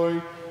ascribe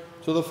glory,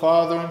 to the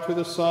Father, and to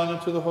the Son,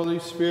 and to the Holy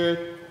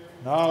Spirit,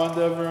 now and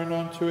ever, and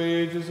unto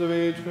ages of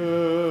ages.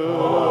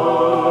 Amen.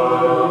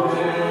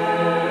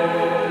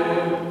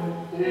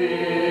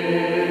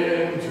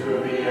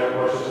 Into the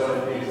ambushes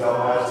of these thou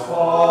hast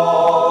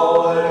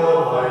fallen,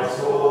 O my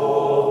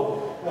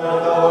soul, and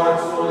thou art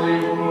sorely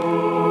wounded,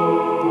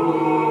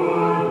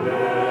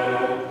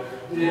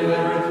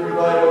 delivered through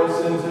thine own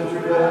sins into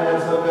the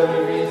hands of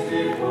enemies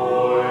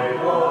devoid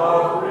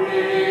of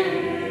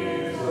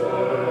reason.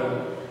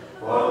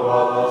 But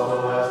while thou the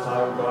last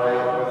time cry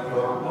out with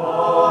compunction,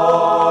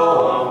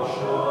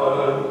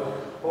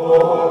 O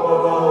hope of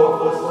the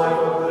hopeless life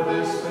of the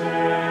despairing,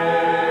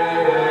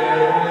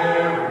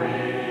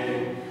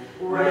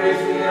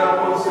 raise me up,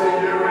 O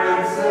Savior,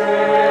 and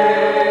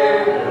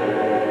save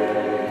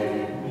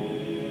me.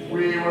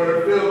 We were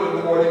filled in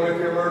the morning with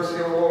your mercy,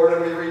 O Lord,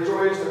 and we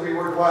rejoiced and we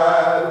were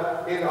glad.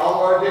 In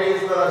all our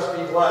days let us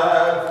be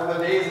glad, for the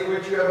days in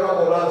which you have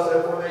humbled us,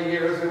 and for the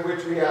years in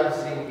which we have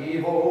seen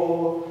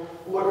evil.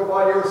 Look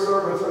upon your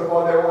servants and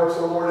upon their works,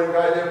 O Lord, and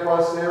guide their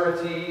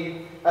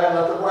posterity. And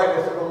let the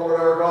brightness of the Lord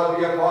our God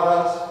be upon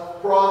us.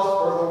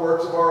 Prosper the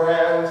works of our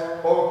hands.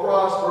 O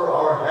prosper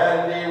our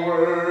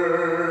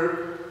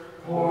handiwork.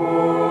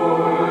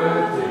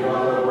 Putting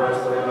on the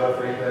breastplate of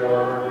faith and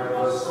armor with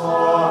the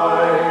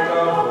sign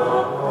of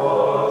the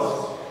cross,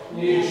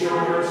 ye show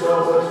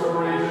yourselves as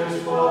courageous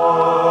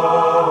fighters.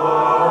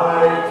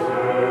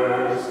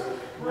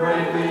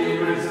 Bravely ye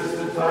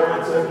resisted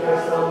tyrants and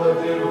cast down the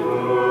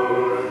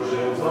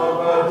delusions of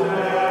the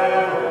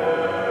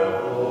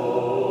devil.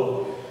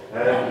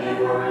 And ye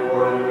were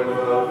rewarded with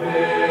the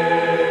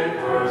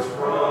victor's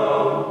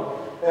crown.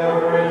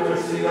 Ever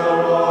intercede on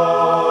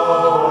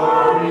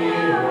our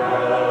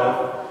behalf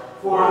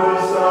for the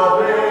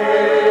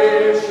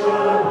salvation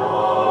of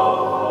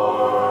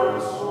our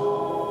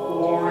soul.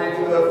 Glory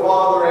to the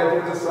Father, and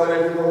to the Son,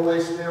 and to the Holy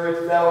Spirit,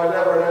 now and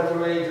ever, and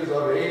unto ages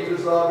of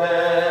ages.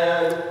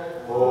 Amen.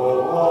 O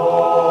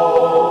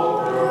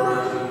Lord, your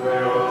virgin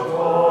veiled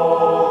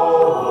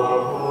Holocaust,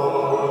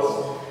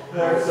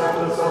 accept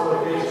the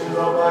supplications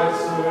of thy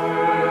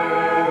servants,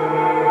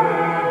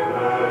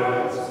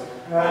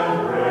 and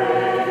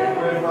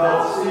pray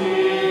without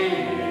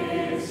ceasing,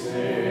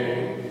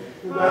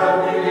 that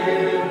we may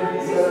live in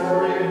peace and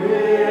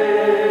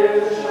remission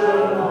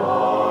of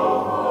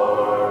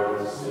our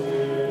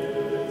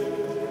sins.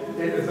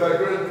 It is a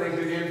good thing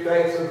to give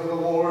thanks unto the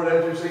Lord, and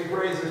to sing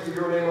praises to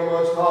your name, O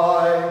Most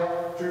High,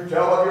 to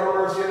tell of your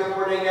mercy in the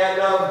morning and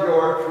of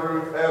your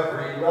truth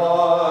every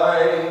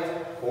night.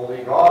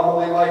 Holy God,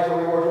 holy mighty,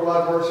 holy immortal,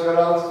 have mercy on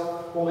us.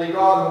 Holy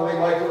God, holy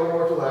mighty, holy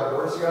immortal, have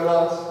mercy on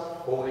us.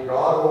 Holy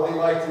God, holy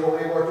mighty,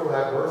 holy immortal,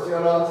 have mercy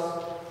on us.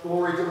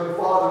 Glory to the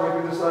Father,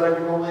 and to the Son, and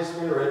to the Holy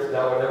Spirit,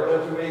 now and ever,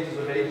 and unto ages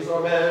of ages.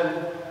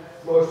 Amen.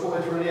 Most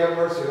Holy Trinity, have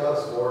mercy on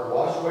us. Lord,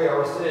 wash away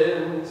our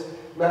sins.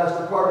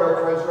 Master, pardon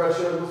our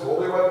transgressions.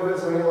 Holy One,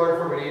 visit and heal our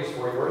infirmities,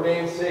 for your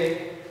name's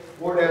sake.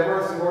 Lord, have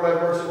mercy, Lord,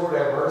 have mercy, Lord,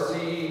 have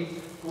mercy.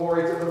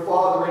 Glory to the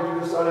Father, and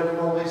to the Son, and to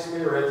the Holy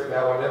Spirit,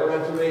 now and ever,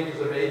 and unto ages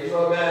of ages.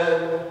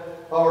 Amen.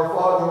 Our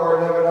Father, who art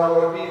in heaven,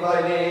 hallowed be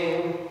thy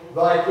name.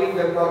 Thy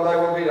kingdom come, thy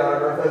will be done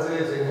on earth as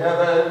it is in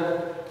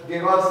heaven.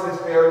 Give us this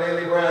day our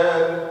daily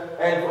bread,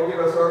 and forgive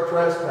us our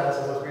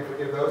trespasses as we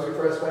forgive those who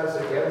trespass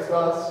against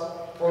us.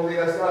 And lead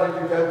us not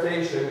into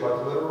temptation,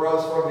 but deliver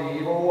us from the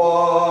evil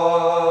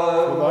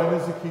one. For thine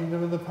is the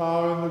kingdom, and the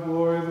power, and the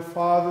glory of the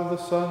Father,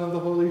 the Son, and the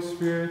Holy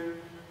Spirit,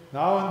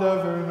 now and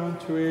ever, and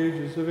unto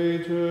ages of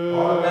ages.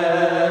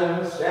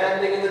 Amen.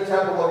 Standing in the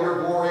temple of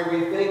your glory,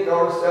 we think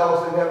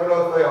ourselves in heaven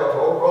of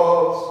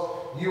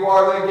Theotokos. You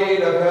are the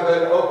gate of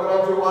heaven. Open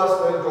unto us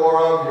the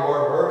door of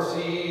your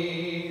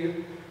mercy.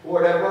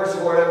 Lord have mercy,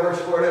 Lord have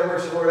mercy, Lord have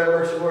mercy, Lord have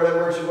mercy, Lord have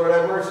mercy, Lord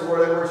have mercy,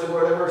 Lord have mercy,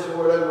 Lord have mercy,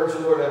 Lord have mercy,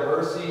 Lord have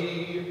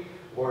mercy.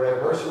 Lord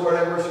have mercy, Lord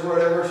have mercy, Lord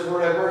have mercy,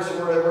 Lord have mercy,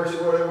 Lord have mercy,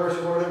 Lord have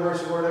mercy,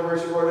 Lord have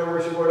mercy, Lord have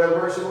mercy, Lord have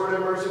mercy, Lord have mercy, Lord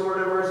have mercy, Lord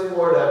have mercy,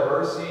 Lord have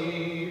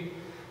mercy.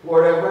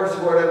 Lord have mercy,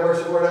 Lord have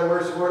mercy, Lord have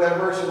mercy, Lord have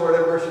mercy, Lord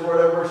have mercy,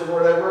 Lord have mercy,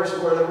 Lord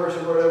have mercy,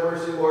 Lord have mercy, Lord have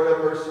mercy, Lord have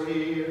mercy.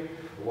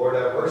 Lord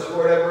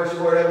have mercy,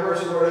 Lord have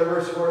mercy, Lord have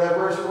mercy, Lord have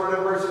mercy, Lord have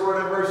mercy, Lord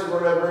have mercy,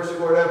 Lord have mercy, Lord have mercy,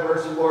 Lord have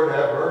mercy, Lord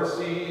have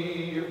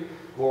mercy.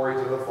 Glory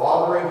to the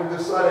Father, and to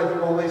the Son, and to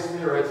the Holy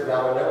Spirit,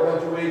 now and ever, and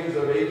to ages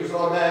of ages.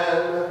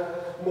 Amen.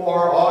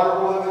 More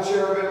honorable than the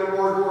cherubim, and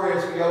more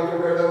glorious beyond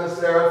compare than the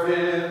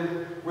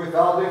seraphim.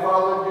 Without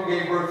defilement you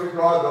gave birth to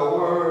God the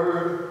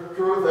Word.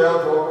 True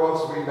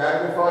Theotokos, we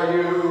magnify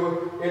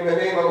you. In the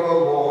name of the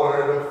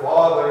Lord,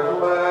 Father,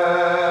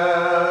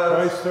 Lamb.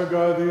 Christ our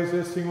God, the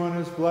existing one,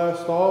 is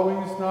blessed,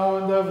 always, now,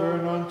 and ever,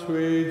 and unto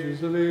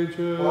ages of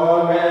ages.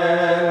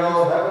 Amen.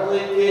 O heavenly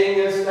King,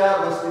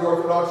 establish the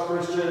Orthodox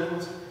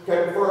Christians,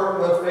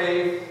 confirm the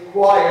faith,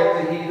 quiet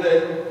the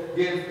heathen,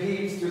 give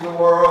peace to the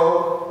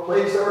world,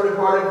 place our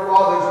departed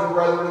fathers and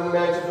brethren in the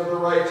mansions of the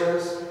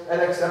righteous,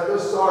 and accept the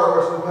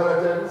sorrows and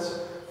penitence.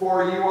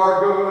 For you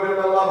are good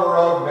and the lover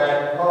of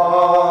mankind.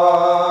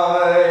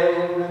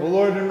 O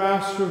Lord and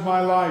Master of my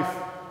life,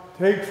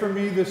 take from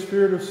me the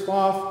spirit of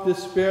sloth,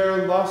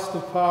 despair, lust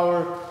of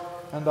power,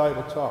 and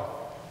idle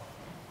talk.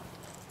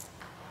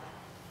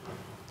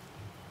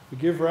 But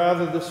give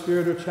rather the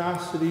spirit of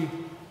chastity,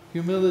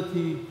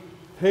 humility,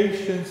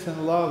 patience,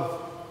 and love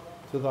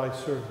to thy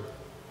servant.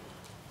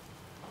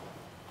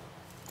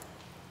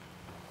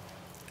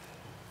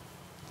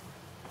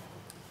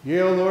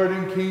 Yea, O Lord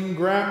and King,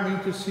 grant me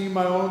to see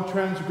my own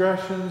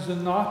transgressions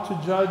and not to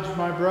judge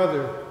my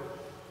brother.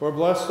 For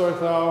blessed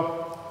art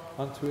thou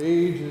unto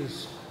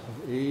ages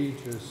of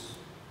ages.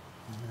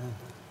 Amen.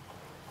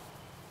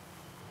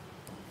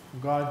 O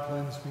God,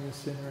 cleanse me a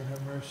sinner and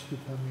have mercy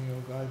upon me.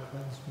 O God,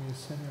 cleanse me a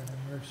sinner and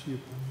have mercy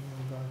upon me.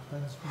 O God,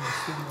 cleanse me a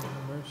sinner and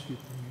have mercy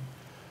upon me.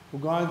 O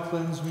God,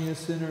 cleanse me a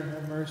sinner and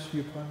have mercy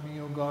upon me. O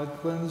God,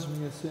 cleanse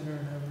me a sinner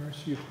and have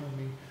mercy upon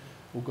me.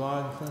 O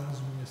God,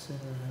 cleanse me a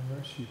sinner and have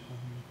mercy upon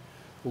me.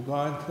 O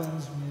God,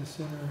 cleanse me a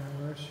sinner and have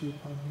mercy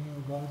upon me.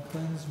 O God,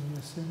 cleanse me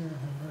a sinner and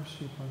have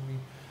mercy upon me.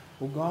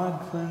 O God,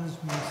 cleanse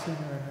me a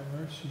sinner and have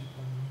mercy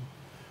upon me.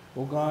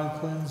 O God,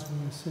 cleanse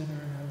me a sinner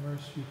and have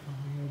mercy upon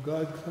me. O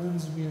God,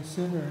 cleanse me a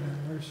sinner and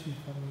have mercy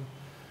upon me.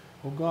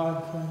 O God,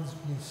 cleanse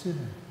me a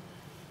sinner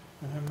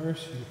and have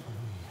mercy upon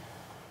me.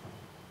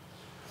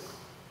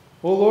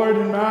 O Lord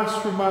and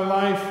Master of my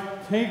life,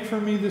 take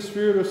from me the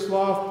spirit of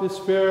sloth,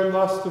 despair,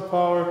 lust of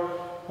power,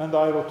 and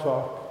idle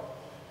talk.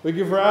 But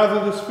give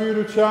rather the spirit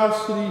of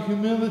chastity,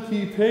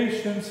 humility,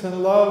 patience,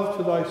 and love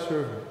to thy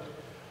servant.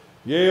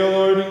 Yea, O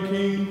Lord and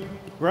King,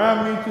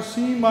 grant me to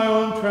see my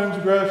own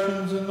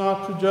transgressions and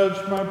not to judge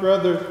my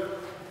brother.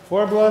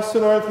 For blessed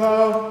art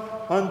thou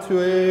unto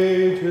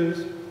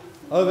ages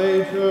of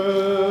ages.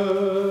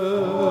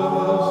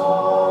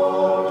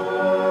 Amen.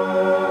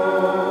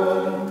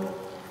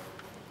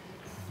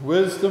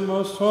 Wisdom,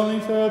 most holy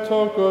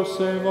Theotokos,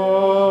 save us.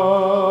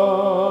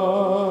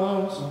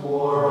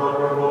 More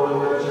honorable than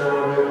the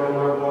cherubim, and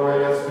more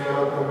glorious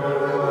beyond compare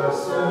than the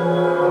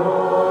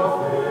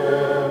seraphim.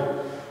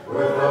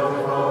 Without the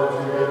Father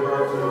to give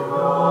birth to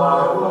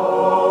God the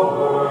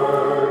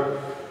Word.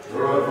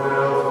 Truth and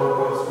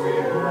Theotokos we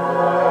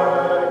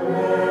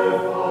magnify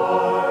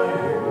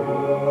you.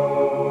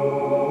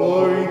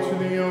 Glory to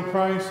thee, O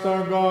Christ,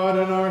 our God,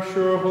 and our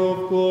sure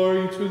hope.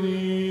 Glory to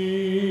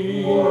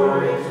thee.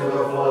 Glory to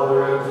the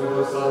Father, and to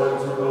the Son, and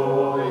to the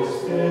Holy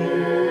Spirit,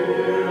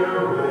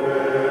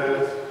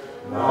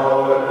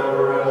 now and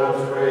ever, and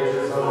unto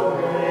ages of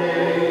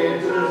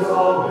ages.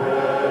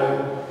 Amen.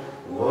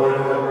 Lord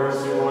have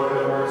mercy, Lord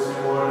have mercy,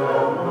 Lord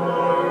have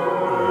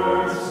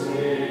mercy.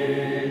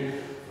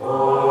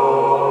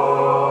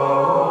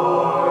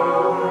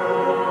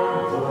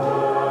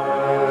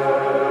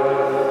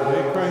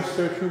 May Christ,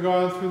 our true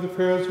God, through the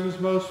prayers of his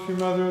most pure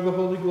Mother, the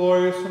holy,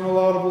 glorious, and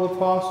laudable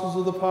apostles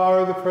of the power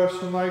of the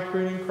precious and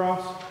life-creating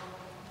cross,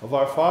 of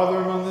our Father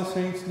among the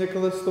saints,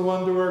 Nicholas the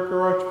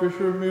wonder-worker,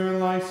 Archbishop of Myra and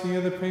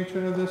Lycia, the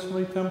patron of this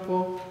holy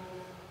temple,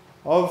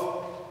 of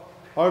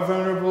our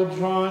venerable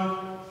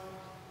John,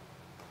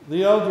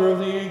 the elder of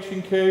the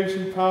ancient caves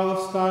in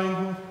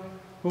Palestine,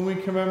 whom we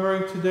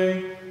commemorate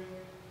today,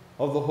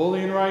 of the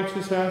holy and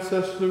righteous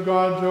ancestors of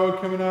God,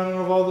 Joachim and Anna, and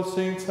of all the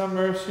saints, have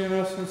mercy on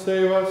us and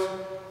save us,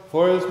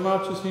 for as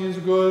much as he is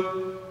good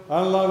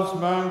and loves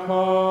mankind.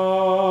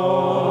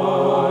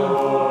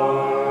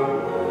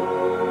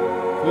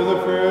 Through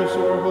the prayers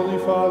of our holy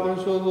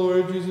fathers, O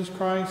Lord Jesus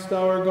Christ,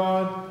 our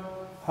God,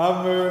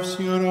 have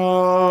mercy on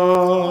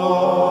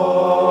us.